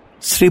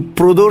শ্রী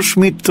প্রদোষ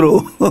মিত্র।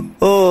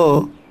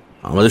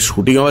 আমাদের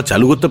শুটিং আবার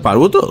চালু করতে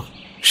পারবো তো?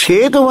 সে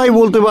তো ভাই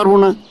বলতে পারবো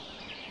না,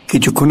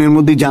 কিছুক্ষণের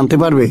মধ্যেই জানতে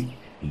পারবে।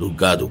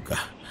 দুগ্গা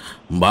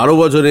 12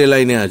 বছর এ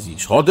লাইনে আছি,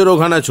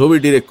 17খানা ছবি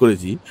ডিরেক্ট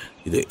করেছি,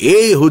 কিন্তু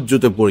এই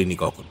হুজ্জুতে পড়িনি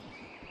কখন।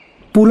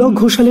 পুলক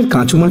ঘোষালের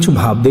কাঁচুমাচু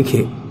ভাব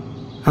দেখে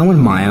আমার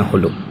মায়া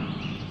হলো।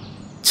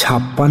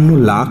 56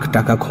 লাখ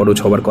টাকা খরচ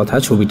হবার কথা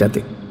ছবিটাতে,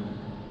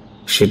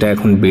 সেটা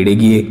এখন বেড়ে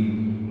গিয়ে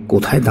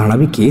কোথায়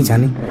দাঁড়াবে কে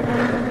জানে।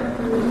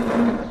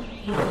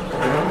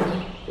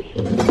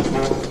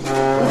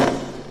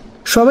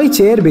 সবাই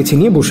চেয়ার বেছে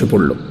নিয়ে বসে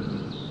পড়ল।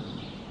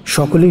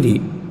 সকলেরই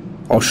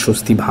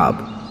অস্বস্তি ভাব।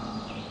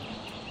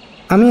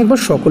 আমি একবার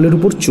সকলের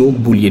উপর চোখ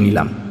বুলিয়ে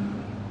নিলাম।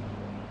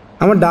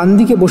 আমার ডান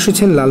দিকে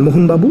বসেছেন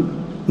লালমোহন বাবু,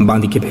 বাঁ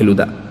দিকে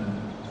ফেলুদা।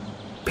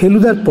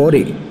 ফেলুদার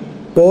পরে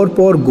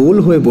পর গোল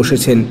হয়ে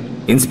বসেছেন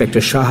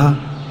ইন্সপেক্টর সাহা,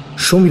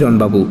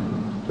 সমীরণবাবু,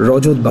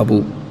 রজতবাবু,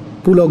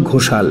 পুলক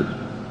ঘোষাল,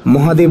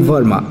 মহাদেব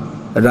বর্মা,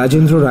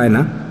 রাজেন্দ্র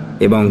রায়না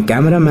এবং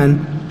ক্যামেরাম্যান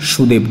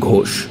সুদেব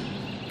ঘোষ।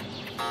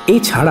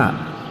 এছাড়া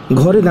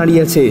ঘরে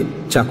দাঁড়িয়ে আছে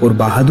চাকর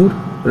বাহাদুর,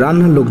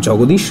 রান্নার লোক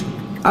জগদীশ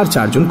আর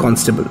 4 জন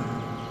কনস্টেবল।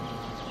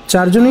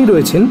 4 জনেই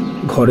রয়েছেন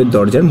ঘরের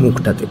দরজার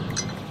মুখটাতে।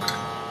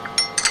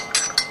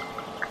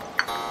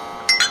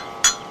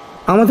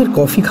 আমাদের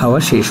কফি খাওয়া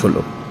শেষ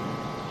হলো।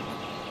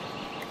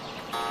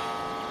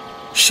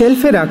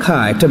 শেলফে রাখা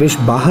একটা বেশ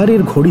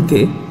বাহারের ঘড়িতে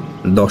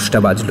 10টা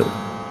বাজল,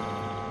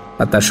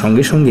 আর তার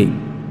সঙ্গে সঙ্গেই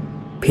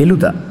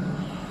ফেলুদা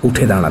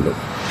উঠে দাঁড়ালো।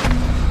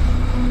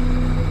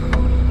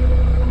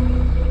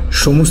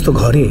 সমস্ত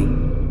ঘরে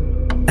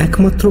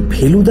একমাত্র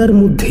ফেলুদার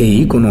মধ্যেই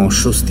কোনো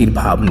অস্বস্তির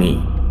ভাব নেই।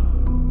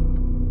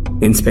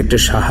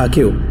 ইন্সপেক্টর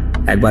সাহাকেও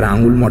একবার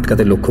আঙুল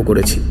মটকাতে লক্ষ্য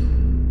করেছি।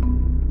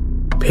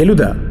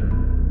 ফেলুদা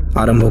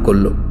আরম্ভ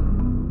করল,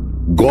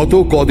 গত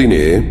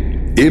কদিনে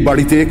এ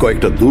বাড়িতে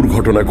কয়েকটা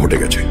দুর্ঘটনা ঘটে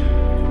গেছে।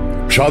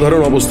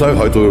 সাধারণ অবস্থায়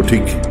হয়তো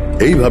ঠিক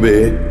এইভাবে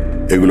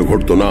এগুলো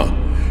ঘটতো না,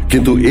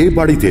 কিন্তু এ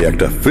বাড়িতে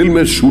একটা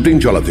ফিল্মের শুটিং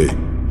চলাতে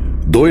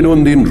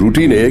দৈনন্দিন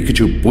রুটিনে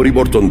কিছু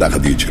পরিবর্তন দেখা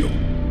দিয়েছিল,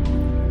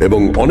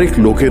 এবং অনেক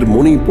লোকের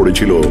মনেই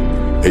পড়েছিল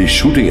এই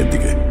শুটিং এর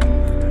দিকে,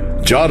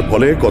 যার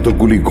ফলে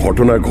কতগুলি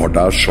ঘটনা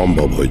ঘটা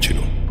সম্ভব হয়েছিল।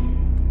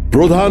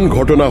 প্রধান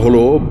ঘটনা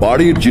হলো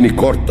বাড়ির যিনি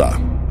কর্তা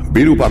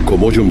বিরূপাক্ষ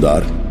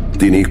মজুমদার,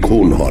 তিনি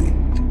খুন হন।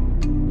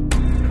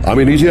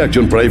 আমি নিজে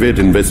একজন প্রাইভেট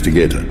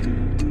ইনভেস্টিগেটর।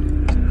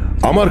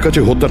 আমার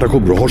কাছে হত্যাটা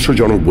খুব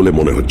রহস্যজনক বলে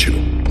মনে হচ্ছিল।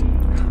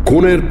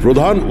 খুনের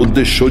প্রধান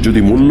উদ্দেশ্য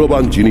যদি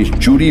মূল্যবান জিনিস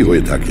চুরি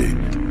হয়ে থাকে,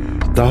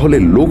 তাহলে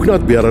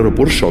লোকনাথ বেয়ারার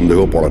উপর সন্দেহ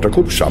পড়াটা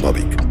খুব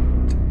স্বাভাবিক,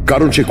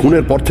 কারণ সে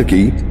খুনের পর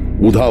থেকেই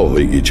উধাও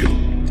হয়ে গিয়েছিল।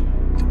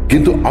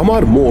 কিন্তু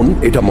আমার মন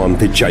এটা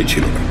মানতে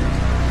চাইছিল না।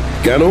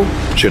 কেন,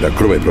 সেটা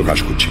ক্রমে প্রকাশ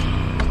করছি।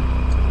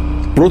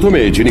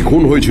 প্রথমে যিনি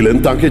খুন হয়েছিলেন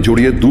তাকে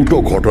জড়িয়ে 2টো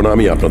ঘটনা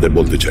আমি আপনাদের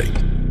বলতে চাই।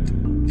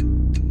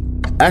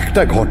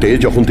 একটা ঘটে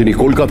যখন তিনি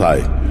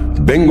কলকাতায়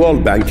বেঙ্গল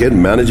ব্যাংকের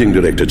ম্যানেজিং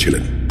ডিরেক্টর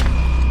ছিলেন।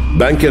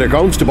 ব্যাংকের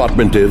অ্যাকাউন্টস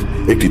ডিপার্টমেন্টের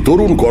একটি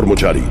তরুণ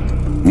কর্মচারী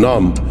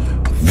নাম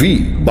ভি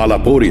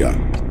বালাপোরিয়া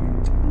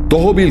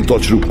তহবিল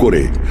তছরূপ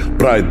করে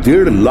প্রায়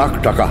 1.5 লাখ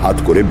টাকা হাত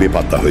করে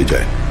বেপাত্তা হয়ে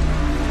যায়।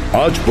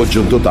 আজ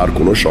পর্যন্ত তার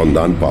কোনো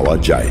সন্ধান পাওয়া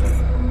যায়নি।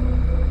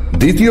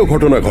 দ্বিতীয়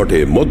ঘটনা ঘটে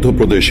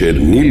মধ্যপ্রদেশের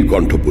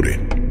নীলকণ্ঠপুরে।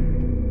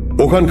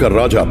 ওখানকার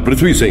রাজা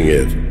পৃথ্বী সিং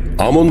এর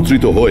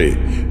আমন্ত্রিত হয়ে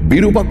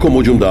বিরূপাক্ষ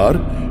মজুমদার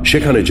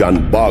সেখানে যান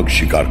বাঘ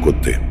শিকার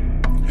করতে।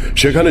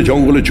 সেখানে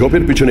জঙ্গলে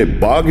ঝোপের পিছনে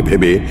বাঘ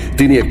ভেবে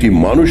তিনি একটি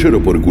মানুষের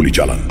ওপর গুলি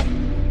চালান।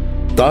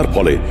 তার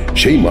ফলে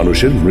সেই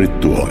মানুষের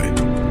মৃত্যু হয়।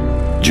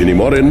 যিনি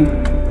মরেন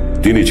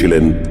তিনি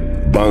ছিলেন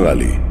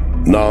বাঙালি,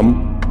 নাম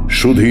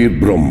সুধীর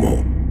ব্রহ্ম।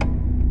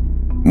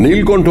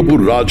 নীলকণ্ঠপুর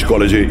রাজ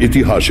কলেজে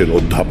ইতিহাসের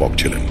অধ্যাপক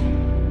ছিলেন।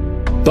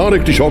 তার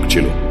একটি শখ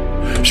ছিল,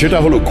 সেটা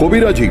হলো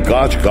কবিরাজি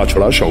গাছ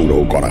গাছড়া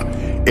সংগ্রহ করা।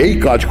 এই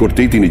কাজ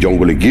করতেই তিনি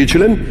জঙ্গলে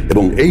গিয়েছিলেন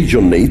এবং এই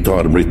জন্যই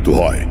তাঁর মৃত্যু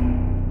হয়।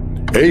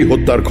 এই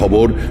হত্যার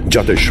খবর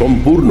যাতে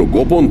সম্পূর্ণ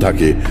গোপন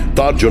থাকে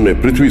তার জন্য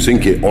পৃথ্বী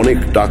সিংকে অনেক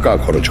টাকা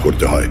খরচ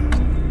করতে হয়।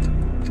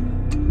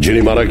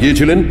 যিনি মারা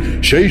গিয়েছিলেন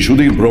সেই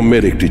সুধীর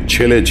ব্রহ্মের একটি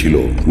ছেলে ছিল,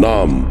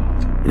 নাম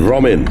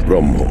রমেন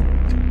ব্রহ্ম।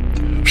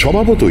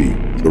 স্বভাবতই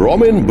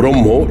রমেন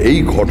ব্রহ্ম এই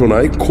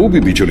ঘটনায় খুবই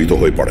বিচলিত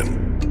হয়ে পড়েন।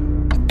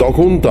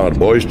 তখন তার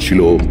বয়স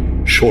ছিল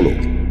 16।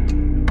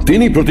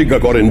 তিনি প্রতিজ্ঞা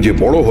করেন যে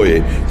বড় হয়ে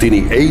তিনি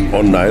এই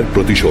অন্যায়ের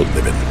প্রতিশোধ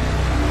দেবেন।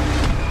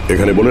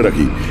 এখানে বলে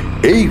রাখি,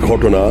 এই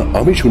ঘটনা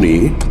আমি শুনি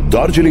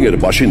দার্জিলিং এর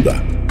বাসিন্দা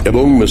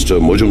এবং মিস্টার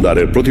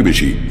মজুমদারের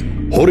প্রতিবেশী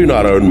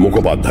হরিনারায়ণ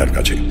মুখোপাধ্যায়ের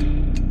কাছে,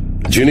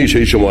 যিনি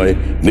সেই সময়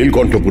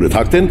নীলকণ্ঠপুরে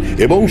থাকতেন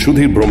এবং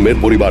সুধীর ব্রহ্মের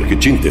পরিবারকে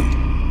চিনতেন।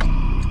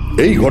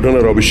 এই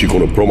ঘটনার অবশ্যই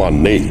কোনো প্রমাণ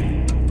নেই,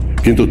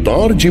 কিন্তু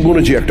তার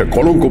জীবনে যে একটা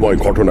কলঙ্কময়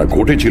ঘটনা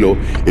ঘটেছিল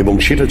এবং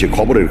সেটা যে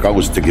খবরের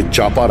কাগজ থেকে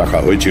চাপা রাখা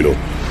হয়েছিল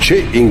সে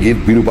ইঙ্গিত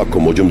বিরূপাক্ষ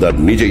মজুমদার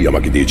নিজেই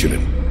আমাকে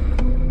দিয়েছিলেন।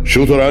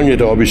 সুতরাং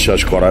এটা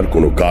অবিশ্বাস করার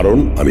কোনো কারণ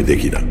আমি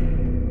দেখি না।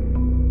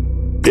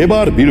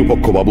 এবার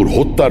বিরূপাক্ষ বাবুর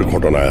হত্যার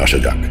ঘটনায় আসা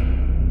যাক।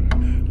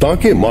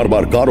 তাকে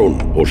মারবার কারণ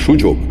ও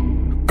সুযোগ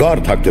কার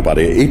থাকতে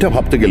পারে এটা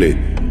ভাবতে গেলে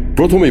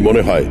প্রথমেই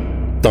মনে হয়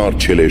তার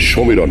ছেলে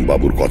সমীরণ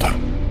বাবুর কথা।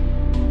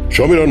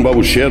 সমীরণ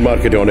বাবু শেয়ার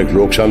মার্কেটে অনেক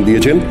লোকসান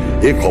দিয়েছেন,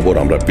 এ খবর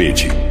আমরা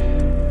পেয়েছি।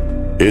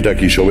 এটা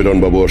কি সমীরণ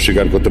বাবু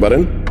অস্বীকার করতে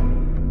পারেন?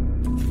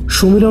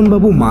 সমীরণ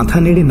বাবু মাথা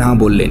নেড়ে না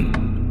বললেন,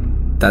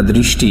 তার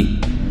দৃষ্টি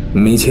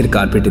মেঝের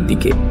কার্পেটের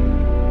দিকে।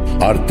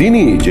 আর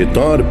তিনি যে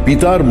তার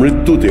পিতার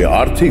মৃত্যুতে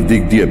আর্থিক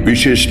দিক দিয়ে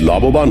বিশেষ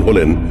লাভবান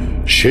হলেন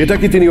সেটা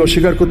কি তিনি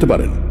অস্বীকার করতে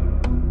পারেন?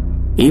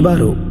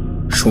 এবারও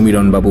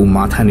সমীরণ বাবু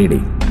মাথা নেড়ে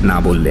না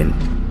বললেন।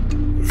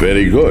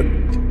 Very good.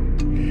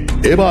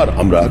 এবার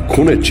আমরা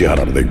খুনের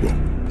চেহারা দেখব।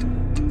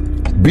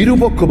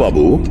 বিরূপক্ষ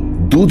বাবু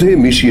দুধে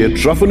মিশিয়ে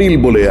ট্রাফনিল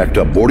বলে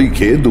একটা বড়ি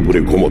খেয়ে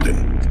দুপুরে ঘুমোতেন।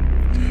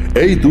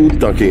 এই দুধ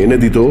তাকে এনে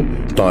দিত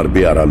তার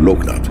বেয়ারা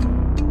লোকনাথ।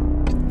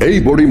 এই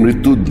বড়ি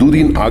মৃত্যুর 2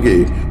 দিন আগে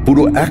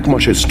পুরো 1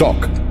 মাসের স্টক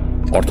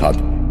অর্থাৎ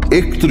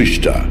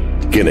 31টা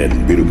কেনেন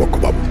বিরূপক্ষ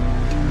বাবু।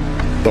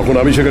 তখন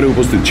আমি সেখানে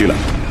উপস্থিত ছিলাম।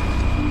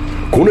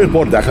 খুনের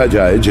পর দেখা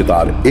যায় যে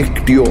তার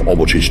একটিও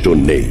অবশিষ্ট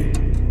নেই।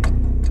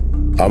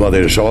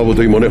 আমাদের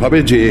স্বভাবতই মনে হবে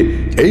যে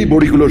এই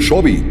বড়িগুলো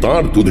সবই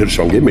তার দুধের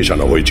সঙ্গে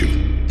মেশানো হয়েছিল।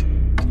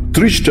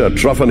 30টা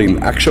ট্রাফানিল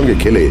একসঙ্গে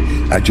খেলে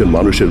একজন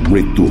মানুষের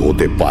মৃত্যু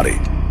হতে পারে।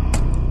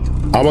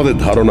 আমাদের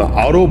ধারণা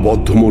আরো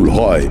বদ্ধমূল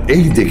হয়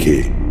এই দেখে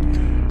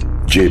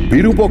যে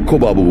বিরূপক্ষ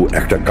বাবু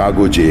একটা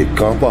কাগজে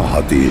কাঁপা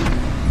হাতে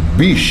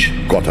 20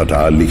 কথাটা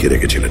লিখে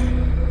রেখেছিলেন।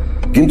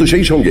 কিন্তু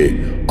সেই সঙ্গে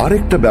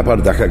আরেকটা ব্যাপার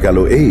দেখা গেল,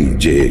 এই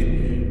যে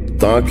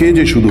তাকে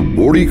যে শুধু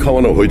বড়ি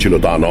খাওয়ানো হয়েছিল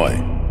তা নয়,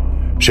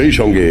 সেই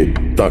সঙ্গে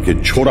তাকে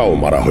ছোড়াও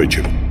মারা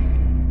হয়েছিল।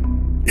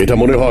 এটা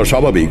মনে হওয়া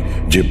স্বাভাবিক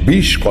যে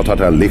 20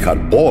 কথাটা লেখার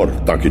পর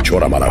তাকে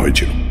ছোড়া মারা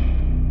হয়েছিল।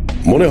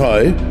 মনে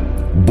হয়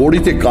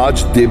বড়িতে কাজ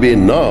দেবে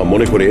না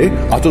মনে করে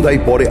আততায়ী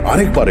পরে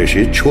আরেকবার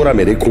এসে ছোড়া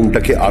মেরে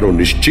খুনটাকে আরো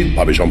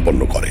নিশ্চিতভাবে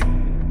সম্পন্ন করে।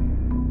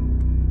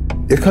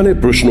 এখানে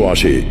প্রশ্ন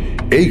আসে,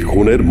 এই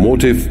খুনের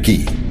মোটিভ কি?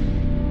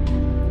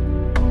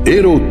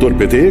 এর উত্তর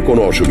পেতে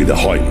কোনো অসুবিধা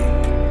হয়নি।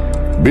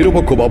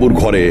 বিরূপক্ষ বাবুর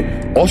ঘরে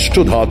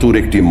অষ্টধাতুর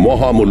একটি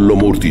মহামূল্য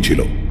মূর্তি ছিল,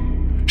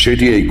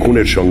 সেটি এই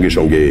খুনের সঙ্গে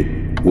সঙ্গে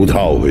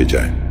উধাও হয়ে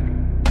যায়।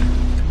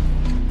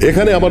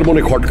 এখানে আমার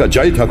মনে খটকা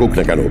যাই থাকুক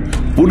না কেন,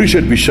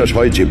 পুলিশের বিশ্বাস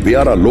হয় যে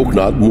বেয়ারা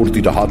লোকনাথ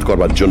মূর্তিটা হাত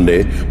করবার জন্য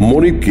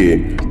মনিবকে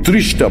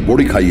 30টা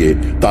বড়ি খাইয়ে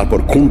তারপর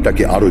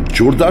খুনটাকে আরো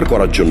জোরদার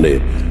করার জন্য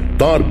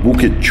তার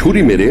বুকে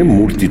ছুরি মেরে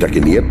মূর্তিটাকে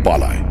নিয়ে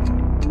পালায়।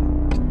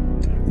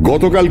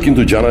 গতকাল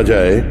কিন্তু জানা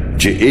যায়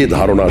যে এ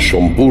ধারণা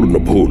সম্পূর্ণ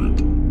ভুল।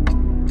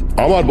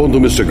 আমার বন্ধু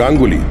মিস্টার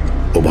গাঙ্গুলি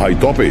ও ভাই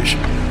তপেশ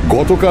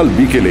গতকাল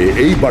বিকেলে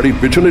এই বাড়ির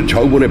পেছনের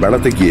ঝাউবনে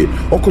বেড়াতে গিয়ে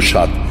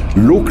অকস্মাৎ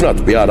লোকনাথ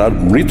বেয়ারার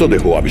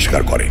মৃতদেহ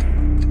আবিষ্কার করে।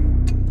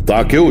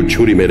 তাকেও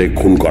ছুরি মেরে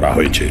খুন করা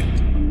হয়েছে।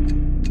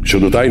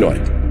 শুধু তাই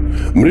নয়,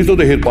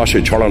 মৃতদেহের পাশে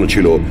ছড়ানো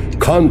ছিল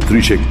খান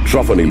 30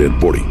 ট্রাফানিলের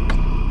বড়ি।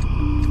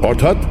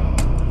 অর্থাৎ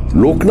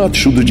লোকনাথ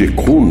শুধু যে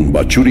খুন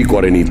বা চুরি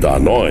করেনি তা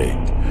নয়,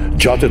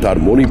 যাতে তার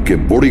মনিবকে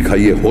বড়ি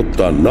খাইয়ে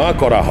হত্যা না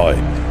করা হয়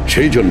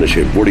সেই জন্য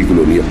সে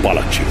বড়িগুলো নিয়ে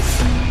পালাচ্ছিল।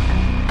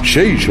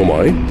 সেই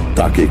সময়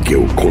তাকে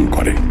কেউ খুন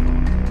করে।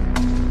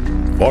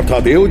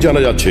 অর্থাৎ এও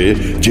জানা যাচ্ছে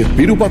যে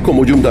বিরূপাক্ষ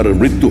মজুমদারের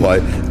মৃত্যু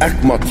হয়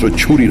একমাত্র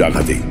ছুরির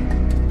আঘাতে,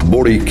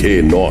 বড়ি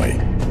খেয়ে নয়।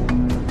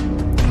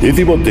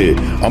 ইতিমধ্যে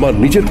আমার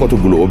নিজের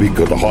কতগুলো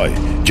অভিজ্ঞতা হয়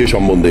যে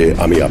সম্বন্ধে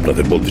আমি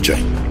আপনাদের বলতে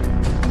চাই।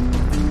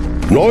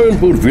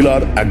 নয়নপুর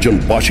ভিলার একজন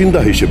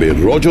বাসিন্দা হিসেবে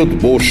রজত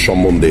বোস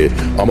সম্বন্ধে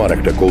আমার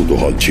একটা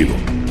কৌতূহল ছিল,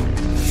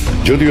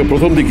 যদিও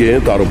প্রথম দিকে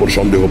তার উপর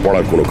সন্দেহ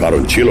পড়ার কোনো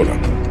কারণ ছিল না।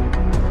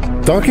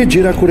 তাকে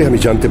জেরা করে আমি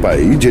জানতে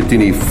পাই যে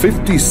তিনি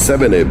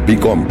 57-এ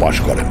বিকম পাশ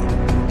করেন।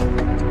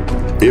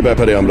 এ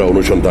ব্যাপারে আমরা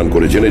অনুসন্ধান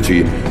করে জেনেছি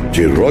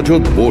যে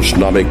রজত বোস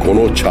নামে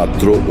কোনো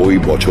ছাত্র ওই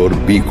বছর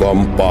বিকম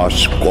পাস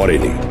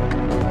করেনি।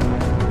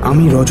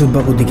 আমি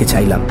রজতবাবুর দিকে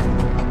চাইলাম।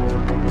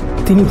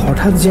 তিনি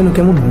হঠাৎ যেন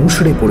কেমন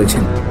মুষড়ে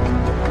পড়েছেন।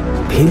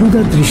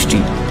 ফেলুদার দৃষ্টি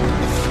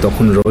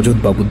তখন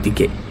রজতবাবুর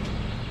দিকে।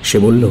 সে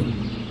বলল,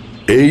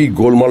 এই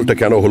গোলমালটা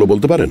কেন হলো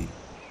বলতে পারেন?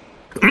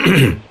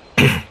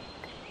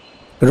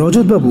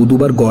 রজতবাবু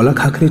দুবার গলা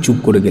খাঁকড়ে চুপ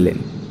করে গেলেন।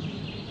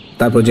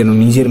 তারপর যেন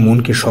নিজের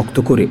মনকে শক্ত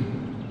করে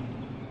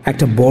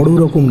একটা বড়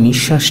রকম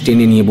নিঃশ্বাস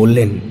টেনে নিয়ে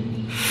বললেন,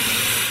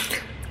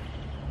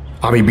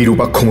 আমি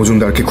বিরূপাক্ষ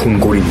মজুমদারকে খুন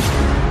করিনি,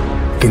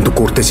 কিন্তু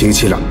করতে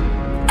চেয়েছিলাম,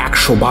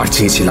 100 বার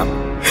চেয়েছিলাম।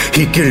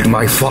 He killed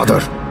my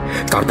father.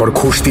 তারপর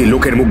ঘুষ দিয়ে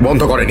লোকের মুখ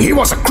বন্ধ করেন। হি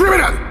ওয়াজ আ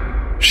ক্রিমিনাল।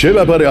 সে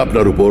ব্যাপারে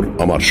আপনার উপর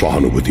আমার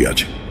সহানুভূতি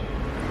আছে,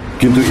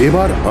 কিন্তু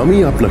এবার আমি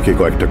আপনাকে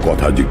কয়েকটা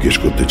কথা জিজ্ঞেস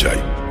করতে চাই।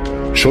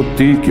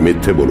 সত্যি কি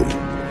মিথ্যে বলুন।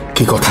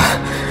 কি কথা?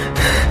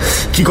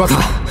 কি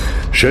কথা?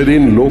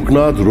 সেদিন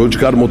লোকনাথ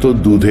রোজকার মতো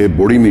দুধে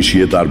বড়ি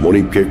মিশিয়ে তার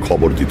মনিবকে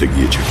খবর দিতে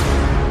গিয়েছিল।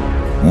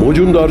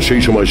 মজুমদার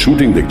সেই সময়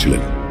শুটিং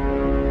দেখছিলেন।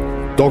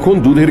 তখন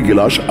দুধের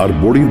গিলাস আর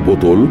বড়ির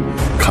বোতল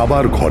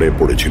খাবার ঘরে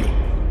পড়েছিল।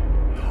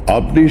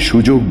 আপনি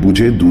সুযোগ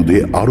বুঝে দুধে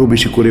আরো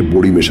বেশি করে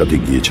বড়ি মেশাতে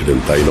গিয়েছিলেন,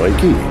 তাই নয়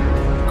কি?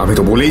 আমি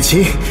তো বলেইছি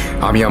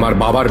আমি আমার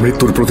বাবার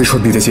মৃত্যুর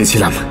প্রতিশোধ নিতে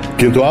চেয়েছিলাম।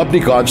 কিন্তু আপনি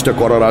কাজটা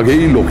করার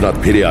আগেই লোকনাথ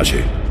ফিরে আসে,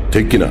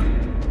 ঠিক কিনা?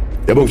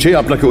 এবং সে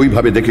আপনাকে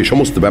ওইভাবে দেখে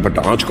সমস্ত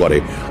ব্যাপারটা আঁচ করে।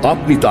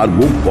 আপনি তার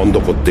মুখ বন্ধ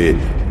করতে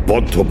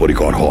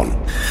বদ্ধপরিকর হন।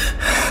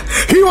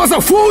 হি ওয়াজ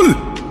আ ফুল।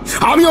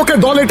 আমি ওকে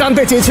দলে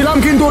টানতে চেয়েছিলাম,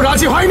 কিন্তু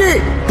রাজি হয়নি।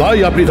 তাই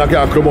আপনি তাকে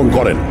আক্রমণ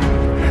করেন।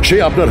 সে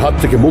আপনার হাত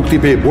থেকে মুক্তি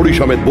পেয়ে বড়ি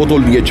সমেত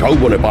বোতল নিয়ে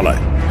ঝাউবনে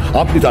পালায়।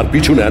 আপনি তার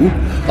পিছু নেন।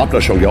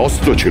 আপনার সঙ্গে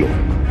অস্ত্র ছিল,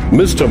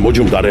 মিস্টার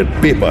মজুমদারের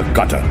পেপার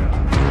কাটার।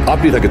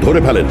 আপনি তাকে ধরে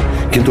ফেলেন,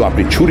 কিন্তু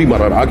আপনি ছুরি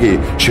মারার আগে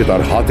সে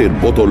তার হাতের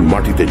বোতল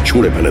মাটিতে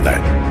ছুঁড়ে ফেলে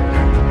দেয়।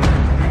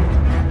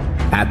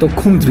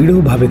 এতক্ষণ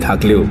দৃঢ়ভাবে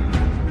থাকলেও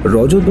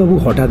রজতবাবু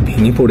হঠাৎ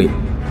ভেঙে পড়ে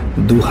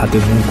দু হাতে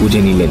মুখ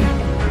গুজে নিলেন।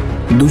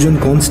 দুজন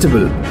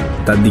কনস্টেবল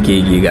তার দিকে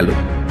এগিয়ে গেল।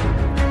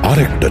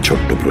 আরেকটা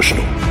ছোট্ট প্রশ্ন,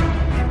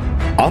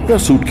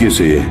 আপনার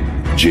সুটকেসে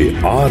যে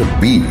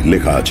RB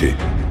লেখা আছে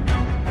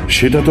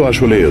সেটা তো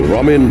আসলে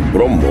রমেন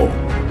ব্রহ্ম,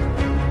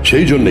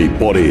 সেই জন্যই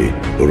পরে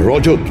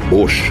রজত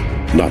বোস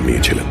নাম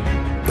নিয়েছিলেন,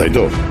 তাই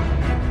তো?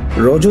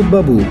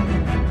 রজতবাবু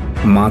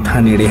মাথা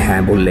নেড়ে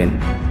হ্যাঁ বললেন।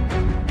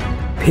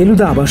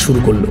 ফেলুদা আবার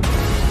শুরু করলো,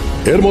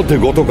 এর মধ্যে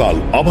গতকাল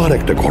আবার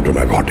একটা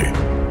ঘটনা ঘটে।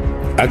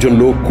 একজন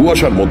লোক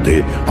কুয়াশার মধ্যে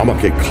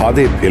আমাকে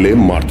খাদে ফেলে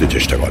মারতে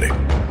চেষ্টা করে।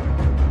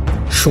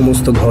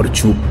 সমস্ত ঘর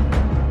চুপ।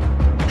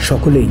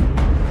 সকলেই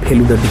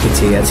ফেলুদার দিকে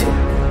চেয়ে আছে।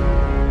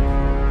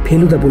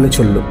 ফেলুদা বলে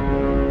চলল,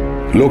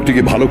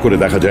 লোকটিকে ভালো করে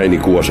দেখা যায়নি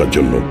কুয়াশার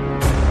জন্য,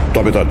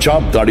 তবে তার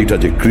চাপ দাড়িটা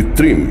যে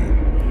কৃত্রিম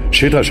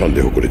সেটা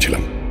সন্দেহ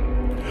করেছিলাম।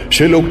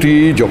 সে লোকটি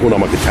যখন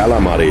আমাকে ঠেলা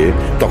মারে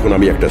তখন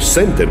আমি একটা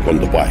সেন্টের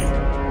গন্ধ পাই।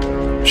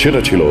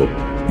 সেটা ছিল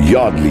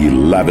ইয়ার্ডলি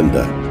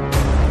ল্যাভেন্ডার,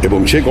 এবং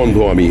সে গন্ধ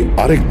আমি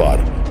আরেকবার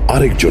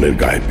আরেকজনের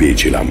গায়ে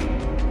পেয়েছিলাম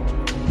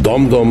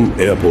দমদম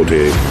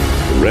এয়ারপোর্টে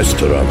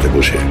রেস্টুরেন্টে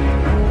বসে।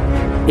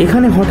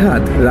 এখানে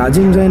হঠাৎ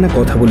রাজেন রায়না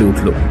কথা বলে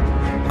উঠল,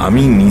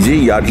 আমি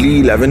নিজেই ইয়ার্ডলি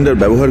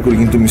ল্যাভেন্ডার ব্যবহার করি,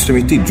 কিন্তু মিস্টার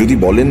মিত্তি যদি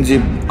বলেন যে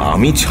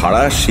আমি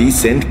ছাড়া সেই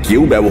সেন্ট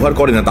কেউ ব্যবহার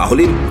করে না,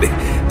 তাহলে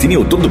তিনি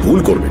অত্যন্ত ভুল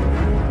করবেন।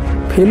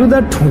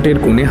 ফেলুদার ঠোঁটের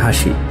কোণে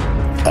হাসি।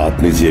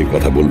 আপনি যে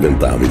কথা বলবেন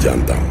তা আমি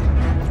জানতাম,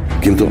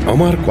 কিন্তু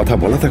আমার কথা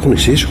বলা তখন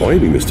শেষ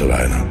হয়নি মিস্টার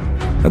রায়না।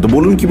 তো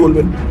বলুন, কি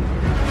বলবেন?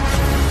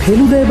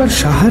 ফেলুদা এবার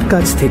সাহার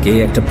কাছ থেকে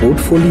একটা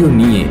পোর্টফোলিও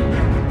নিয়ে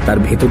তার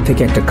ভেতর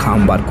থেকে একটা খাম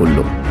বার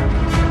করলো,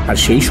 আর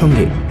সেই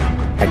সঙ্গে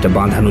একটা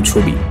বাঁধানো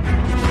ছবি।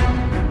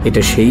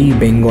 এটা সেই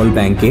বেঙ্গল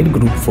ব্যাংকের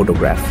গ্রুপ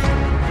ফটোগ্রাফ।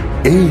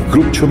 এই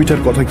গ্রুপ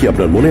ছবিটার কথা কি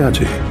আপনার মনে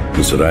আছে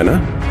mister Raina?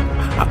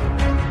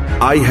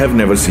 I have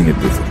never seen it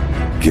before.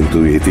 কিন্তু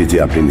এতে যে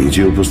আপনি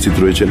নিজে উপস্থিত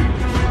রয়েছেন।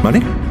 মানে?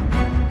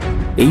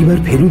 এইবার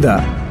ফেলুদা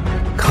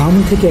খাম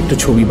থেকে একটা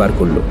ছবি বার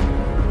করলো।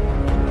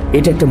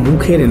 এটা একটা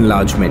মুখের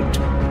এনলার্জমেন্ট।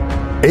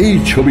 এই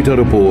ছবিটার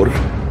উপর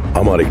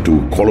আমার একটু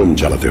কলম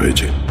চালাতে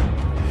হয়েছে,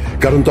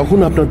 কারণ তখন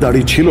আপনার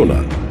দাড়ি ছিল না,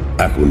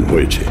 এখন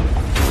হয়েছে।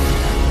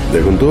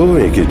 দেখুন তো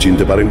একে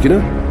চিনতে পারেন কিনা।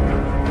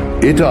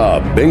 এটা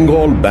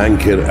বেঙ্গল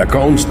ব্যাংকের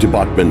অ্যাকাউন্টস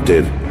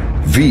ডিপার্টমেন্টের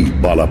ভি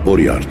বালা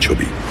পরিয়ার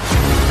ছবি।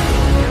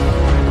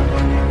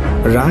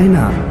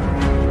 রায়না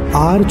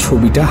আর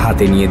ছবিটা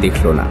হাতে নিয়ে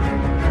দেখল না।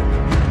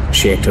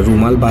 সে একটা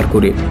রুমাল বার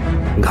করে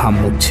ঘাম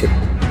মুছছে।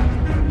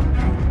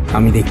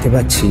 আমি দেখতে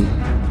পাচ্ছি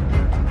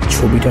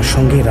ছবিটার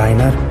সঙ্গে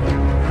রায়নার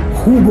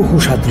হুবহু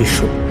সাদৃশ্য।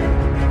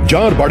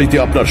 যার বাড়িতে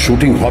আপনার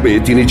শুটিং হবে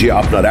তিনি যে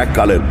আপনার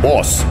এককালের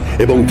বস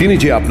এবং তিনি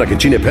যে আপনাকে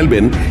চিনে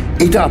ফেলবেন,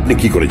 এটা আপনি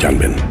কি করে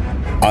জানবেন?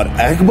 আর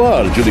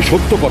একবার যদি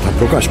সত্য কথা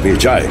প্রকাশ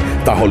পেয়ে যায়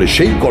তাহলে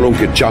সেই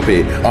কলঙ্কের চাপে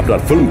আপনার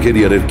ফিল্ম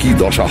ক্যারিয়ারের কি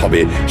দশা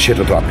হবে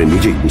সেটা তো আপনি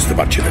নিজেই বুঝতে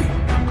পারছিলেন।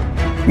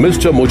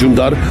 মিস্টার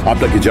মজুমদার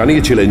আপনাকে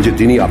জানিয়েছিলেন যে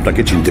তিনি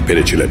আপনাকে চিনতে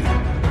পেরেছিলেন।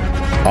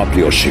 আপনি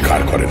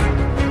অস্বীকার করেন।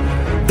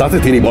 তাতে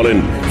তিনি বলেন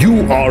ইউ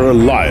আর আ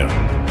লায়ার,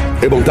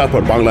 এবং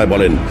তারপর বাংলায়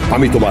বলেন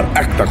আমি তোমার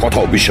একটা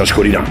কথাও বিশ্বাস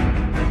করি না।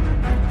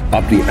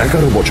 আপনি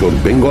 11 বছর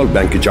বেঙ্গল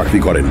ব্যাংকে চাকরি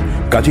করেন,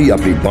 কাজেই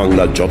আপনি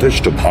বাংলা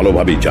যথেষ্ট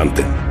ভালোভাবেই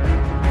জানতেন।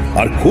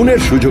 আর খুনের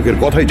সুযোগের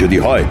কথাই যদি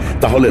হয়,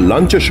 তাহলে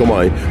লাঞ্চের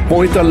সময়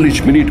 45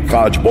 মিনিট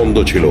কাজ বন্ধ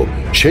ছিল,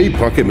 সেই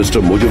ফাঁকে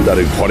মিস্টার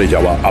মজুমদারের ঘরে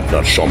যাওয়া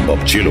আপনার সম্ভব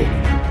ছিল।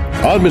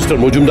 আর মিস্টার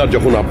মজুমদার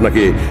যখন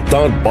আপনাকে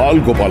তাঁর বাল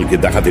গোপালকে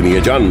দেখাতে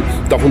নিয়ে যান,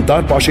 তখন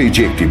তার পাশেই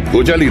যে একটি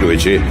ভোজালি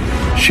রয়েছে,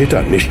 সেটা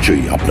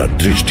নিশ্চয়ই আপনার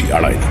দৃষ্টি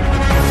এড়ায়নি।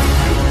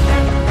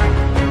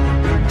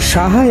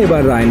 সাহা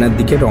এবার রায়নার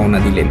দিকে রওনা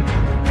দিলেন।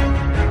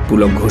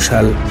 পুলক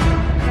ঘোষাল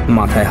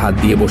মাথায় হাত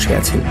দিয়ে বসে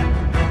আছেন।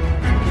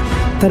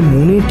 তার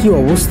মনের কি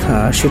অবস্থা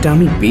সেটা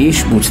আমি বেশ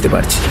বুঝতে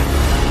পারছি।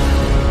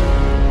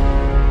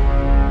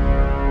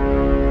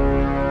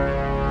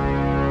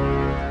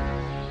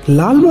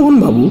 লালমোহন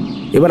বাবু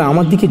এবার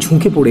আমার দিকে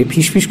ঝুঁকে পড়ে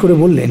ফিসফিস করে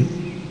বললেন,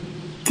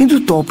 কিন্তু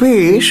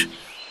তপেশ,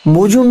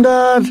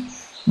 মজুমদার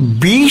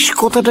 20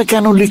 কথাটা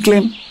কেন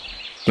লিখলেন?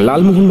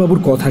 লালমোহন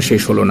বাবুর কথা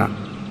শেষ হলো না,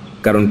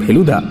 কারণ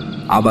ফেলুদা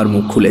আবার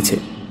মুখ খুলেছে।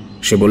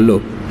 সে বলল,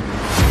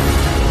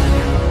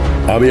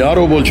 আমি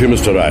আরো বলছি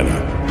মিস্টার রায়না,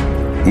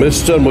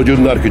 মিস্টার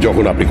মজুমদারকে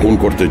যখন আপনি খুন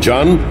করতে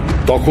যান,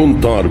 তখন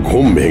তাঁর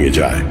ঘুম ভেঙে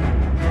যায়।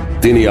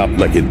 তিনি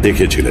আপনাকে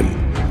দেখেছিলেন।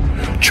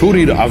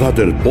 ছুরির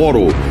আঘাতের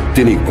পরও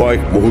তিনি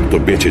কয়েক মুহূর্ত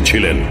বেঁচে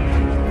ছিলেন,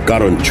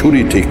 কারণ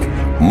ছুরি ঠিক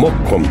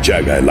মোক্ষম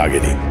জায়গায়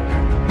লাগেনি।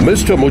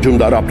 মিস্টার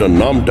মজুমদার আপনার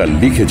নামটা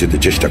লিখে যেতে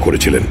চেষ্টা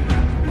করেছিলেন,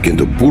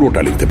 কিন্তু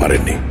পুরোটা লিখতে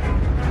পারেননি।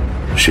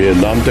 সে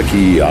নামটা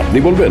কি আপনি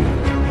বলবেন?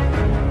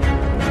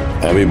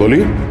 আমি বলি,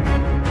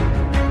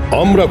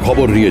 আমরা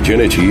খবর নিয়ে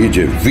জেনেছি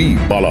যে ভি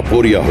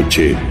বালাপোরিয়া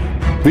হচ্ছে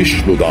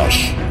বিষ্ণু দাস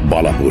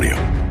বালাপোরিয়া।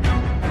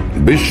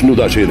 বিষ্ণু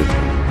দাসের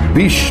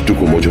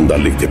 20টুকু মজুমদার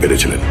লিখতে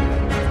পেরেছিলেন,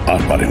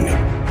 আর পারেননি।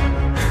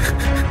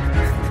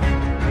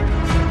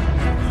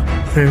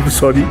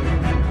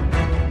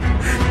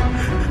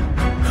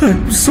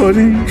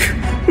 সরি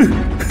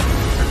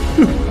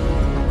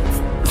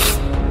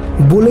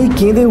বলেই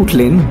কেঁদে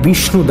উঠলেন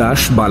বিষ্ণু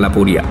দাস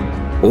বালাপোরিয়া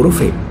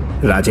ওরফে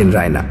রাজেন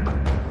রায়না।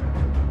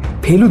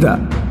 ফেলুদা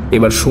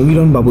এবার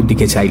সমীরণ বাবুর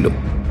দিকে চাইল।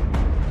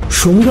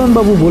 সমীরণ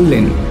বাবু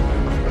বললেন,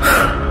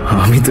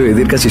 আমি তো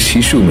এদের কাছে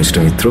শিশু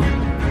মিস্টার মিত্র।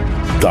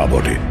 তা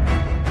বটে।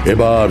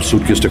 এবার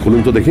সুটকেসটা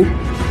খুলুন তো দেখি।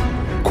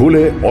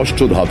 খুলে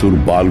অষ্টধাতুর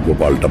বাল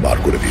গোপালটা বার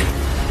করে দিন।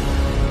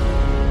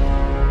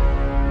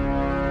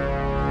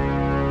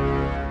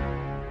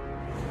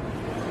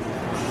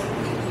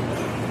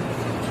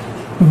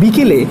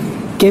 বিকেলে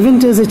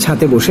কেভেন্টেজের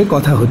ছাতে বসে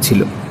কথা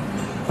হচ্ছিল।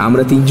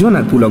 আমরা 3 জন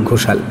আর পুলক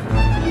ঘোষাল।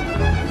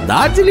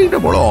 দার্জিলিংটা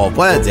বড়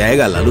অপায়া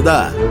জায়গা লালুদা।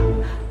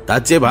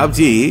 তার চেয়ে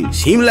ভাবছি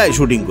সিমলায়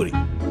শুটিং করি।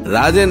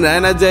 রাজেন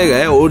রায়নার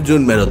জায়গায়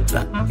অর্জুন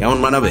মেহরোত্রা কেমন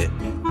মানাবে?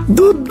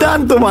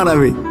 দুর্দান্ত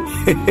মানাবে।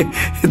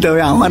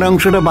 তবে আমার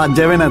অংশটা বাদ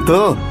যাবে না তো?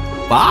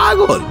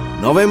 পাগল,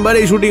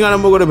 নভেম্বরেই শুটিং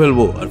আরম্ভ করে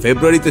ফেলবো, আর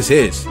ফেব্রুয়ারিতে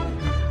শেষ।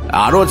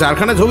 আরো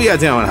 4খানা ছবি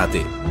আছে আমার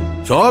হাতে,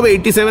 সব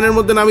 87-এর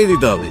মধ্যে নামিয়ে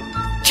দিতে হবে।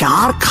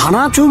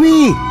 4খানা ছবি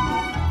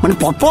মানে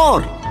পরপর?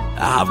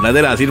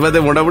 আপনাদের আশীর্বাদে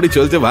মোটামুটি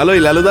চলছে ভালোই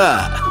লালুদা।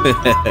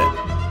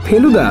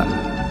 ফেলুদা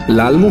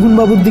লালমোহন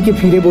বাবুর দিকে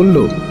ফিরে বলল,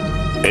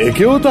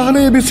 একেও তাহলে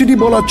এবিসিডি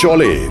বলা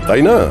চলে,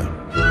 তাই না?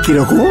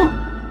 কিরকম?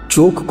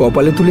 চোখ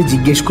কপালে তুলে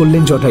জিজ্ঞেস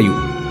করলেন জটায়ু।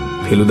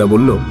 ফেলুদা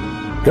বলল,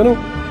 কেন,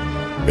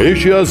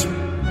 এশিয়াস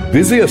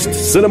বিজিয়েস্ট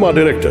সিনেমা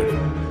ডিরেক্টর।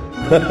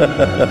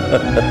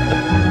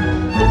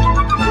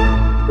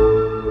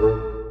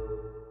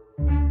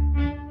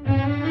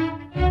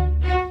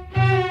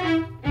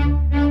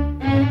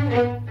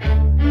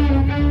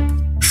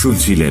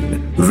 শুনছিলেন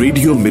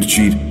রেডিও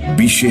মির্চির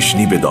বিশেষ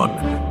নিবেদন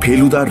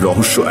ফেলুদার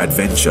রহস্য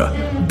অ্যাডভেঞ্চার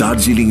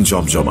দার্জিলিং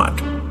জমজমাট।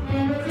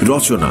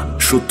 রচনা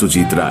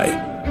সত্যজিৎ রায়।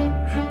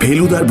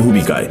 ফেলুদার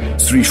ভূমিকায়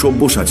শ্রী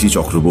সব্যসাচী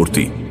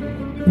চক্রবর্তী,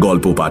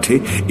 গল্প পাঠে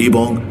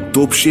এবং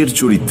তোপসের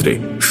চরিত্রে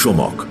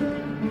সোমক।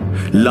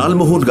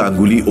 লালমোহন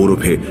গাঙ্গুলি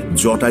ওরফে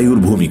জটায়ুর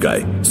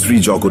ভূমিকায় শ্রী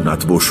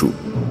জগন্নাথ বসু,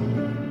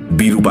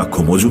 বিরূপাক্ষ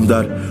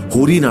মজুমদার,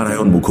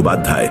 হরিনারায়ণ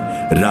মুখোপাধ্যায়,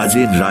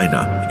 রাজেন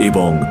রায়না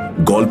এবং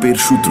গল্পের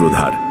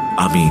সূত্রধার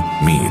আমি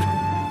মীর।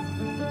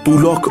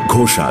 পুলক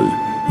ঘোষাল,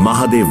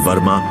 মহাদেব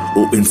বর্মা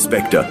ও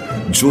ইন্সপেক্টর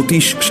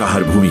জ্যোতিষ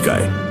সাহার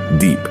ভূমিকায়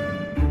দীপ।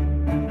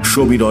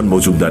 সমীরণ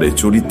মজুমদারের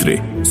চরিত্রে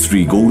শ্রী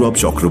গৌরব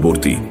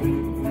চক্রবর্তী।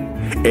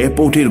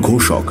 এয়ারপোর্টের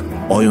ঘোষক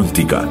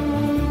অয়ন্তিকা।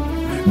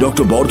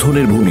 ডক্টর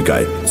বর্ধনের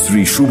ভূমিকায়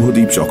শ্রী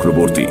শুভদীপ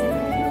চক্রবর্তী।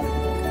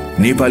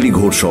 নেপালি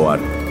ঘোড়সওয়ার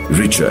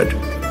রিচার্ড।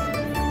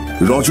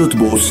 রজত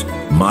বোস,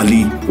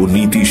 মালি ও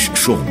নীতিশ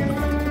সোম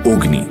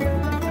অগ্নি।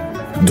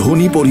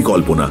 ধ্বনি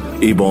পরিকল্পনা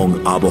এবং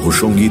আবহ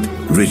সঙ্গীত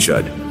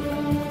রিচার্ড।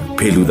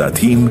 ফেলুদা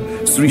থিম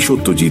শ্রী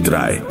সত্যজিৎ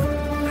রায়।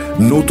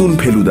 নতুন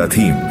ফেলুদা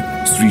থিম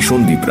শ্রী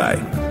সন্দীপ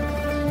রায়।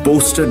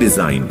 Poster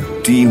design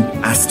team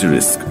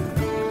asterisk.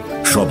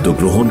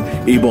 শব্দগ্রহণ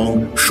এবং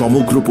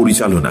সমগ্র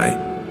পরিচালনায়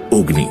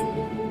অগ্নি।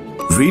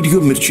 রেডিও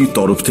মির্চির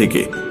তরফ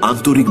থেকে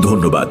আন্তরিক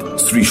ধন্যবাদ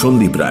শ্রী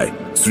সন্দীপ রায়,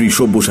 শ্রী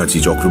সব্যসাচী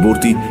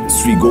চক্রবর্তী,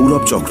 শ্রী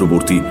গৌরব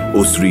চক্রবর্তী ও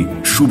শ্রী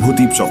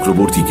শুভদীপ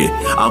চক্রবর্তীকে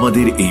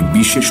আমাদের এই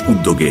বিশেষ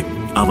উদ্যোগে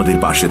আমাদের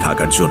পাশে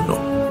থাকার জন্য।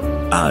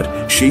 আর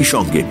সেই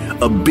সঙ্গে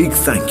আ বিগ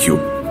থ্যাংক ইউ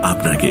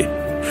আপনাকে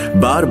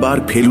বারবার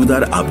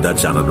ফেলুদার আবদার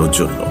জানানোর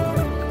জন্য।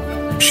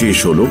 শেষ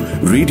হলো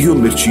রেডিও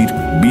মির্চির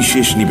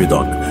বিশেষ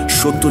নিবেদন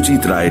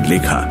সত্যজিৎ রায়ের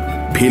লেখা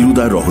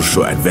ফেলুদা রহস্য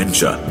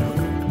অ্যাডভেঞ্চার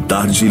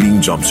দার্জিলিং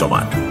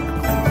জমজমাট।